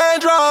call me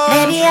Vandross.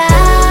 Baby,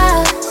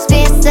 I'll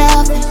be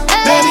selfish.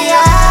 Baby,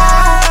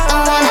 I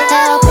don't wanna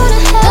help it.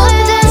 Do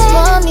it just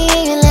for me,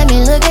 you let me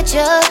look at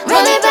you.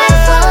 Run it back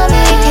for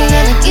me, can't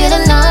never get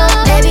enough.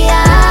 Baby,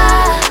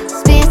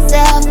 I'll be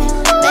selfish.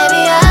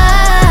 Baby, I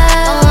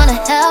don't wanna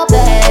help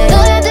it. Do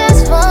it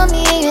just for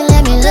me, you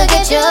let me look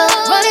at you.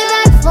 Run it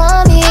back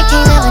for me,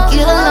 can't never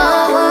get enough.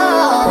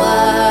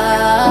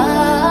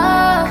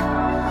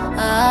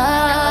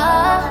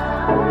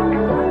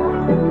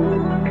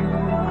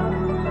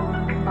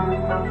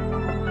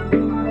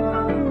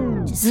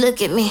 Just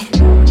look at me.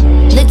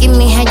 Look at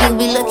me how you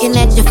be looking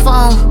at your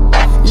phone.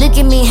 Look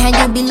at me how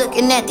you be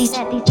looking at these.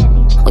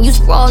 When you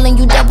scroll and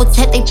you double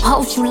tap they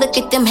post, you look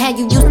at them how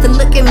you used to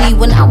look at me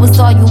when I was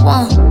all you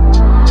want.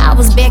 I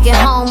was back at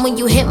home when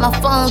you hit my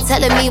phone,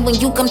 telling me when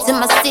you come to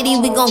my city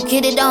we gon'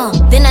 get it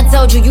on. Then I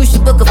told you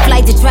should book a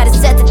flight to try to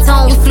set the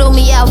tone. You flew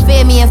me out,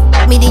 fed me and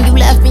f***ed me, then you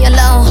left me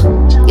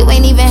alone. You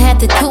ain't even had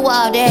to do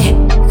all that.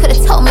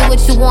 Could've told me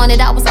what you wanted,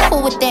 I was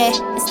cool with that.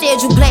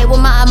 Instead you played with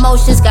my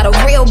emotions, got a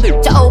real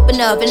bitch to open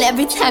up. And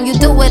every time you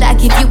do it, I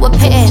give you a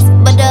pass.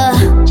 But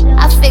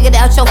I figured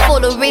out your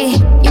foolery.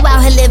 You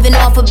out here living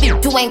off a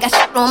bitch, you ain't got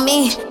shit on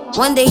me.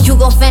 One day you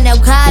gon' find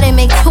out God and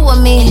make two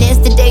of me. And that's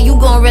the day you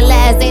gon'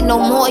 realize ain't no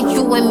more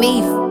you and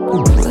me.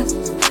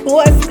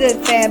 What's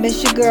good, fam?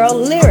 It's your girl,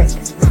 Lyric.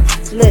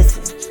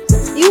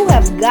 Listen, you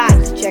have got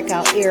to check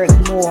out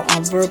Eryk Moore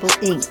on Verbal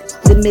Ink,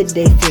 the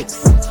Midday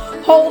Fixx.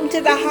 Home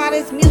to the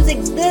hottest music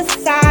this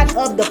side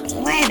of the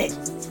planet.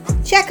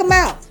 Check him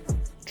out.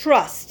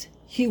 Trust,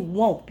 you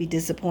won't be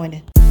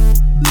disappointed.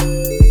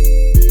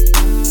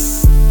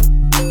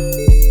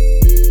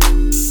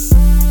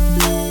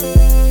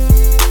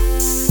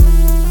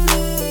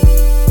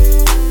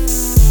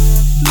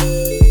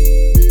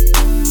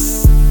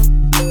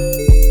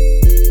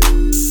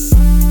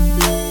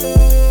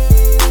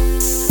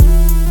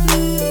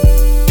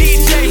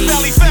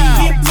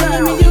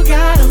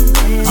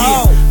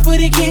 But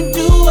it can't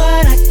do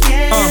what I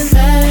can.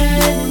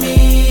 Let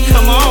me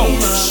come on,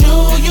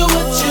 show you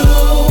what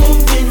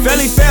you've been.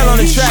 Felly fell on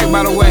the track,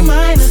 by the way.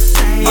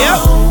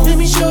 Yep. Let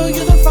me show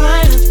you the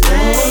finest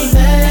thing.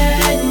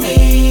 Let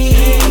me.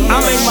 I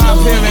make my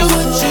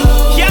appearance.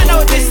 Y'all know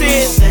what this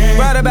is.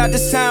 Right about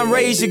this time,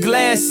 raise your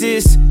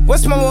glasses.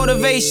 What's my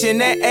motivation?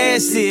 That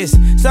ass is.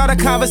 Start a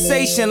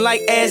conversation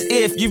like as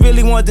if you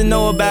really want to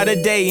know about a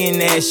day in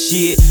that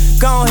shit.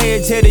 Go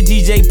ahead, tell the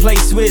DJ play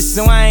Swiss,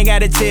 so I ain't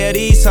gotta tell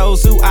these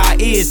hoes who I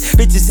is.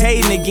 Bitches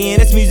hating again,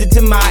 that's music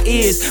to my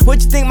ears.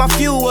 What you think my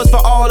fuel was for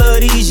all of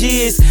these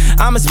years?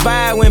 I'm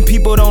inspired when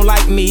people don't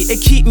like me,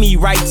 it keep me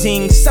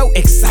writing, so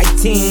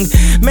exciting.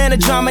 Man, the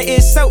drama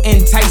is so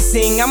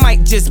enticing. I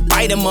might just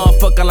bite a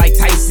motherfucker like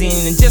Tyson.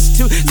 And just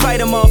to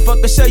spite a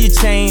motherfucker, show your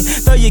chain,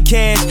 throw your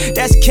cash,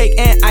 that's cake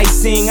and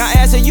icing. I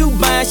asked her, you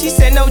buying? She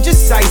said no,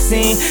 just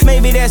sightseeing.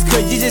 Maybe that's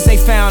cause you just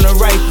ain't found the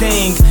right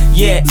thing.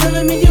 Yeah.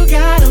 Telling me you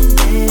got them,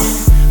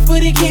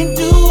 but it can't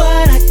do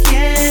what I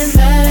can.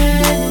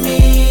 Let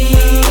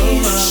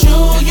me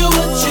show you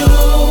what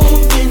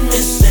you've been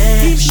missing.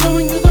 Keep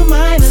showing you the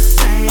minor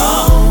things.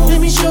 Let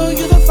me show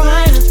you the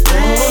finest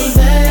things.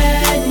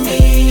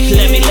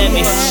 Let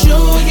me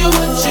show you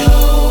what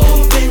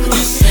you've been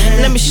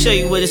missing. Let me show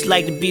you what it's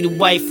like to be the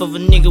wife of a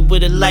nigga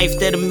with a life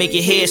that'll make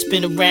your hair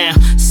spin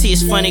around. See,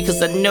 it's funny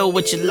cause I know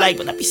what you like,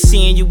 but I be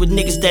seeing you with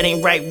niggas that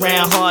ain't right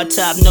round. Hard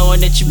top,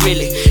 knowing that you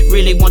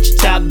really want your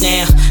top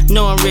down.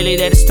 Knowing really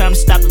that it's time to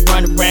stop and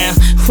run around.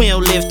 We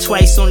don't live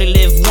twice, only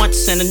live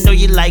once. And I know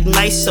you like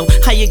nice, so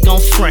how you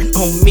gon' front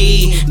on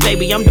me?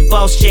 Baby, I'm the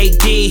boss,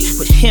 JD.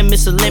 With him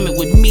it's a limit,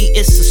 with me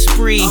it's a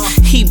spree.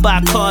 He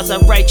buy cars, I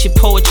write your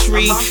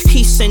poetry.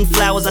 He send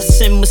flowers, I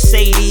send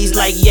Mercedes.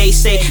 Like Ye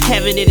say,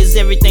 having it is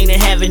everything that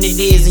having it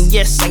is. And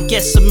yes, I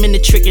guess I'm into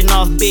tricking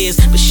off biz.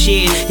 But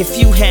shit, if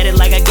you had it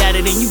like I got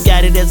it and you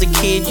got it as a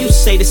kid, you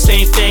say the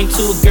same thing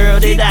to a girl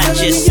that I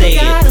just said.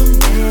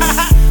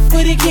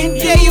 But it can't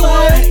do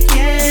what I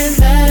can.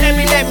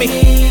 Let me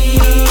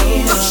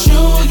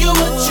show you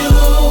what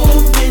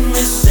you've been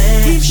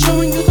missing. Keep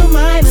showing you the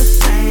minor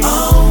things.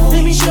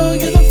 Let me show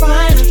you the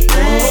finer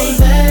things.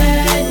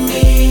 Let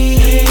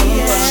me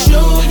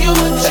show you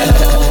what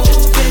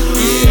you've been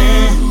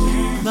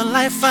missing. The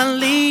life I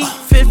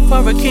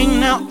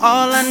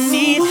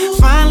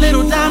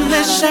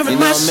wearing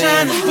my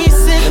shine. We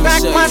sit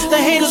back, watch the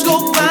haters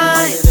go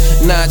by.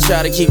 Now I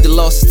try to keep the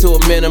losses to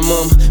a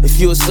minimum. If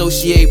you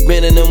associate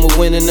bending them with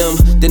winning them,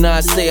 then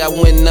I say I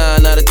win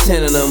 9 out of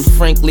 10 of them.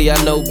 Frankly, I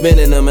know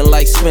bending them and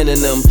like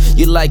spinning them.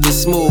 You like it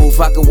smooth,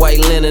 I can white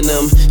linen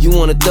them. You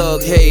want a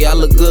thug, hey, I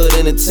look good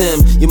in a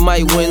Tim. You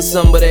might win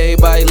some, but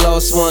everybody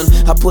lost one.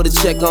 I put a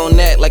check on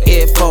that like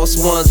Air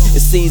Force Ones.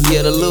 It's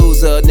easier to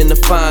lose her than to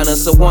find her.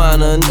 So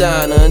wine her and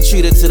dine her and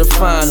treat her to the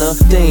finer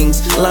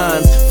things.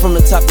 Lines from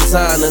the top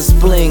designers,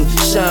 bling,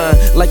 shine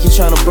like you're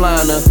trying to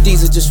blind her.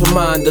 These are just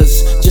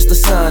reminders, just to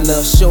sign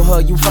her. Show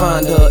her you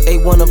find her,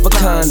 A1 of a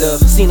kinda.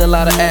 Seen a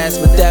lot of ass,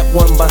 but that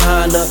one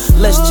behind her.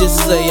 Let's just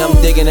say I'm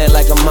digging that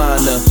like a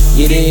minor.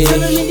 You dig?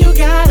 You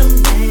got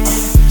 'em, man.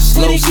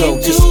 Slow,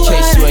 just in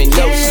case you ain't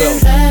know so.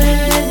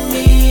 Let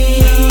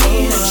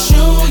me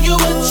show you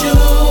what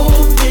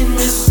you've been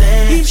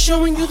missing. Keep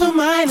showing you the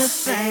minor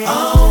things.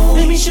 Oh,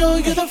 let me show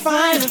you the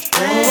finer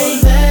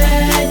things.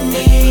 Let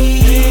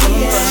me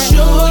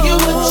show you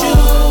what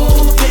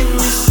you've been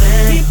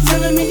missing. Keep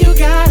telling me you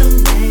got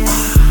 'em, man,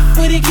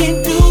 but he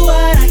can't do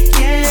what I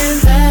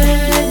can.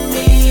 Let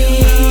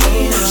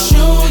me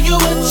show you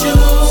what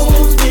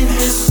you've been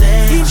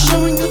missing. Keep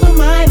showing you the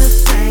minor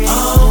things.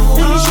 Oh,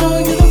 let me show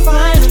you the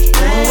finer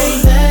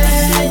things.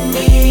 Let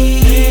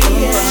me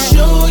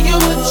show you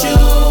what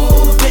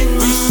you've been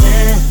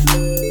missing.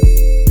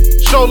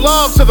 Show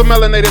love to the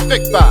melanated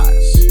thick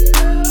thighs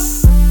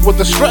with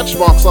the stretch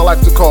marks I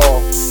like to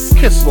call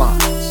kiss lines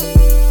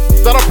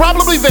that are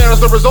probably there as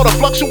the result of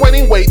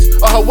fluctuating weight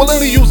or her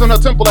willingly using her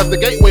temple as the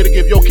gateway to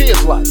give your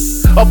kids life.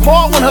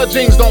 Applaud when her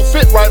jeans don't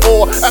fit right,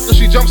 or after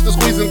she jumps to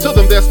squeeze into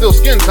them, they're still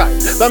skin tight.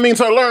 That means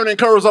her learning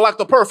curves are like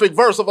the perfect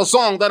verse of a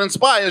song that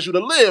inspires you to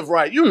live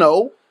right. You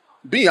know,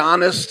 be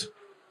honest,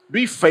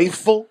 be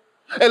faithful,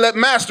 and let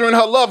mastering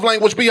her love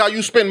language be how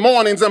you spend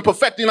mornings and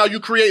perfecting how you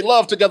create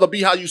love together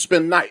be how you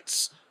spend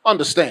nights.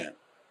 Understand,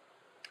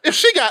 if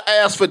she got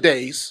ass for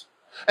days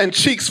and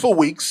cheeks for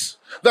weeks,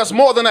 that's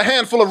more than a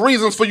handful of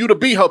reasons for you to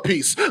be her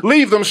piece.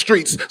 Leave them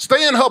streets.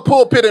 Stay in her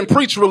pulpit and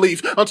preach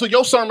relief until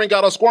your sermon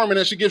got her squirming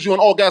and she gives you an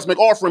orgasmic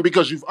offering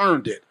because you've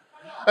earned it.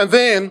 And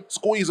then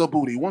squeeze her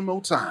booty one more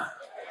time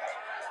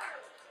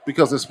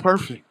because it's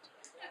perfect.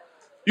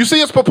 You see,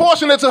 it's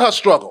proportionate to her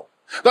struggle.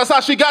 That's how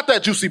she got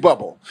that juicy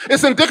bubble.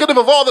 It's indicative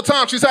of all the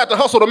time she's had to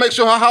hustle to make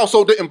sure her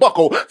household didn't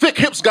buckle. Thick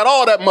hips got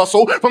all that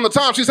muscle from the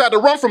time she's had to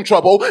run from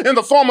trouble in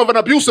the form of an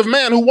abusive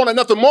man who wanted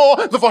nothing more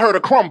than for her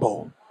to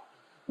crumble.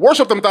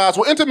 Worship them thighs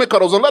with intimate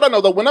cuddles and let her know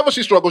that whenever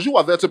she struggles, you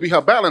are there to be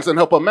her balance and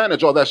help her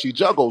manage all that she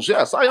juggles.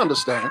 Yes, I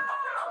understand.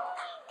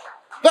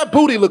 That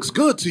booty looks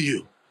good to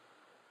you.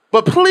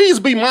 But please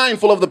be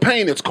mindful of the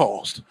pain it's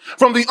caused.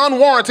 From the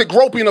unwarranted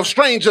groping of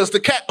strangers to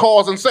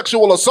catcalls and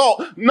sexual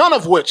assault, none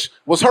of which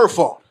was her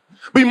fault.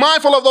 Be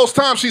mindful of those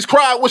times she's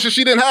cried wishing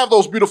she didn't have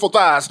those beautiful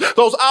thighs.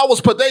 Those hours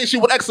per day she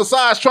would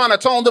exercise trying to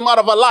tone them out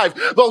of her life.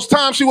 Those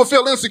times she would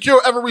feel insecure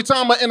every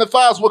time her inner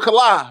thighs would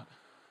collide.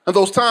 And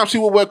those times she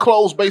would wear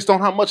clothes based on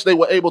how much they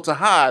were able to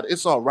hide.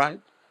 It's all right.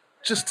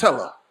 Just tell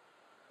her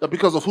that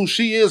because of who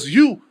she is,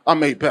 you are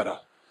made better.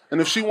 And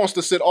if she wants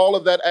to sit all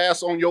of that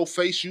ass on your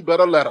face, you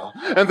better let her.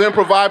 And then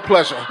provide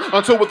pleasure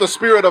until with the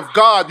spirit of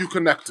God you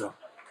connect her.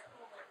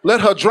 Let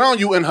her drown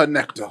you in her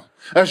nectar.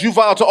 As you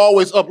vow to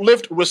always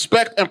uplift,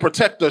 respect, and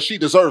protect her, she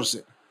deserves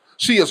it.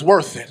 She is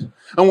worth it.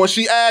 And when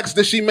she asks,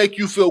 does she make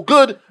you feel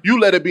good? You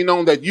let it be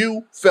known that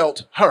you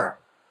felt her,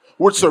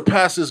 which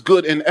surpasses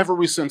good in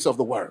every sense of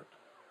the word.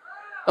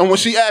 And when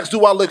she asks,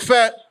 do I look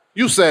fat?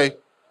 You say,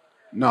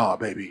 nah,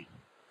 baby,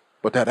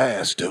 but that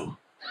ass do.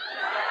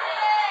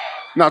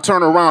 Now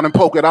turn around and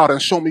poke it out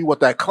and show me what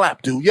that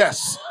clap do.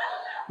 Yes,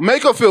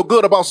 make her feel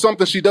good about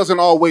something she doesn't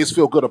always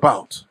feel good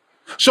about.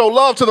 Show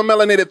love to the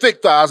melanated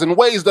thick thighs in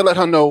ways that let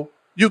her know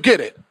you get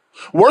it.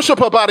 Worship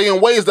her body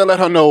in ways that let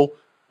her know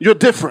you're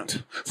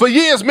different. For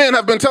years, men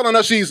have been telling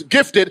her she's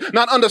gifted,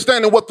 not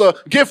understanding what the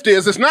gift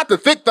is. It's not the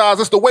thick thighs,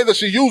 it's the way that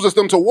she uses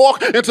them to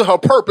walk into her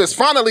purpose,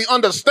 finally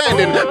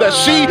understanding that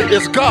she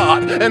is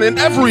God. And in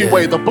every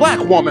way, the black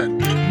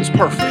woman is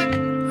perfect.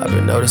 I've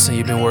been noticing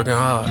you've been working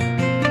hard.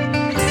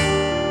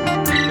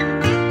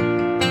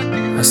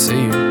 I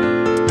see you.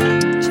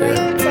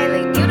 Jordan Taylor,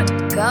 you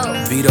the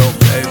go. Vito,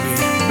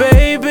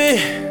 baby,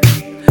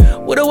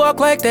 with a walk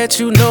like that,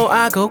 you know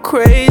I go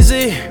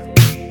crazy.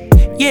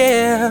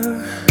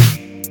 Yeah.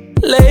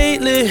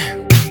 Lately,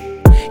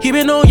 you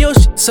been on your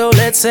shit, so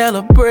let's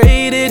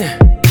celebrate it.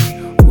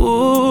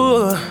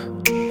 Ooh,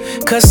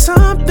 cause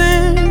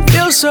something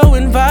feels so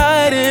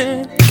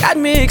inviting, got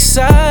me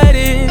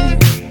excited.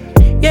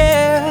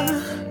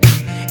 Yeah,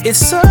 it's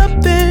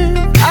something,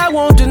 I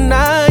won't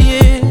deny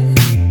it.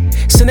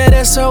 Send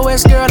that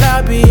SOS, girl,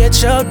 I'll be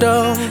at your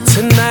door.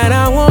 Tonight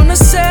I wanna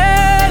celebrate.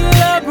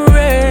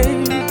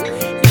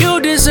 You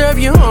deserve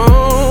your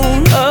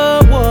own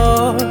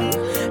award.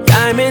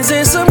 Diamonds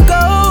and some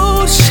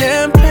gold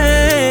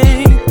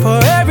champagne for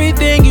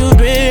everything you've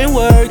been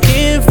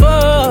working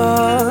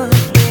for.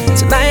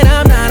 Tonight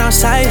I'm not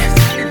outside,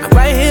 I'm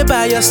right here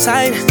by your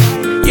side.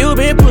 You've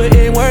been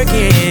putting work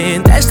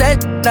in, that's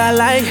that I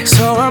like.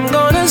 So I'm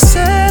gonna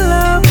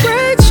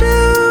celebrate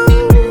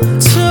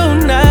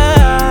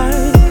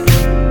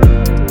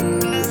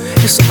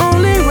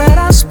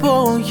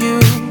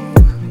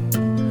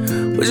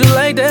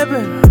like that,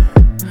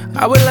 baby.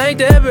 I would like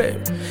that, baby.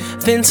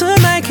 Then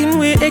tonight can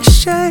we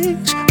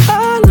exchange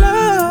our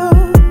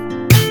love?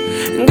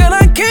 Girl,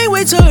 I can't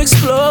wait to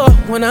explore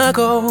when I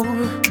go.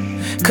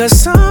 Cause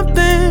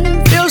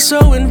something feels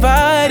so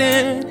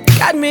inviting,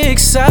 got me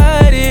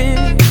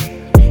excited,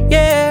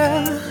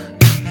 yeah.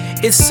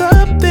 It's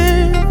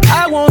something,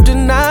 I won't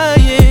deny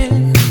it.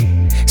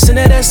 Send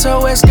that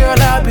SOS, girl,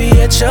 I'll be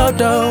at your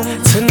door.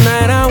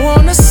 Tonight I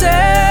wanna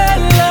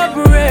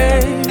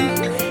celebrate.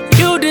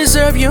 You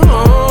deserve your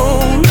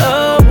own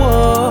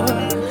award.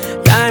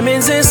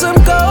 Diamonds and some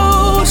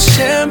gold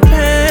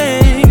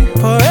champagne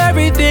for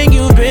everything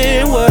you've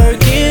been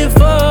working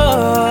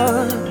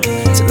for.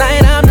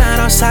 Tonight I'm not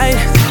on site,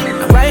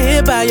 I'm right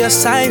here by your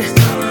side.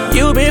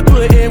 You've been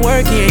putting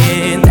work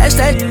in, that's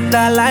that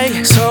I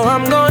like. So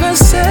I'm gonna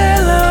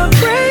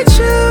celebrate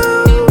you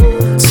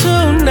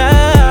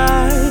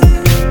tonight.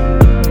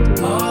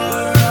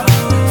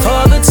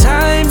 For the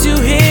times you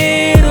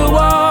hit a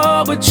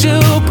wall, but you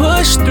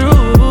push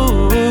through.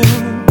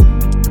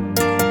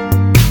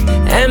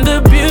 And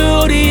the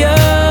beauty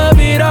of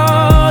it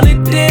all,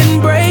 it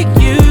didn't break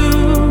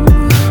you.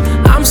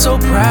 I'm so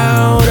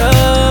proud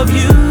of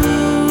you.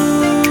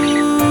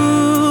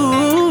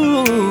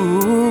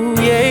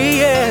 Yeah,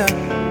 yeah,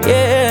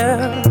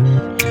 yeah.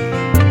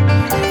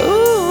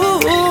 Ooh,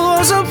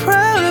 I'm so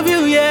proud of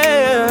you,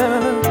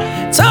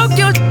 yeah. Talk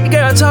your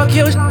girl, talk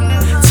your.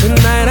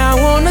 Tonight I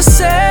wanna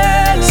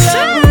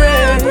celebrate.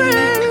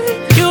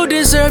 You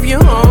deserve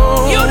your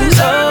own. You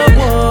deserve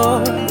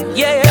award.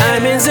 Yeah,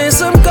 diamonds and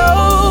some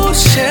gold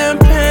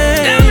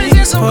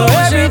champagne for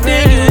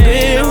everything you've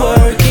been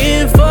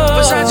working for.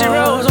 Versace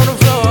rose on the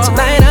floor.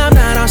 Tonight I'm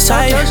not on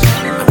site,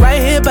 I'm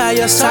right here by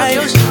your side.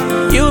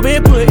 You've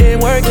been putting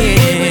work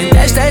in,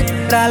 that's that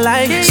I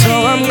like. So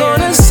I'm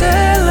gonna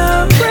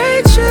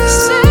celebrate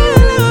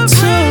you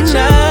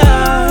tonight.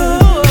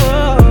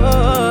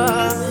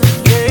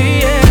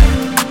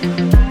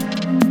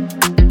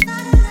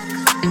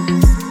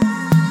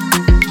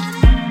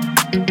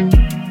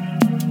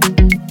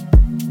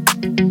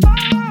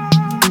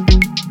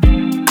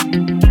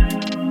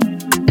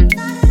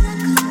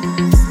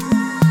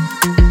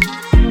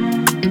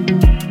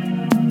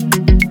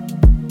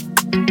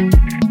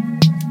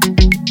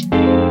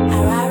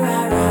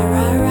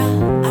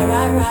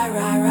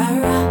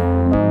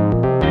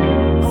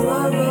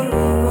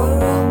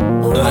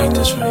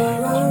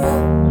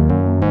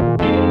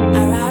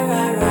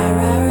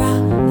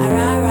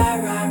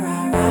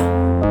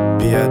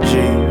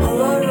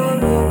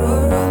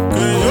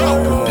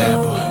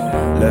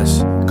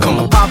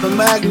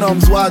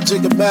 Why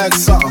jig a bag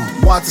something?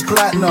 Watch the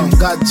platinum,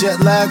 got jet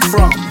lag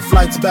from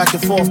flights back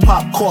and forth,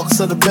 pop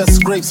corks are the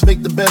best grapes,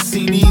 make the best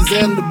CDs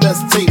and the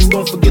best tapes.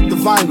 Don't forget the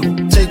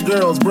vinyl. Take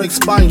girls, break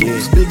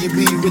spinals. Biggie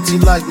B, Richie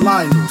like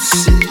Lionel.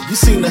 Shit, you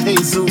seen the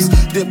Jesus,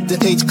 dip the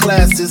H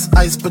classes,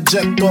 ice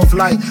project off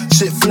light,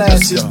 shit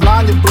flashes,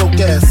 blinded broke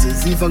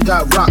asses. Even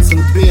got rocks in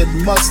the beard,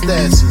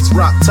 mustaches,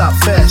 rock top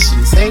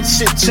fashions. Ain't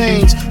shit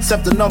changed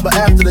except the number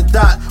after the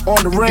dot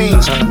on the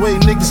range. The way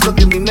niggas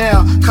look at me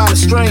now, kinda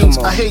strange.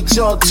 I hate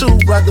y'all too,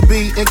 rather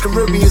be in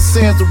Caribbean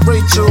sands with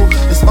Rachel.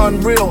 It's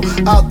unreal,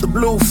 out the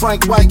blue,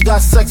 Frank White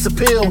got sex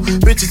appeal.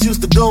 Bitches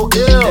used to go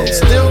ill,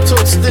 still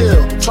took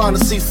still. Trying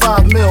to see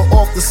 5 mil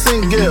off the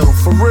single,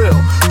 for real.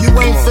 You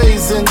ain't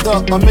phasing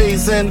the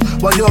amazing,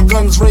 while your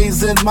gun's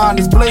raising, mine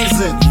is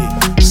blazing.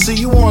 See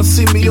you on,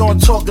 see me on,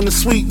 talking to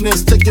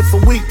sweetness. Take it for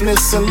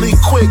weakness and leave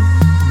quick.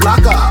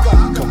 Block out.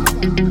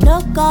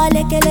 No call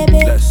like a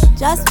little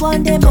just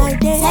one day my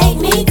day. Take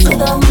me to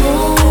the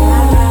moon.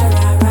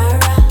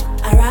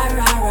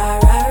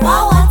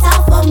 Pour water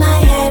for my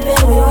head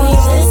when we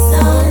reach the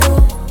sun.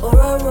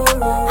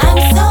 I'm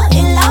so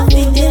in love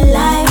with the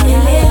life.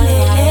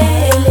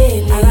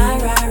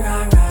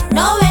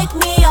 Don't wake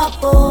me up,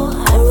 oh,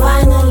 I'm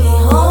finally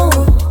home.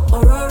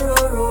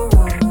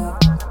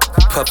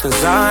 Puffin'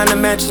 Zion, the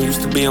mansion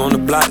used to be on the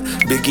block.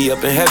 Biggie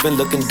up in heaven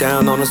looking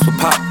down on us with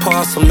pop.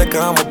 Pour some liquor,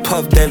 I'ma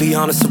puff daily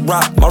on us a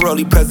rock. My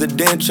rollie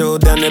presidential,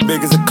 down there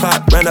big as a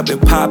clock. Ran up in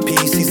Poppy,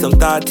 see some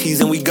thigh tees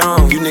and we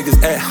gone. You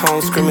niggas at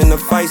home screaming the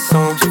fight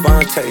song.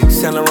 Javante,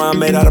 Saint Laurent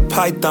made out of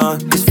python.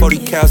 This 40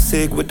 cal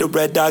cig with the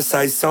red dot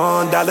sights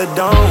on. Dollar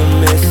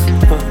don't miss.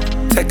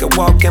 Take a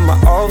walk in my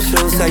old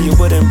shoes, say you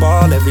wouldn't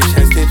ball every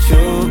chance that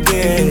you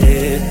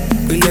get.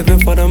 We living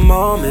for the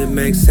moment,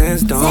 makes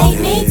sense, don't it?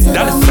 Take me to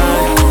the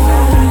moon.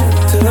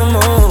 To the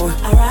moon,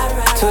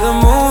 to the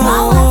moon.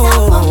 Pour water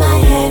for my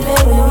head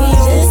when we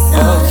reach the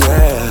sun. Oh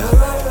yeah,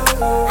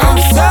 I'm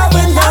so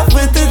in love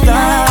with the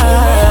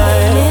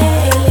light.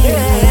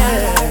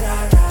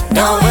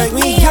 Don't wake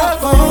me up,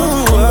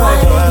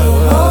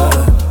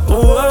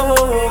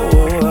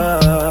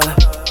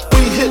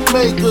 We hit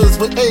makers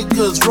with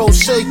acres, roll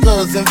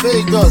shakers in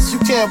Vegas. You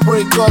can't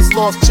break us,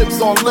 lost chips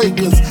on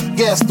Lakers,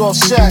 gassed off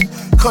Shaq.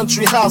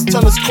 country house,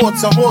 tennis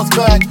courts, and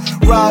horseback.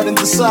 Ride and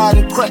decide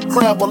and crack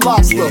crab or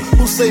lobster.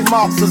 Who say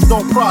mobsters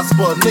don't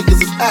prosper?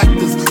 Niggas is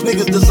actors,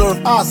 niggas deserve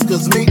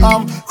Oscars. Me,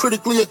 I'm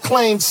critically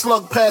acclaimed,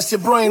 slug past your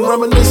brain.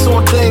 Reminisce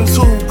on dames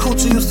who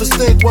coochie used to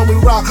stink when we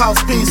rock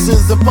house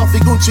pieces and puffy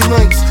Gucci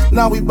links.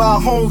 Now we buy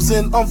homes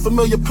in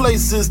unfamiliar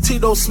places.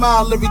 Tito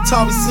smile every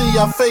time we see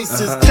our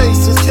faces.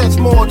 Cases catch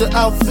more than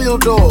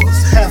outfield doors.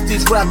 Half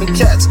these rapping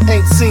cats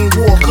ain't seen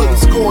war, couldn't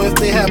score if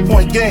they had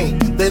point game.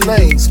 They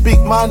lame, speak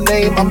my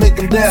name, I make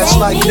them dash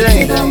like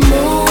Dame.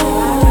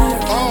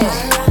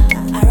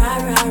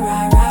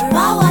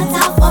 Pour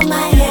water for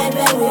my head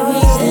when we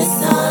reach the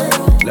sun.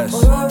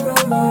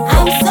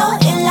 I'm so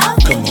in love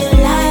with your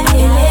life.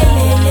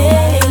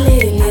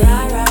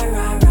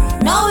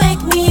 No,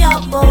 wake me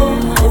up, oh,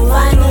 I'm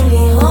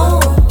finally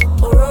home.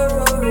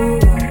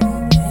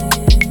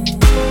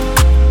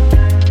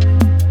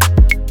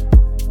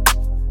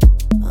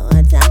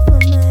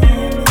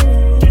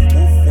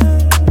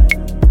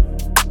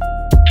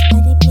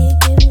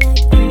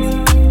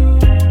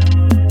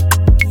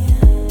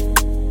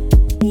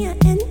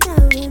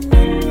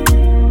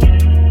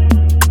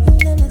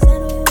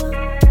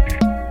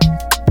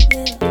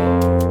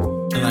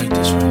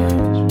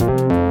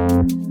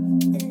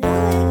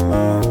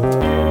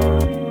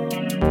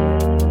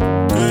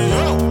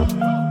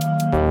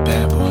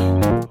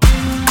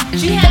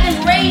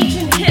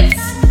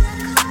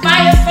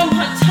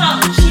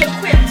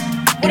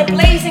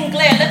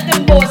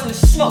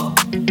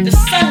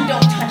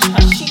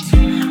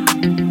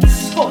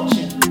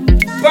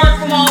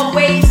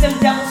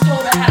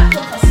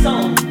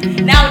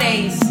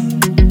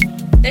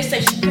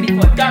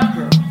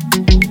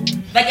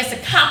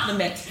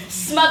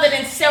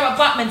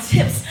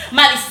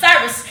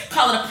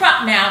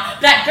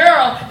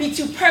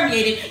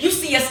 You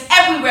see us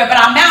everywhere, but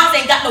our mouths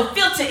ain't got no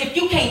filter if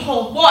you can't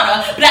hold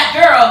water. Black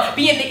girl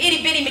be in the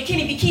itty bitty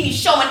bikini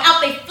showing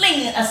out, they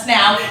flinging us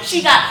now.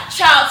 She got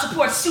child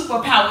support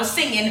superpower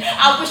singing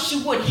I wish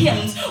you would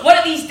hymns. One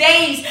of these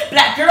days,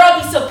 black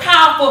girl be so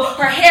powerful,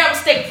 her hair will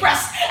stay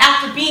pressed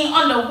after being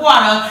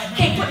underwater.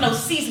 Can't put no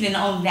seasoning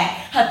on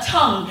that. Her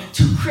tongue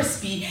too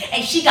crispy,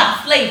 and she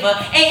got flavor.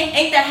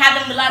 Ain't that how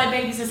them mulatto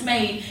babies is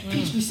made?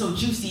 Peach be so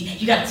juicy,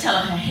 you gotta tell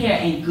her hair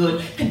ain't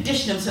good.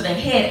 Condition them so their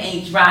head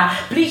ain't dry.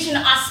 Bleaching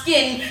our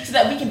skin so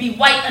that we can be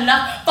white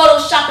enough.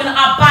 Photoshopping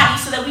our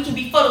bodies so that we can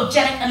be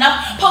photogenic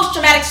enough.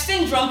 Post-traumatic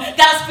syndrome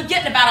got us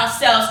forgetting about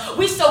ourselves.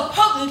 We so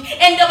potent,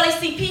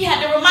 NAACP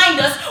had to remind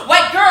us,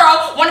 white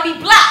girl wanna be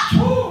black.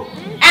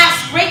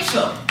 Ask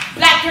Rachel,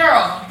 black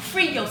girl,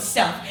 free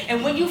yourself.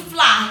 And when you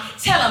fly,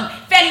 tell them,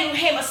 Fannie Lou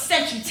Hamer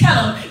sent you. Tell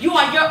them, you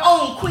are your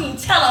own queen.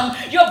 Tell them,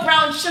 your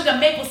brown sugar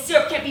maple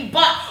syrup can't be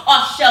bought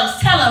off shelves.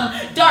 Tell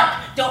them, dark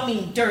don't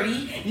mean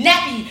dirty.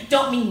 Nappy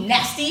don't mean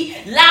nasty.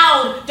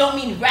 Loud don't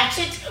mean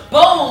ratchet.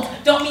 Bold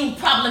don't mean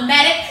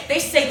problematic. They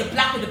say the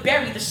blacker the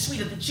berry, the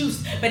sweeter the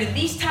juice. But in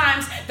these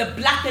times, the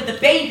blacker the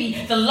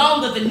baby, the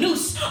longer the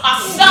noose. Our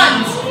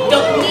sons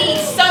don't need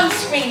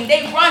sunscreen.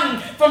 They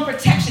run from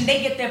protection.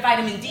 They get their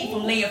vitamin D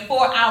from laying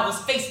 4 hours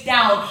face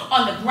down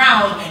on the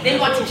ground. They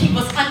want to keep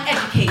us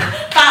uneducated.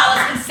 File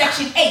us in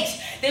Section 8.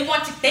 Then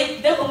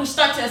when we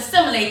start to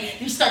assimilate,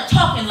 we start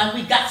talking like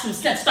we got some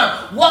sense.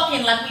 Start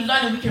walking like we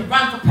learned we can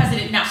run for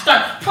president now.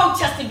 Start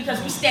protesting because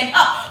we stand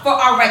up for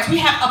our rights. We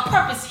have a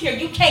purpose here.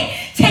 You can't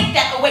take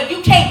that away.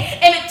 You can't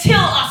Emmett Till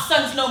our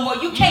sons no more.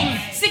 You can't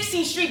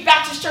 16th Street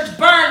Baptist Church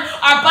burn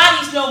our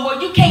bodies no more.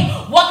 You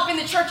can't walk up in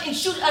the church and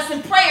shoot us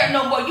in prayer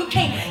no more. You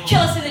can't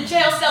kill us in the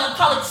jail cell and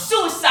call it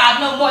suicide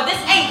no more. This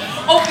ain't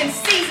open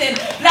season.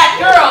 Black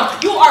girl,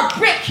 you are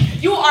brick.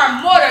 You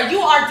are mortar.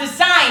 You are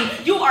design.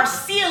 You are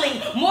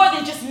ceiling. More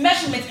than just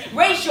measurements.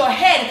 Raise your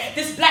head.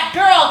 This black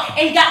girl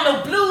ain't got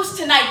no blues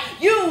tonight.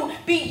 You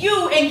be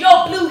you in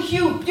your blue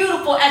hue.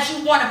 Beautiful as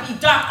you want to be.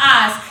 Dark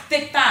eyes,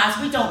 thick thighs.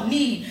 We don't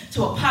need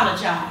to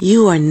apologize.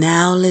 You are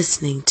now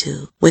listening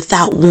to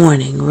Without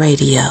Warning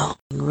Radio.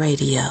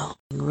 Radio.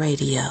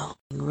 Radio.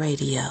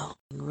 Radio.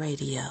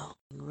 Radio.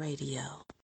 Radio.